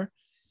more.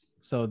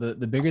 So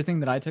the bigger thing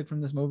that I took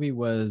from this movie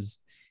was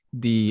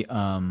the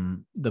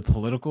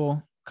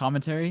political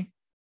commentary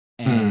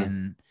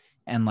and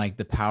like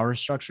the power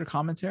structure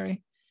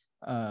commentary.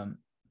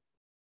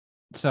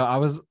 So I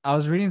was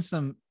watching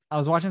some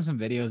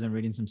videos and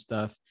reading some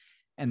stuff,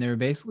 and they were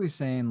basically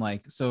saying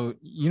like, so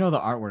you know the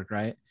artwork,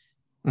 right?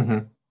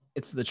 Mm-hmm.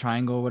 It's the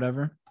triangle or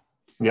whatever.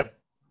 Yep.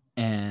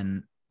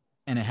 And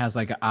it has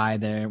like an eye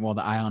there. Well,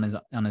 the eye on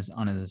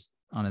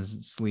his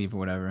sleeve or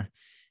whatever.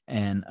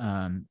 And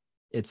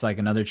it's like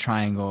another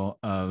triangle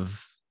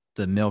of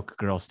the milk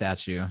girl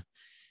statue.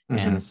 Mm-hmm.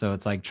 And so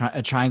it's like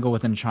a triangle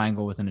within a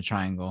triangle within a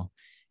triangle.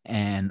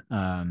 And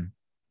have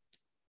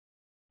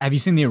you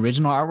seen the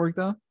original artwork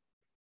though?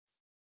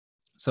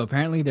 So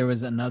apparently there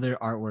was another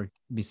artwork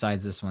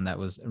besides this one that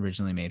was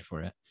originally made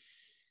for it.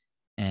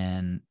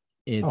 And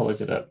I'll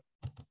look it up.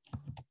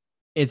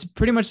 It's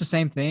pretty much the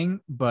same thing,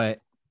 but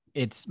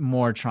it's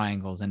more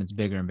triangles and it's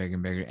bigger and bigger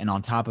and bigger. And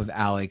on top of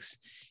Alex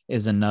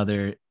is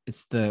another,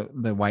 it's the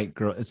white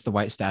girl, it's the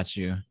white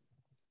statue.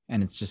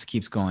 And it just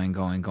keeps going.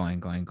 And let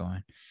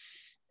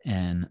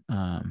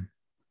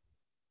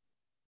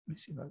me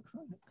see if I can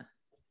find it.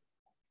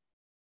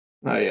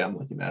 Oh yeah, I'm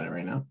looking at it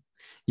right now.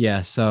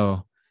 Yeah,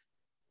 so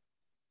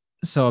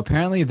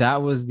apparently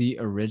that was the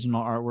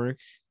original artwork.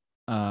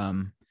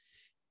 And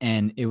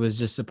it was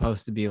just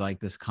supposed to be like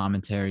this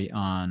commentary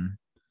on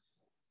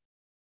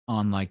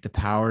like the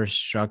power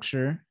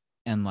structure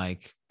and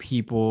like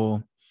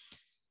people,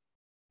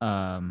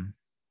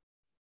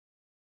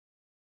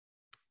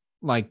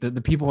 like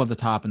the people at the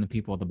top and the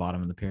people at the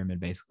bottom of the pyramid,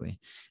 basically,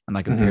 and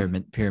like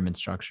a pyramid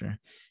structure,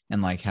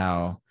 and like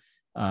how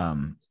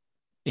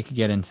it could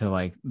get into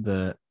like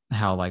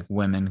how like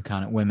women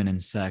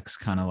and sex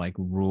kind of like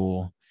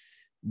rule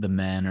the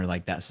men or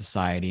like that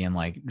society, and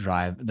like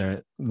drive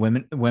their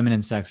women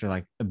and sex are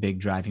like a big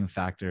driving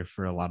factor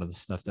for a lot of the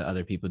stuff that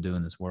other people do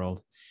in this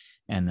world.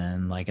 And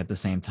then like at the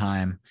same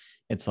time,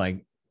 it's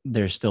like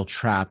they're still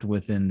trapped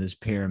within this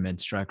pyramid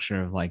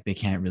structure of like they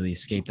can't really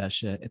escape that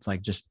shit. It's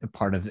like just a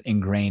part of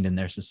ingrained in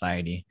their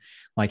society.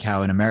 Like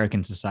how in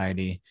American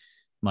society,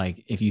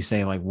 like if you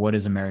say like what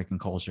is American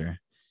culture,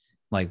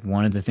 like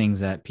one of the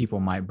things that people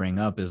might bring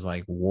up is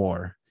like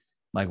war.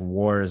 Like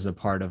war is a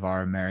part of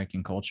our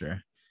American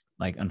culture,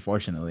 like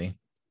unfortunately.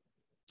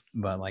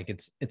 But like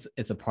it's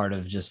a part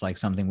of just like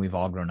something we've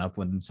all grown up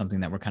with and something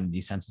that we're kind of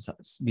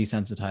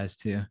desensitized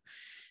to.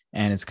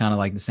 And it's kind of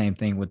like the same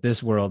thing with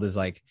this world, is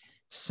like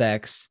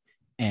sex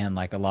and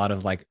like a lot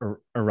of like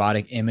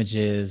erotic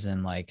images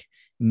and like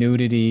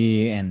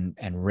nudity and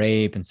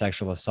rape and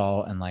sexual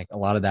assault, and like a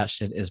lot of that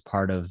shit is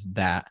part of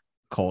that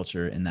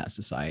culture in that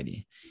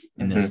society,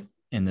 in this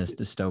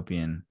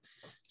dystopian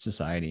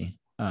society.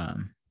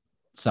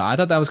 So I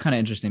thought that was kind of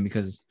interesting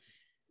because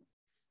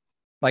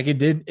like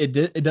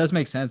it does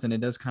make sense, and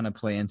it does kind of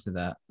play into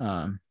that,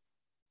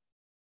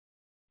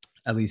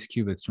 at least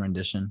Kubrick's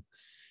rendition.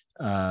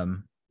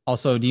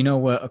 Also, do you know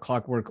what a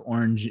Clockwork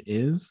Orange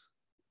is?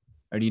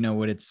 Or do you know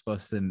what it's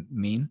supposed to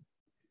mean?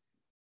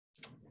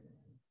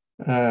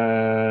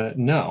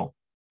 No.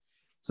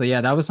 So yeah,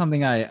 that was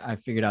something I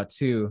figured out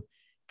too.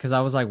 Because I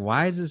was like,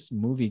 why is this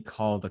movie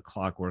called A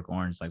Clockwork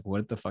Orange? Like,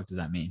 what the fuck does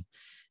that mean?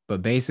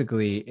 But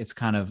basically, it's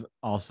kind of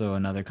also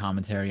another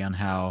commentary on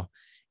how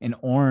an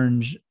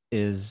orange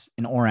is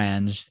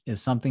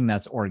something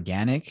that's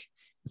organic.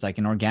 It's like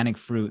an organic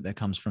fruit that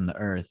comes from the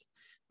earth.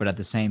 But at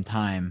the same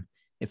time,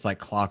 it's like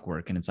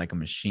clockwork and it's like a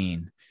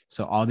machine.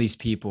 So all these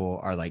people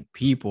are like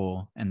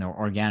people and they're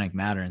organic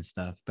matter and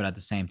stuff. But at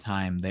the same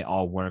time, they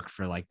all work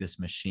for like this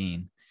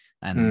machine.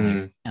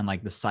 And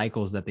like the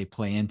cycles that they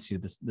play into,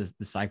 the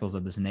cycles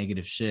of this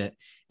negative shit,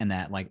 and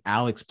that like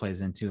Alex plays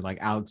into, like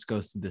Alex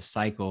goes through this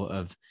cycle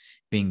of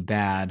being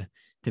bad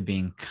to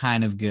being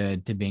kind of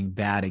good to being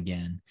bad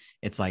again.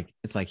 It's like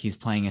he's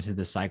playing into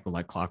this cycle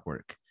like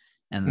clockwork.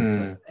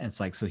 And it's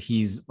like, so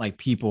he's like,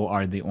 people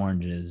are the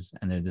oranges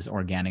and they're this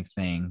organic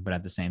thing, but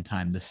at the same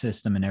time, the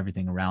system and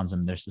everything around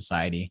them, their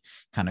society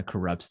kind of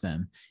corrupts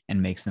them and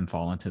makes them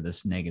fall into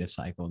this negative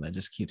cycle that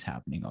just keeps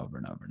happening over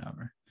and over and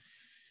over.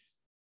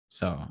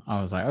 So I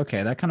was like,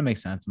 okay, that kind of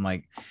makes sense. And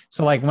like,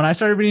 so like when I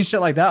started reading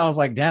shit like that, I was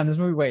like, damn, this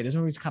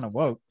movie's kind of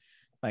woke.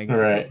 Like,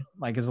 right.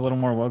 It's a little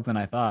more woke than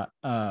I thought.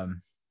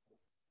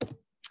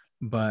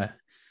 But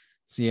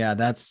so yeah,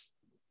 that's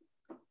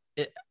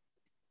it.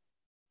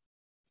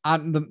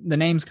 The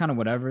name's kind of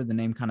whatever. The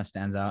name kind of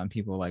stands out, and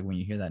people like when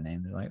you hear that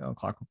name, they're like, "Oh,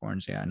 Clockwork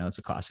Orange." Yeah, I know it's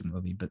a classic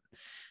movie, but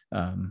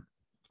I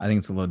think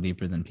it's a little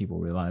deeper than people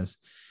realize.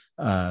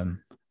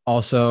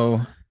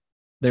 Also,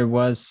 there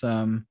was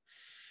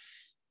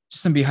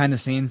just some behind the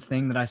scenes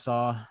thing that I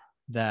saw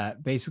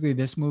that basically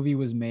this movie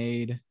was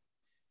made.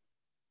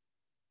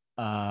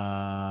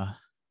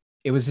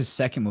 It was his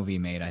second movie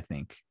made, I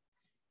think.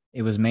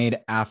 It was made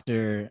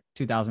after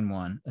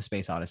 2001, A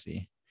Space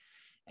Odyssey.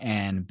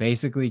 And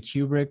basically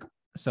Kubrick,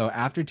 so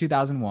after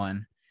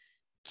 2001,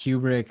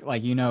 Kubrick,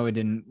 like, you know, it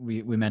didn't,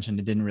 we mentioned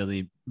it didn't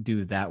really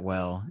do that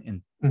well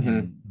in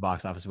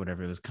box office,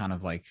 whatever. It was kind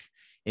of like,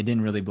 it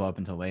didn't really blow up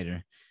until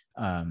later.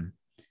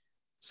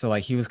 So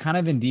like he was kind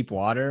of in deep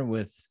water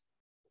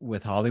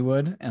with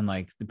Hollywood and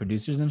like the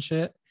producers and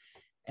shit.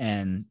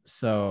 And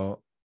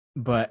so,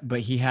 but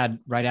he had,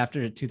 right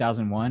after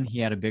 2001, he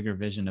had a bigger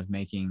vision of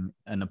making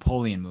a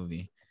Napoleon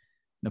movie,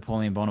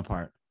 Napoleon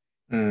Bonaparte,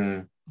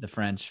 the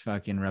French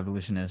fucking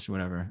revolutionist or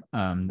whatever,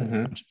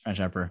 French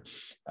emperor.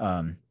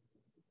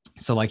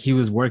 So like he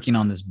was working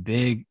on this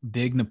big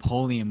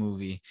Napoleon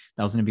movie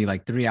that was going to be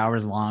like 3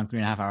 hours long,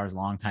 3.5 hours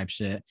long type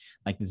shit,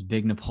 like this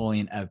big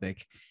Napoleon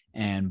epic.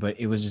 But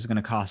it was just going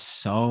to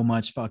cost so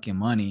much fucking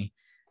money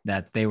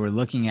that they were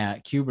looking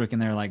at Kubrick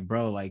and they're like,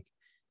 bro, like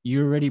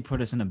you already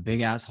put us in a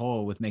big ass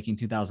hole with making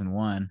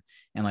 2001,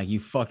 and like you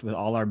fucked with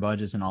all our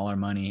budgets and all our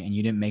money and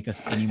you didn't make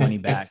us any money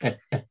back.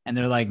 And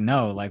they're like,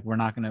 no, like we're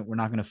not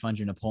gonna fund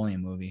your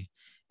Napoleon movie.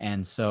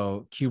 And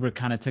so Kubrick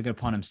kind of took it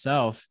upon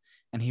himself,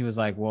 and he was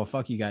like, well,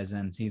 fuck you guys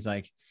then. He's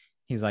like,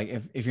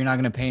 if you're not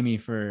gonna pay me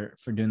for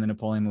doing the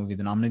Napoleon movie,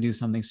 then I'm gonna do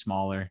something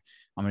smaller.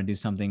 I'm going to do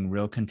something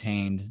real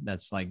contained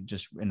that's like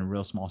just in a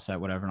real small set,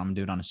 whatever. And I'm going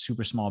to do it on a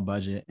super small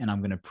budget. And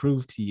I'm going to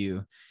prove to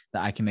you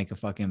that I can make a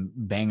fucking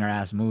banger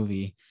ass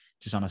movie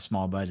just on a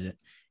small budget.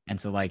 And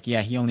so like,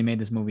 yeah, he only made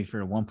this movie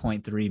for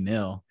 1.3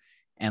 mil,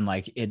 and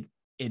like it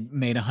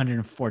made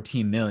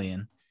 114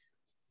 million.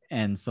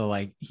 And so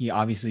like, he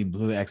obviously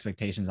blew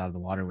expectations out of the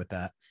water with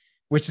that,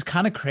 which is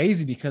kind of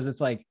crazy because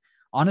it's like,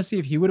 honestly,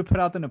 if he would have put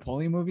out the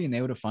Napoleon movie and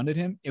they would have funded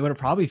him, it would have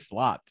probably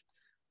flopped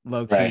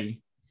low key.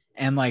 Right.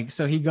 And like,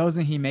 so he goes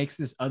and he makes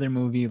this other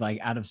movie like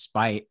out of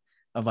spite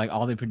of like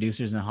all the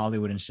producers in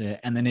Hollywood and shit.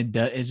 And then it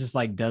just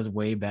like does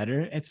way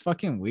better. It's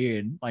fucking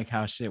weird, like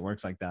how shit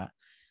works like that.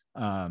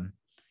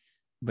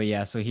 But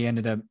yeah, so he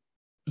ended up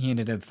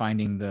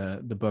finding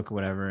the book or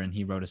whatever, and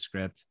he wrote a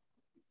script.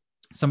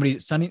 Somebody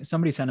sent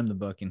him the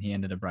book, and he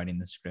ended up writing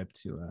the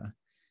script to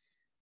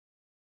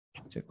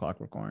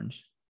Clockwork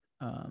Orange.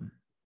 So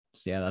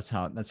yeah, that's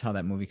how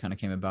that movie kind of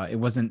came about.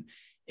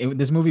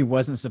 This movie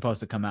wasn't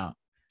supposed to come out.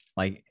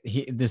 Like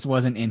this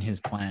wasn't in his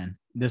plan.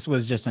 This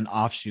was just an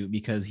offshoot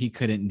because he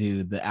couldn't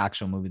do the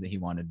actual movie that he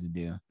wanted to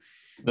do.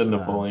 The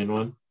Napoleon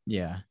one.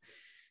 Yeah.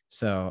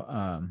 So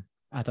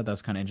I thought that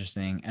was kind of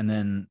interesting. And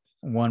then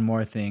one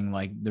more thing,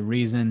 like the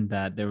reason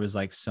that there was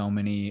like so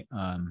many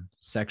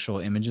sexual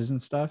images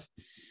and stuff,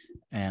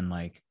 and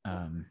like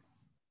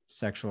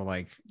sexual,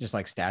 like just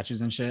like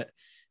statues and shit.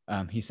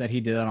 He said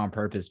he did that on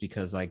purpose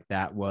because like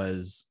that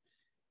was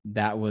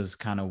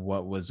kind of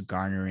what was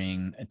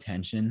garnering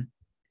attention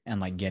and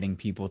like getting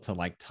people to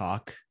like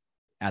talk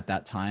at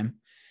that time.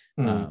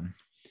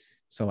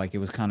 So like it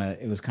was kind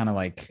of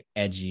like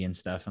edgy and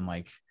stuff, and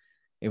like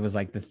it was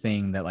like the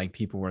thing that like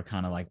people were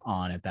kind of like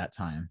on at that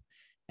time.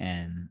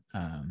 And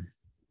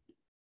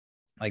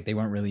like they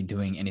weren't really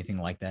doing anything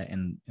like that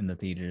in the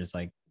theaters,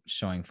 like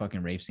showing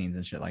fucking rape scenes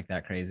and shit like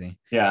that crazy.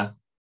 Yeah.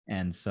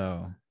 And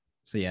so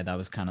yeah, that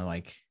was kind of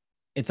like,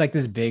 it's like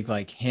this big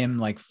like him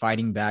like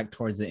fighting back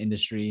towards the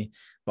industry,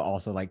 but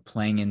also like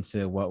playing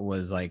into what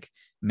was like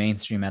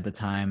mainstream at the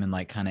time and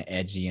like kind of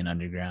edgy and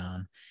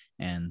underground.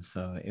 And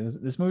so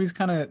this movie's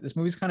kind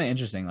of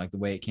interesting, like the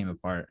way it came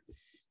apart.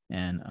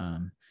 And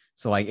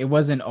so like it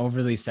wasn't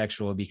overly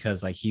sexual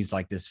because like he's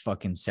like this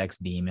fucking sex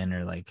demon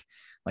or like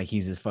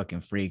he's this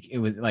fucking freak. It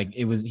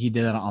was he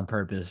did it on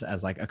purpose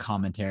as like a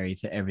commentary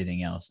to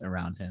everything else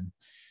around him.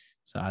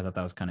 So I thought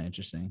that was kind of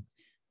interesting.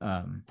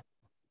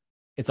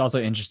 It's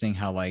also interesting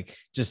how like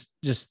just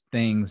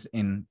things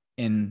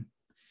in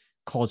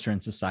culture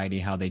and society,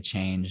 how they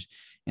change,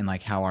 and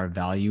like how our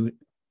value,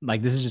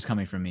 like this is just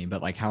coming from me,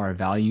 but like how our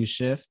values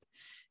shift,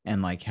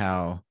 and like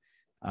how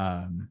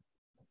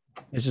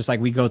it's just like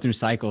we go through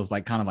cycles,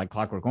 like kind of like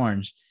Clockwork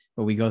Orange,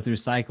 but we go through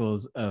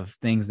cycles of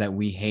things that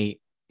we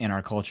hate in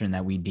our culture and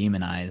that we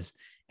demonize,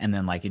 and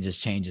then like it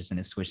just changes and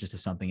it switches to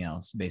something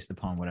else based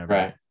upon whatever.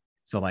 Right.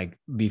 So like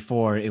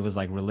before it was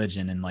like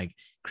religion, and like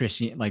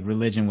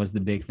religion was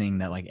the big thing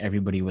that like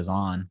everybody was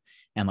on,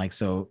 and like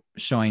so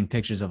showing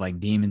pictures of like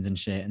demons and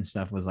shit and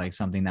stuff was like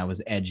something that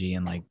was edgy,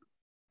 and like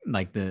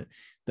the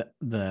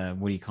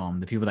what do you call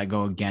them, the people that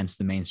go against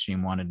the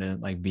mainstream wanted to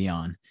like be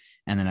on.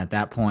 And then at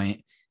that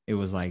point it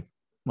was like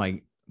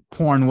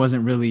porn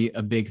wasn't really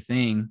a big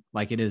thing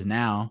like it is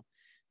now.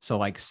 So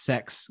like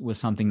sex was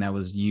something that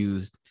was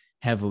used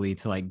heavily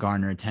to like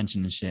garner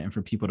attention and shit, and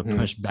for people to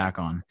push back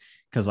on.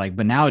 Because like,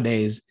 but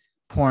nowadays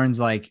porn's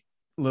like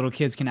little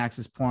kids can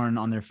access porn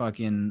on their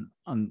fucking,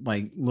 on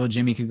like little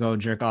Jimmy could go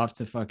jerk off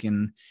to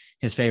fucking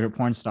his favorite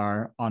porn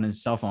star on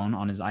his cell phone,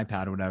 on his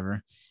iPad or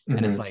whatever.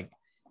 And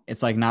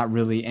it's like not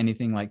really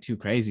anything like too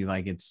crazy.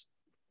 Like it's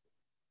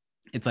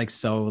like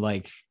so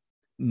like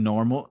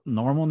normal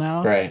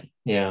now. Right.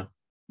 Yeah.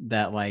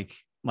 That like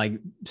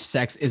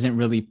sex isn't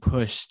really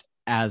pushed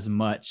as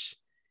much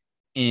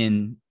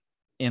in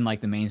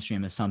like the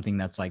mainstream as something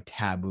that's like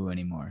taboo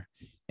anymore.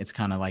 It's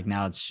kind of like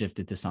now it's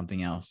shifted to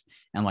something else,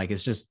 and like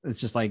it's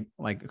just like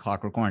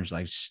Clockwork Orange,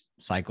 like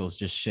cycles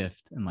just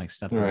shift and like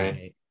stuff that we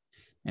hate.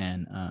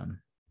 And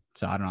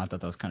so I don't know, I thought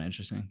that was kind of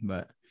interesting.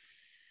 But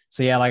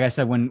so yeah, like I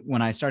said,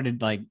 when I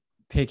started like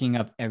picking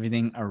up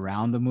everything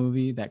around the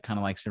movie that kind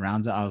of like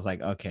surrounds it, I was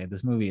like, okay,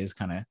 this movie is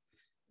kind of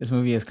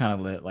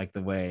lit, like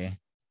the way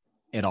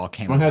it all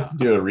came I'm gonna about. have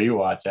to do a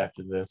rewatch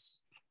after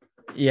this.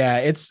 Yeah,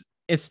 it's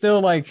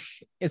still like,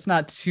 it's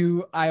not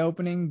too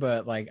eye-opening,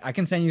 but like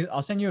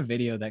I'll send you a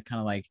video that kind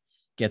of like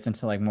gets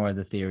into like more of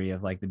the theory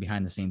of like the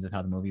behind the scenes of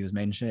how the movie was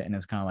made and shit. And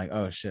it's kind of like,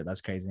 oh shit,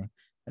 that's crazy.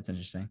 That's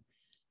interesting.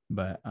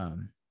 But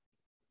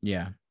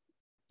yeah,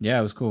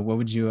 it was cool.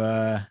 What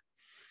do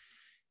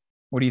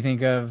you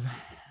think of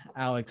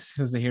Alex?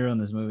 Who's the hero in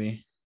this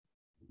movie?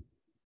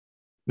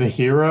 The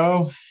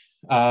hero?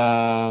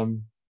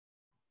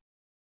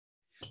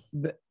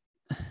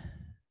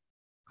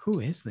 Who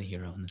is the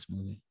hero in this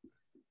movie?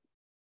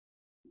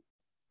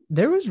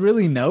 There was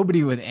really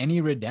nobody with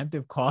any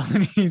redemptive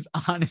qualities,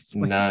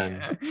 honestly.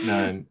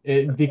 None.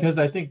 Because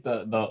I think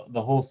the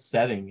whole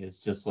setting is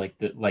just like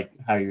like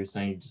how you're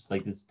saying, just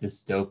like this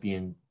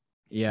dystopian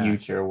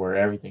future where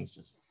everything's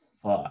just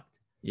fucked.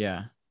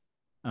 Yeah.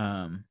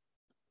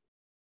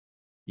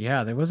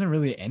 Yeah, there wasn't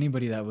really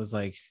anybody that was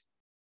like,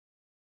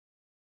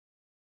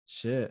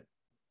 shit.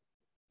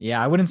 Yeah,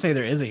 I wouldn't say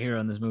there is a hero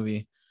in this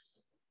movie.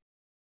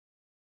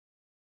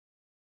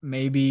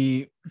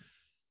 Maybe,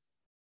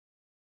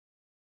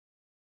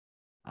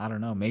 I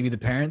don't know, maybe the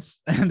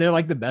parents. They're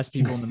like the best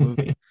people in the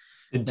movie.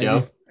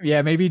 Joe?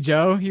 Maybe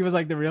Joe. He was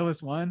like the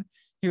realest one.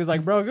 He was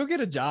like, bro, go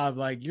get a job.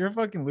 Like, you're a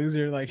fucking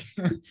loser. Like,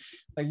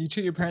 like you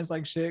treat your parents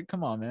like shit.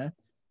 Come on, man.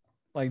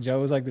 Like,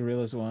 Joe was like the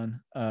realest one.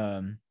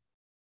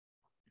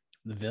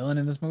 The villain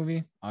in this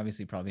movie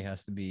obviously probably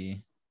has to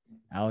be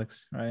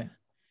Alex, right?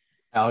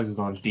 Alex is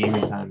on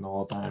demon time the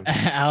whole time.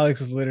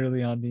 Alex is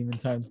literally on demon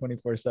time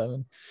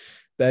 24/7.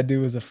 That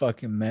dude was a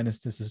fucking menace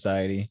to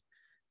society.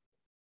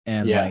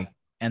 And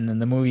and then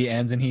the movie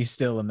ends and he's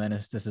still a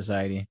menace to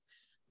society.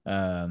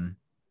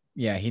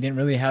 Yeah, he didn't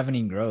really have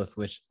any growth,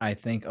 which I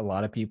think a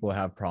lot of people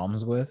have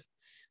problems with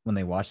when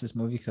they watch this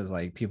movie, because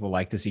like people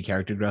like to see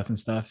character growth and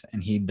stuff,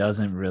 and he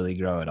doesn't really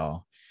grow at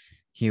all.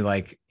 He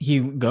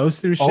goes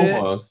through shit.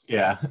 Almost,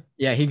 yeah.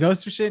 Yeah, he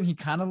goes through shit and he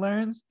kind of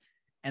learns,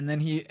 and then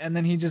he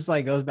just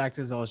like goes back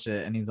to his old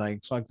shit, and he's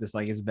like, fuck this,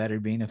 like it's better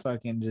being a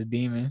fucking just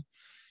demon.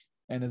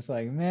 And it's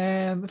like,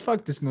 man,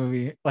 fuck this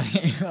movie.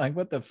 Like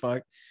what the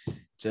fuck?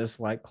 Just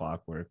like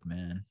Clockwork,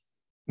 man.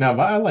 No,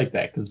 but I like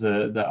that because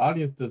the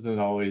audience doesn't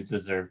always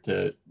deserve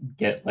to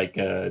get like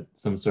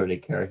some sort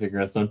of character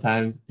growth.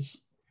 Sometimes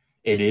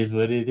it is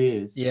what it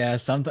is. Yeah,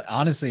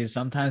 honestly,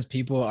 sometimes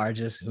people are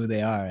just who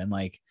they are, and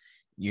like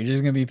you're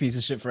just gonna be a piece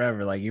of shit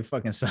forever. Like you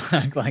fucking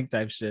suck, like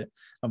type shit.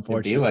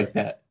 Unfortunately, be like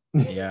that.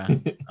 Yeah,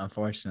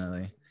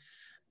 unfortunately.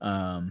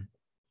 What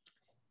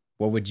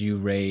would you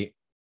rate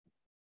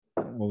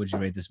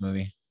this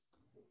movie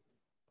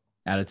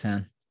out of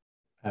 10?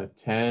 Out of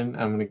 10,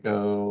 I'm gonna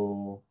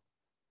go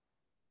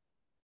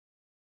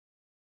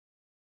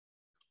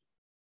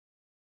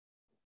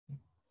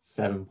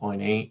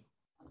 7.8.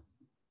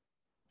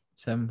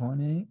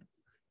 7.8.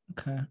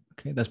 Okay.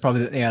 That's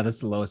probably that's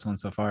the lowest one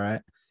so far,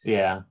 right?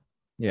 Yeah.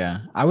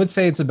 I would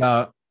say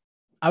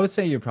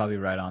you're probably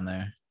right on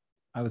there.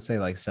 I would say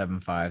like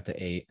 7.5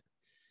 to 8,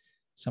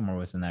 somewhere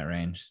within that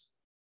range.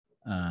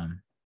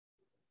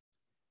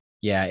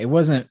 Yeah, it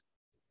wasn't.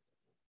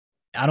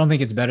 I don't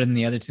think it's better than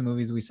the other two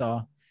movies we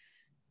saw.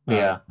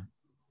 Yeah.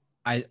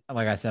 I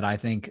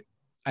think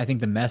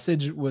the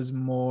message was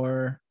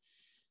more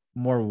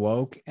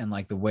woke, and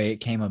like the way it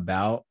came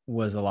about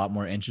was a lot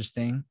more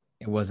interesting.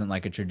 It wasn't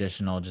like a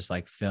traditional just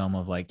like film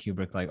of like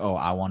Kubrick, like, oh,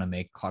 I want to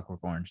make Clockwork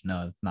Orange.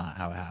 No, that's not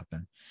how it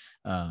happened.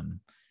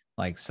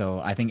 So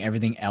I think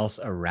everything else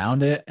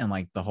around it and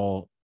like the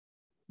whole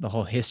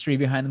history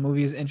behind the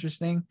movie is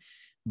interesting.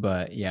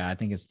 But yeah, I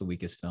think it's the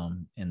weakest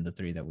film in the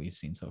three that we've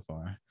seen so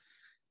far.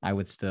 How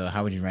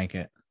would you rank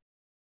it?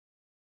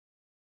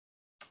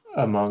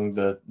 Among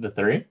the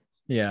three?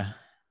 Yeah.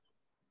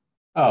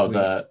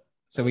 Oh,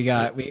 so we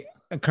got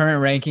a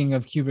current ranking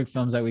of Kubrick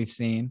films that we've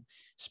seen.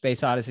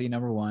 Space Odyssey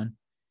number 1,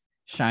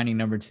 Shining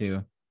number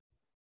 2,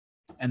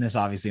 and this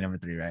obviously number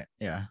 3, right?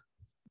 Yeah.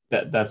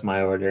 That's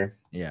my order.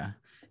 Yeah,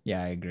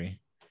 I agree.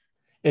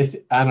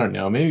 I don't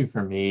know, maybe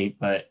for me,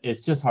 but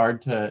it's just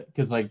hard to,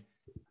 because like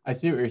I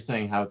see what you're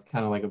saying, how it's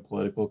kind of like a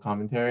political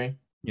commentary.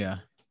 Yeah.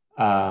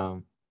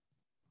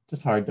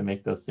 Just hard to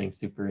make those things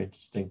super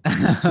interesting.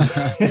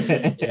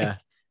 Yeah.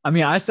 I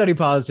mean, I studied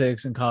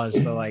politics in college,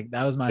 so like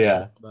that was my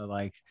shit, but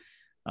like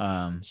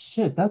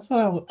shit, that's what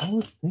I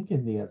was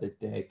thinking the other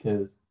day,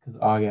 because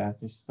Augie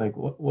asked me, she's like,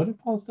 what did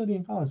Paul study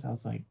in college? I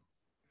was like,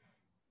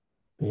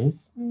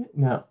 business?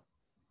 No,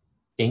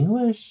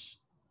 English?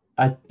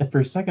 For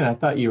a second I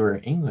thought you were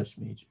an English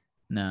major.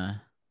 Nah,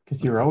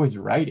 because you were always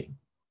writing.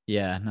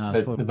 Yeah,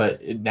 no,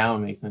 but now it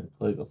makes sense.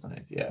 Political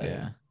science.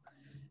 Yeah.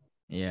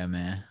 Yeah,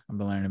 man. I've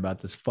been learning about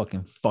this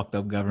fucking fucked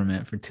up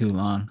government for too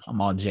long.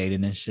 I'm all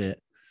jaded and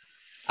shit.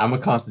 I'm a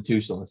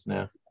constitutionalist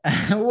now.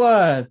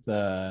 What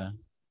the?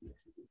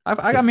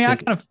 I mean, I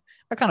kind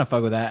of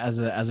fuck with that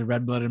as a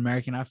red-blooded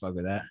American. I fuck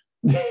with that.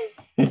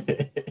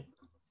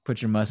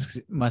 Put your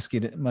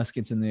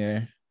muskets in the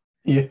air.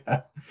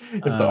 Yeah.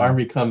 If the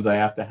army comes, I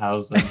have to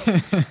house them.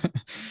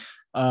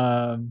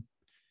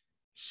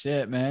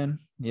 Shit, man.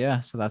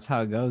 Yeah. So that's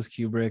how it goes.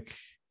 Kubrick.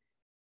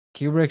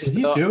 Is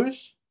he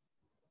Jewish?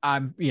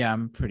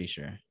 I'm pretty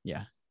sure.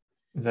 Yeah.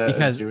 Is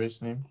that a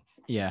Jewish name?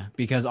 Yeah,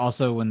 because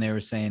also when they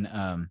were saying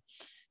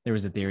there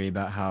was a theory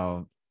about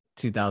how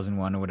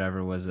 2001 or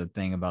whatever was a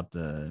thing about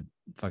the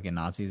fucking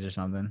Nazis or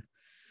something.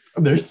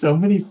 There's so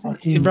many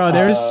fucking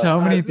there's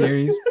so many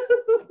theories.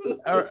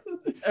 or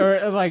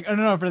like, I don't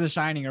know, for The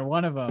Shining, or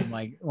one of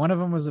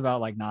them was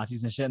about like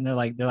Nazis and shit, and they're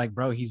like,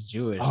 bro, he's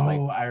Jewish. Oh, like,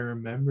 I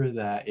remember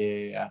that.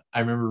 Yeah. I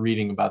remember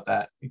reading about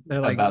that. They're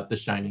like, about The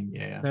Shining.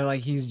 Yeah. They're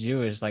like, he's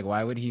Jewish. Like,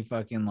 why would he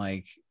fucking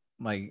like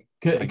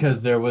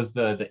because there was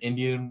the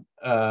Indian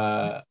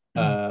one,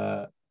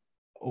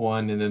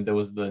 and then there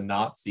was the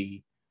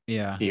Nazi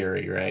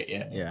theory, right?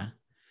 Yeah.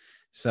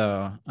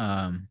 So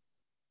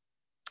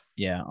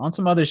yeah, on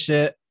some other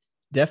shit,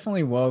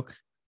 definitely woke.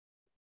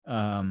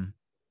 I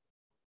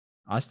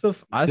still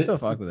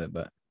fuck with it,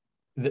 but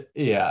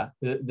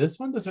this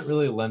one doesn't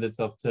really lend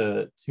itself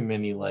to too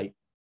many like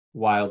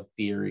wild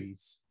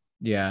theories.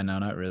 Yeah, no,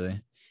 not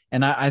really.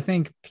 And I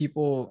think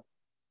people,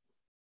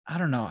 I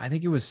don't know, I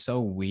think it was so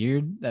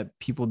weird that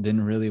people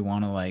didn't really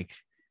want to like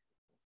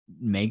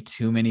make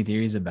too many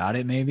theories about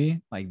it.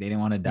 Maybe like they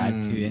didn't want to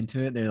dive too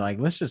into it. They're like,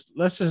 let's just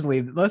let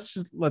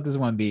this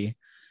one be.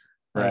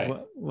 Like,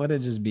 right. Let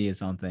it just be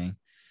its own thing.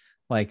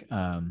 Like,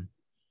 I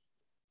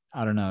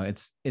don't know.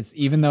 It's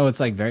even though it's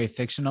like very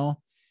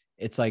fictional,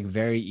 it's like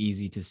very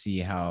easy to see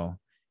how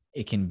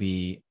it can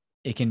be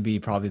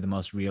probably the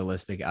most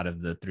realistic out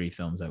of the three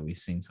films that we've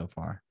seen so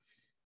far.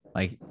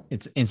 Like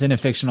it's in a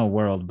fictional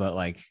world, but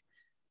like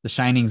The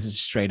Shining's is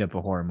straight up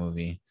a horror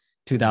movie.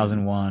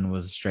 2001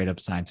 was straight up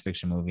science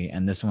fiction movie,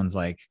 and this one's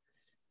like,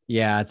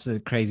 yeah, it's a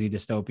crazy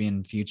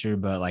dystopian future,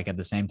 but like at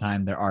the same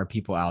time, there are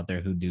people out there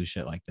who do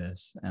shit like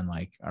this and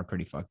like are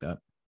pretty fucked up.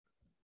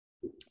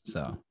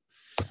 So,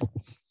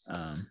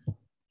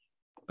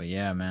 but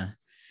yeah, man,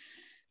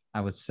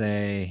 I would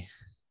say,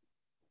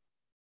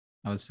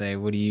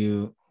 what do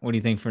you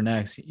think for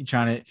next? You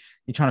trying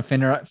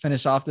to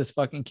finish off this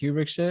fucking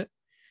Kubrick shit?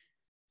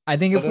 I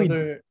think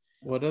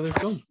what other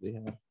films do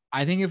you have?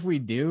 I think if we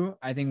do,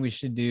 I think we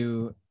should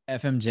do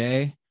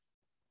FMJ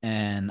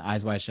and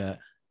Eyes Wide Shut.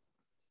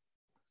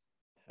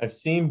 I've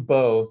seen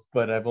both,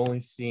 but I've only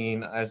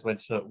seen Eyes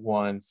Wide Shut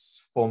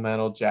once. Full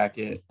Metal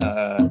Jacket.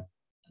 I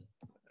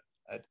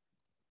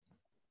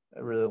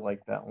really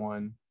like that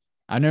one.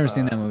 I've never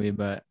seen that movie,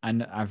 but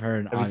I've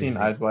heard. Have you seen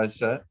Eyes Wide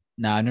Shut?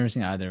 No, I've never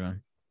seen either of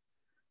them.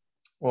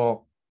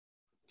 Well,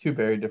 two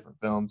very different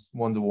films.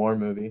 One's a war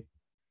movie.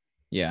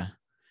 Yeah.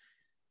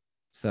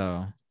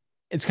 So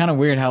it's kind of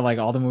weird how like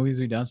all the movies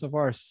we've done so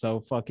far are so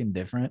fucking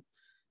different.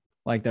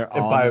 Like they're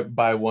all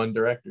by one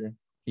director.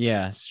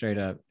 Yeah, straight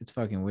up. It's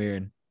fucking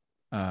weird.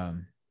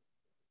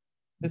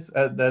 It's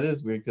that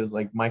is weird because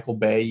like Michael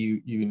Bay,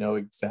 you know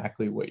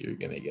exactly what you're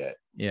gonna get.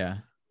 Yeah.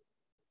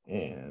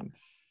 And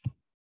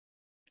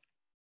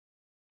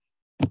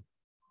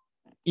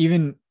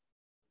even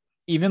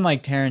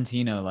like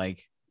Tarantino,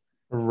 like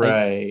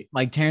right,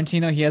 like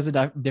Tarantino, he has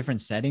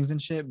different settings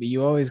and shit, but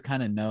you always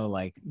kind of know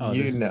like, oh,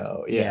 this is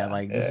a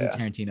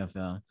Tarantino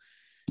film.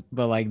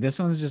 But like this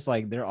one's just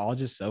like they're all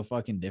just so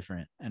fucking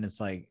different, and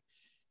it's like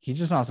he's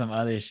just on some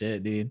other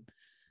shit, dude.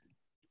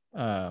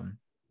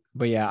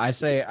 But yeah, I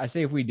say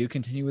if we do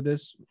continue with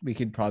this, we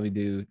could probably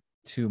do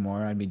two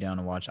more. I'd be down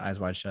to watch Eyes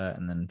Wide Shut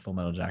and then Full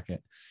Metal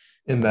Jacket.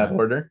 In that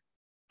order?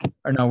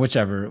 Or no,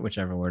 whichever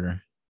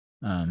order.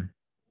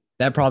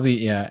 That probably,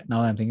 yeah,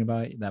 now that I'm thinking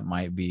about it, that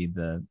might be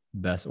the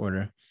best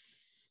order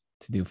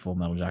to do Full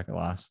Metal Jacket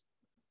last.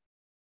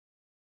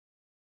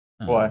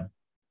 Why?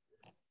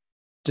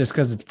 Just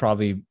because it's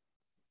probably...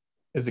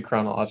 Is it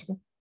chronological?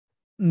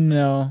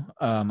 No.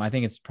 I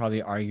think it's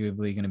probably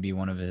arguably going to be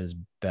one of his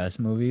best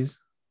movies.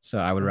 So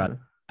I would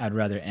I'd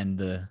rather end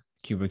the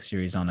Kubrick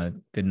series on a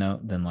good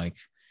note than like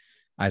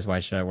Eyes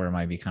Wide Shut, where it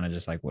might be kind of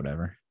just like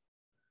whatever.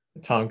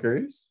 Tom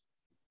Cruise?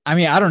 I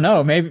mean, I don't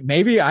know.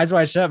 Maybe Eyes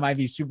Wide Shut might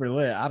be super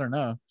lit. I don't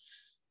know.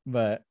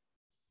 But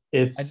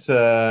it's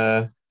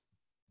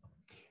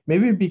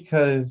maybe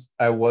because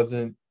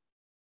when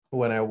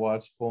I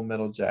watched Full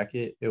Metal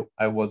Jacket,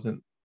 I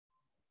wasn't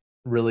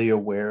really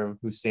aware of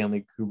who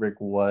Stanley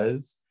Kubrick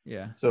was.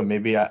 Yeah. So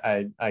maybe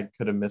I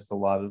could have missed a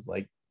lot of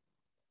like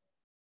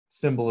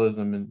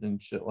symbolism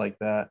and shit like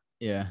that.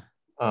 Yeah.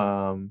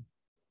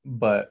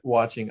 But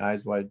watching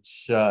Eyes Wide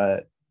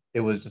Shut, it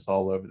was just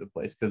all over the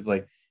place because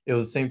like it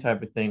was the same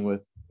type of thing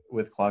with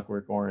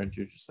Clockwork Orange.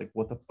 You're just like,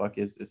 what the fuck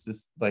is this?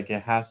 This like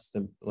it has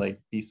to like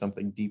be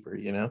something deeper,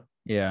 you know?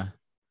 Yeah.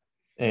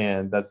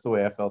 And that's the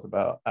way I felt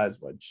about Eyes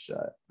Wide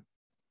Shut.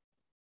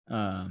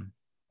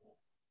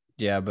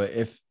 Yeah, but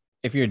if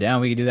you're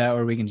down, we can do that,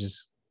 or we can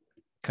just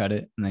cut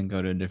it and then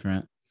go to a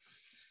different,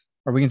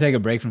 or we can take a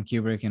break from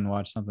Kubrick and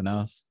watch something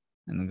else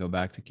and then go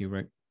back to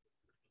Kubrick.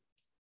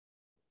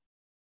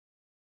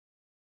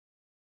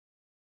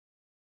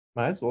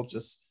 Might as well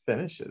just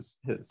finish his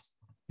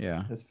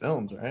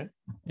films, right?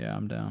 Yeah,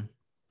 I'm down.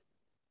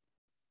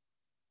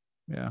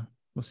 Yeah,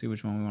 we'll see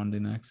which one we want to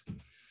do next.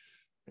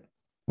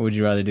 What would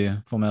you rather do,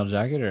 Full Metal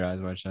Jacket or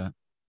Eyes Wide Shut?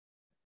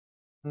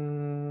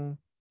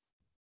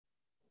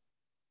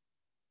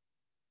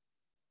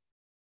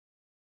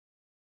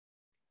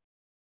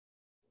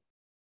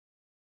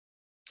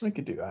 I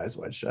could do Eyes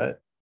Wide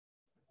Shut.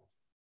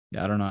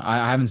 Yeah, I don't know.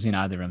 I haven't seen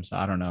either of them, so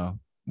I don't know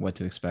what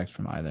to expect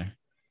from either.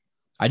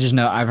 I just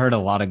know I've heard a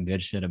lot of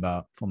good shit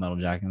about Full Metal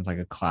Jacket. It's like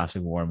a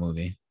classic war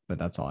movie, but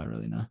that's all I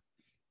really know.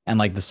 And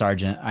like the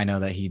sergeant, I know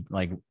that he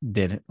like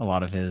did a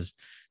lot of his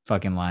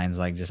fucking lines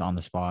like just on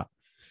the spot.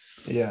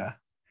 Yeah,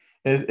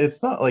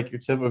 it's not like your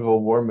typical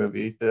war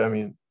movie. I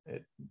mean,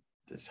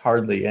 there's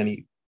hardly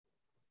any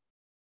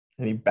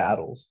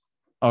battles.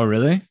 Oh,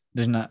 really?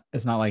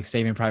 It's not like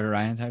Saving Private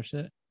Ryan type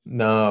shit.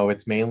 No,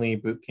 it's mainly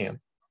boot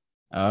camp.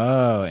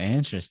 Oh,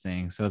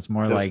 interesting. So it's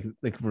more like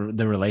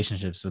the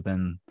relationships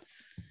within.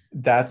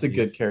 That's a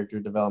good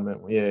character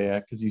development. Yeah,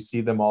 because you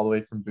see them all the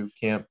way from boot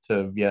camp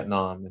to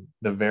Vietnam, and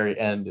the very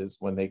end is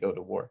when they go to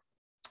war.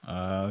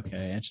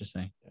 Okay,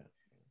 interesting.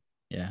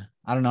 Yeah,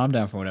 I don't know. I'm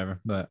down for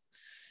whatever, but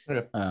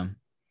okay. Let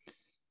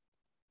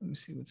me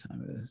see what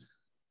time it is.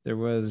 There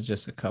was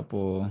just a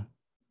couple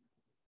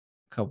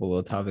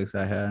little topics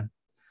I had.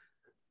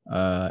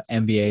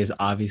 NBA is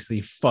obviously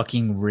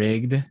fucking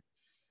rigged.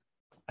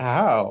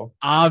 How?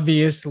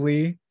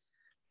 Obviously,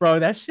 bro,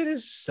 that shit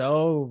is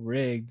so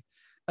rigged.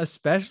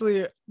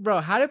 Especially, bro,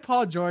 how did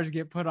Paul George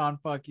get put on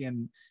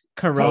fucking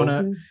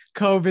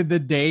COVID the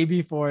day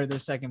before their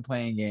second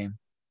playing game?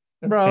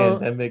 Bro,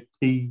 pandemic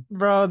P.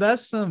 Bro,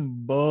 that's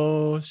some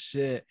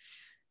bullshit.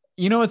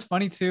 You know what's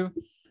funny too?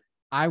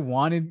 I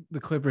wanted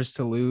the Clippers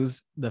to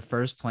lose the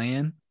first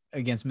play-in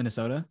against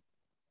Minnesota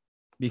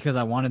because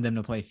I wanted them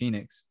to play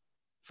Phoenix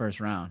first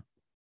round.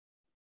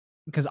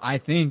 Because I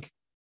think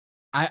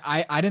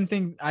I didn't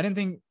think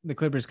the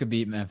Clippers could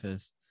beat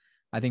Memphis.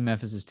 I think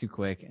Memphis is too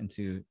quick and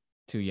too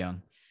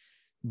young.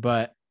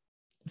 But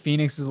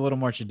Phoenix is a little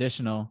more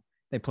traditional.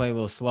 They play a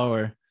little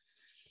slower.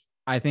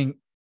 I think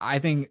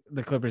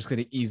the Clippers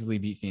could easily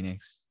beat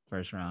Phoenix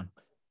first round.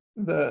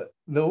 The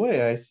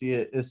way I see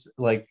it is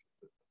like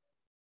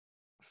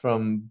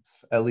from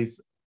at least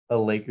a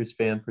Lakers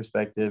fan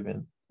perspective,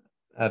 and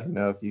I don't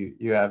know if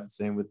you have the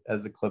same with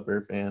as a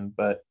Clipper fan,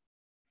 but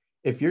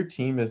if your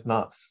team is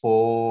not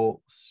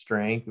full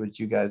strength, which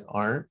you guys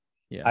aren't,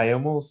 I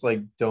almost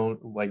I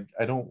don't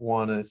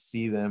want to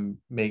see them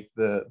make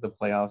the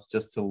playoffs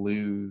just to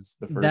lose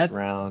the first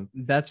round.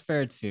 That's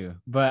fair too.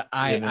 But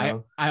I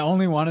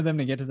only wanted them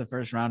to get to the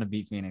first round to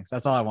beat Phoenix.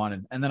 That's all I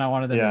wanted. And then I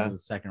wanted them to lose the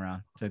second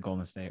round to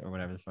Golden State or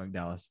whatever the fuck,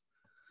 Dallas.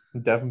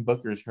 Devin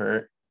Booker's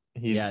hurt.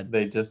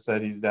 They just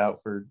said he's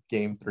out for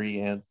game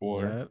 3 and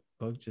 4. Yep.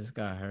 Book just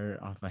got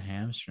hurt off a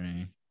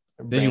hamstring.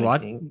 Did you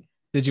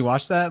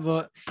watch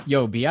that?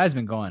 Yo, BI's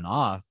been going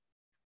off.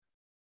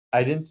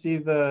 I didn't see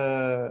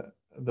the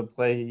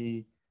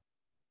play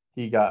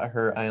he got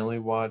hurt. I only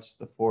watched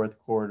the fourth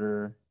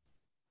quarter.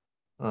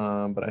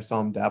 But I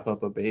saw him dap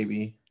up a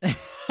baby.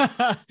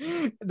 That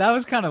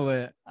was kind of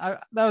lit.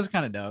 That was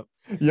kind of dope.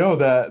 Yo,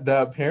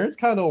 that parent's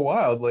kind of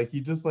wild. Like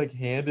he just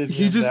handed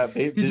him that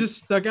baby. He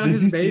just stuck out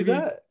his baby. See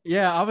that?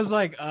 Yeah, I was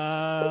like,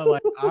 all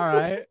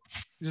right.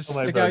 Just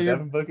stick out your.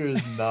 Devin Booker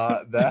is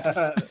not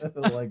that.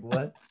 Like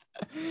what?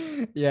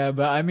 Yeah,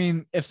 but I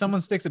mean, if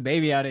someone sticks a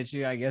baby out at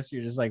you, I guess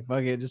you're just like,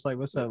 fuck it, just like,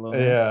 what's up, little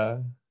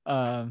man?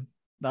 Yeah.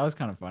 That was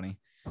kind of funny.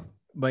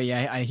 But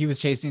yeah, he was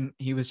chasing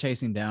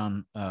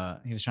down.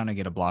 He was trying to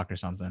get a block or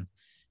something,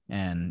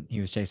 and he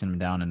was chasing him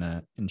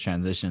down in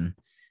transition.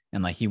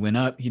 And he went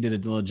up, he did a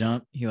little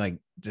jump, he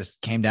just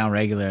came down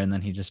regular, and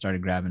then he just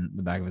started grabbing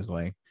the back of his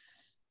leg,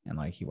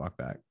 and he walked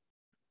back.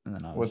 And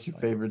then what's your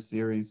favorite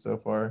series so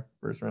far,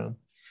 first round?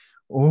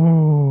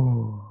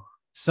 Oh,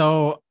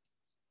 so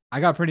I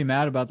got pretty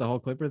mad about the whole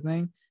Clipper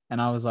thing,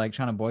 and I was trying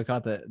to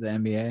boycott the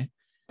NBA,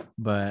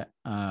 but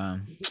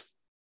fuck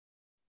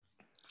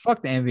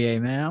the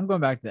NBA, man. I'm going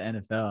back to the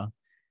NFL.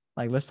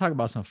 Let's talk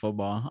about some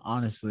football.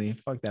 Honestly,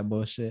 fuck that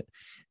bullshit.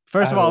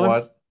 First of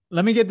all,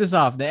 let me get this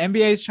off. The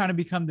NBA is trying to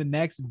become the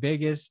next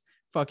biggest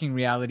fucking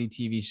reality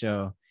TV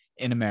show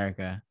in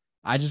America.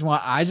 I just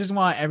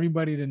want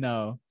everybody to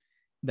know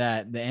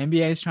that the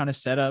NBA is trying to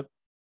set up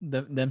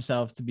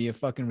themselves to be a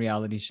fucking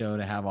reality show,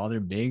 to have all their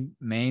big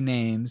main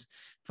names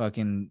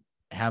fucking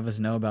have us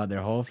know about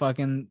their whole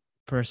fucking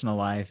personal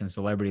life and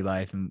celebrity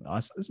life. And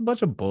it's a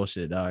bunch of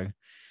bullshit, dog.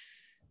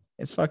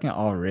 It's fucking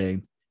all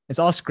rigged. It's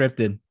all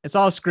scripted. It's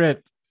all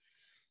script.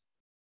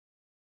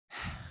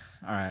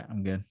 All right,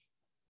 I'm good.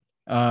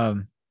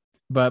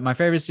 But my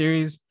favorite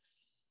series,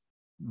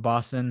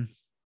 Boston,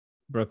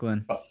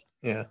 Brooklyn. Oh,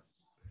 yeah.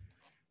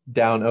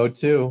 Down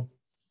 0-2.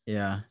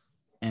 Yeah.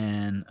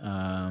 And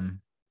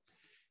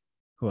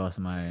who else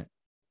am I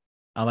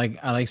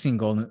like seeing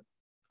Golden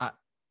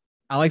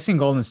I like seeing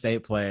Golden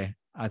State play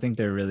I think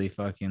they're really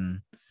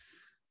fucking.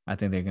 I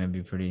think they're gonna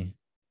be pretty.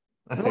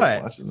 I hate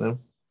What? watching them.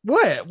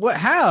 What?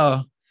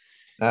 How?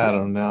 I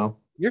don't know.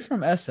 You're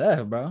from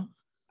SF, bro.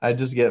 I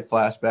just get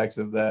flashbacks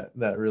of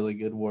that really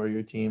good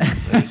Warrior team. I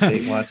just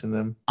hate watching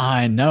them.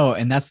 I know,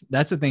 and that's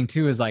the thing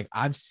too. Is like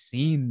I've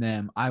seen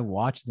them. I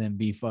watched them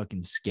be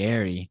fucking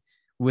scary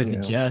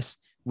with just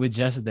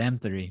them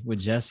three, with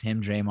just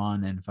him,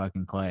 Draymond, and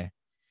fucking Clay.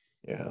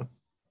 Yeah.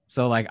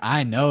 So like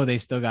I know they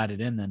still got it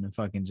in them to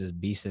fucking just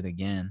beast it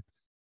again.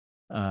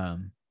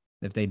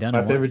 If they done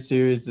my favorite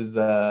series is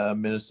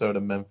Minnesota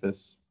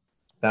Memphis.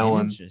 That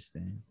one.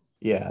 Interesting.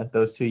 Yeah,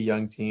 those two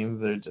young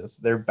teams are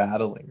they're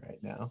battling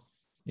right now.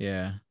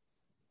 Yeah,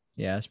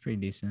 it's pretty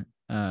decent.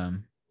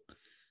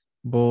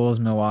 Bulls,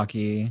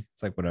 Milwaukee.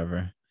 It's like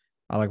whatever.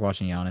 I like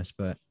watching Giannis,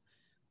 but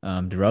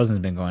DeRozan's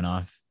been going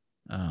off.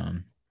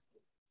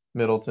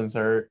 Middleton's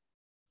hurt.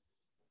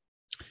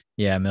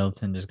 Yeah,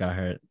 Middleton just got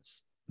hurt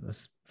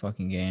this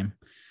fucking game.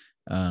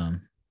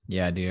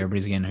 Yeah, dude,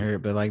 everybody's getting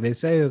hurt, but like they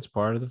say, it's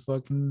part of the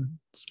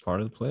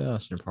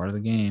playoffs. They're part of the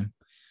game.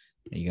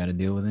 You got to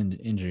deal with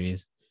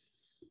injuries.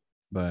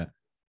 But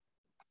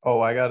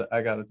I got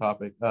a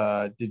topic.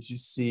 Did you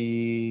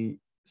see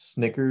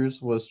Snickers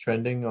was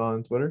trending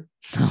on Twitter?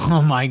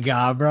 Oh my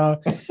god, bro.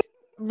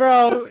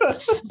 Bro,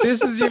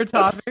 this is your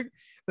topic.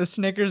 The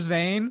Snickers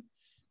vein.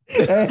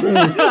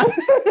 The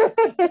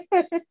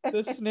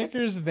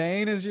Snickers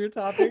vein is your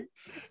topic.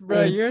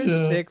 Bro, you're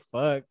a sick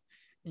fuck.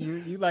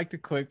 You like to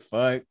quick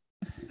fuck.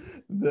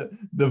 The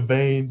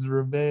veins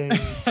remain.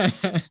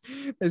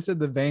 They said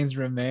the veins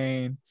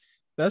remain.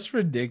 That's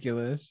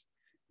ridiculous.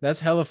 That's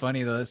hella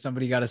funny though that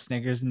somebody got a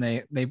Snickers and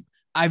they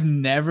I've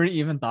never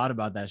even thought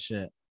about that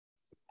shit.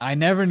 I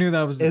never knew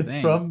that was the thing.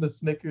 It's from the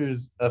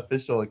Snickers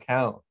official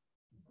account.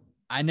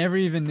 I never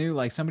even knew.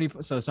 Like somebody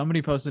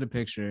posted a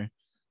picture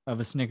of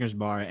a Snickers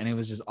bar and it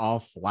was just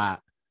all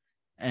flat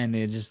and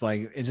it just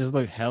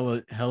looked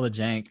hella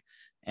jank.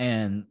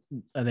 And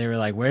they were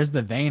like, "Where's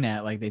the vein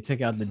at?" Like they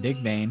took out the dick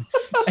vein,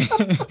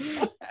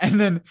 and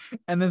then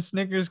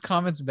Snickers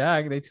comments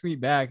back. They tweet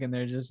back, and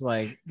they're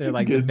like,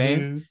 good the vein,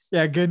 news.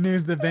 Yeah, good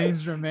news. The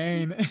veins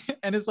remain,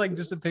 and it's like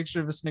just a picture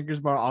of a Snickers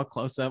bar, all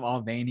close up,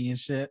 all veiny and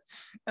shit.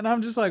 And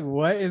I'm just like,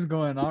 what is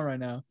going on right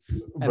now,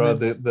 bro?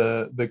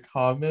 The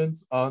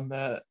comments on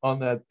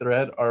that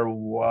thread are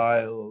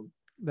wild.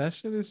 That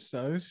shit is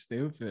so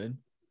stupid.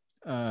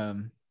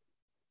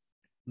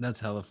 That's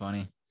hella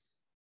funny.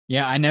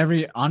 Yeah, I never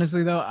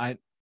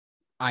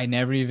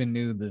even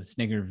knew the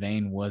Snicker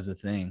vein was a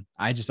thing.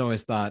 I just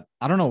always thought,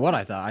 I don't know what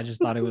I thought. I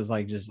just thought it was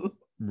like just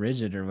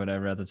rigid or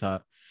whatever at the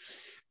top.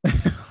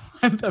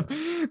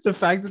 the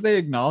fact that they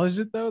acknowledge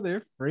it though,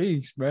 they're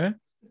freaks, bro.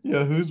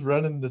 Yeah, who's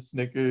running the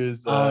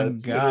Snickers? Oh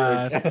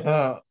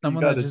god,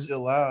 someone that just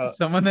chill out.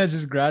 Someone that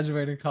just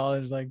graduated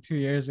college like 2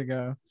 years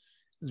ago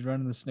is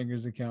running the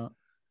Snickers account.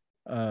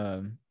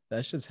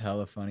 That shit's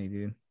hella funny,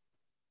 dude.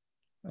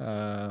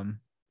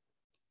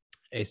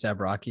 ASAP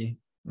Rocky,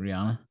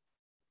 Rihanna.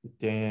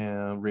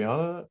 Damn,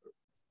 Rihanna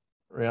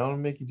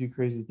make you do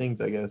crazy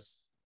things, I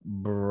guess.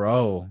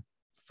 Bro,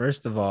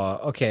 first of all,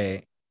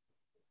 okay.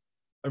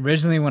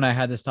 Originally, when I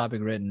had this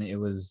topic written, it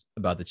was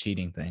about the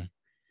cheating thing.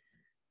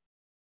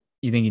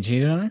 You think he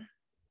cheated on her?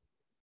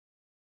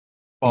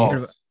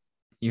 False.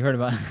 You heard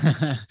about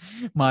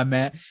my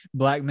man,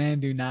 black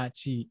men do not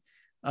cheat.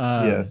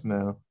 Yes,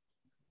 no.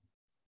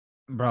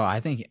 Bro,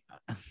 I think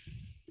I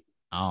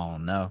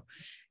don't know.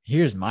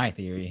 Here's my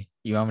theory.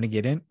 You want me to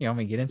get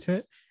into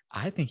it?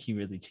 I think he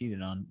really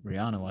cheated on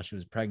Rihanna while she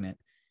was pregnant.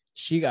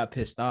 She got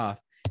pissed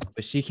off,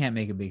 but she can't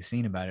make a big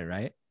scene about it,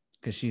 right?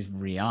 Because she's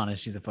Rihanna.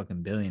 She's a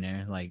fucking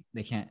billionaire. Like,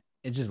 they can't.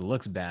 It just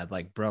looks bad.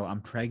 Like, bro,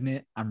 I'm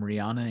pregnant. I'm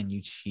Rihanna, and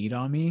you cheat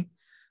on me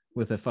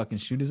with a fucking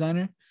shoe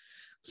designer.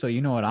 So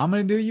you know what I'm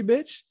going to do, you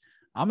bitch?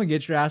 I'm going to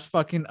get your ass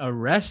fucking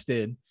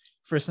arrested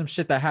for some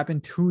shit that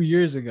happened 2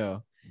 years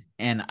ago.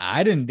 And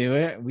I didn't do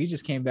it. We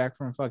just came back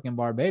from fucking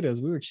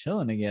Barbados. We were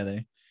chilling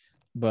together.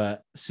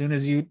 But as soon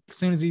as you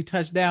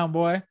touch down,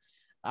 boy,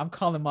 I'm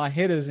calling my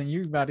hitters and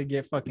you about to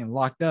get fucking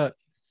locked up.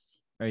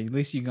 Or at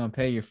least you're going to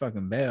pay your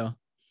fucking bail.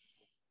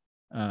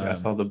 I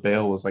saw the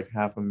bail was like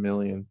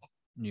 $500,000.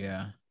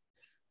 Yeah.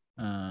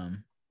 That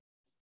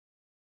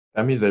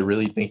means they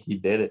really think he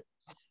did it.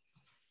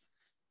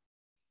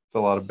 It's a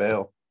lot of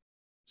bail.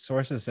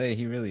 Sources say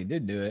he really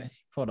did do it.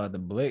 He pulled out the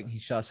blick. He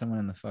shot someone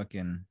in the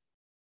fucking...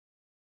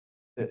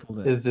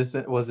 Was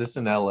this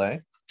in LA?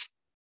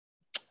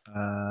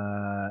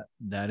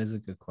 That is a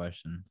good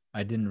question.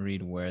 I didn't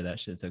read where that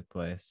shit took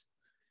place.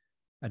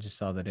 I just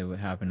saw that it would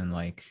happen in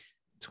like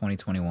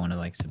 2021 or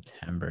like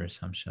September or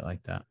some shit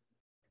like that.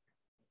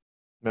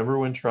 Remember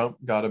when Trump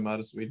got him out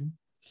of Sweden?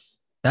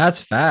 That's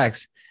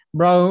facts,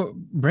 bro.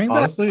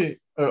 Honestly,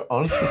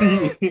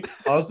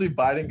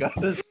 Biden got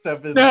to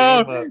step his game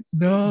up.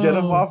 No, get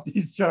him off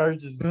these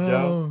charges,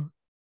 Joe.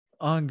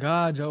 On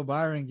God, Joe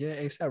Byron, get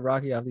ASAP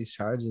Rocky off these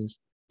charges.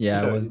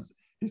 Yeah, it was.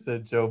 He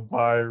said Joe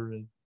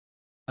Byron.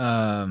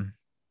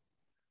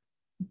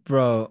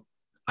 Bro,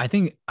 I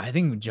think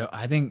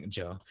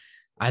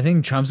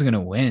Trump's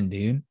gonna win,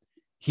 dude.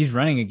 He's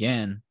running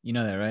again. You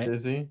know that, right?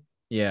 Is he?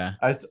 Yeah.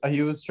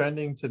 He was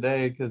trending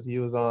today because he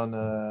was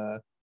on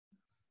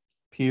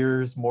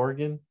Piers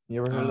Morgan.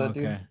 You ever heard of that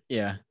dude?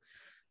 Yeah.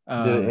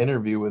 Did an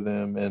interview with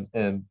him,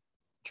 and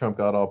Trump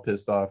got all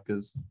pissed off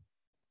because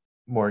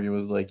Morgan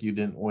was like, "You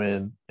didn't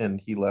win,"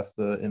 and he left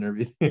the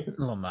interview.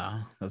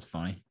 Lamau, that's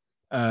funny.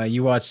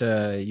 You watch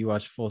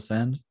Full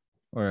Send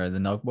or the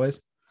Nelk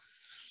Boys?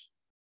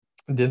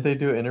 Didn't they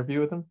do an interview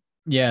with him?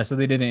 Yeah, so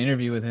they did an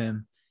interview with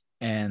him,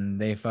 and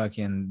they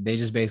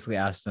just basically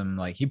asked him,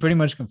 like, he pretty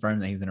much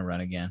confirmed that he's gonna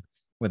run again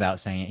without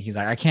saying it. He's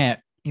like, I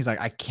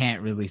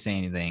can't really say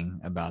anything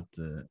about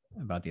the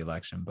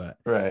election, but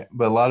right.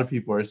 But a lot of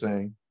people are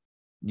saying,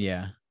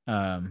 yeah.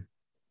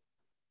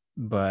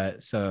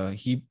 But so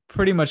he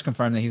pretty much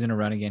confirmed that he's gonna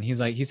run again. He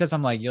said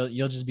something like,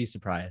 you'll just be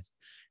surprised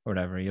or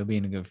whatever. You'll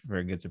be for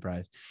a good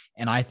surprise.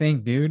 And I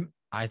think, dude,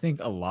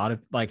 a lot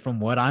of, like, from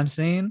what I'm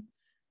seeing,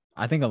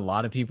 I think a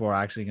lot of people are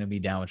actually gonna be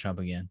down with Trump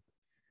again.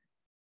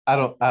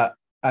 I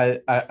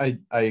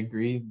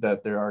agree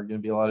that there are gonna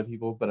be a lot of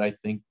people, but I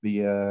think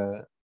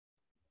the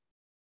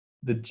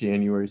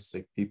January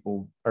 6th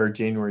people, or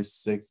January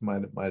 6th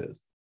might have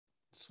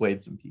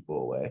swayed some people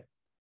away.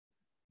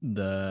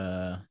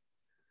 The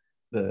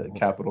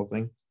Capitol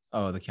thing.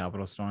 Oh, the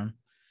Capitol storm.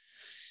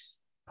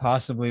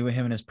 Possibly with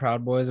him and his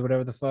Proud Boys or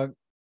whatever the fuck.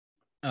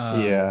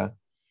 Yeah.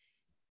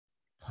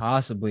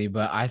 Possibly,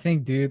 but I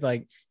think, dude,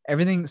 like,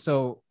 everything,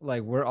 so,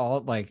 like, we're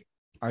all, like,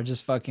 our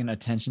just fucking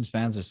attention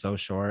spans are so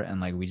short,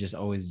 and, like, we just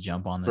always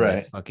jump on the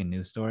next fucking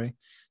news story.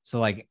 So,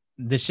 like,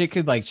 this shit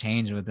could, like,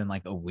 change within,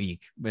 like, a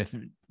week if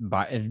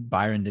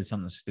Byron did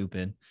something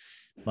stupid.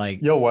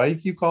 Like, yo, why do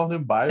you keep calling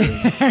him Byron?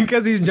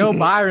 Because he's Joe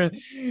Byron.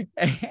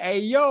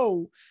 Hey,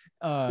 yo.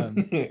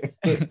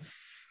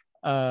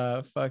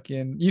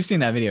 Fucking, you've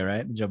seen that video,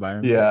 right? Joe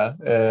Byron.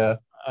 Yeah.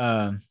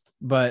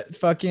 But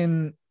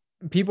fucking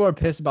people are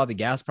pissed about the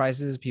gas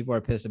prices. People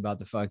are pissed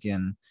about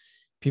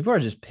people are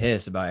just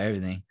pissed about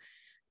everything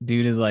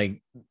due to,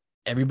 like,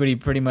 everybody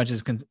pretty much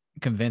is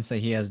convinced that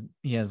he has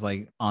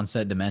like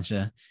onset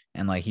dementia,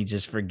 and, like, he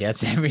just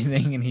forgets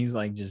everything, and he's,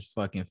 like, just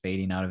fucking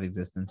fading out of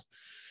existence.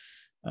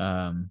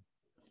 I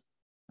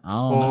don't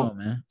know,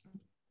 man.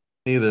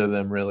 Neither of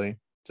them really.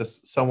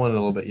 Just someone a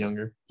little bit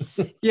younger.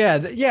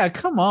 Yeah.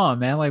 Come on,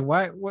 man. Like,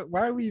 why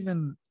are we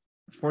even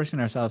forcing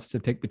ourselves to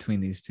pick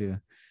between these two?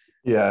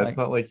 Yeah, it's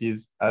not like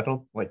he's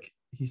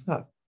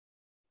not.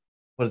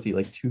 What is he,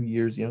 like 2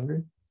 years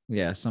younger?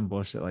 Yeah, some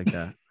bullshit like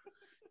that.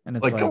 And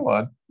it's like, come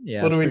on.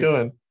 Yeah, what are we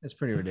doing? It's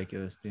pretty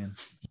ridiculous, dude.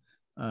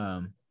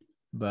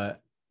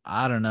 But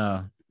I don't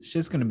know.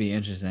 Shit's gonna be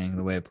interesting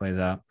the way it plays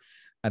out.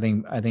 I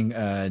think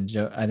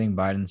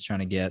Biden's trying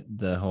to get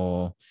the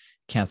whole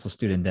cancel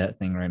student debt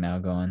thing right now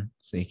going,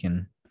 so he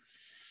can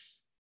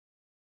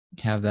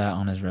have that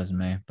on his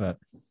resume. But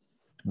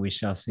we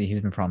shall see.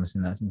 He's been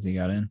promising that since he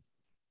got in.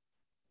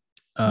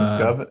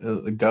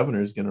 The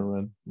governor's gonna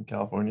run in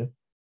California.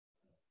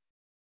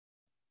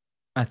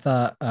 I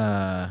thought,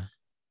 and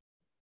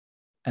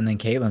then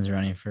Caitlin's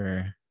running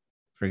for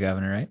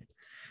governor, right?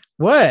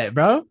 What,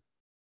 bro?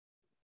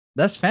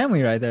 That's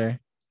family right there.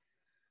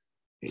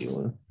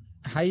 Caitlin.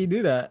 How you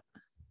do that?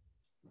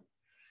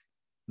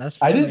 That's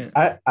family.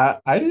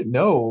 I didn't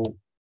know,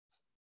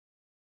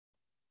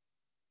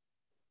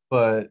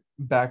 but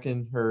back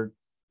in her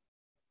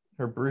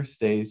Bruce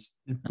days,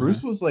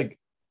 Bruce was like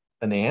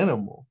an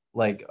animal,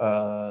 like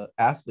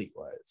athlete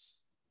wise.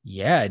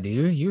 Yeah,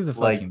 dude, he was a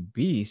fucking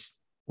beast.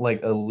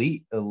 Like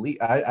elite.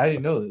 I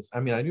didn't know this.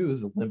 I mean, I knew he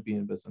was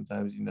Olympian, but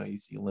sometimes, you know, you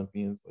see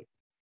Olympians like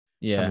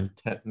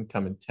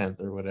coming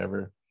 10th or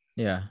whatever.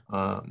 Yeah.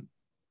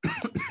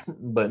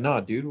 But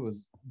no, dude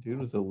was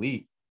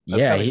elite.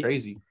 That's kind of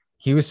crazy.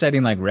 He was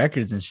setting, like,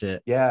 records and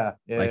shit. Yeah.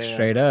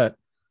 Straight up.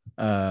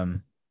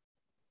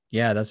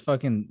 Yeah, that's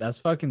fucking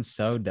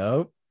so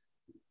dope.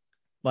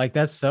 Like,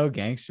 that's so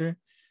gangster.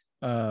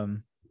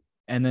 And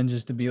then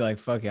just to be like,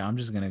 fuck it, I'm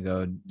just gonna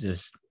go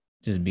just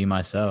be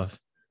myself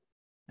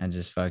and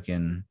just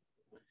fucking,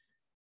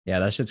 yeah,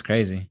 that shit's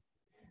crazy.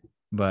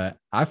 But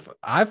I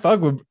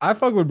fuck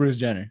with Bruce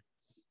Jenner,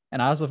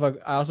 and I also fuck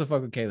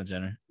with Caitlyn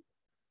Jenner.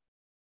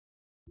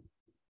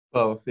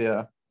 Both,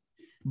 yeah.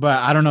 But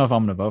I don't know if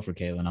I'm gonna vote for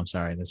Caitlyn. I'm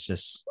sorry. That's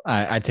just,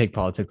 I take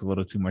politics a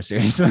little too more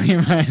seriously.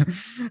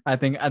 I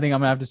think I'm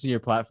gonna have to see your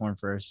platform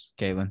first,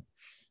 Caitlyn.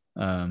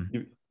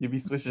 You be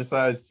switching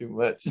sides too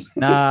much.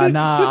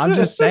 Nah. I'm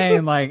just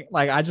saying, like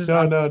I just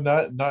no,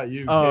 not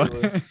you. Oh,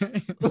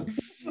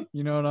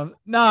 you know what I'm?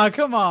 Nah,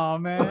 come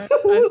on, man.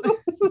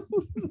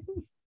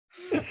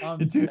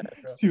 You're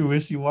too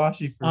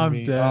wishy-washy for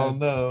me. Dead. I don't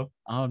know.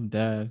 I'm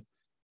dead.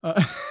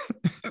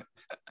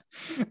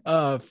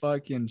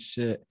 Fucking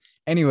shit.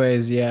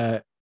 Anyways,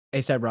 yeah,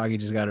 ASAP Rocky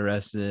just got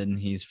arrested and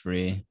he's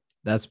free.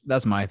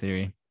 That's my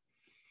theory.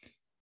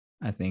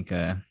 I think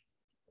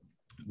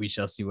we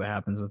shall see what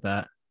happens with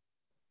that.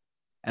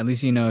 At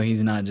least, you know,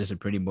 he's not just a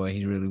pretty boy.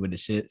 He's really with the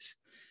shits.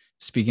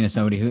 Speaking of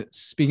somebody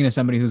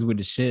who's with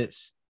the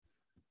shits,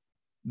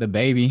 the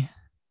baby,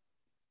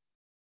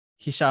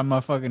 he shot a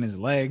motherfucker in his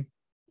leg.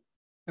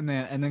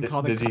 then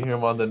call the Did you hear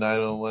him on the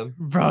 911?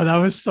 Bro, that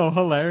was so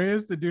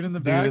hilarious. The dude in the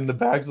back. Dude in the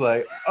back's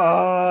like,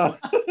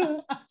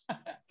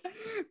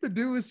 The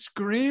dude was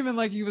screaming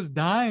like he was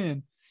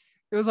dying.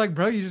 It was like,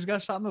 bro, you just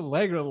got shot in the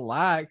leg.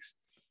 Relax.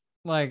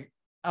 Like,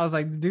 I was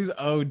like, the dude's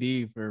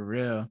OD for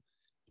real.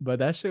 But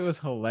that shit was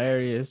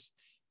hilarious.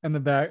 In the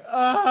back,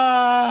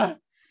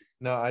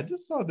 No, I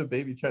just saw the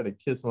baby try to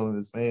kiss one of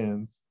his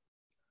fans.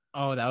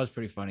 Oh, that was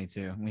pretty funny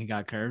too. When he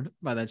got curved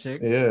by that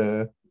chick.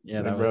 Yeah.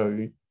 Yeah, Like, that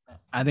was.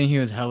 I think he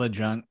was hella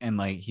drunk and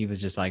like he was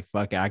just like,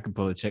 fuck it, I could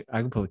pull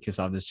a kiss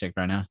off this chick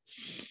right now.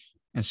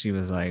 And she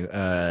was like,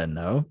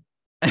 no.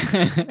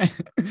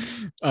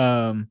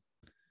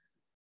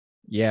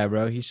 Yeah,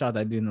 bro, he shot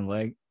that dude in the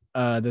leg.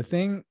 The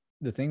thing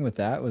with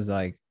that was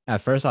like,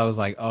 at first I was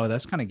like, oh,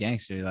 that's kind of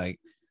gangster. Like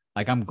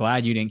I'm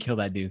glad you didn't kill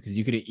that dude because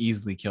you could have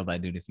easily killed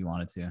that dude if you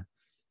wanted to.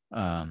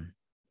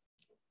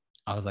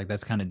 I was like,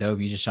 that's kind of dope.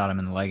 You just shot him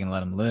in the leg and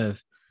let him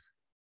live.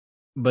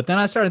 But then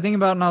I started thinking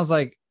about it and I was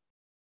like,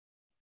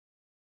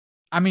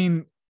 I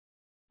mean,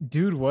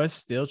 dude was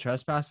still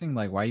trespassing.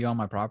 Like, why are you on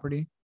my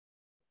property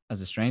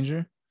as a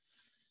stranger?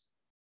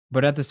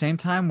 But at the same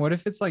time, what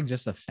if it's like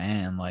just a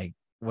fan? Like,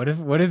 what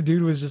if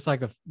dude was just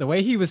like the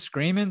way he was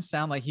screaming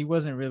sound like he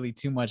wasn't really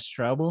too much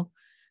trouble.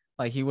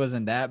 Like he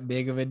wasn't that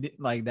big of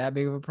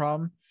a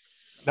problem.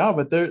 No,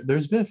 but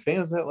there's been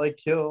fans that like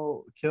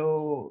kill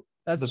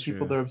That's the true.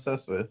 people they're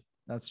obsessed with.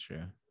 That's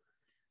true.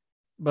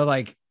 But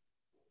like,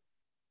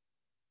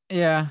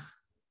 yeah,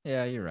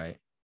 you're right.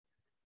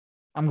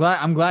 I'm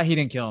glad he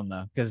didn't kill him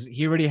though, because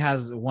he already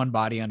has one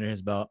body under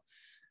his belt.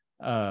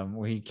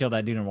 Where he killed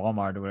that dude in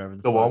Walmart or whatever.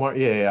 The Walmart,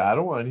 yeah. I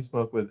don't want any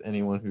smoke with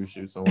anyone who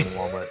shoots someone in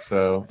Walmart.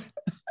 So,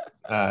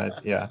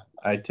 yeah,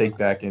 I take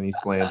back any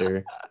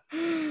slander.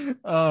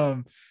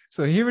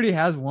 So he already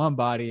has one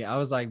body. I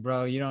was like,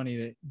 bro, you don't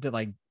need it.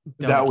 Like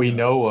that we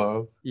know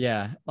of.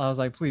 Yeah, I was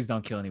like, please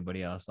don't kill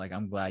anybody else. Like,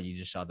 I'm glad you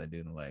just shot that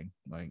dude in the leg.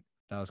 Like,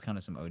 that was kind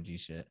of some OG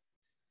shit.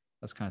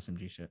 That's kind of some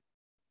G shit.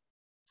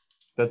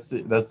 That's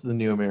the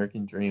new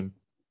American dream.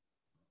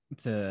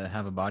 To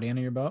have a body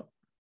under your belt.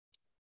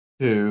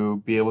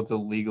 To be able to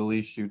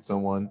legally shoot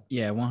someone.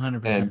 Yeah,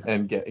 100%.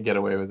 And get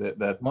away with it.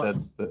 That's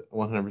the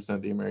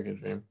 100% the American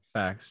dream.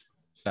 Facts.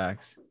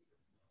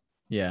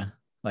 Yeah,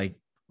 like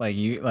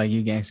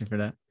you gangster for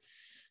that.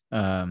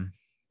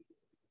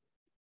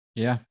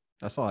 Yeah,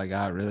 that's all I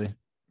got really.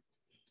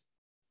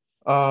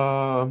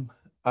 I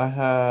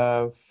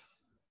have.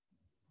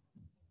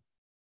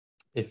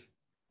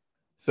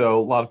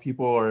 So a lot of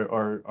people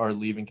are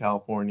leaving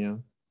California.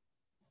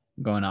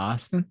 Going to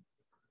Austin?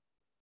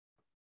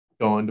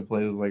 Going to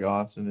places like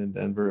Austin and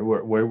Denver.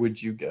 Where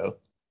would you go?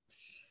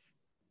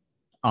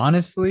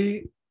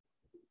 Honestly,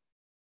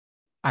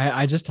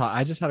 I just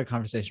had a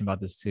conversation about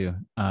this too.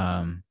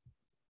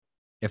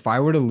 If I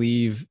were to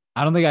leave,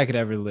 I don't think I could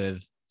ever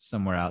live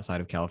somewhere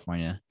outside of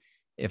California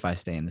if I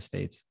stay in the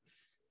States.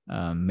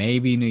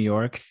 Maybe New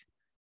York.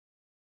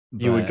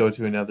 You would go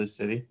to another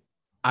city?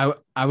 I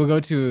would go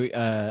to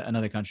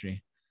another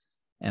country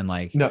and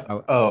like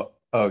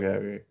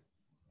okay.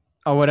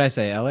 Oh, what did I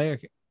say? LA or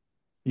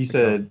you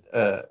said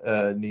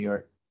New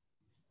York.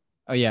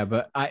 Oh yeah,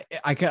 but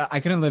I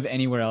couldn't live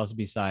anywhere else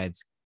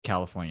besides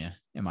California,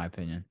 in my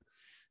opinion.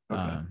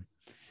 Okay.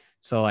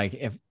 So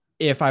like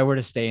if I were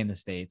to stay in the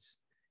States,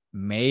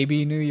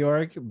 maybe New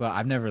York, but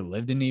I've never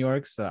lived in New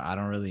York, so I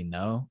don't really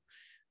know.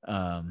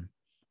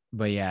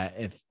 But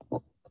yeah,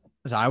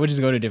 so I would just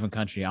go to a different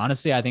country.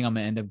 Honestly, I think I'm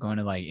gonna end up going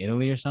to like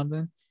Italy or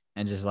something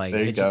and just like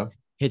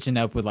hitching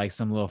up with like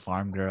some little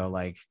farm girl,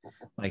 like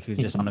who's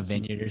just on a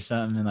vineyard or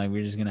something, and like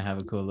we're just gonna have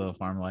a cool little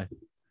farm life.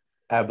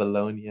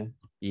 Apollonia.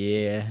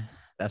 Yeah,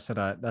 that's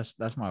my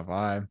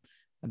vibe.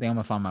 I think I'm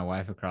gonna find my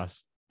wife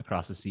across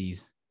the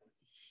seas.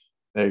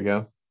 There you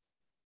go.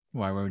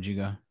 Why? Where would you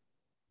go?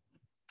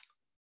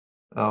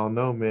 I don't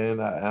know, man.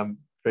 I'm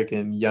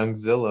freaking young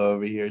Zilla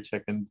over here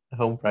checking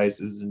home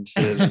prices and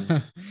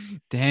shit.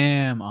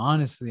 Damn,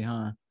 honestly,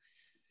 huh?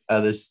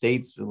 Other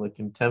states are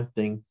looking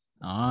tempting.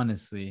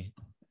 Honestly,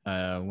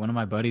 one of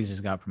my buddies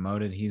just got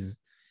promoted.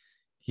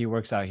 He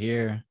works out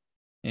here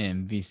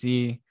in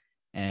VC,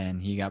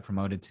 and he got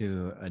promoted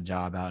to a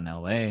job out in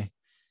LA,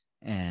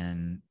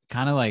 and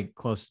kind of like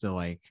close to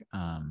like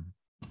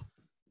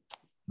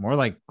more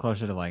like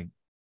closer to like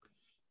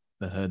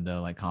the hood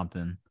though, like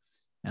Compton,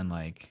 and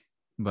like.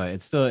 But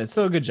it's still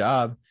a good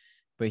job.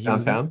 But he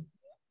downtown?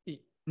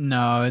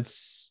 No,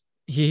 it's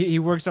he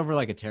works over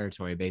like a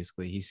territory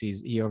basically.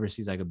 He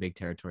oversees like a big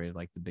territory,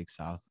 like the Big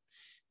South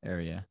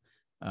area,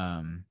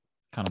 kind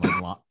of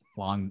like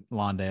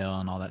Lawndale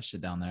and all that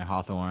shit down there,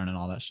 Hawthorne and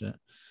all that shit.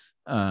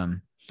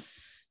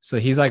 So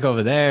he's like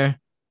over there,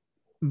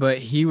 but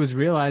he was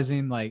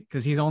realizing like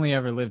because he's only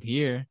ever lived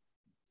here,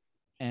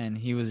 and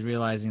he was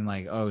realizing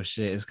like, oh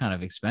shit, it's kind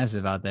of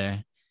expensive out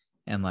there,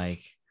 and like.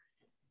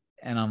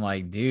 And I'm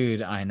like,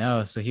 dude, I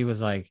know. So he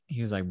was like,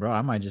 bro,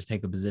 I might just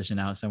take a position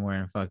out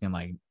somewhere in fucking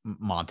like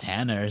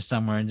Montana or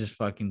somewhere and just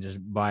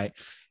buy.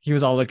 He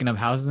was all looking up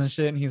houses and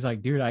shit. And he's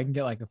like, dude, I can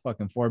get like a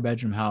fucking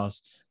 4-bedroom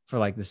house for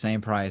like the same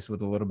price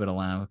with a little bit of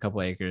land, with a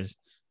couple acres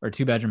or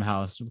 2-bedroom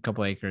house with a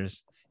couple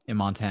acres in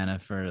Montana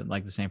for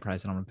like the same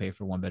price that I'm gonna pay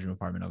for 1-bedroom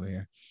apartment over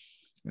here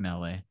in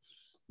LA.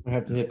 We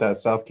have to hit that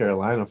South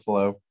Carolina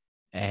flow.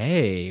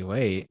 Hey,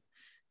 wait.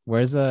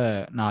 Where's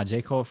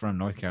J. Cole from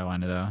North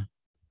Carolina though?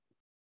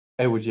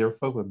 Hey, would you ever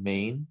fuck with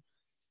Maine?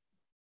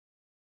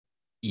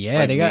 Yeah,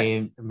 like they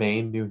got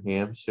Maine, New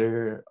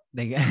Hampshire.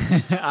 they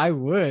got I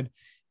would.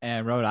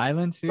 And Rhode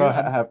Island too. Bro,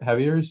 have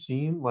you ever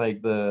seen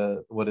like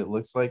what it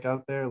looks like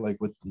out there, like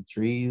with the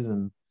trees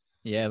and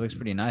yeah, it looks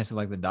pretty nice with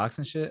like the docks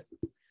and shit.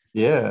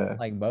 Yeah,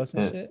 Like boats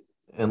and shit.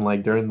 And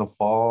like during the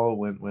fall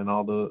when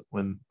all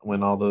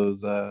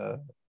those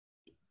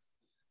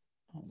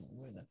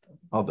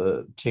all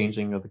the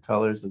changing of the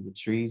colors of the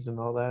trees and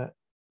all that.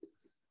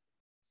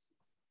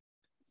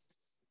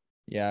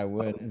 Yeah, I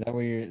would. Is that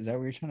where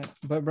you're trying to?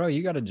 But bro,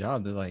 you got a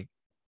job to like.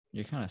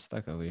 You're kind of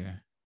stuck over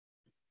here.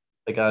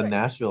 Like a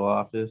Nashville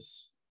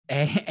office.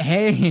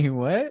 Hey,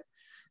 what?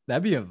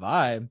 That'd be a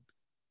vibe.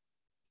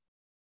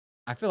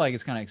 I feel like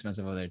it's kind of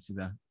expensive over there too,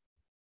 though.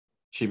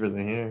 Cheaper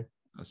than here.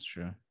 That's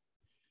true.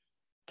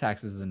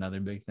 Taxes is another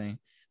big thing,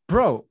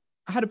 bro.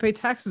 I had to pay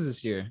taxes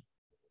this year.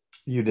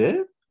 You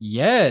did?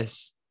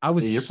 Yes, I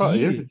was. You're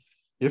filling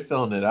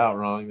it out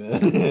wrong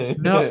then.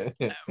 No,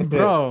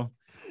 bro.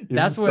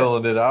 That's what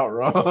filling it out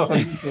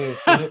wrong.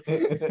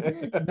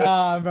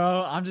 Nah,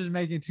 bro. I'm just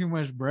making too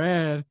much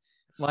bread.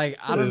 Like,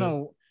 I don't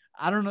know.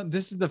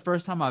 This is the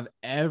first time I've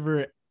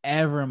ever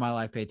in my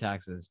life paid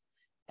taxes.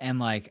 And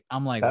like,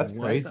 I'm like, that's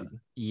crazy.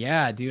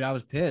 Yeah, dude, I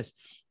was pissed.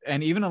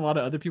 And even a lot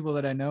of other people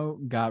that I know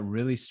got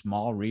really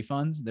small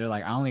refunds. They're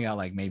like, I only got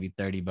like maybe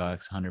 $30,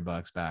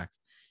 $100 back.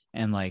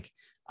 And like,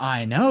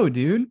 I know,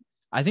 dude.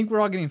 I think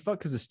we're all getting fucked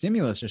because of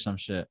stimulus or some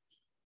shit.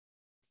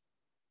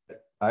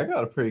 I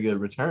got a pretty good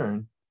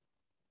return.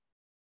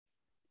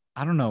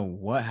 I don't know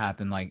what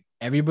happened. Like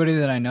everybody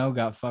that I know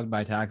got fucked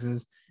by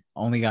taxes,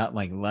 only got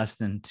like less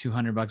than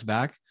 $200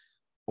 back,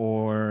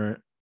 or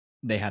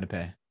they had to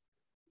pay.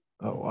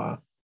 Oh wow.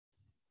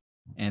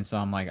 And so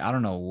I'm like, I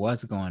don't know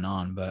what's going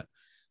on, but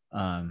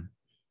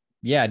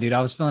yeah, dude,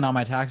 I was filling out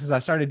my taxes. I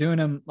started doing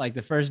them like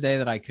the first day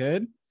that I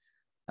could,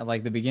 at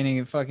like the beginning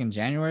of fucking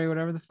January,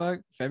 whatever the fuck,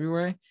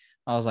 February.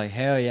 I was like,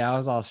 hell yeah, I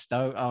was all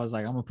stoked. I was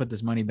like, I'm gonna put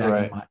this money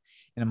back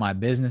into my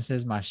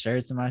businesses, my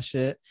shirts and my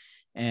shit.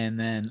 And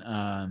then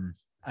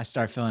I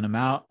start filling them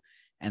out,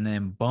 and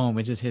then boom,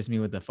 it just hits me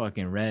with the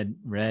fucking red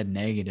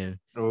negative.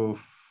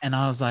 Oof. And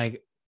I was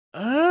like,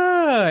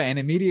 and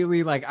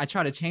immediately like I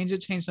try to change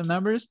some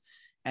numbers.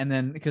 And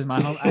then because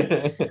my home,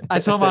 I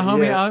told my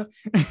homie, yeah.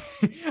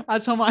 I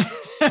told my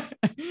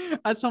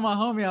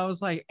homie, I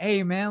was like,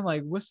 hey man,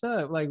 like what's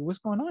up? Like what's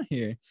going on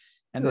here?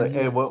 And then like,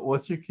 hey,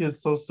 what's your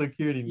kid's social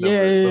security number?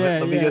 Yeah,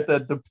 let me get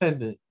that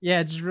dependent.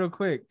 Yeah, just real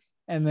quick.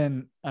 And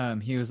then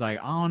he was like,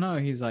 I don't know.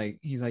 He's like,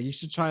 you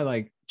should try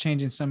like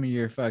changing some of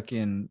your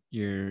fucking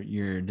your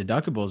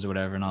deductibles or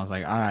whatever. And I was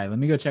like, all right, let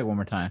me go check one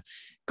more time.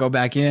 Go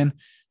back in,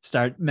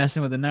 start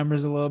messing with the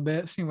numbers a little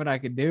bit, see what I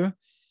could do.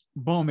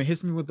 Boom, it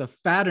hits me with the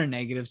fatter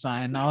negative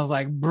sign. And I was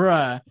like,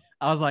 bruh.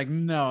 I was like,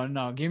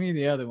 no, give me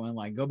the other one.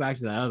 Like, go back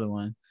to the other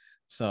one.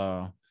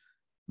 So,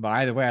 but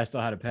either way, I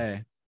still had to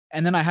pay.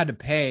 And then I had to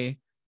pay.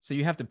 So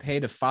you have to pay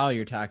to file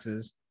your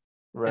taxes.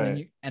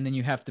 Right. And then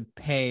you have to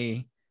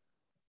pay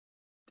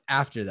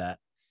after that.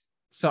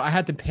 So I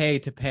had to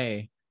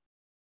pay.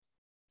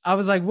 I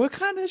was like, what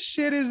kind of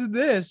shit is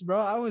this,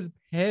 bro? I was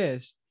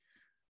pissed.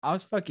 I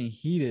was fucking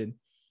heated.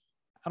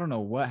 I don't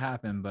know what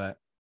happened, but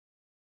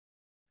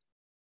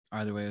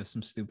either way, it was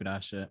some stupid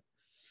ass shit.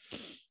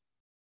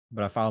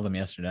 But I filed them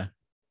yesterday.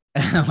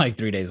 Like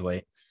 3 days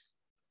late.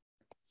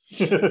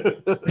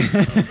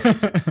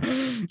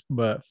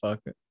 But fuck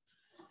it.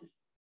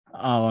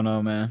 I don't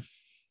know, man.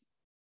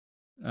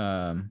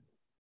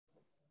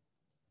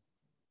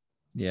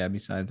 Yeah,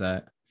 besides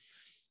that,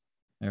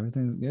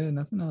 everything's good.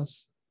 Nothing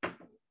else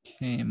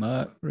came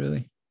up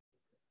really.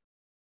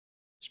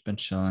 Just been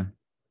chilling.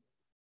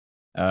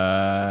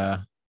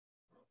 I'm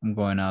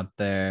going out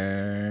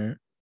there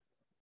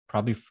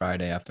probably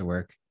Friday after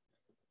work.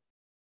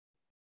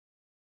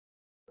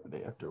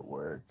 Friday after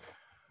work.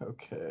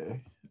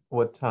 Okay.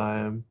 What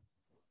time?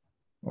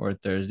 Or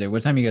Thursday.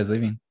 What time are you guys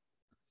leaving?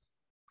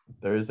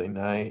 Thursday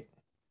night.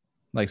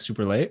 Like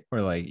super late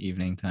or like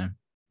evening time?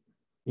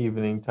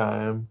 Evening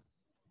time.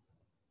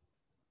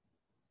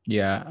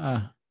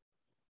 Yeah.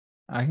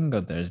 I can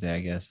go Thursday, I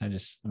guess. I'm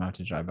gonna have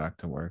to drive back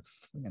to work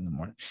in the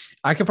morning.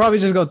 I could probably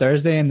just go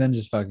Thursday and then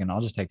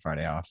I'll just take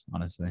Friday off,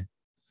 honestly.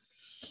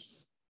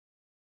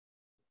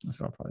 That's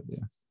what I'll probably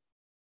do.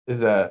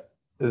 Is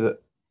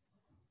it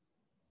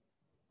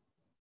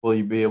will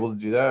you be able to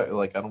do that?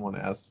 Like, I don't want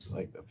to ask,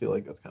 like, I feel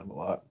like that's kind of a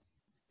lot.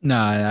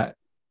 No,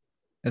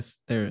 it's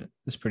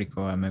pretty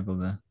cool. I'm able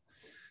to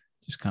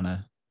just kind of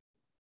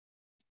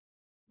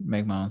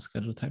make my own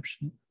schedule type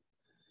shit.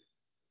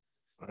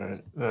 All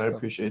right. I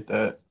appreciate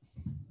that.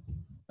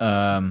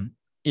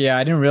 Yeah,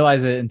 I didn't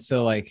realize it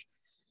until like,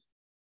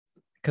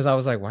 because I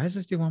was like, why does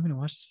this dude want me to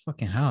watch this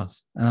fucking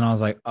house? And then I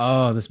was like,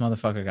 oh, this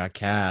motherfucker got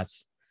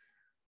cats.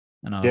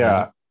 And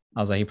I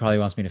was like, he probably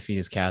wants me to feed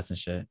his cats and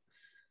shit.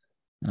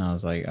 And I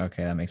was like,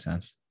 okay, that makes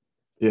sense.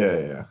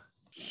 Yeah.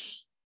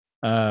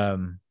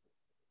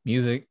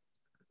 Music,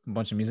 a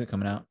bunch of music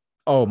coming out.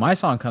 Oh, my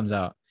song comes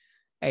out.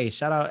 Hey,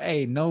 shout out.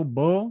 Hey, no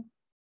bull.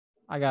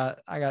 I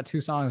got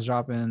 2 songs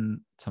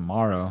dropping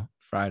tomorrow,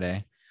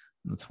 Friday,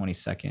 the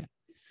 22nd.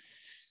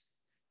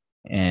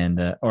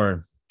 And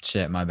or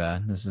shit, my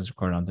bad. This is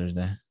recorded on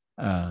Thursday.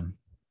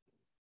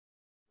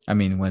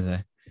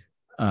 Wednesday.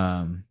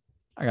 I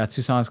got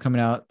 2 songs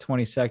coming out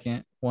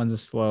 22nd. One's a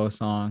slow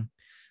song.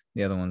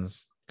 The other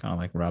one's kind of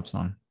like a rap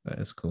song, but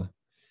it's cool.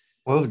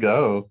 Let's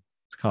go.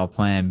 It's called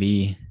Plan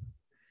B.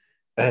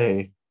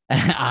 Hey.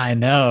 I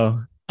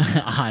know.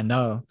 I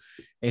know.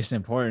 It's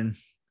important.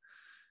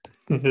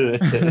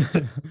 Like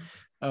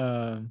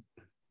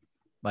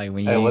when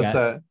you hey, what's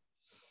that?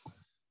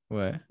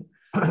 What?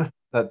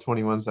 That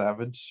 21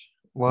 Savage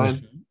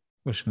line?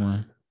 Which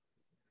one?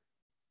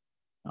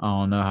 I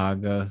don't know how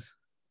it goes.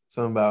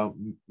 Something about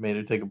made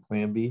her take a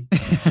plan B.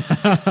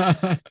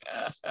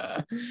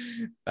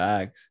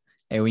 Facts.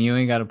 Hey, when you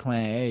ain't got a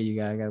plan A, you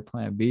got a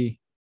plan B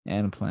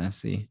and a plan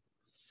C.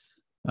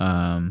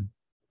 Other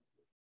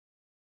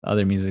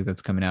music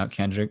that's coming out,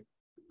 Kendrick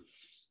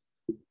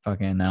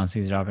fucking announced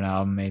he's dropping an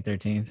album May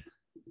 13th.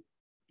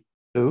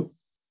 Who?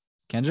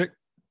 Kendrick?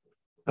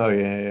 Oh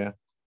yeah.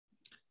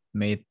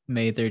 May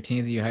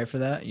 13th. You hype for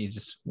that? You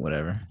just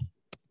whatever.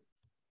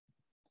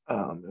 I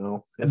don't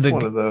know. It's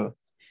one of the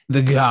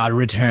God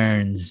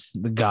returns.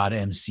 The God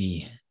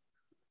MC.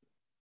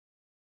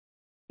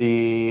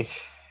 I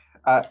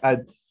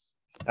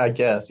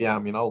guess, yeah. I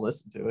mean, I'll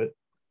listen to it.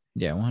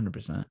 Yeah,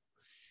 100%.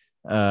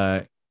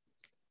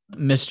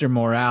 Mr.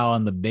 Morale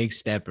and the Big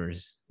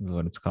Steppers is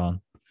what it's called.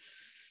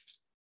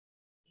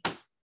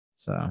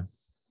 So,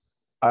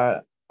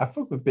 I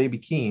fuck with Baby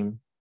Keem.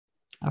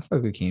 I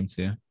fuck with Keem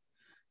too.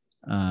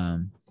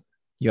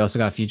 You also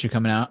got Future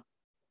coming out,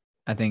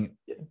 I think,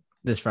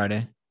 this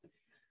Friday.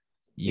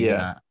 You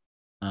got,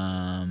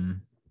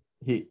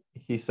 he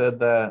said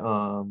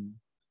that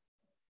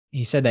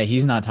he said that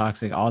he's not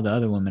toxic. All the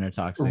other women are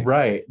toxic.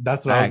 Right.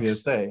 That's what I was gonna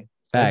say.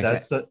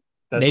 Facts. That's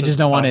they just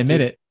don't want to admit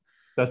it.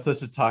 That's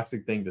such a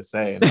toxic thing to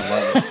say, and I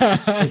love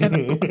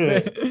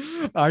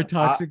it. Our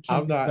toxic.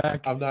 I'm not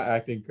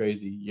acting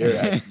crazy. You're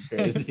acting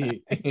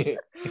crazy.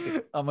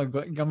 I'm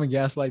gonna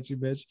gaslight you,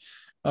 bitch.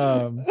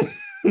 Nah,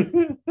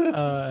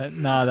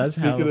 that's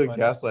speaking of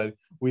gaslight.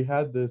 We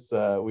had this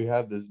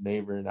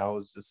neighbor, and I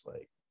was just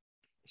like,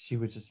 she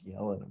would just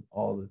yell at him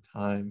all the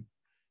time.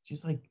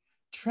 She's like,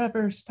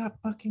 Trevor, stop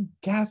fucking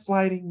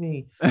gaslighting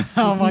me.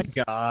 Oh my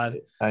God.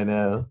 I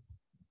know.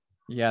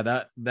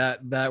 Yeah,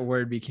 that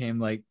word became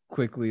like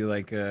quickly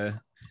like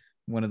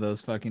one of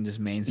those fucking just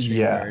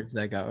mainstream words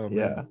that got over.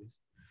 Yeah.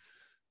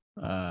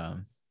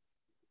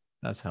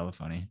 That's hella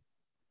funny.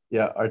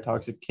 Yeah, our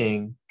toxic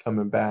king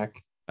coming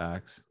back.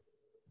 Facts.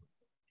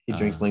 He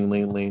drinks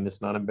lean.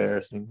 It's not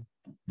embarrassing.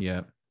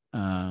 Yep.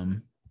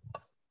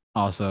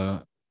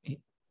 Also,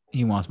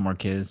 he wants more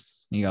kids.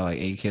 He got like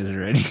 8 kids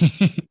already.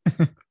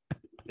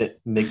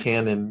 Nick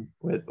Cannon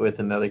with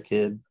another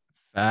kid.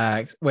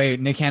 Facts. Wait,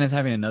 Nick Cannon's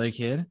having another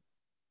kid?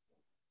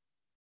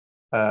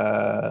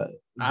 I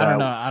don't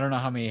know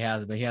how many he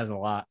has, but he has a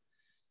lot.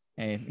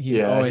 And he's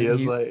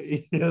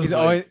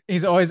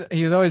always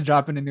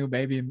dropping a new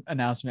baby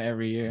announcement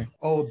every year.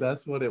 Oh,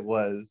 that's what it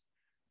was.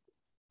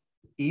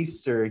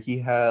 Easter, he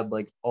had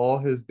like all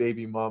his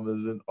baby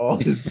mamas and all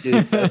his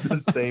kids at the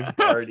same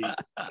party.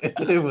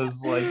 And it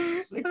was like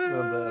 6 of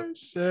them.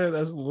 Shit,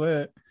 that's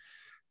lit.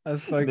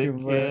 That's fucking Nick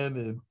lit.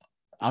 Cannon.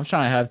 I'm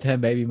trying to have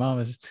 10 baby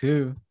mamas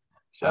too.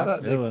 Shout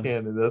out Nick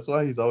Cannon. That's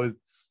why he's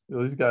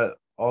got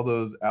all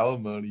those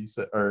alimony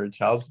or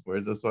child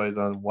supports. That's why he's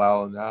on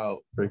Wild 'N Out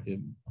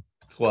freaking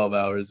 12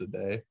 hours a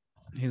day.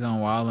 He's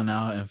on Wild 'N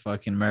Out and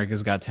fucking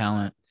America's Got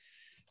Talent.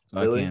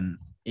 Really?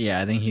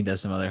 Yeah, I think he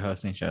does some other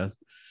hosting shows.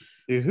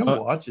 Dude, who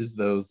watches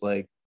those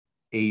like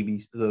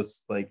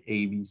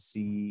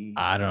ABC?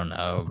 I don't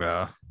know,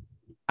 bro.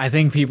 I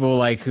think people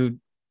like who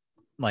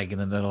like in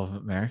the middle of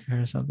America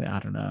or something. I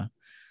don't know.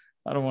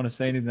 I don't want to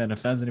say anything that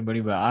offends anybody,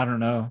 but I don't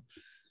know.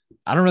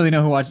 I don't really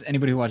know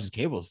anybody who watches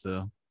cable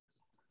still.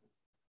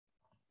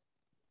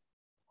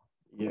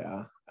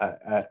 Yeah,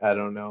 I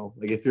don't know.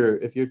 Like if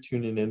you're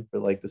tuning in for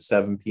like the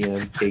 7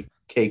 p.m.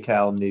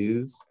 KCAL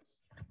news,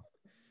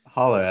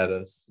 holler at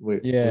us. We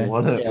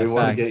want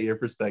to get your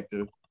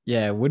perspective.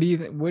 Yeah, what do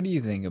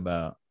you think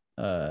about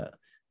The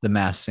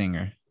Masked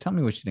Singer? Tell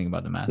me what you think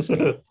about The Masked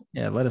Singer.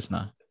 Yeah, let us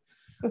know.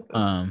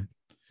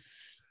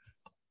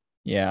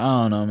 Yeah,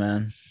 I don't know,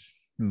 man.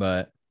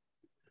 But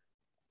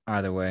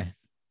either way.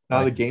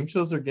 Now the game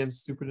shows are getting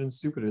stupider and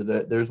stupider.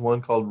 There's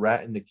one called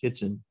Rat in the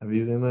Kitchen. Have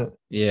you seen that?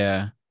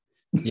 Yeah.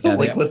 Yeah,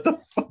 like what the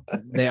fuck?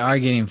 They are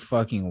getting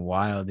fucking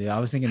wild, dude. I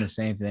was thinking the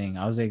same thing.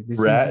 I was like,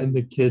 Rat in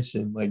the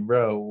Kitchen. Like,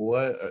 bro,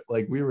 what?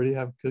 Like, we already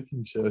have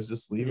cooking shows.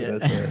 Just leave it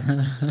at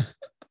that.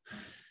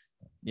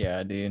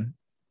 Yeah, dude.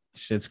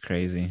 Shit's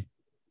crazy.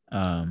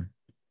 I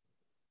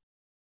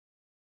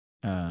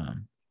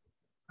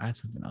had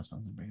something else I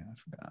was bringing. I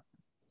forgot.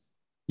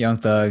 Young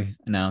Thug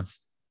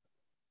announced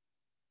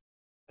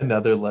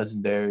another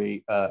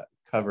legendary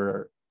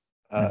cover,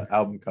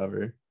 album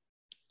cover.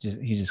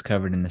 He's just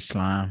covered in the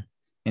slime,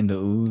 in the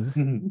ooze.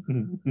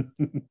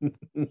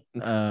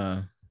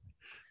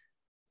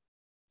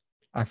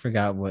 I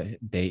forgot what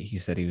date he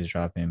said he was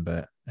dropping,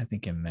 but I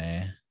think in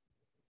May.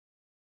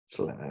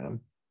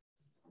 Slime.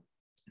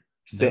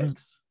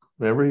 6.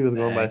 Remember he was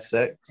going by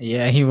 6?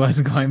 Yeah, he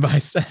was going by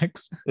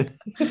 6.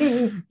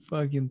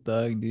 Fucking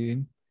thug,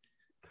 dude.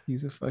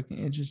 He's a fucking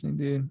interesting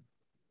dude.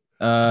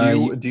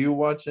 Do you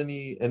watch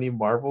any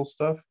Marvel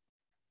stuff?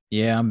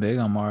 Yeah, I'm big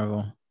on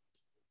Marvel.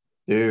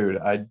 Dude,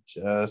 I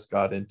just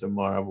got into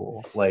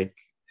Marvel. Like,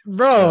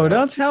 bro,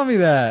 don't tell me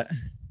that.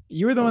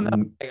 You were the one that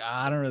was like,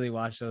 I don't really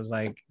watch those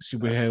like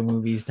superhero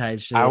movies type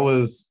shit. I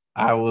was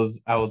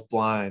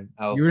blind.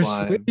 You were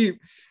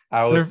asleep.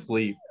 I was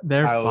asleep.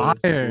 They're fire.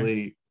 Was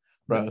asleep,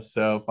 bro.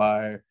 So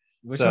fire.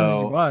 Which ones did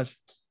you watch?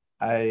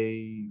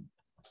 I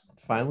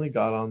finally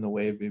got on the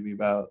wave maybe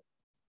about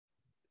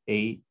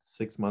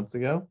 6 months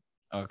ago.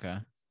 Okay.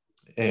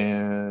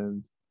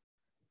 And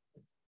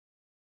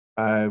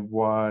I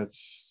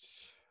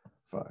watched.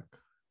 Fuck.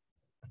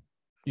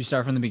 You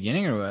start from the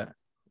beginning or what?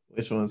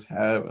 Which ones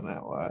haven't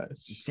I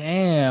watched?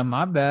 Damn,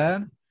 my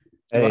bad.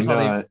 Hey,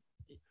 no,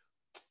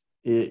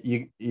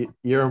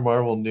 you're a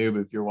Marvel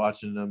noob if you're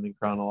watching them in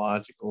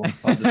chronological.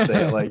 I'll just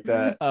say it like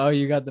that. Oh,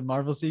 you got the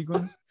Marvel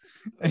sequence?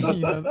 You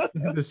know,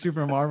 the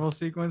Super Marvel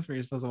sequence where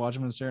you're supposed to watch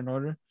them in a certain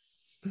order.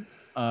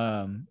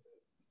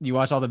 You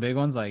watch all the big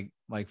ones like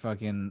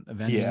fucking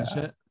Avengers and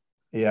shit?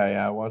 Yeah,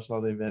 I watched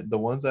all the event. The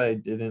ones I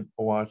didn't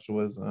watch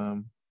was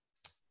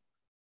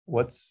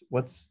what's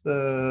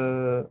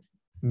the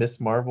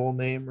Miss Marvel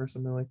name or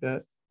something like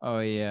that? Oh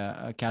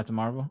yeah, Captain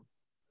Marvel.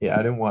 Yeah,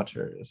 I didn't watch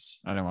hers.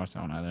 I didn't watch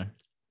that one either.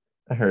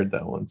 I heard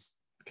that one's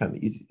kind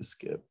of easy to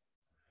skip.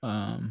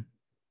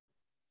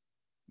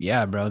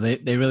 Yeah, bro,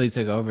 they really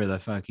took over the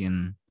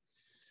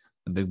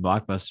big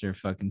blockbuster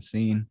fucking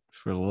scene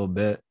for a little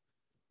bit.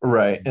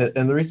 Right,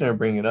 and the reason I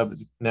bring it up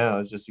is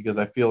just because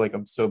I feel like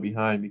I'm so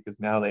behind because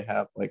now they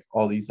have like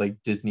all these like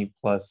Disney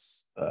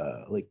Plus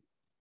like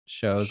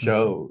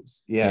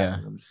shows. Yeah.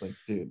 I'm just like,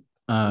 dude,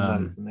 I'm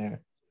not even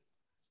there.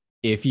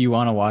 If you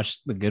want to watch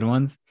the good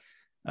ones,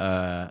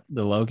 the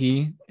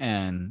Loki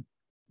and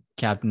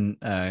Captain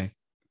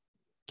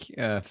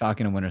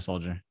Falcon and Winter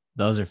Soldier,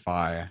 those are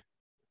fire.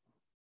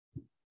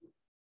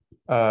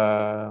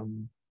 The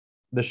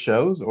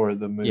shows or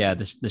the movie? Yeah,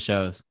 the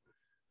shows.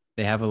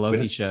 They have a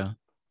Loki show.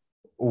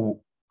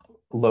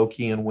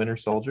 Loki and Winter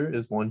Soldier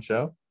is one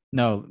show?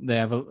 No, they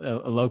have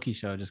a Loki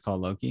show just called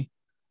Loki.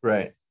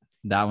 Right.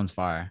 That one's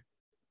fire.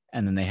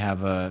 And then they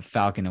have a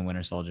Falcon and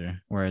Winter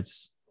Soldier where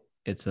it's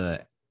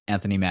a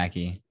Anthony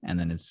Mackie and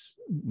then it's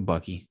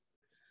Bucky.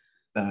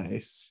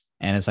 Nice.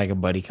 And it's like a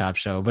buddy cop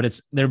show, but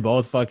they're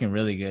both fucking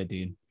really good,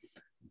 dude.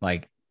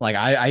 Like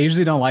I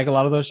usually don't like a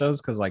lot of those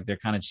shows because like they're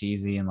kind of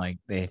cheesy and like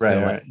they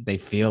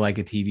feel like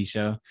a TV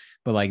show,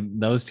 but like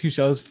those two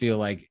shows feel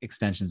like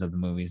extensions of the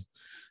movies.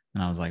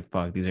 And I was like,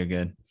 fuck, these are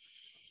good.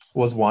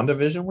 Was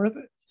WandaVision worth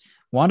it?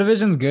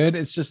 WandaVision's good.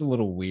 It's just a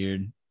little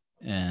weird.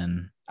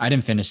 And I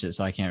didn't finish it,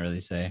 so I can't really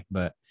say,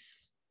 but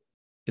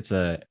it's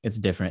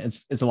different.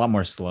 It's a lot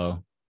more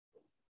slow.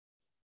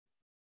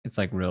 It's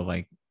like real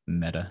like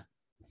meta.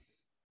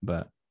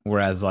 But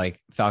whereas like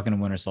Falcon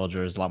and Winter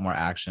Soldier is a lot more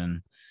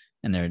action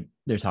and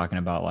they're talking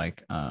about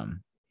like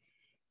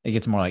it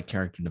gets more like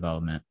character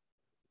development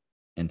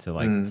into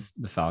like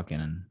the Falcon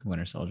and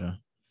Winter Soldier.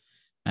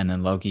 And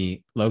then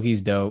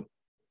Loki's dope.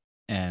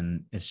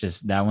 And it's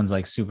just that one's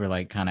like super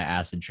like kind of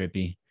acid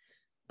trippy,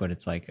 but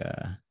it's like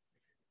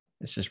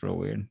it's just real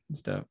weird.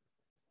 It's dope.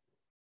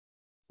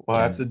 Well,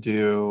 I have to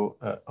do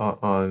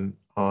on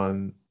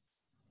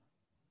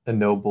a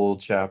noble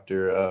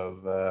chapter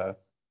of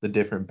the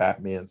different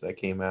Batmans that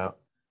came out.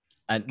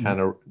 Kind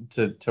of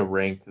to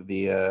rank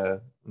the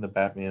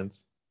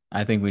Batmans.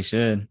 I think we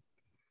should.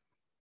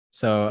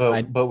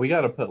 So but we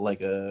got to put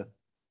like a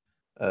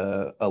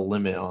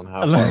limit on how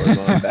far we're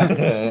going back.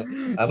 I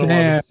don't want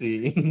to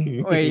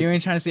see. Wait, you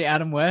ain't trying to see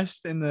Adam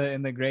West in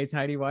the gray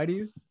tidy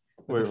whities?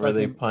 Where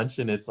they punch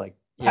and it's like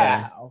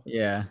pow.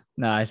 Yeah.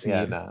 No, I see.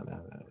 Yeah, no.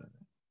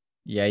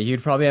 Yeah,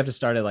 you'd probably have to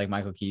start at like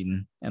Michael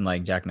Keaton and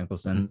like Jack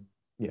Nicholson.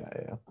 Yeah.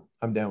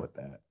 I'm down with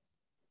that.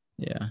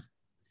 Yeah.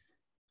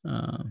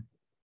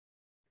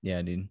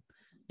 Yeah, dude.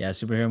 Yeah,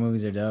 superhero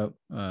movies are dope.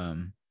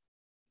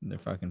 They're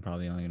fucking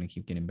probably only gonna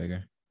keep getting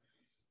bigger.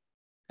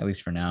 At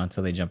least for now,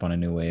 until they jump on a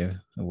new wave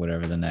of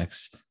whatever the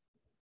next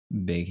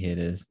big hit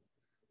is.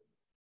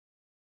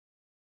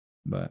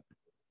 But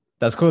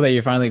that's cool that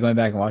you're finally going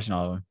back and watching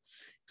all of them.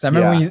 Because I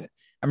remember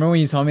when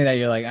you told me that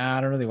you're like, I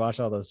don't really watch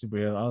all those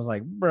superheroes. I was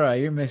like, bro,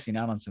 you're missing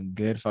out on some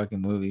good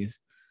fucking movies.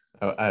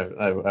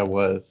 I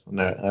was. And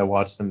I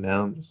watched them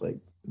now. I'm just like,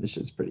 this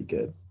shit's pretty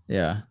good.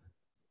 Yeah.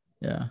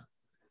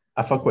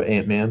 I fuck with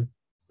Ant-Man.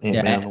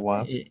 Ant-Man and the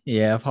Wasp.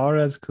 Yeah, Paul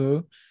Rudd's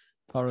cool.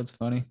 Paul Rudd's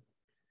funny.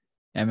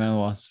 Ant-Man and the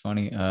Wasp is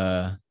funny.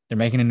 They're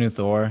making a new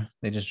Thor.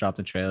 They just dropped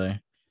a trailer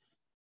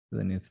for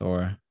the new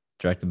Thor,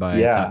 directed by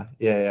yeah,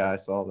 I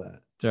saw that.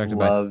 Directed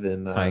Love by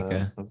and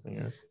Taika. Something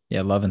else.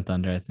 Yeah, Love and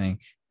Thunder, I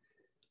think.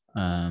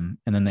 And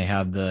then they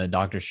have the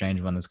Doctor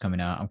Strange one that's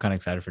coming out. I'm kind of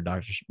excited for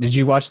Did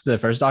you watch the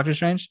first Doctor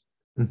Strange?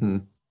 Mm-hmm.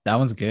 That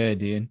one's good,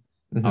 dude.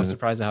 Mm-hmm. I was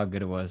surprised at how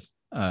good it was.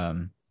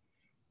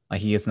 Like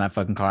he gets in that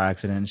fucking car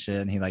accident and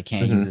shit, and he like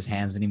can't use his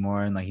hands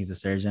anymore, and like he's a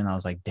surgeon. I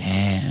was like,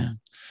 damn.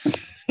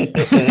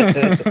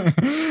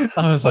 I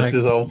was like,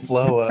 his own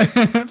flow up.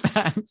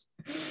 Facts.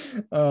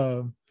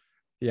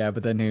 Yeah,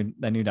 but that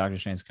new Doctor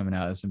Strange coming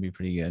out. This would be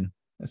pretty good.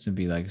 This would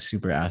be like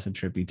super acid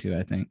trippy too,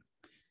 I think.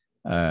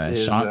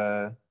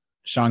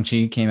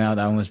 Shang-Chi came out.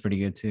 That one was pretty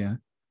good too.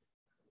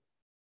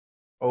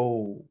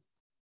 Oh,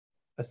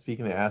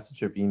 speaking of acid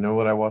trip, you know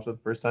what I watched for the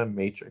first time?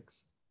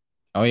 Matrix.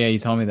 Oh yeah, you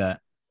told me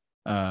that.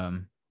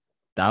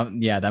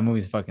 That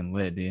movie's fucking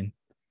lit, dude.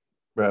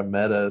 Bro,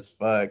 meta as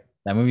fuck.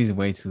 That movie's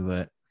way too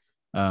lit.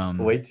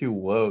 Way too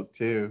woke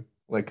too.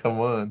 Like, come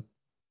on.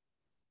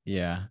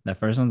 Yeah, that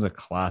first one's a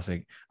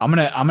classic. I'm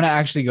gonna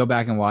actually go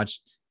back and watch.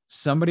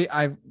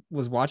 I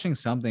was watching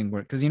something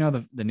where, because you know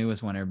the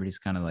newest one, everybody's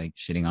kind of like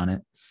shitting on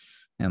it,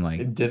 and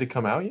like, did it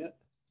come out yet?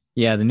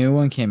 Yeah, the new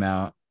one came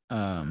out.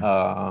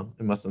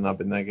 It must have not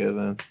been that good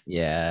then.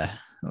 Yeah,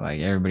 like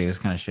everybody was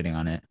kind of shitting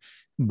on it,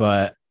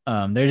 but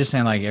they're just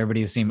saying like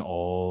everybody seemed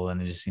old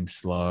and it just seemed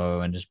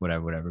slow and just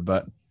whatever.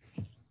 But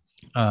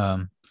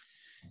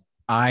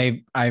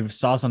I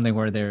saw something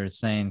where they were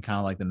saying kind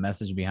of like the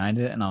message behind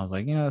it, and I was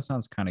like, that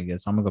sounds kind of good.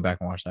 So I'm gonna go back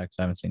and watch that because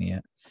I haven't seen it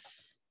yet.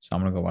 So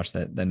I'm gonna go watch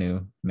the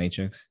new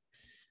Matrix.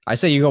 I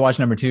say you go watch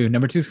number 2.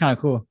 Number 2 is kind of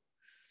cool.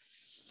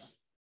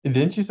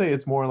 Didn't you say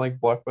it's more like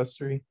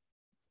blockbustery?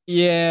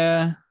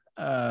 Yeah.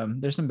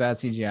 There's some bad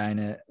CGI in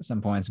it at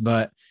some points,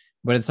 but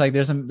it's like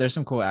there's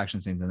some cool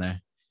action scenes in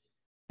there.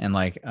 And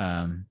like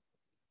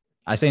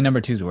I say number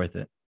 2 is worth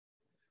it.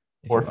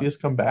 Morpheus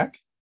come back?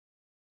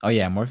 Oh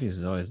yeah, Morpheus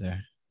is always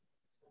there.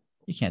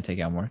 You can't take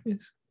out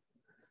Morpheus.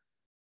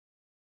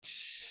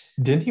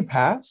 Didn't he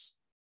pass?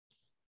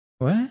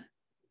 What?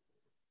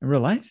 In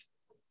real life?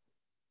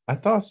 I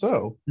thought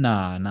so.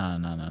 Nah.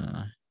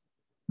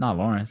 Not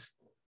Lawrence.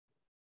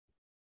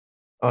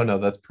 Oh no,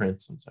 that's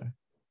Prince. I'm sorry.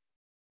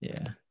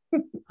 Yeah.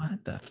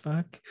 What the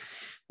fuck?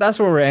 That's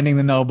where we're ending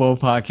the No Bull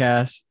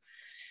podcast.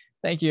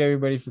 Thank you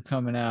everybody for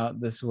coming out.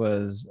 This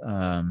was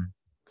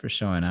for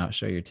showing out.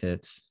 Show your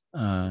tits.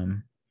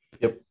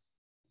 Yep.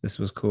 This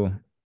was cool.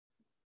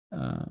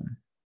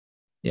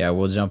 Yeah,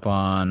 we'll jump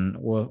on.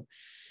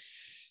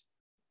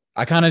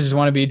 I kind of just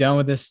want to be done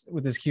with this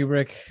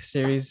Kubrick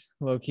series,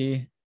 low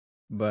key.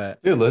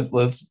 But dude,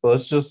 let's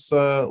just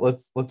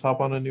let's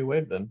hop on a new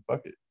wave then.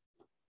 Fuck it.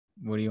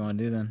 What do you want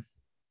to do then?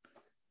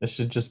 It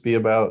should just be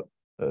about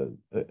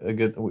a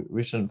good.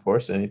 We shouldn't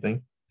force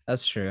anything.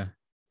 That's true.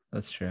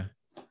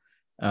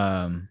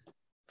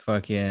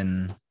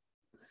 Fucking.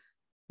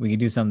 We could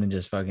do something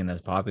just fucking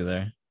that's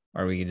popular,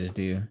 or we could just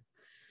do.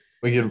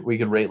 We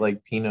could rate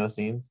like Pinot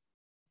scenes.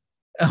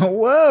 Oh,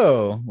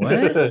 whoa! What?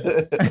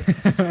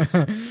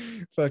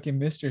 Fucking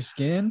Mr.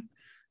 Skin.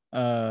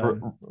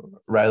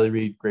 Riley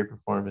Reid, great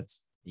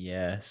performance.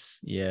 Yes.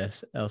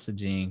 Elsa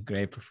Jean,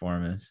 great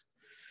performance.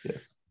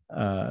 Yes.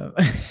 Yeah,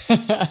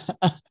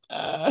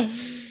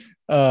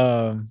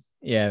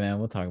 man,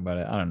 we'll talk about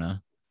it. I don't know.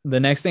 The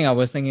next thing I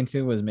was thinking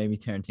too was maybe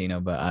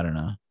Tarantino, but I don't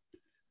know.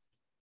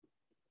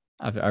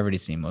 I've already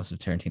seen most of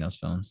Tarantino's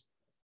films.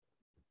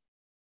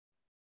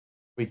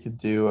 We could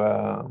do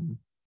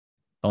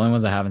the only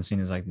ones I haven't seen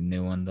is like the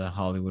new one, the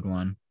Hollywood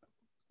one,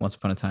 Once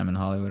Upon a Time in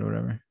Hollywood or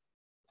whatever.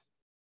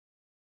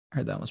 I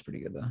heard that one's pretty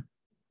good though.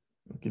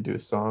 We could do a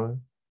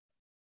song.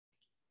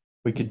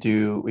 We could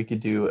do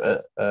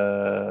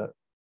a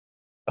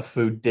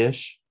food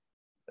dish,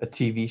 a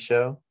TV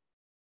show.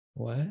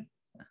 What?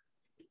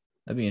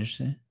 That'd be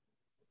interesting.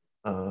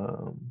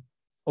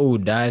 Oh,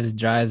 Dives,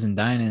 Drives, and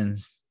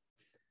Dine-ins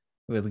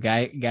with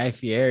Guy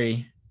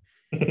Fieri.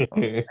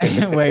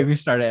 Wait, we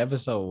started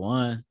episode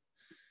 1.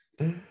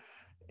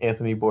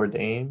 Anthony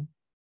Bourdain.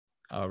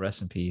 Oh,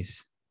 rest in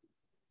peace.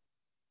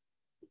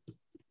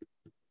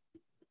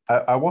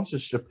 I watched a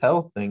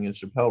Chappelle thing and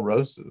Chappelle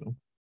roasted him.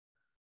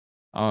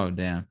 Oh,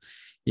 damn.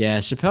 Yeah,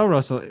 Chappelle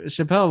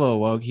a little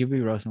woke. He'll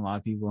be roasting a lot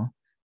of people.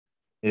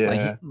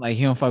 Yeah. Like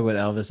he don't fuck with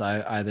Elvis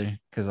either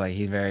because like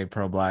he's very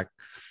pro-black.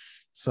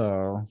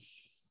 So,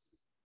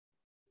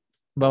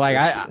 but like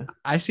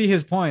I see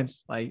his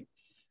points. Like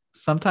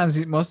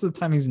sometimes most of the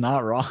time he's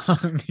not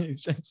wrong.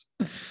 He's just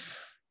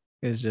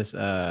he's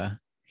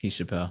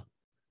Chappelle.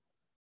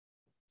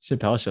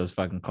 Chappelle show's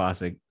fucking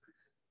classic.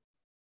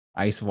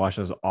 I used to watch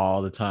those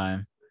all the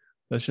time.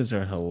 Those shits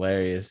are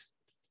hilarious.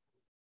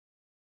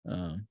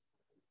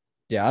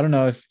 Yeah, I don't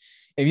know if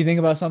you think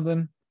about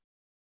something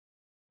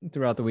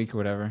throughout the week or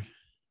whatever,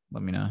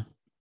 let me know.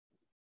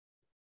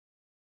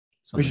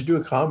 We should do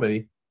a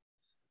comedy.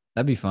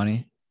 That'd be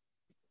funny.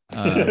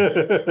 Fucking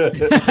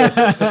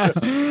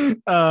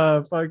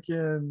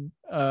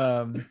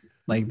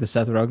like the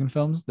Seth Rogen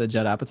films, the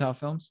Judd Apatow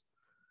films,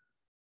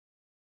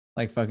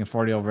 like fucking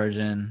 40-Year-Old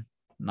Virgin,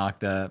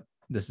 Knocked Up,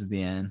 This Is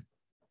the End.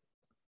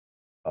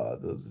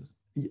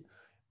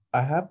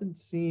 I haven't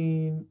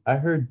seen. I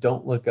heard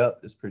Don't Look Up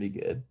is pretty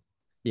good.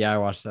 Yeah, I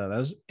watched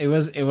that. It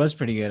was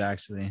pretty good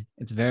actually.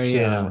 It's very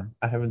Damn,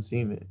 I haven't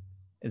seen it.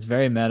 it's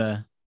very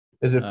meta.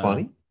 Is it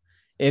funny?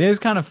 It is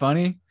kind of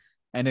funny,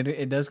 and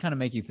it does kind of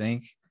make you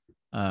think.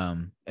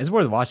 It's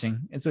worth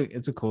watching. It's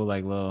a cool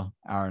like little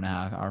hour and a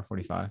half, hour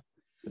 45.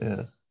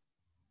 Yeah.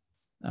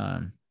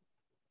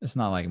 It's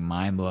not like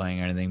mind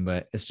blowing or anything,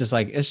 but it's just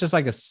like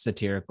a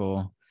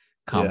satirical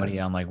comedy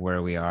on like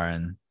where we are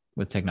and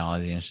with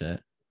technology and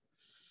shit.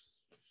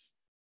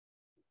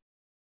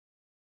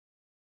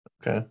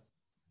 Okay.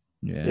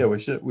 Yeah.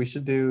 We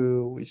should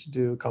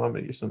do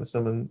comedy or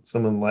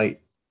something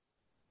light.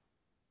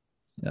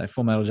 Yeah, like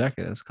Full Metal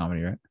Jacket is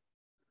comedy, right?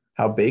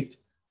 How baked?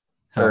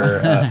 Or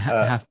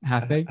half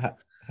baked?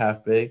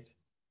 Half baked.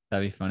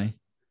 That'd be funny.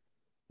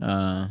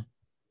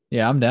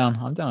 Yeah, I'm down.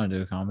 I'm down to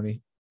do a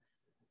comedy.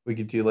 We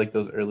could do like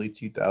those early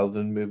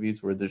 2000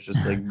 movies where there's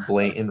just like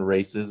blatant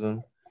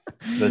racism.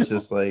 That's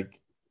just like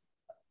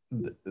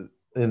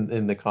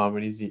in the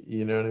comedies,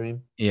 you know what I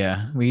mean?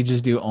 Yeah, we could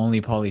just do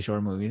only Pauly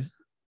Shore movies.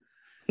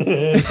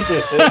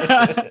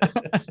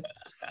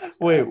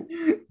 Wait,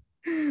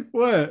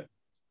 what?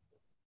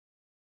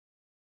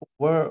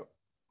 Where?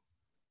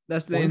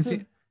 That's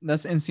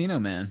that's Encino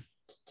Man.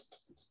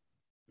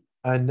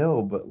 I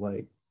know, but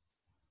like,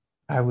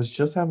 I was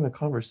just having a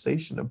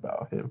conversation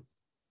about him.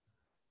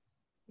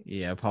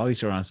 Yeah, Pauly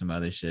Shore on some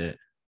other shit.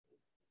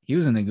 He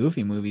was in the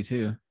Goofy movie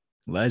too.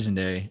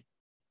 Legendary.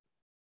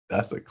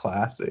 That's a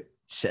classic.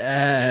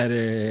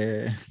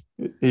 Shatter.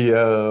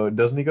 Yo,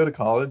 doesn't he go to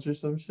college or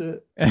some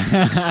shit?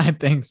 I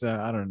think so.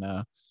 I don't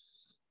know.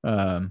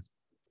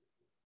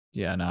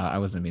 Yeah, no, I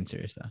wasn't being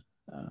serious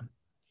though.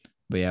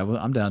 But yeah, well,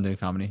 I'm down to do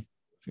comedy.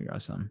 Figure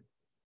out something.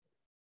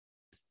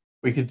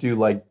 We could do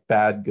like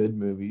bad good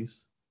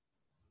movies.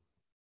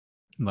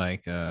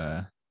 Like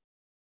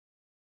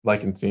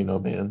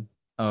Encino Man.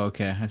 Oh,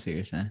 okay. I see what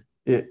you're saying.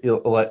 It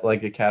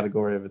like a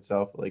category of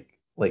itself, like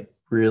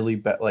really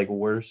bad, like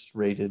worst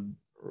rated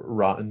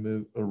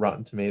Rotten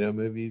Tomato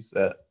movies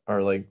that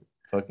are like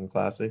fucking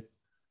classic.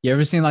 You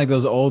ever seen like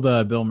those old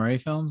Bill Murray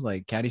films,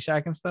 like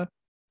Caddyshack and stuff?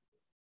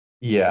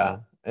 Yeah.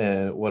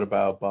 And what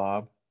about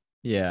Bob?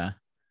 Yeah,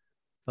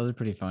 those are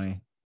pretty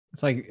funny.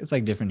 It's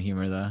like different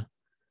humor though.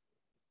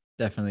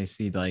 Definitely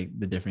see like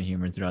the different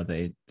humor throughout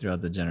the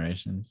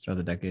generations, throughout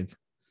the decades.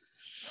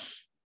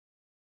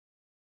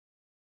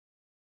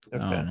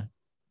 Okay.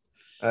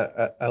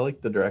 I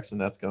like the direction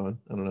that's going.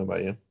 I don't know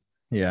about you.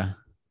 Yeah.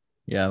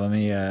 Let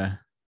me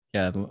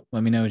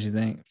let me know what you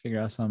think.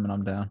 Figure out something.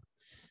 I'm down.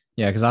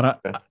 Yeah, because I don't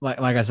like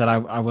I said,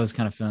 I was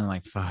kind of feeling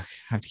like fuck,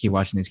 I have to keep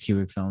watching these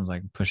Kubrick films,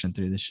 like pushing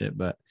through this shit.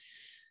 But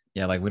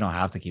yeah, like we don't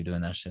have to keep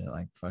doing that shit.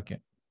 Like fuck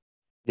it.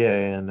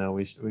 Yeah, no,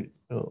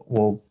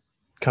 we'll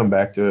come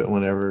back to it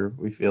whenever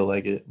we feel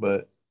like it,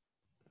 but it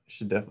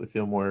should definitely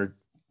feel more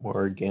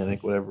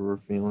organic, whatever we're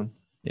feeling.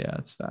 Yeah,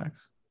 it's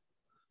facts.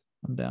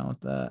 I'm down with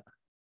that.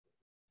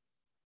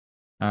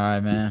 All right,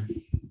 man.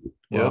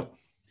 Yep.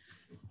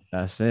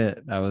 That's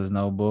it. That was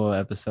No Bull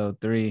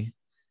episode 3.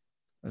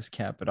 Let's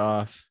cap it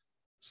off.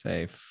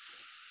 Say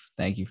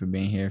thank you for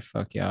being here.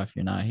 Fuck y'all if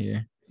you're not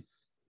here.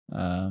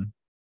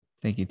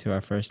 Thank you to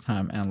our first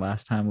time and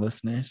last time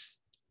listeners.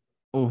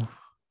 Oh.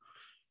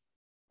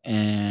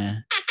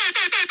 And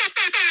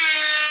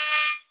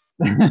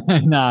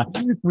nah,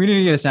 we need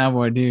to get a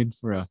soundboard, dude,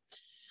 for real.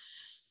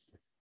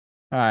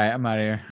 All right, I'm out of here.